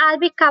everything I'll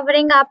be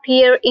covering up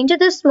here into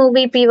this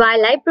Moviepie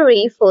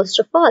library first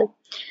of all.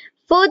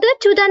 Further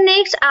to the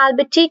next, I'll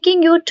be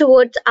taking you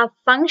towards a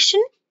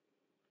function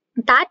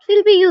that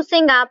we'll be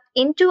using up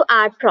into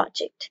our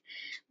project.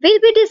 We'll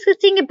be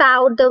discussing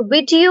about the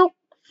video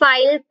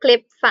file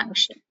clip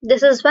function.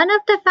 This is one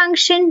of the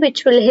function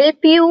which will help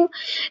you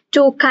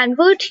to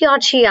convert your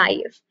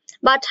GIF.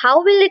 But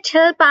how will it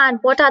help and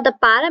what are the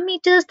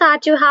parameters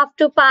that you have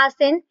to pass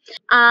in?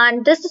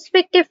 And this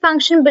respective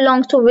function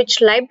belongs to which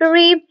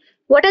library?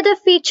 What are the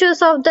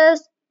features of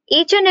this?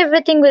 Each and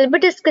everything we'll be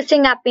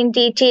discussing up in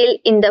detail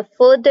in the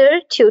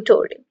further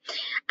tutorial.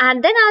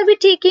 And then I'll be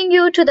taking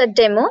you to the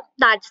demo.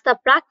 That's the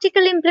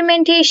practical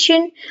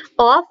implementation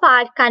of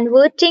our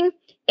converting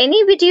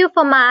any video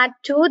format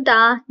to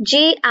the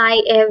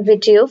GIF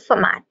video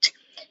format.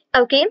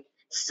 Okay,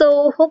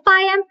 so hope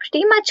I am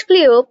pretty much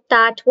clear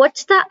that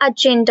what's the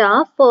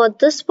agenda for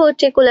this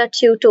particular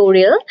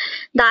tutorial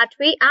that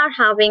we are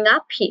having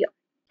up here.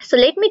 So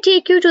let me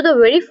take you to the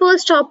very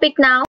first topic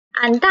now,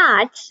 and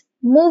that's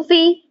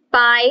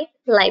Moviepie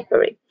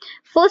library.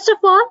 First of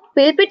all,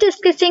 we'll be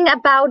discussing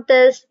about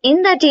this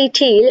in the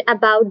detail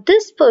about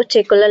this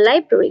particular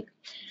library.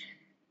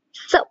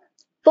 So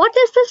what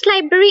is this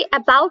library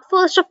about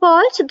first of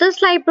all? So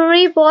this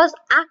library was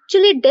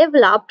actually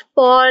developed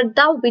for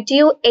the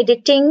video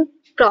editing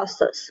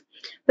process.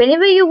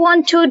 Whenever you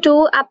want to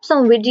do up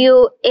some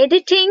video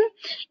editing,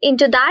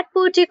 into that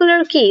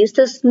particular case,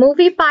 this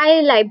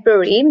Moviepie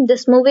library,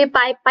 this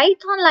Moviepie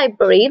Python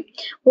library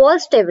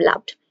was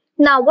developed.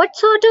 Now, what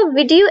sort of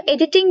video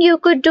editing you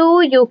could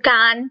do? You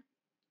can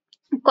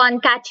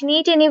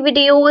concatenate any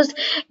videos,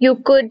 you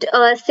could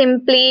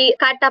simply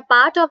cut a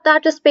part of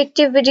that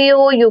respective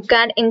video, you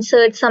can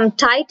insert some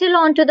title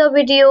onto the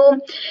video,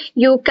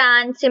 you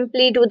can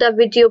simply do the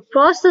video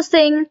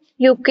processing,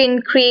 you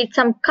can create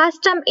some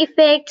custom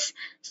effects.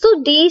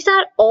 So these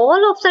are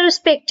all of the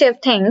respective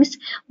things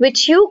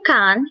which you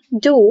can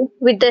do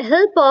with the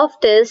help of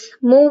this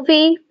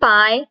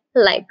Moviepie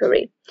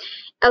library.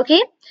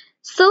 Okay,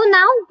 so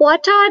now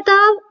what are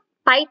the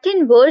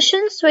Python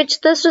versions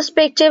which this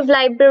respective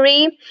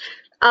library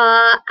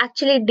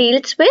actually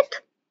deals with?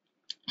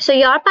 So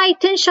your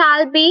Python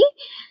shall be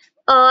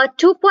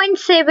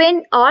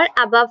 2.7 or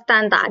above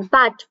than that,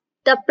 but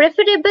the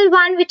preferable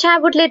one which I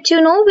would let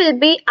you know will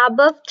be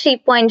above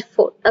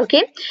 3.4.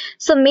 Okay,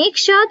 so make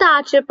sure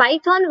that your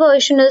Python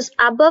version is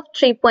above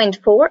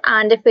 3.4,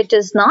 and if it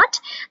is not,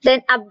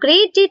 then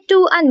upgrade it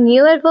to a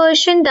newer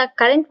version, the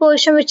current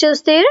version which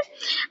is there,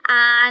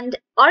 and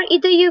or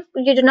either you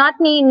do not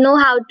know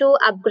how to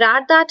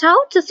upgrade that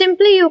out, so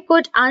simply you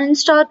could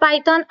uninstall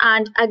Python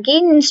and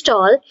again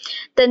install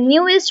the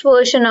newest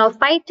version of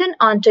Python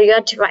onto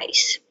your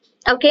device.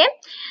 Okay,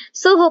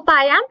 so hope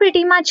I am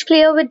pretty much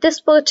clear with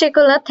this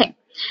particular thing.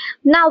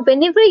 Now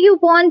whenever you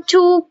want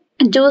to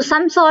do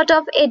some sort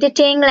of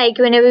editing, like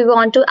whenever you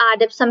want to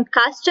add up some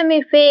custom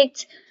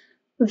effects,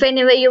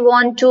 whenever you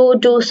want to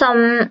do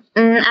some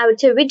I would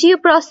say video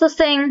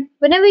processing,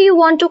 whenever you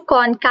want to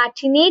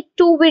concatenate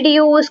two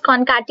videos,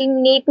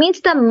 concatenate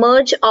means the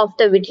merge of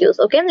the videos.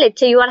 Okay, let's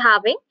say you are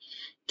having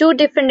two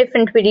different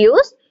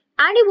videos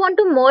and you want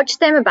to merge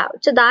them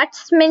about, so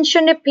that's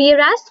mentioned up here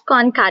as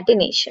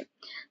concatenation.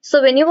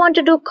 So when you want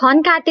to do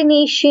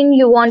concatenation,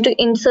 you want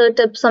to insert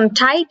up some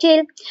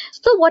title.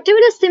 So whatever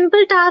the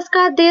simple tasks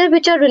are there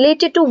which are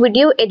related to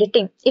video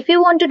editing, if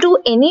you want to do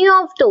any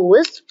of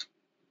those,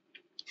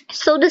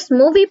 so this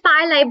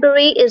Moviepie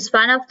library is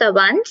one of the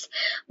ones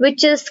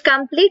which is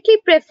completely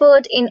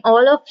preferred in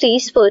all of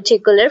these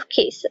particular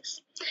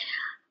cases.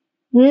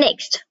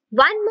 Next,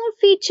 one more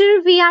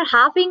feature we are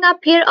having up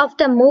here of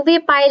the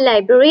Moviepie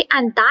library,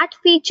 and that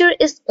feature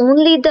is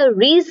only the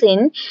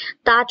reason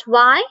that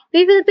why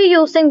we will be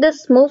using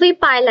this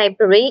Moviepie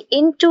library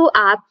into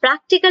our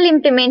practical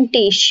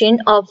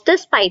implementation of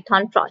this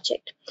Python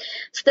project.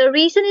 So the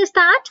reason is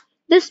that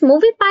this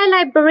Moviepie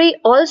library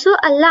also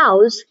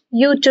allows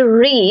you to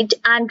read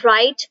and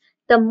write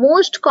the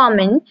most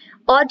common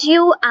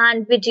audio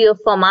and video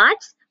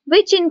formats,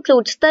 which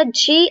includes the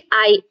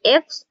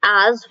GIFs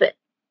as well.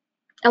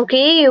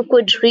 Okay, you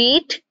could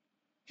read,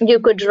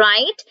 you could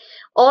write,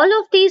 all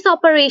of these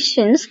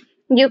operations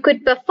you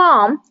could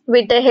perform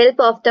with the help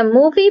of the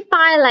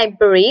Moviepie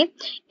library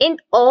in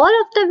all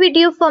of the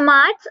video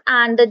formats,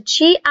 and the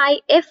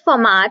GIF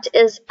format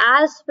is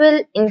as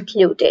well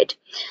included.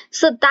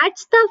 So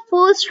that's the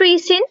first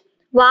reason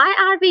why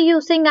are we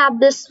using up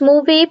this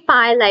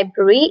Moviepie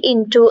library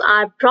into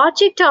our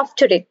project of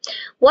today.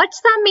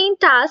 What's the main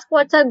task?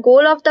 What's the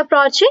goal of the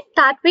project?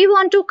 That we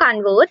want to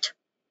convert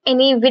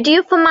any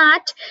video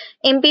format,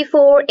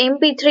 MP4,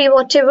 MP3,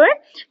 whatever,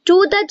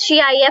 to the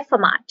GIF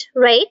format,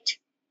 right?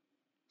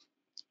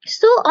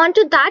 So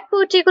onto that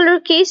particular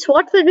case,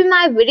 what will be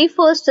my very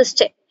first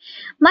step?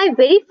 My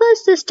very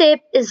first step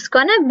is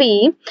gonna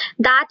be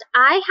that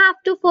I have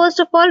to first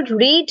of all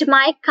read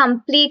my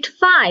complete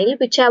file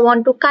which I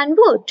want to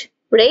convert,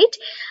 right?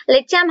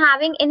 Let's say I'm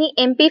having any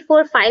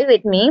MP4 file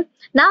with me.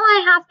 Now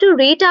I have to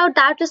read out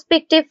that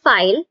respective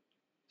file,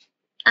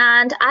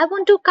 and I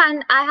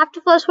have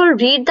to first of all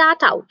read that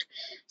out.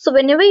 So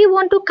whenever you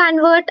want to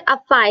convert a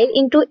file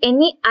into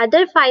any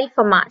other file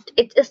format,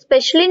 it's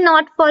especially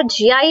not for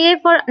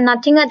GIF or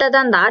nothing other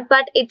than that,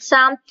 but it's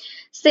a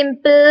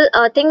simple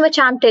thing which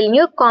I'm telling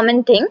you,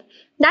 common thing,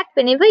 that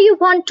whenever you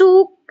want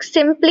to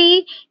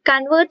simply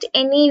convert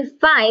any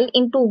file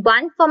into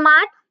one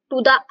format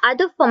to the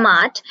other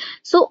format,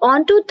 so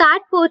onto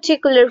that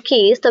particular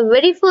case, the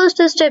very first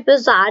step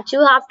is that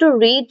you have to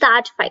read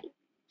that file.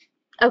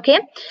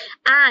 Okay,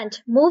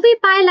 and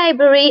Moviepie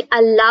library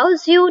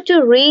allows you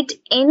to read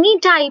any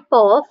type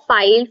of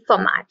file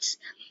formats.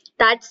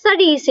 That's the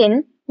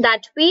reason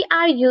that we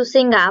are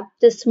using up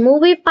this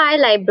Moviepie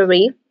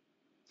library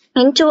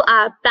into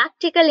our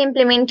practical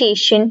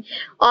implementation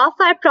of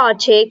our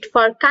project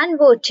for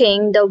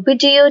converting the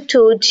video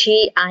to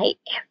GIF.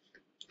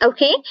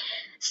 Okay,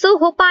 so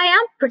hope I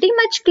am pretty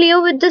much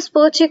clear with this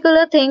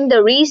particular thing,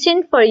 the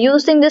reason for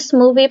using this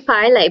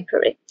Moviepie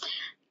library.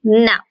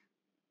 Now,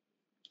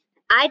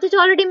 I did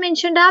already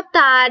mention up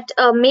that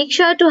make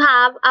sure to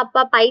have up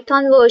a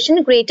Python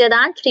version greater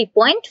than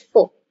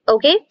 3.4.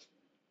 Okay.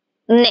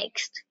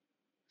 Next,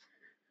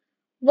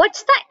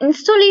 what's the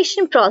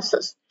installation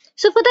process?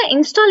 So for the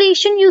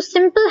installation, you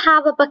simply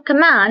have up a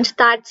command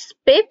that's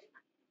pip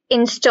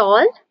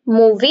install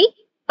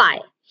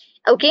Moviepie.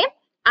 Okay.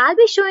 I'll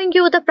be showing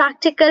you the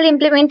practical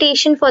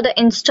implementation for the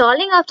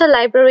installing of the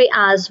library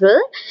as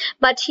well.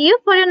 But here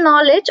for your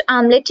knowledge,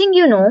 I'm letting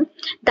you know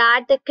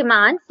that the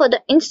command for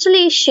the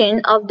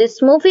installation of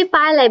this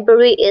Moviepie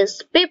library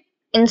is pip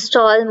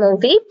install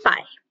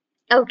Moviepie.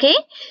 Okay.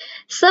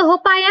 So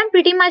hope I am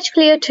pretty much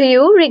clear to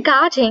you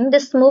regarding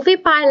this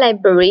Moviepie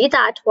library,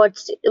 that what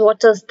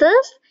is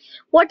this?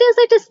 What is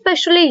it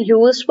especially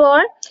used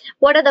for?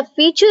 What are the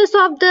features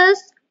of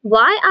this?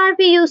 Why are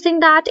we using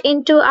that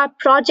into our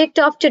project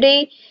of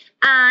today,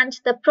 and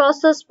the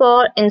process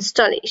for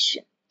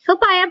installation?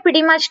 Hope I am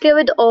pretty much clear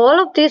with all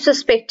of these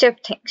respective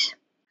things.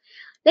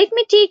 Let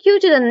me take you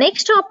to the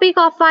next topic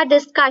of our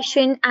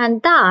discussion,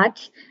 and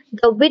that's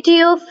the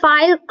video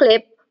file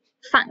clip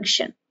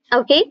function.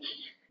 Okay,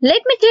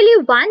 let me tell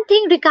you one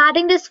thing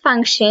regarding this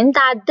function,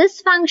 that this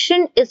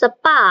function is a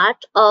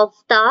part of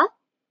the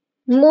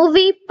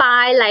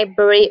Moviepie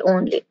library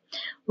only.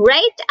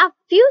 Right, a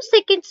few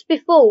seconds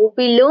before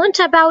we learned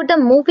about the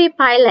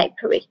Moviepie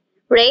library,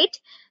 right?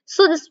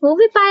 So this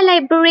Moviepie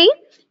library,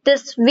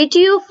 this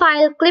video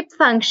file clip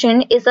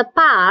function is a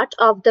part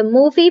of the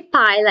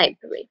Moviepie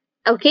library.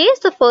 Okay,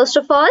 so first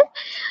of all,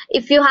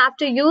 if you have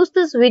to use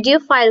this video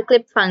file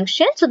clip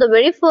function, so the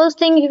very first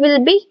thing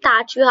will be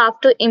that you have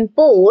to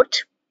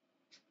import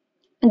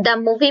the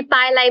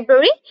Moviepie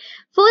library.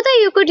 Further,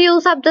 you could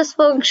use up this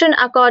function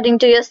according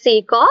to your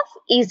sake of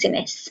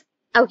easiness.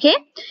 Okay.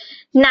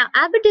 Now,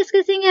 I'll be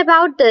discussing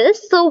about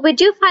this. So,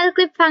 video file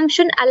clip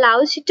function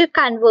allows you to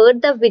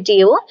convert the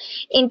video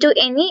into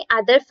any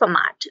other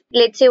format.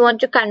 Let's say you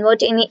want to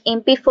convert any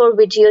MP4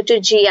 video to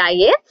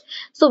GIF.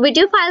 So,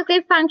 video file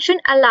clip function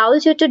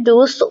allows you to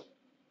do so.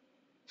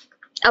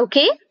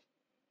 Okay.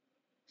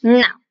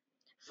 Now,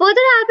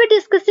 further I'll be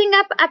discussing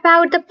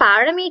about the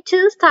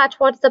parameters, that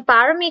what's the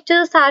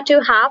parameters that you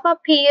have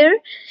up here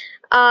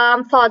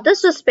for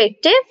this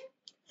respective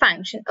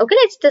function. Okay,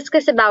 let's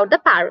discuss about the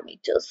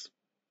parameters.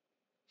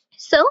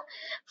 So,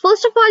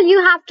 first of all,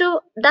 you have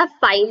the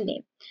file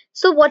name.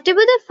 So, whatever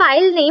the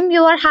file name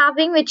you are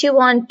having which you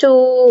want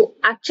to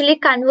actually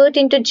convert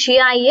into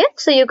GIF,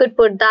 so you could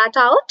put that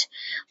out.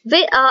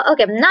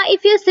 Okay, now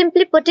if you are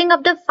simply putting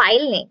up the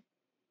file name,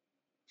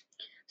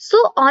 so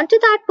onto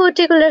that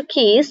particular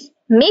case,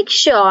 make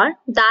sure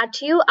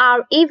that you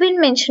are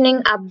even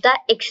mentioning up the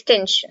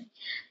extension.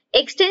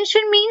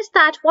 Extension means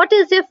that what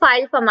is your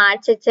file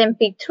format? It's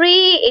MP3,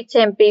 it's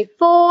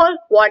MP4,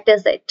 what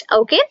is it?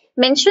 Okay,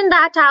 mention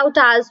that out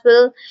as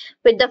well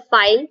with the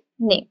file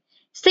name.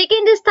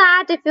 Second is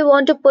that if you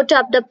want to put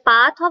up the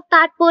path of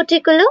that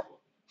particular,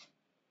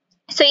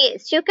 so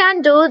yes, you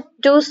can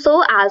do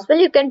so as well.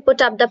 You can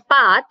put up the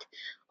path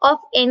of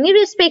any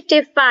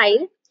respective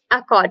file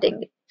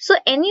accordingly. So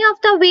any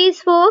of the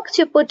ways works.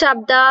 You put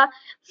up the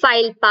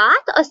file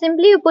path or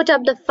simply you put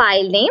up the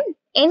file name.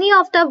 Any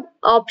of the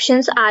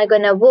options are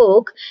gonna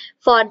work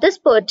for this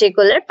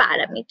particular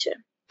parameter.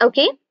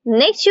 Okay.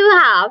 Next you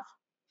have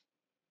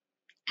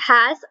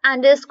has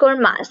underscore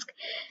mask.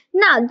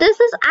 Now this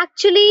is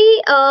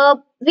actually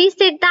we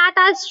set that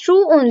as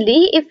true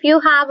only if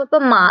you have a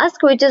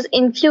mask which is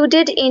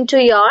included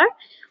into your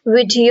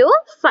video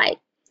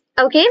file.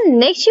 Okay,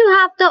 next you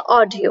have the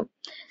audio.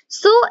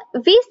 So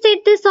we set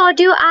this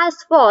audio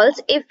as false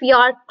if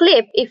your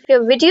clip, if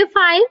your video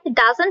file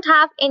doesn't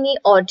have any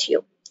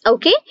audio.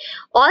 Okay,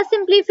 or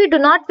simply if you do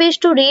not wish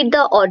to read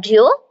the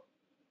audio.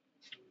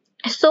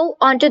 So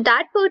onto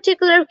that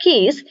particular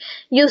case,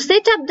 you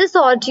set up this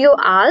audio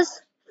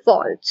as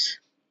false.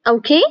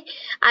 Okay,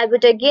 I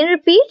would again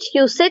repeat,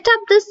 you set up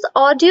this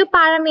audio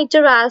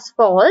parameter as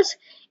false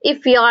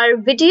if your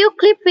video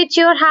clip which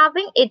you're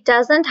having, it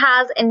doesn't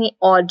has any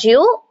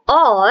audio,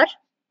 or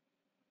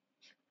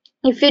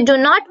if you do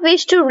not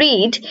wish to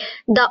read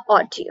the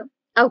audio.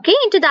 Okay,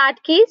 into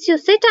that case, you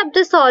set up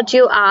this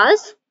audio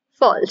as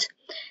false.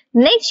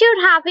 Next,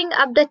 you're having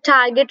up the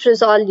target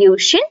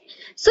resolution.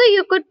 So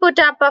you could put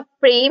up a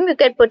frame, you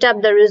could put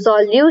up the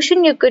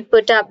resolution, you could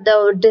put up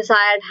the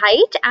desired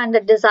height and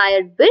the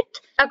desired width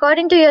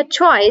according to your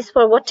choice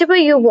for whatever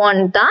you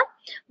want the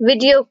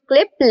video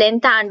clip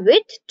length and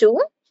width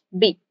to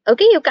be.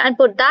 Okay, you can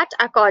put that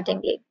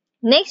accordingly.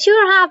 Next,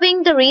 you're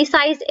having the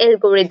resize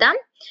algorithm.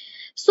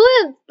 So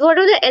what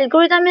are the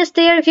algorithm is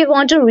there if you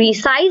want to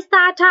resize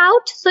that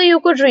out? So you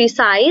could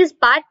resize,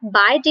 but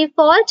by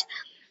default,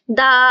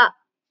 the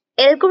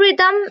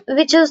algorithm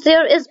which is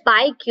there is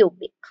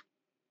bicubic.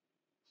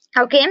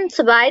 Okay,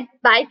 so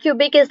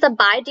bicubic is the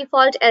by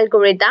default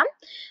algorithm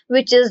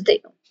which is there.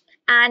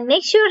 And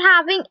next you're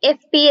having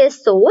FPS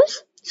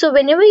source. So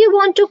whenever you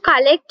want to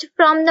collect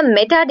from the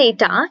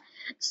metadata,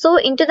 so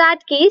into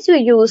that case you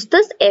use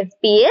this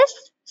FPS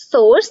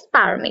source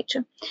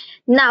parameter.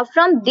 Now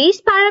from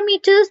these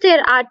parameters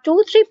there are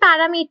 2-3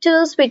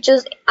 parameters which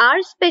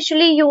are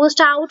specially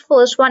used out.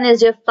 First one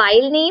is your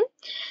file name,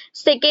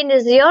 second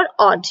is your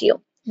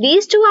audio.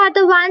 These two are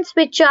the ones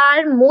which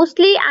are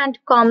mostly and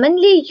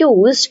commonly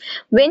used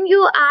when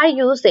you are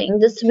using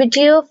this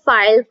video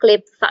file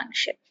clip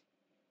function.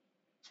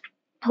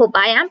 Hope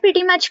I am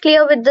pretty much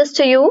clear with this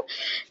to you.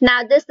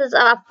 Now this is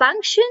a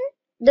function,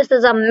 this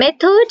is a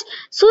method,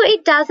 so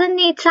it doesn't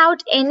need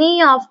out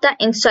any of the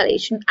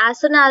installation. As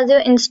soon as you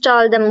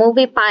install the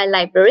Moviepie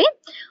library,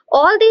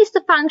 all these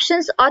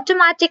functions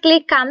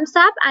automatically comes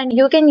up and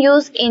you can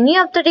use any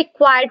of the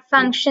required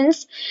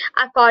functions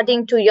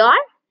according to your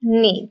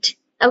need.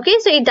 Okay,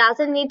 so it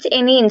doesn't need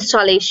any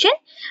installation.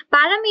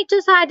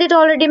 Parameters I did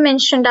already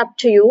mentioned up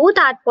to you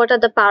that what are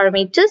the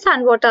parameters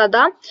and what are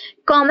the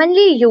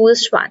commonly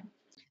used one.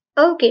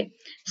 Okay,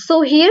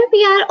 so here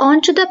we are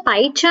on to the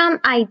PyCharm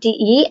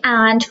IDE,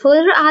 and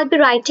further I'll be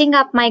writing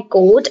up my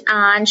code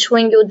and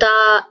showing you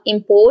the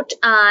import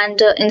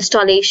and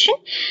installation,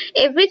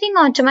 everything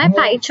onto my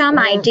PyCharm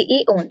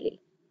IDE only.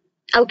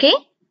 Okay.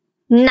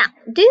 Now,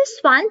 this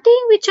one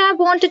thing which I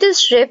wanted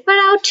is refer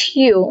out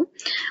here,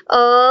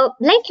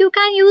 like you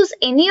can use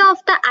any of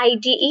the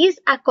IDEs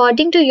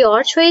according to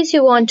your choice.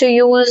 You want to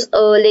use,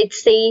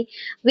 let's say,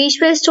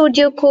 Visual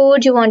Studio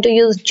Code, you want to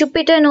use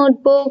Jupyter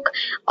Notebook,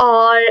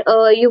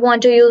 or you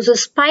want to use a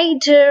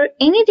Spider,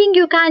 anything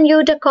you can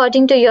use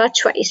according to your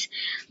choice.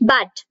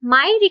 But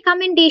my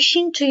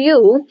recommendation to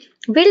you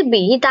will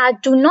be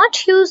that do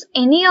not use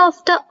any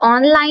of the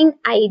online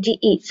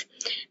IDEs.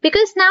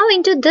 Because now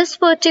into this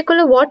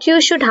particular what you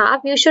should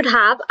have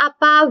up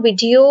a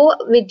video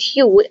with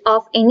you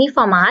of any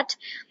format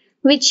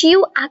which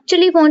you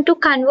actually want to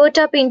convert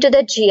up into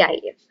the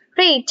GIF,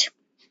 right?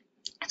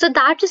 So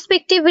that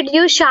respective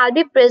video shall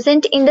be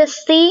present in the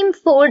same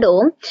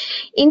folder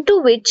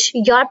into which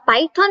your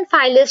Python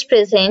file is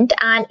present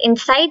and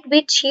inside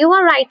which you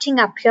are writing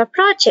up your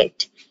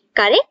project.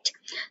 Correct?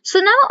 So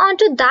now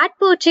onto that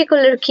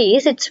particular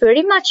case, it's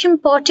very much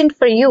important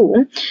for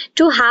you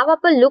to have up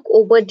a look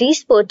over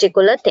these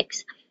particular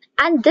things.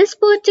 And this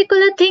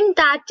particular thing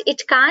that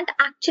it can't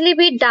actually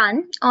be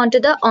done onto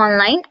the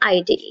online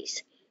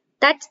IDEs.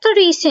 That's the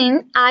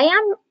reason I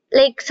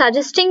am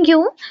suggesting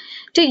you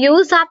to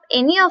use up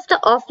any of the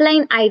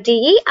offline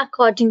IDE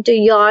according to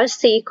your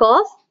sake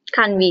of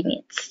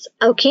convenience.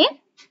 Okay.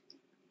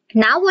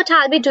 Now what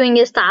I'll be doing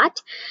is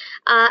that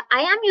I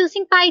am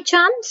using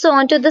PyCharm. So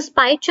onto this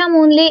PyCharm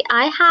only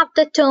I have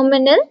the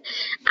terminal,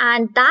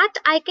 and that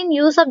I can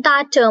use of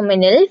that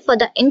terminal for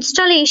the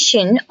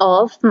installation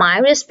of my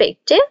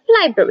respective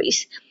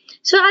libraries.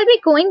 So I'll be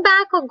going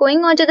back or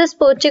going onto this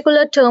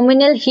particular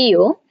terminal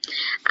here,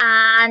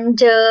 and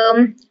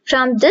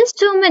from this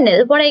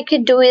terminal what I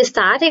could do is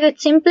that I could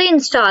simply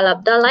install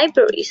up the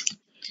libraries.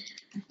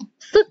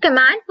 So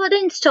command for the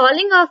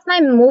installing of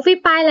my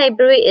Moviepie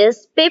library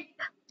is pip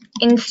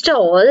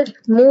install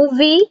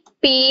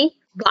Moviepie.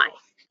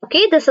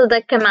 Okay, this is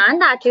the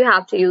command that you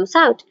have to use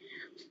out.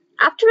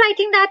 After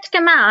writing that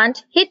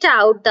command, hit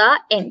out the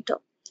enter.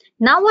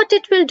 Now what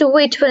it will do,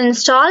 it will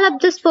install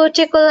up this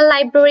particular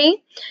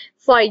library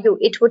for you.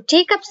 It would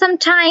take up some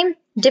time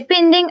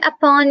depending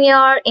upon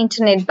your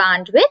internet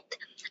bandwidth,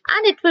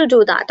 and it will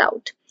do that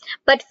out.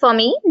 But for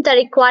me, the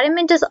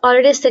requirement is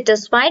already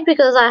satisfied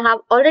because I have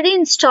already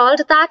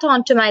installed that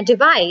onto my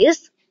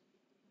device.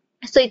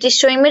 So it is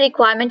showing me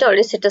requirement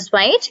already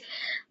satisfied.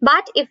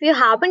 But if you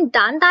haven't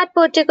done that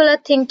particular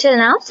thing till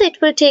now, so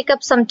it will take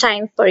up some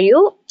time for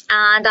you.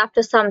 And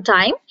after some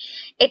time,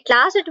 at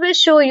last it will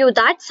show you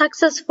that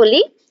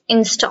successfully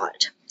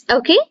installed.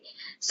 Okay.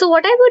 So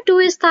what I would do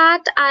is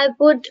that I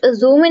would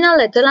zoom in a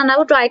little and I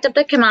would write up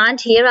the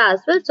command here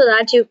as well, so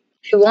that if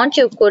you want,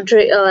 you could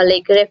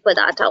refer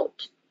that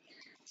out.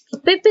 So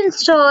pip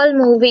install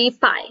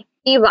Moviepie,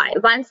 py,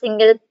 one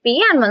single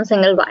p and one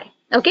single y.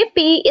 Okay,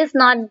 p is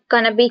not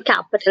gonna be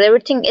capital,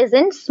 everything is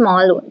in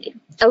small only.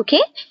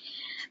 Okay,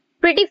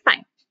 pretty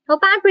fine.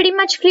 Hope I'm pretty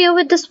much clear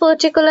with this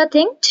particular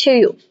thing to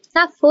you.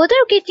 Now further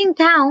getting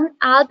down,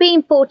 I'll be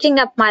importing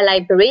up my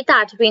library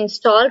that we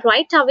installed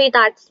right away,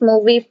 that's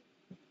Moviepie.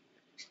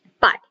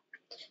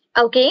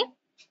 Okay,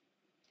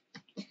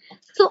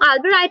 so I'll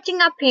be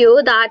writing up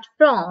here that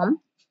from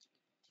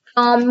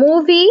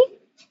Moviepie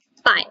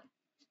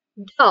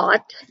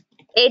dot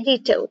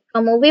editor,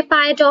 from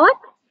Moviepie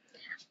dot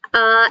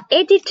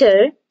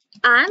editor,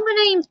 I'm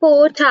gonna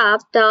import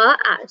up the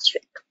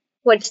asterisk.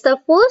 What's the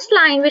first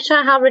line which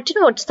I have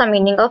written? What's the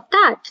meaning of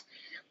that?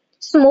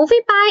 So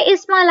Moviepie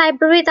is my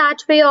library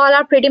that we all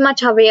are pretty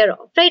much aware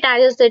of, right?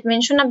 I just did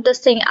mention of this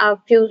thing a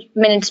few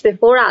minutes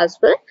before as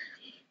well,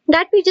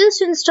 that we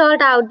just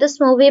installed out this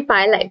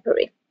Moviepie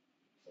library.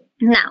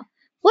 Now,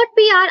 what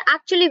we are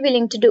actually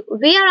willing to do,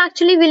 we are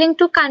actually willing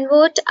to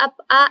convert up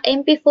a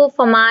MP4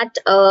 format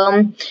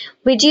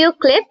video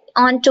clip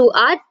onto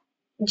a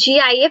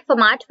GIF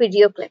format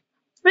video clip,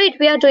 right?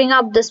 We are doing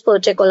up this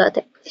particular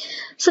thing.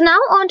 So now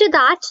onto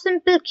that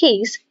simple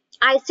case,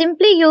 I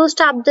simply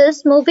used up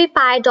this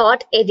Moviepie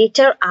dot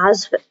editor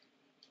as well.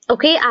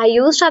 Okay, I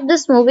used up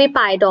this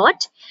Moviepie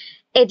dot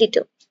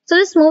editor. So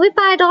this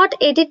Moviepie dot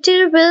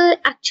editor will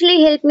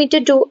actually help me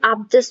to do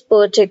up this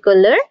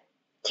particular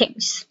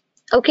things.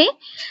 Okay,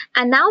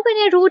 and now when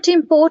I wrote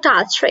import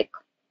asterisk,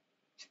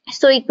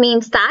 so it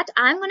means that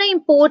I'm going to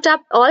import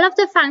up all of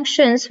the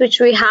functions which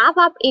we have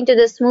up into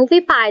this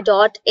Moviepie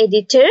dot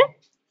editor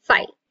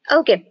file.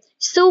 Okay,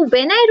 so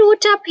when I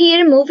wrote up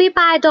here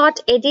Moviepie dot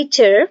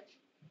editor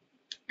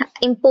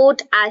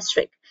import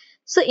asterisk,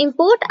 so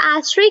import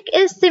asterisk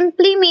is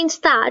simply means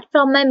that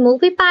from my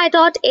Moviepie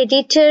dot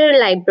editor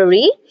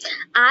library,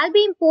 I'll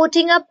be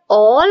importing up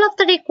all of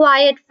the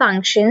required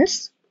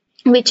functions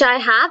which I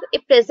have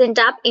present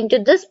up into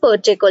this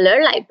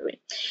particular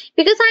library,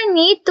 because I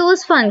need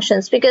those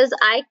functions, because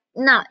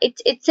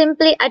it's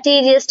simply a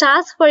tedious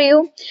task for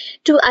you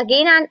to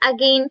again and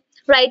again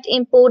write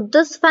import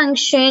this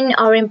function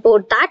or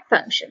import that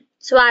function.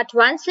 So at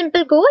one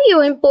simple go,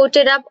 you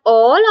imported up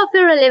all of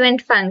your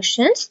relevant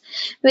functions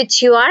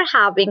which you are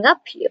having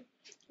up here.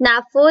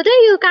 Now further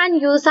you can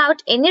use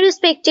out any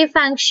respective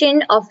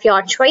function of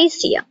your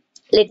choice here.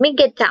 Let me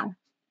get down.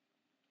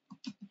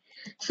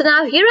 So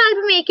now here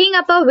I'll be making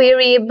up a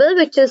variable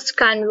which is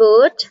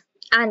convert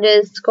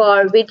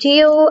underscore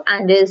video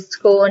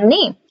underscore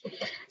name.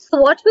 So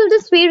what will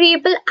this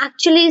variable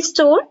actually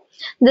store?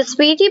 This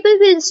variable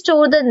will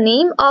store the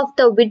name of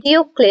the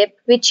video clip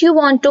which you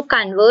want to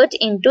convert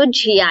into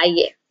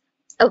GIF.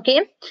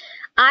 Okay,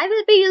 I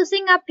will be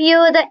using up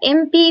here the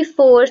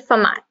MP4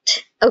 format.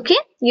 Okay,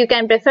 you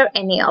can prefer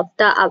any of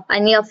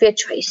your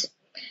choice.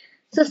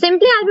 So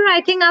simply I'll be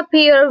writing up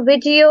here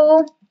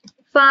video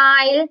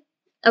file.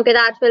 Okay,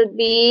 that will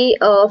be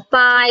a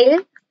file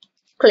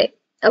clip.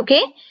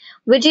 Okay,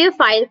 video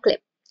file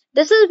clip.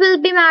 This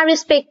will be my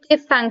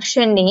respective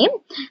function name,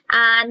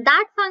 and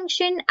that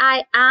function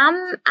I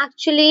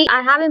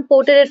have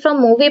imported it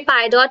from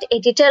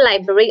Moviepie.editor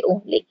library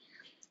only.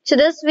 So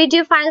this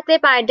video file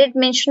clip, I did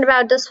mention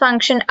about this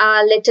function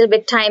a little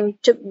bit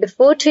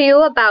before to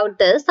you about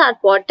this, that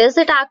what is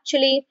it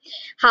actually,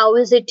 how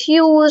is it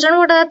used, and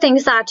what are the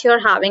things that you're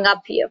having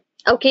up here.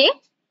 Okay,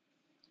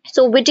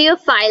 so video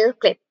file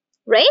clip,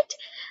 right?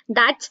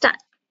 That's done.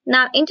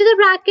 Now into the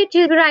bracket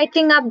you'll be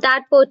writing up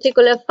that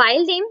particular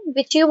file name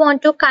which you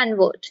want to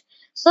convert.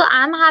 So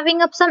I'm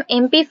having up some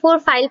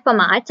MP4 file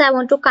formats. I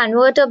want to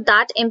convert up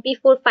that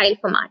MP4 file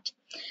format.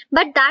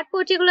 But that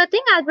particular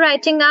thing I'll be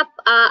writing up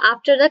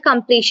after the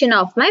completion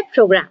of my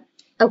program.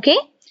 Okay.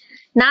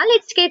 Now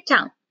let's get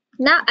down.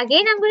 Now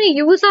again I'm going to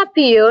use up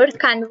here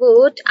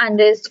convert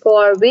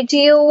underscore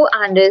video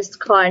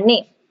underscore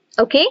name.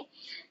 Okay.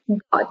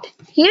 Got.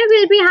 Here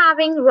we'll be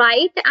having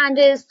write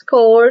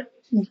underscore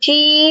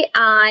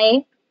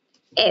GUI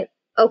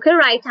Okay,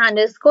 right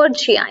underscore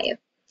GIF.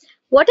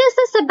 What is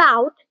this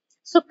about?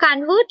 So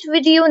convert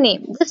video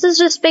name. This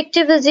is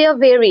respective is your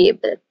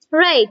variable,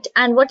 right?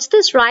 And what's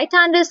this right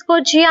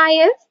underscore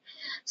GIF?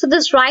 So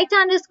this right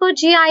underscore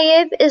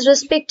GIF is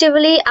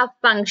respectively a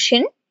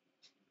function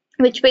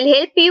which will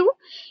help you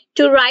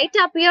to write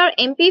up your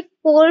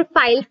MP4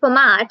 file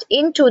format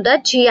into the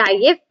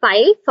GIF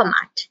file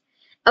format.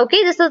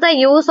 Okay, this is the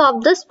use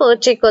of this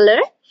particular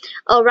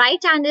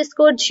right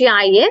underscore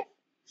GIF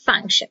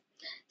function.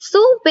 So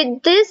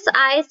with this,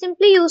 I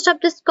simply used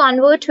up this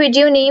convert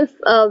video name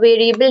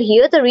variable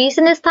here. The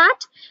reason is that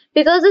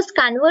because this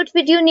convert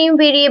video name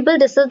variable,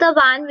 this is the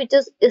one which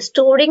is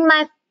storing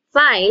my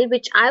file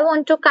which I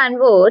want to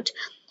convert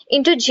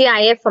into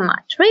GIF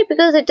format, right?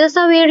 Because it is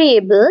a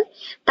variable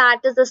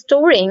that is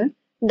storing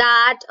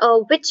that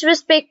which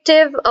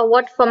respective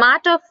what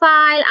format of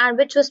file and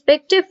which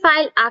respective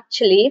file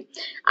actually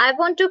I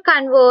want to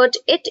convert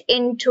it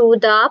into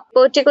the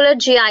particular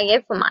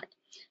GIF format.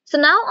 So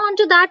now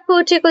onto that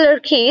particular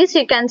case,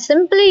 you can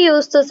simply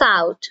use this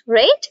out,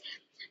 right?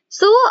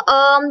 So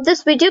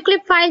this video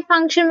clip file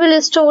function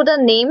will store the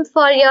name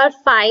for your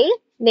file,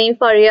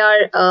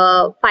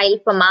 file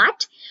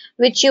format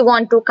which you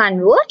want to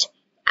convert,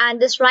 and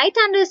this right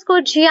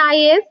underscore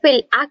GIF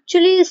will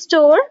actually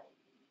store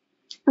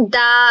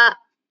the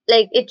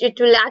it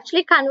will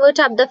actually convert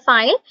up the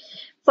file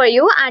for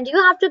you, and you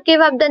have to give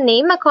up the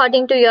name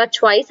according to your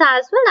choice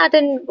as well. That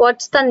in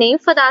what's the name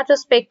for that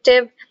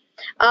respective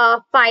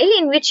file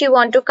in which you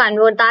want to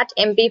convert that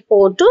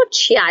MP4 to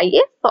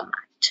GIF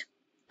format.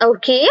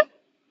 Okay.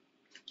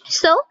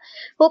 So,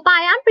 hope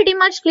I am pretty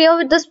much clear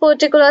with this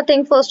particular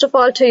thing first of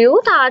all to you,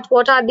 that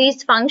what are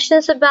these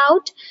functions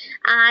about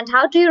and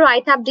how do you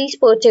write up these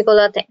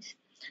particular things.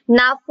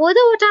 Now, further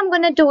what I'm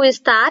going to do is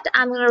that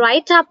I'm going to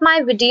write up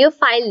my video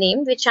file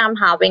name which I'm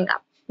having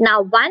up.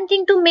 Now, one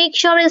thing to make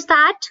sure is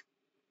that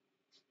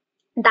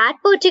that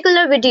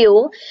particular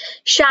video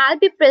shall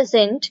be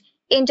present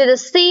into the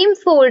same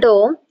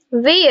folder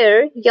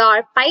where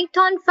your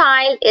Python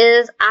file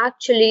is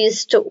actually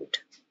stored.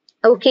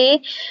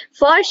 Okay,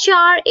 for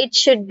sure it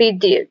should be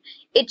there.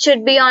 It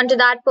should be onto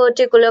that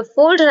particular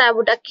folder. I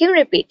would again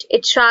repeat,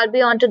 it shall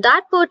be onto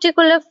that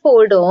particular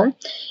folder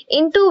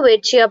into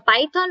which your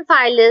Python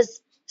file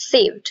is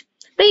saved.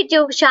 Right,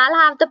 you shall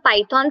have the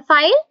Python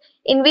file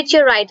in which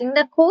you're writing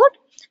the code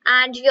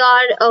and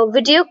your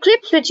video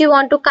clips which you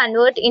want to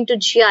convert into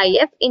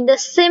GIF in the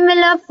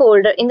similar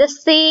folder, in the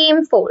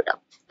same folder.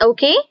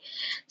 Okay,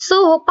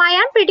 so hope I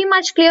am pretty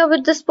much clear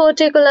with this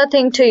particular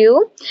thing to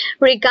you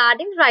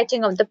regarding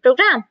writing of the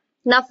program.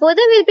 Now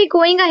further we'll be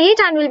going ahead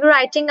and we'll be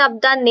writing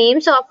up the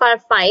names of our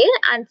file,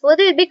 and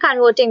further we'll be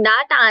converting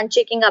that and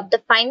checking up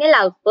the final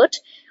output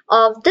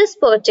of this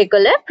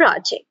particular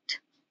project.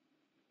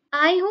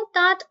 I hope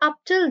that up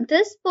till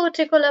this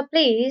particular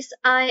place,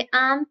 I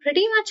am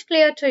pretty much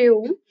clear to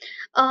you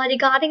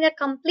regarding the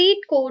complete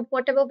code,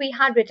 whatever we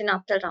had written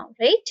up till now,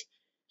 right?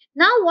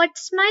 Now,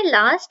 what's my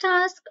last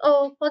task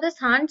for this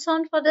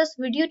hands-on for this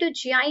video to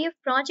GIF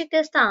project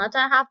is that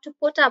I have to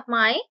put up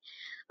my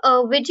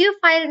video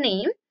file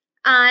name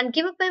and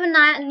give up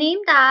a name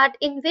that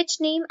in which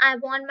name I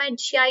want my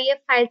GIF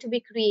file to be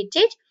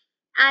created,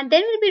 and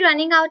then we'll be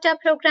running out a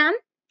program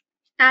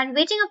and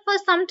waiting up for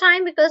some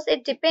time because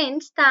it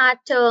depends that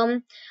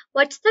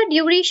what's the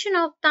duration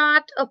of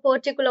that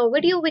particular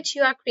video which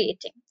you are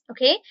creating.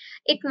 Okay,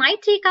 it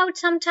might take out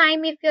some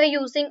time if you're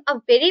using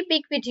a very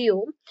big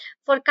video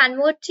for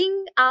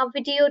converting a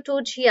video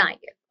to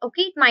GIF.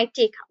 Okay, it might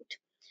take out.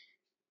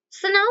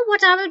 So now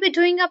what I will be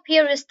doing up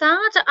here is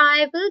that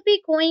I will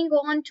be going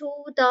on to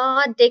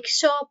the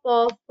desktop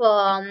of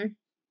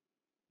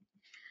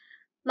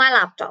my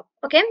laptop.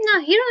 Okay,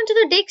 now here onto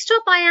the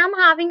desktop I am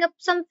having up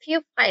some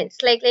few files,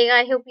 like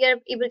I hope you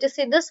are able to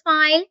see this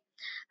file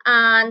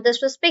and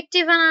this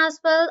respective one as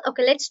well.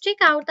 Okay, let's check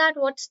out that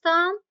what's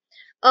the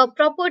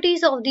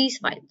properties of these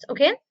files.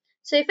 Okay,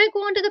 so if I go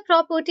on to the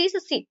properties,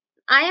 see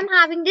I am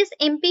having this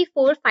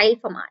MP4 file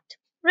format,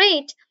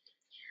 right?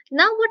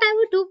 Now what I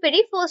would do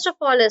very first of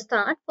all is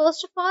that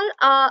first of all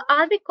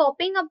I'll be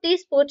copying up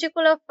these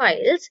particular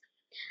files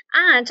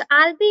and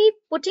I'll be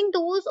putting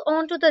those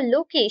onto the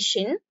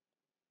location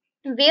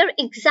where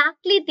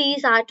exactly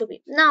these are to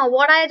be. Now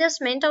what I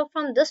just meant out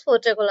from this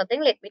particular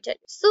thing, let me tell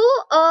you. So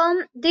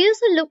there's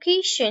a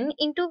location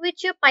into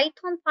which your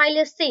Python file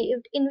is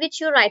saved in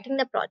which you're writing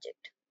the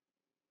project,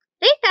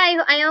 right?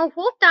 I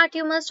hope that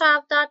you must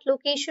have that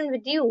location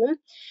with you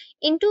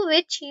into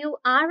which you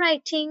are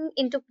writing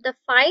into the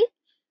file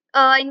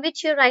in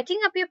which you're writing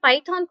up your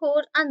Python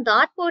code, and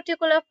that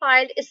particular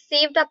file is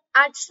saved up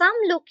at some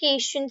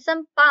location,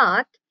 some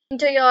path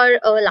into your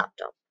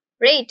laptop,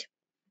 right?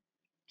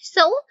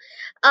 So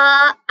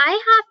I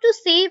have to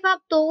save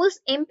up those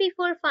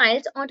MP4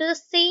 files onto the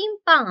same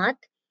path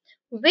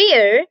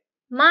where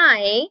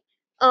my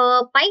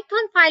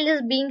Python file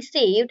is being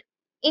saved,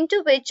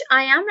 into which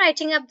I am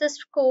writing up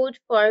this code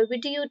for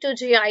video to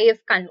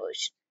GIF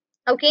conversion.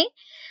 Okay,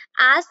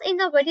 as in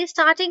the very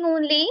starting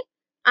only,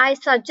 I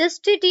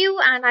suggested you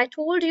and I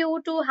told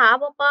you to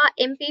have up a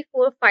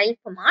MP4 file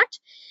format.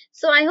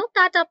 So I hope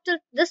that up to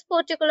this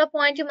particular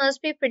point you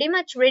must be pretty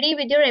much ready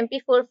with your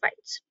MP4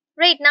 files.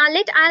 Right now,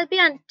 I'll be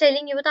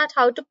telling you that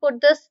how to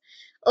put this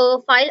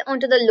file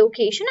onto the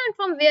location and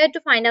from where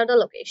to find out the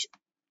location.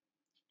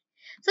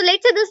 So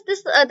let's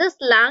say this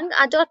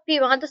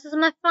lang.py, this is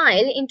my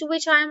file into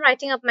which I am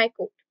writing up my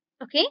code.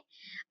 Okay,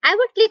 I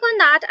would click on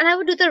that and I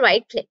would do the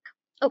right click.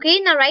 Okay,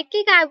 now right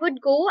click, I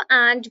would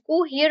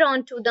go here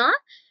onto the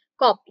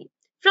copy.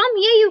 From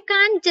here you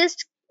can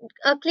just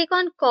click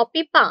on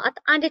copy path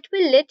and it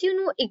will let you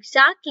know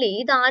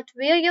exactly that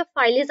where your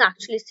file is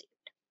actually saved.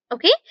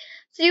 Okay,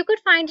 so you could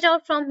find it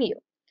out from here.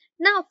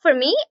 Now for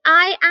me,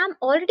 I am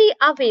already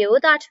aware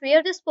that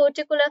where this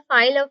particular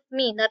file of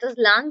me, that is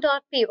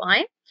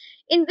lang.py,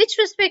 in which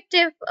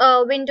respective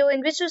window,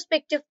 in which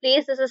respective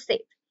place this is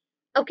saved.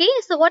 Okay,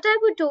 so what I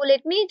would do,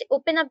 let me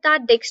open up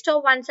that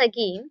desktop once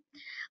again.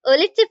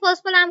 Let's say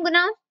first of all I'm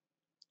gonna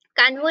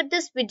convert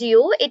this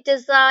video.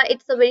 It's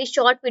a very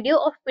short video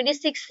of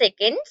 26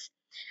 seconds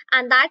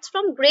and that's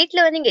from Great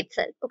Learning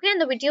itself. Okay,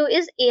 and the video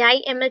is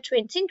AI ML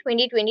Trends in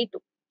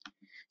 2022.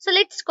 So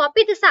let's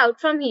copy this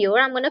out from here.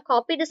 I'm going to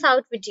copy this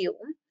out video.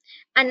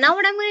 And now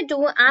what I'm going to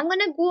do, I'm going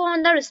to go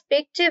on the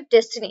respective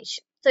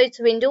destination. So it's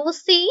Windows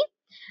C.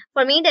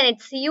 For me, then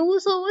it's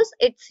users,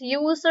 it's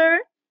user.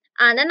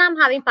 And then I'm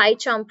having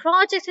PyCharm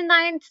projects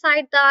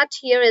inside that.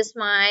 Here is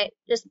my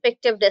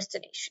respective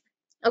destination.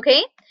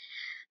 Okay.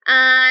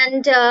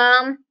 And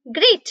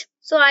great.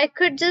 So I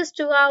could just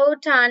do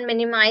out and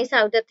minimize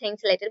out the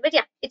things a little bit.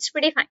 Yeah, it's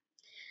pretty fine.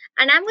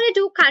 And I'm going to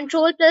do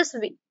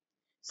Control+V.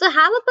 So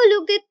have a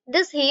look at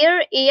this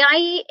here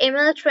AI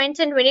ML Trends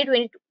in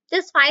 2022.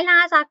 This file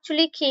has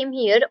actually came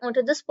here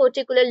onto this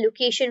particular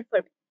location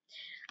for me.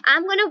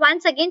 I'm going to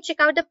once again check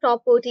out the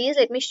properties.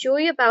 Let me show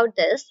you about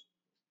this.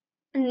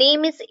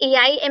 Name is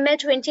AI ML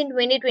Trends in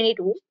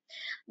 2022.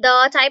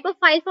 The type of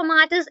file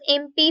format is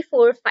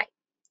MP4 file.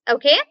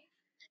 Okay.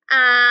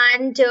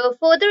 And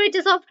further it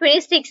is of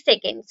 26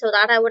 seconds. So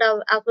that I would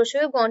have for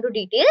sure gone to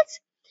details.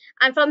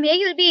 And from here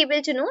you'll be able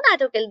to know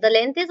that okay, the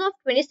length is of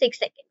 26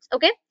 seconds.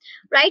 Okay,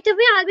 right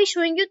away I'll be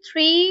showing you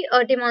three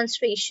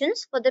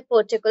demonstrations for the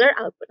particular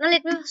output. Now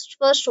let me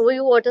first show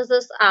you what is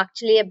this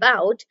actually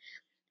about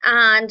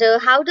and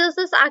how does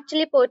this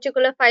actually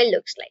particular file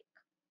looks like.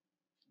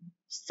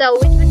 So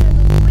it will take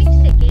a quick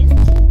second.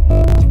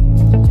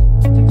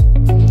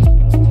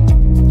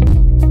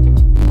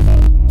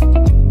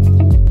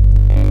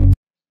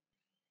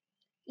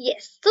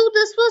 Yes, so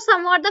this was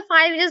somewhat the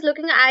file which is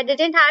looking. I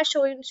didn't have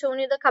shown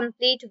you the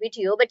complete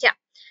video, but yeah,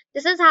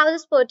 this is how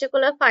this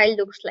particular file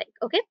looks like.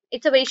 Okay,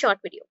 it's a very short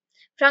video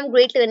from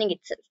Great Learning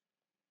itself.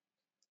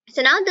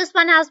 So now this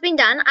one has been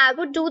done. I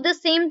would do the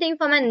same thing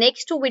for my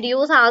next two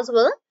videos as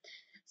well.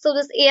 So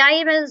this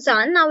AI is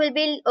done. Now we'll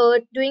be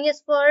doing it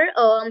for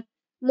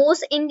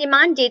most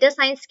in-demand data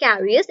science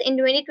carriers in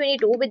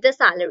 2022 with the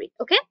salary.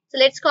 Okay, so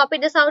let's copy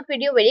this out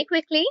video very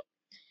quickly.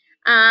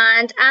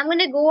 And I'm going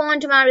to go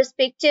on to my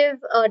respective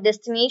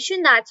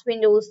destination, that's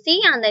Windows C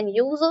and then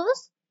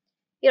users.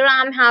 Here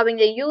I'm having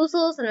the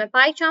users and my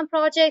PyCharm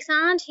projects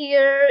and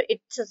here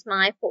it is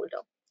my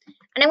folder.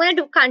 And I'm going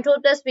to do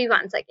Control+V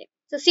once again.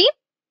 So see,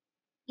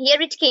 here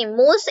it came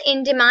most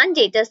in-demand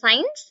data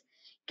science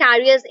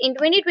carriers in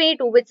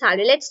 2022 with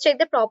salary. Let's check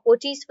the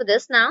properties for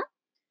this now.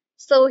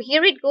 So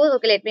here it goes.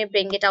 Okay, let me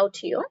bring it out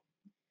here.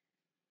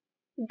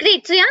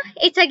 Great. So yeah,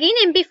 it's again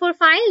MP4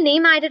 file.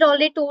 Name I did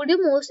already told you,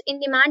 most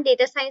in-demand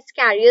data science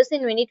carriers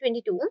in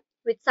 2022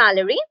 with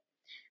salary.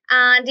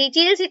 And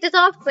details, it is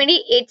of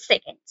 28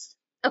 seconds.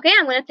 Okay,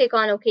 I'm going to click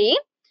on OK.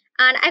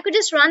 And I could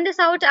just run this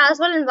out as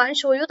well and one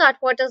show you that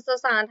what is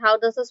this and how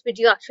does this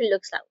video actually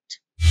looks out.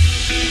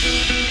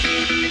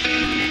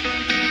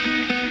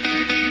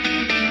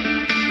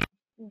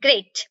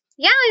 Great.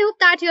 Yeah, I hope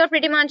that you are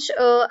pretty much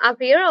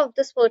aware of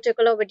this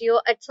particular video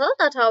itself,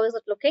 that how is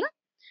it looking.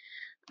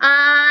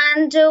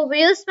 And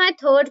where's my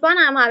third one?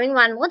 I'm having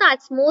one more,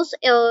 that's most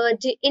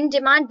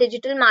in-demand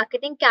digital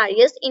marketing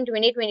carriers in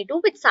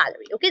 2022 with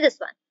salary. Okay, this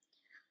one.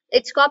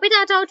 Let's copy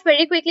that out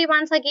very quickly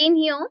once again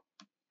here.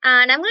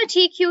 And I'm going to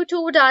take you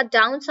to the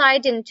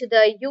downside into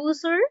the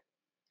user.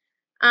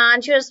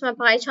 And here's my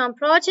PyCharm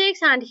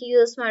projects and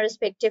here's my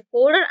respective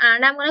folder.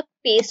 And I'm going to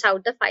paste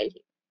out the file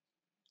here.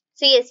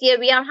 So yes, here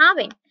we are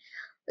having.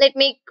 Let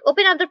me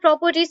open up the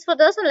properties for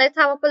this and let's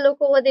have a look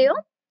over there.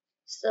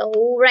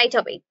 So right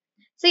away.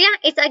 So yeah,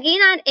 it's again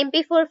an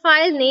MP4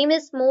 file. Name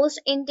is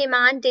most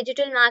in-demand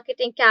digital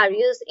marketing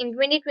carriers in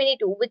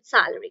 2022 with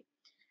salary.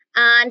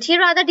 And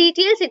here are the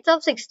details. It's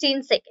of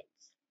 16 seconds.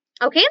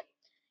 Okay,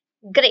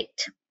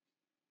 great.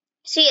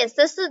 So yes,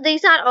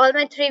 these are all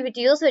my three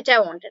videos which I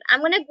wanted.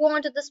 I'm going to go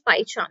on to the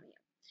PyCharm here.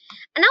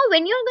 And now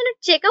when you're going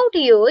to check out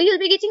here, you'll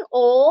be getting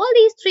all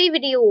these three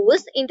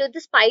videos into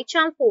this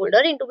PyCharm folder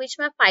into which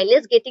my file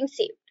is getting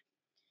saved.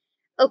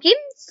 Okay,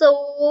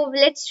 so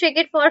let's check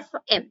it for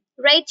M.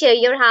 Right here,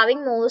 you're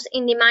having most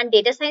in-demand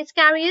data science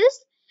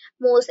carriers,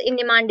 most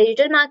in-demand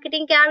digital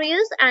marketing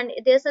carriers, and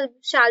there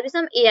shall be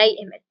some AI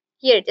ML.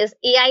 Here it is,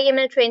 AI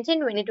ML Trends in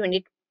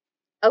 2022.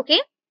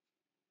 Okay,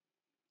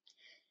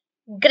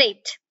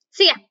 great.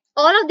 So yeah,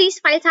 all of these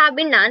files have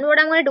been done. What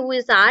I'm going to do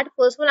is that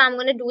first of all, I'm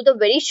going to do the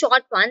very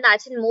short one,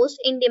 that's in most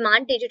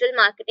in-demand digital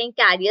marketing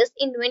careers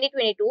in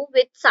 2022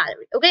 with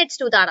salary. Okay, let's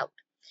do that out.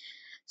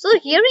 So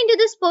here into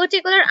this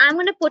particular, I'm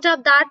going to put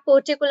up that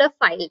particular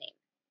file name.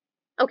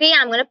 Okay,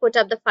 I'm going to put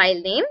up the file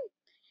name.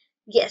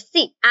 Yes,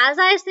 see, as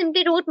I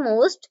simply wrote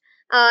most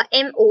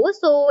MO,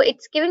 so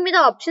it's giving me the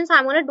options.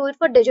 I'm going to do it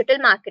for digital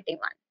marketing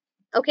one.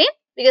 Okay,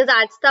 because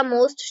that's the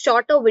most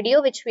shorter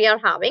video which we are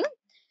having.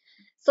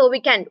 So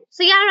we can do.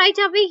 So yeah, right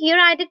away here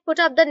I did put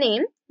up the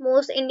name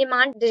most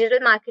in-demand digital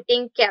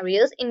marketing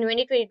careers in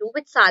 2022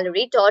 with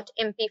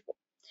salary.mp4.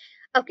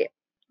 Okay,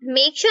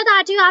 make sure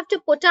that you have to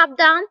put up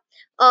the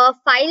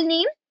file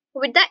name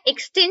with the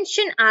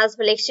extension as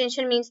well.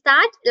 Extension means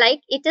that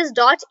like it is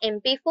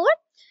 .mp4.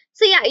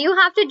 So yeah, you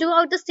have to do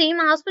out the same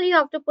as well. You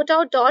have to put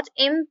out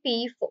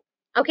 .mp4.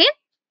 Okay,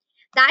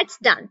 that's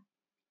done.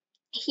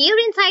 Here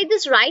inside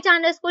this write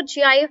underscore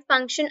GIF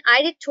function,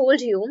 I did told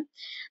you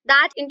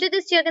that into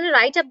this you're going to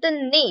write up the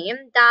name,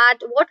 that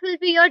what will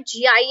be your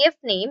GIF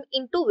name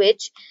into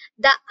which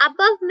the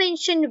above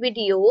mentioned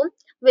video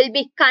will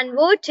be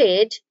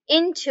converted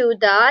into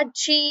the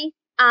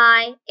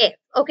GIF.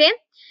 Okay,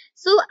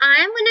 so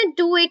I am going to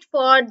do it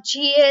for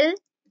GL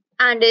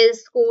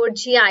underscore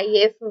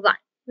GIF1,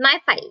 my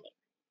file name.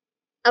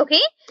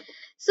 Okay,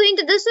 so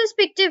into this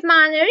respective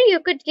manner, you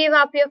could give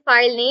up your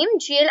file name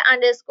GL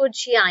underscore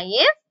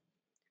GIF1.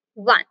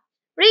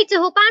 Right,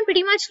 so hope I'm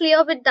pretty much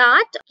clear with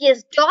that.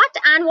 Yes, dot,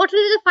 and what will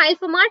be the file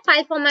format?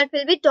 File format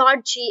will be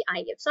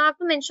 .gif. So I have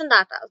to mention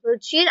that as well.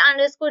 GL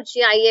underscore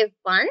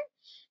GIF1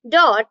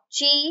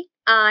 .gif.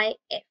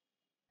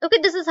 Okay,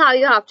 this is how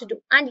you have to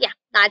do. And yeah,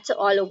 that's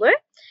all over.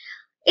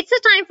 It's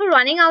the time for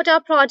running out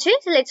our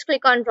project. So let's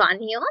click on run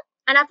here.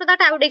 And after that,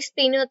 I would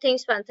explain you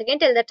things once again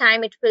till the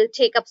time it will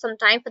take up some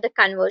time for the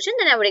conversion.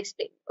 Then I would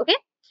explain. Okay.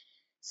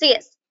 So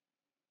yes,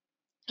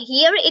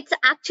 here it's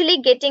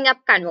actually getting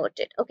up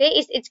converted. Okay,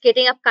 it's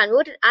getting up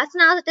converted. As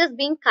soon as it is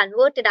being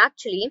converted,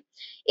 actually,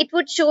 it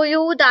would show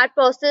you that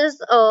process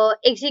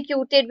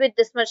executed with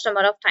this much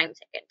number of time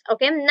seconds.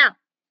 Okay, now.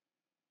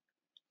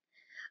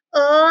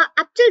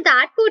 Up till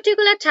that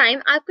particular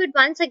time, I could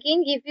once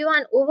again give you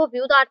an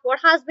overview that what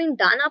has been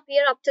done up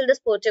here up till this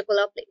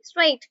particular place,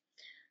 right?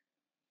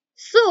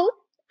 So,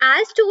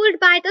 as told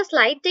by the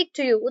slide deck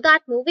to you,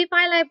 that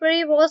Moviepie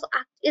library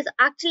is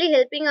actually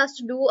helping us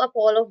to do up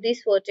all of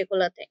these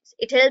particular things.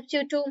 It helps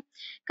you to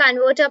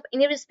convert up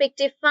any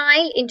respective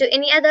file into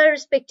any other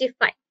respective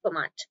file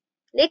format.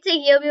 Let's say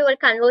here we were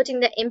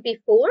converting the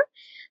MP4.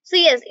 So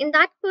yes, in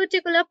that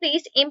particular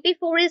place,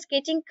 MP4 is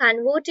getting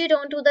converted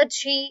onto the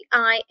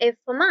GIF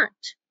format.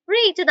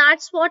 Right, so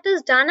that's what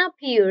is done up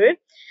here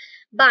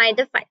by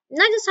the file.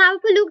 Now just have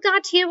a look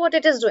at here what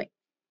it is doing.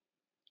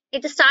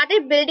 It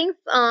started building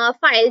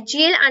file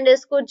gl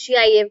underscore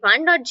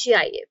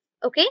gif1.gif,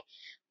 okay,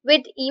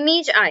 with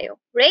image IO,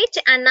 right?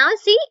 And now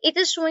see, it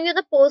is showing you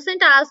the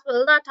percent as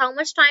well, that how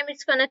much time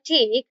it's gonna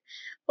take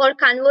for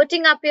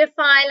converting up your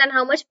file and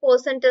how much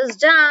percent is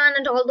done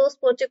and all those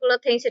particular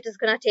things it is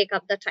gonna take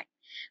up the time,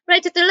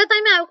 right? So till the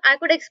time I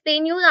could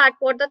explain you that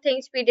what the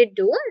things we did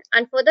do,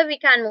 and further we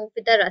can move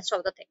with the rest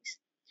of the things.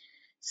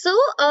 So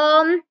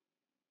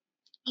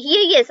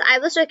here yes, I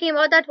was talking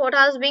about that what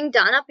has being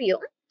done up here.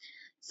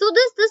 So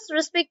this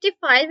respective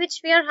file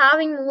which we are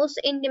having most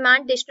in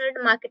demand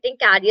digital marketing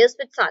carriers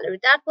with salary,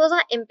 that was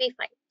our MP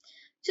file.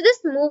 So this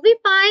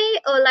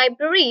Moviepie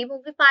library,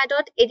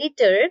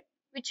 moviepie.editor,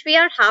 which we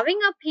are having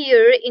up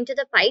here into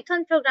the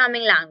Python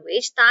programming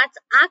language, that's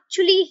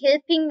actually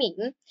helping me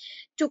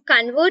to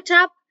convert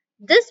up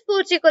this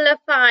particular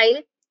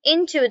file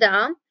into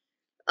the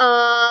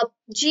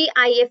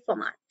GIF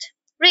format.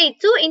 Right,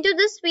 so into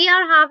this we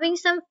are having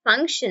some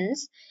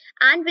functions,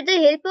 and with the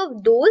help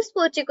of those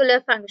particular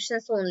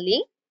functions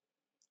only,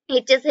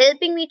 it is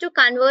helping me to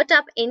convert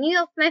up any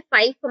of my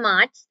file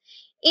formats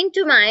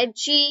into my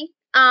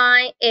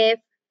GIF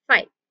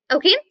file.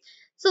 Okay,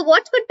 so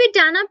what could be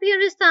done up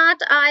here is that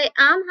I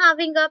am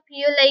having up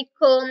here like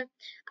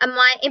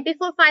my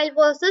MP4 file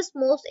was this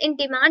most in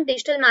demand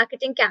digital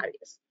marketing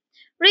carriers.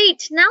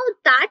 Right, now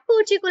that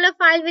particular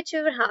file which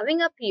we were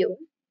having up here,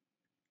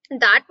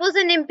 that was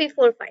an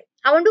MP4 file.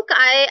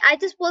 I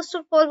just first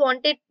of all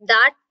wanted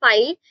that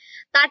file,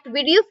 that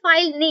video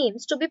file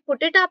names to be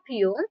put it up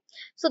here,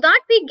 so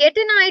that we get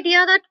an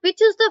idea that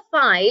which is the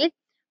file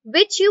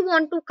which you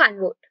want to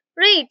convert,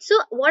 right? So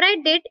what I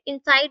did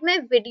inside my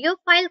video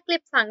file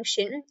clip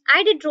function,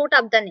 I did wrote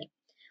up the name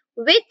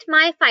with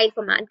my file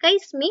format.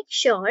 Guys, make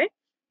sure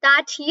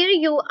that here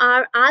you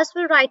are as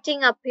well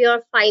writing up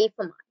your file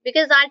format,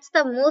 because that's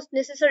the most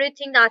necessary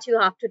thing that you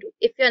have to do.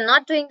 If you're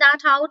not doing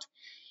that out,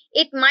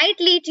 it might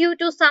lead you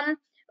to some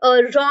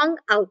wrong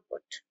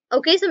output.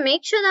 Okay, so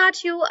make sure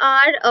that you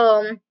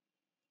are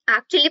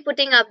actually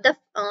putting up the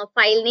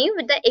file name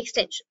with the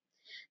extension.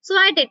 So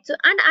I did so,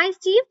 and I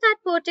saved that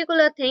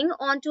particular thing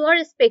onto a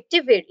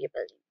respective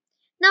variable.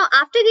 Now,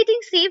 after getting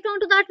saved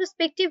onto that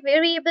respective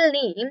variable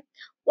name,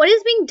 what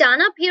is being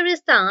done up here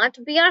is that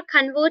we are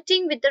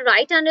converting with the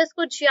right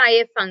underscore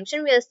GIF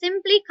function. We are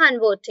simply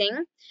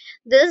converting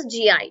this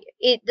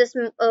GIF, this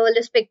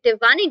respective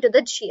one into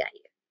the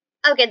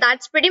GIF. Okay,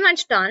 that's pretty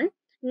much done.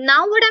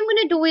 Now what I'm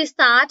going to do is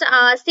that,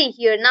 see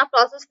here, now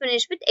process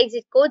finished with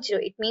exit code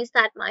 0. It means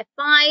that my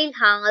file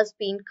has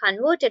been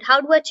converted. How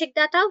do I check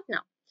that out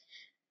now?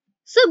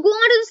 So go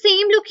on to the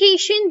same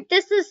location.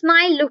 This is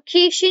my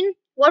location.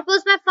 What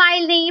was my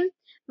file name?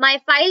 My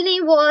file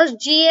name was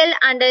gl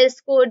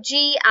underscore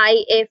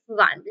gif1.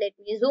 Let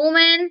me zoom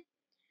in.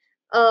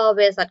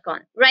 Where's that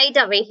gone? Right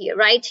away here,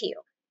 right here.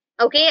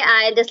 Okay,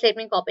 let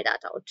me copy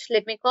that out.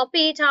 Let me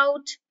copy it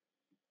out.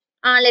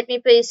 Let me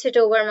paste it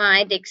over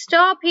my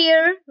desktop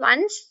here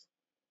once.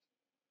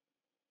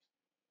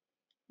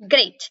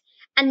 Great.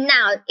 And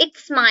now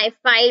it's my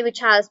file which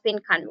has been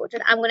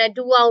converted. I'm going to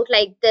do out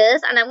like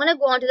this, and I'm going to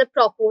go on to the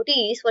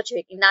properties for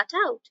checking that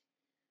out.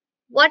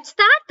 What's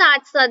that?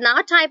 That's the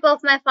now type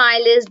of my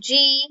file is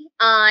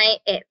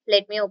GIF.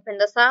 Let me open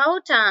this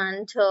out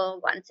and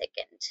 1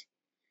 second.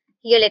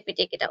 Here, let me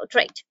take it out.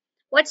 Right.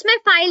 What's my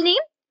file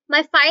name?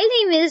 My file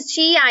name is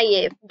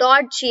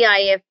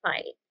gif.gif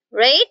file.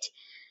 Right.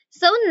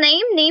 So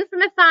name for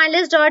my file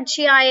is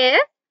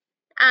 .gif.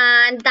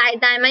 And the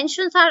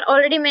dimensions are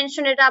already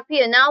mentioned it up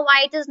here. Now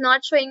why it is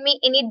not showing me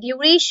any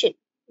duration?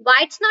 Why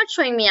it's not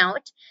showing me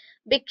out?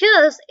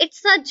 Because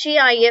it's a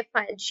GIF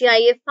file.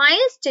 GIF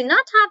files do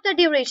not have the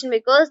duration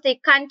because they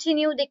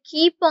continue, they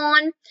keep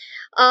on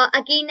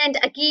again and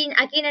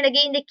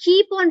again, they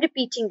keep on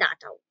repeating that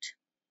out.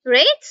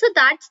 Right? So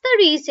that's the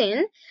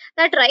reason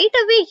that right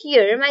away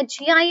here, my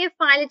GIF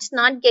file, it's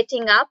not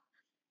getting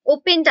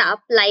opened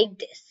up like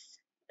this.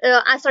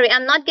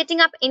 I'm not getting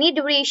up any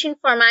duration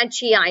for my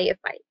GIF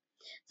file.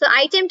 So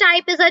item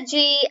type is a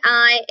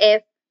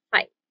GIF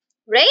file,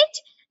 right?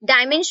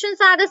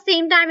 Dimensions are the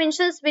same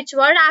dimensions which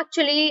were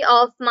actually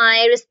of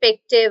my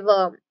respective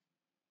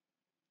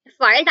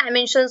file.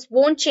 Dimensions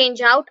won't change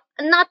out.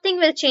 Nothing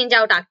will change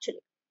out actually.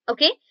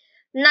 Okay,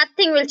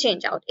 nothing will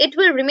change out. It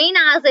will remain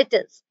as it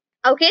is.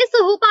 Okay,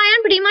 so hope I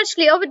am pretty much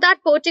clear with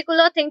that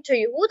particular thing to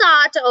you,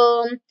 that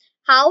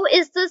how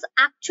is this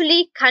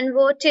actually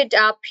converted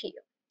up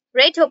here.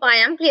 Right, hope I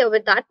am clear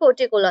with that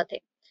particular thing.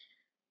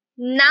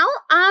 Now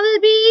I will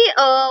be,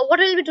 what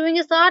I will be doing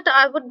is that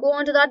I would go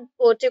on to that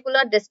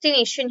particular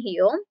destination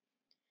here.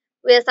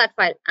 Where's that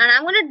file? And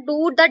I'm going to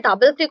do the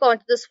double click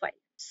onto this file.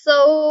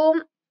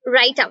 So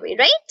right away,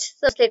 right?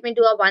 So let me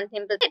do a one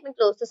thing. Let me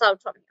close this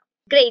out from here.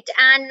 Great.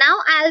 And now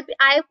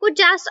I could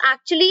just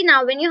actually,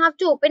 now when you have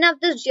to open up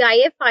this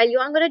GIF file, you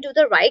are going to do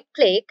the right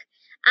click.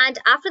 And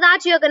after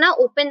that, you're going to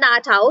open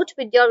that out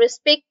with your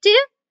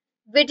respective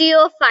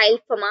video file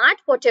format,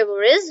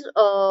 whatever is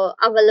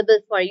available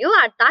for you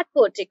at that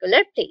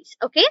particular place.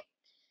 Okay,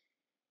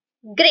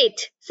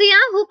 great. So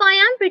yeah, hope I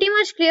am pretty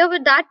much clear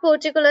with that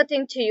particular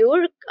thing to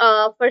you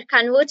for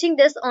converting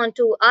this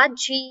onto a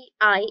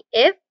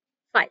GIF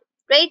file,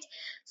 right?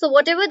 So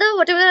whatever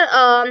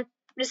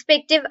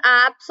respective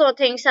apps or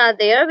things are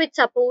there which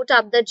support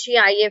up the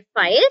GIF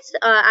files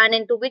and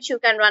into which you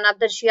can run up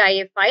the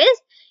GIF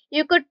files,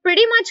 you could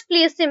pretty much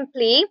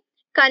simply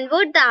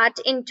convert that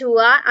into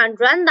and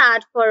run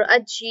that for a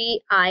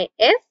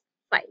GIF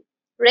file,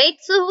 right?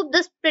 So hope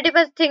this pretty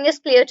much thing is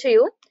clear to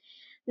you.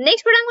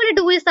 Next, what I'm going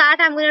to do is that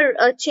I'm going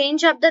to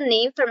change up the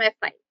name for my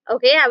file.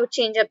 Okay, I would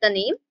change up the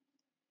name,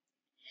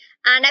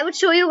 and I would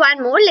show you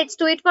one more. Let's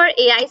do it for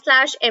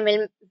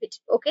AI/ML.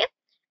 Okay,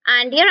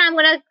 and here I'm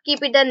going to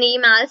keep it the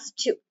name as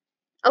 2.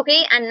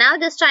 Okay, and now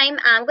this time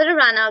I'm going to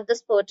run out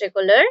this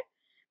particular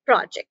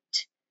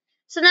project.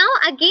 So now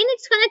again,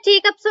 it's going to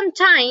take up some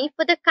time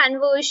for the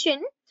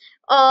conversion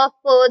of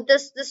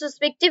this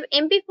respective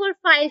MP4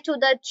 file to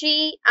the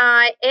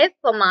GIF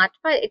format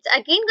file. It's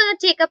again going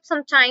to take up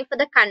some time for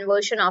the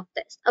conversion of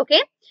this.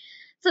 Okay.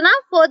 So now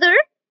further,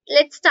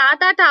 let's start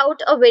that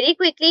out very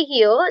quickly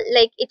here.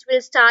 Like it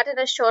will start in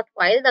a short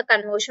while. The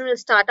conversion will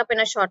start up in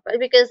a short while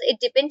because it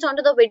depends on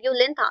the video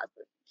length as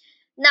well.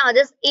 Now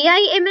this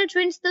AI/ML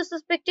Trends, this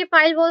respective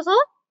file was of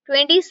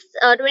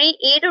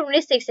 28 or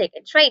 26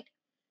 seconds, right?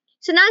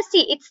 So now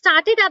see, it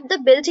started up the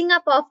building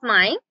up of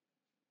my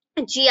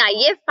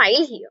GIF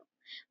file here,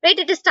 right?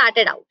 It is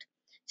started out.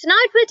 So now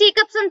it will take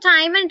up some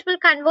time and it will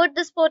convert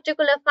this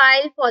particular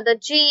file for the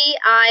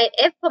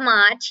GIF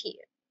format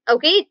here.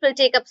 Okay, it will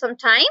take up some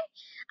time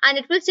and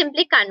it will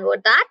simply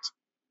convert that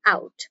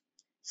out.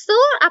 So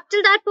up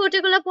till that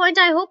particular point,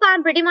 I hope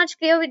I'm pretty much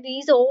clear with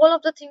all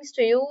of the things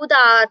to you,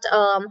 that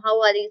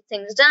how are these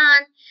things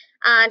done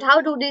and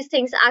how do these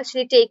things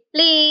actually take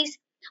place.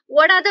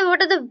 What are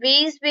the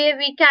ways where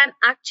we can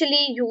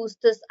actually use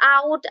this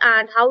out,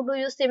 and how do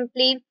you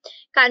simply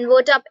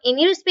convert up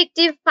any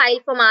respective file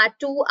format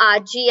to a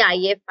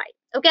GIF file.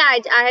 Okay,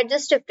 I had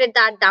just shifted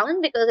that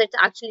down because it's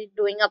actually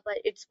doing up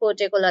its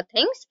particular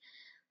things.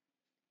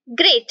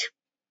 Great.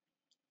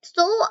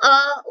 So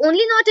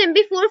only not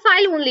MP4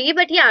 file only,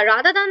 but yeah,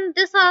 rather than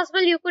this as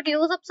well, you could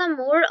use up some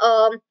more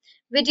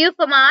video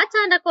formats,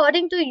 and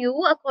according to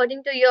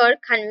your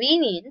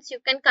convenience, you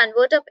can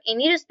convert up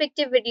any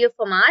respective video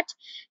format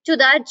to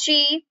the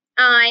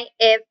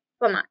GIF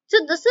format. So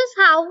this is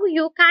how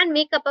you can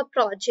make up a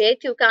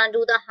project. You can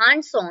do the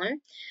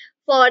hands-on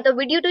for the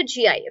video to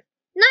GIF.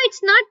 Now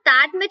it's not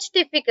that much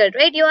difficult,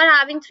 right? You are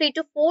having 3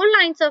 to 4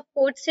 lines of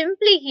code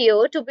simply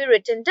here to be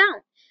written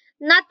down.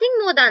 Nothing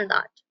more than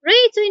that,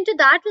 right? So into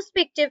that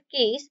respective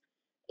case,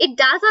 it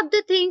does up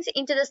the things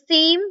into the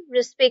same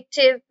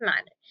respective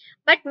manner.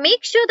 But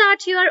make sure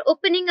that you are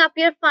opening up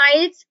your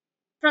files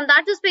from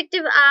that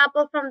respective app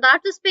or from that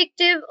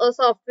respective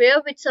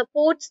software which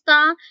supports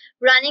the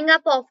running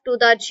up of to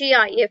the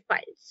GIF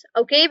files.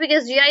 Okay,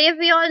 because GIF,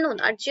 we all know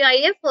that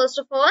GIF, first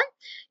of all,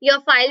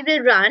 your file will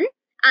run,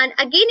 and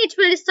again it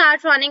will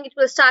start running, it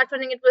will start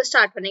running, it will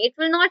start running. It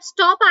will not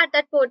stop at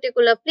that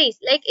particular place.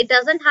 Like, it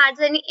doesn't have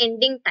any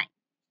ending time,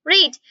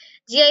 right?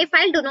 GIF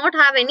file do not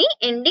have any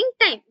ending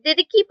time. They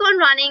keep on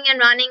running and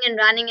running and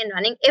running and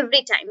running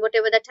every time,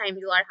 whatever the time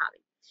you are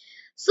having.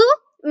 So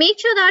make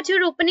sure that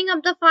you're opening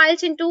up the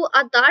files into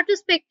that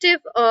respective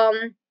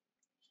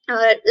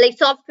like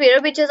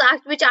software which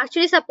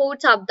actually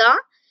supports up the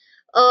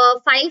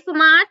file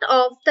format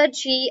of the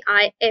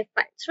GIF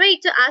files, right?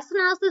 So as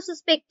soon as this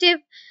respective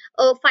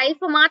file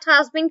format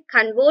has been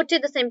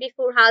converted, this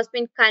MP4 has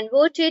been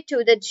converted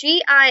to the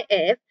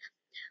GIF,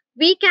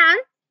 we can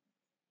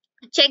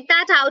check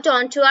that out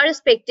onto our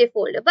respective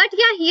folder. But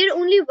yeah, here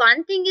only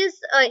one thing is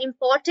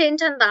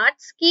important, and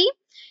that's key.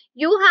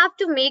 You have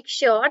to make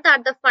sure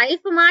that the file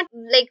format,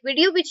 like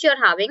video which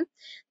you're having,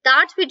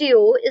 that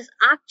video is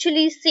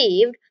actually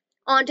saved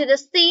onto the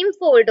same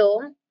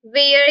folder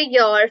where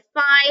your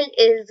file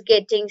is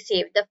getting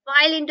saved. The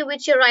file into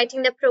which you're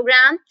writing the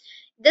program,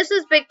 this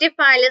respective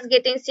file is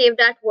getting saved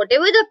at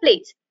whatever the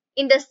place.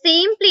 In the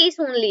same place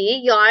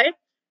only your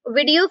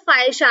video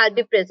file shall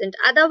be present.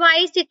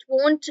 Otherwise, it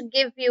won't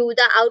give you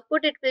the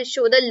output. It will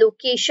show the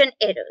location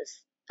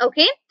errors.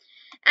 Okay.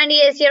 And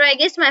yes, here I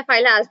guess my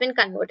file has been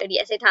converted.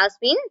 Yes, it has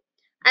been.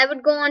 I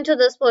would go on to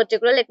this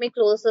particular. Let me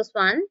close this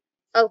one.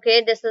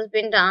 Okay, this has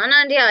been done.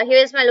 And yeah,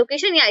 here is my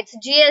location. Yeah, it's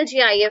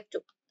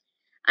GLGIF2.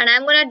 And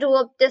I'm going to do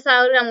up this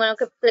out. I'm going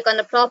to click on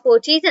the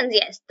properties. And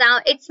yes, now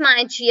it's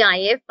my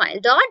GIF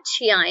file.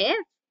 .gif.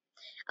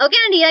 Okay,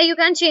 and here you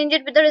can change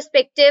it with the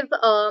respective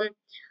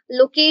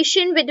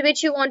location with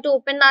which you want to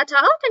open that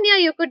out. And yeah,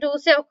 you could do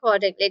so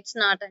accordingly. It's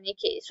not any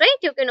case, right?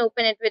 You can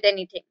open it with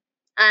anything.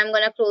 I'm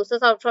going to close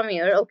this out from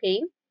here.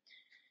 Okay.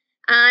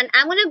 And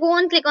I'm going to go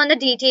and click on the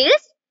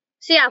details.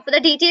 So yeah, for the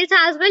details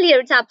as well, here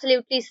it's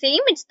absolutely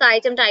same. It's the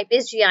item type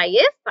is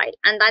GIF file.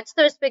 And that's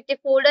the respective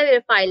folder where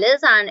your file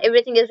is, and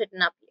everything is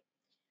written up here.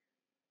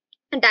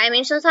 And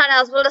dimensions are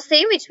as well the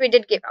same, which we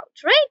did give out,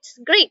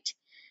 right? Great.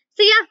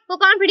 So yeah, hope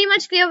I'm pretty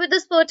much clear with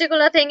this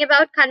particular thing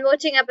about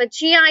converting up a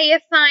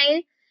GIF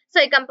file. So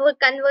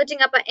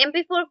converting up an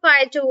MP4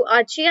 file to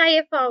a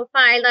GIF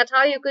file. That's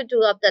how you could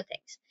do up the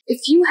things.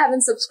 If you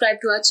haven't subscribed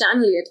to our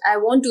channel yet, I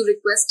want to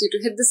request you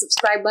to hit the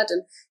subscribe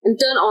button and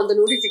turn on the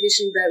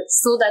notification bell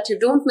so that you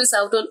don't miss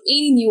out on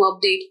any new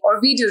update or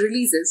video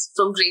releases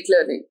from Great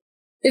Learning.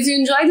 If you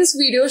enjoyed this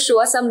video, show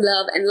us some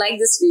love and like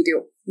this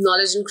video.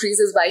 Knowledge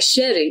increases by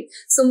sharing,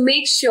 so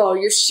make sure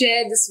you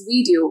share this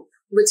video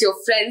with your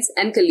friends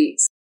and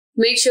colleagues.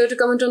 Make sure to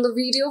comment on the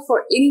video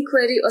for any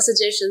query or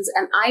suggestions,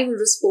 and I will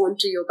respond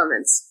to your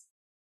comments.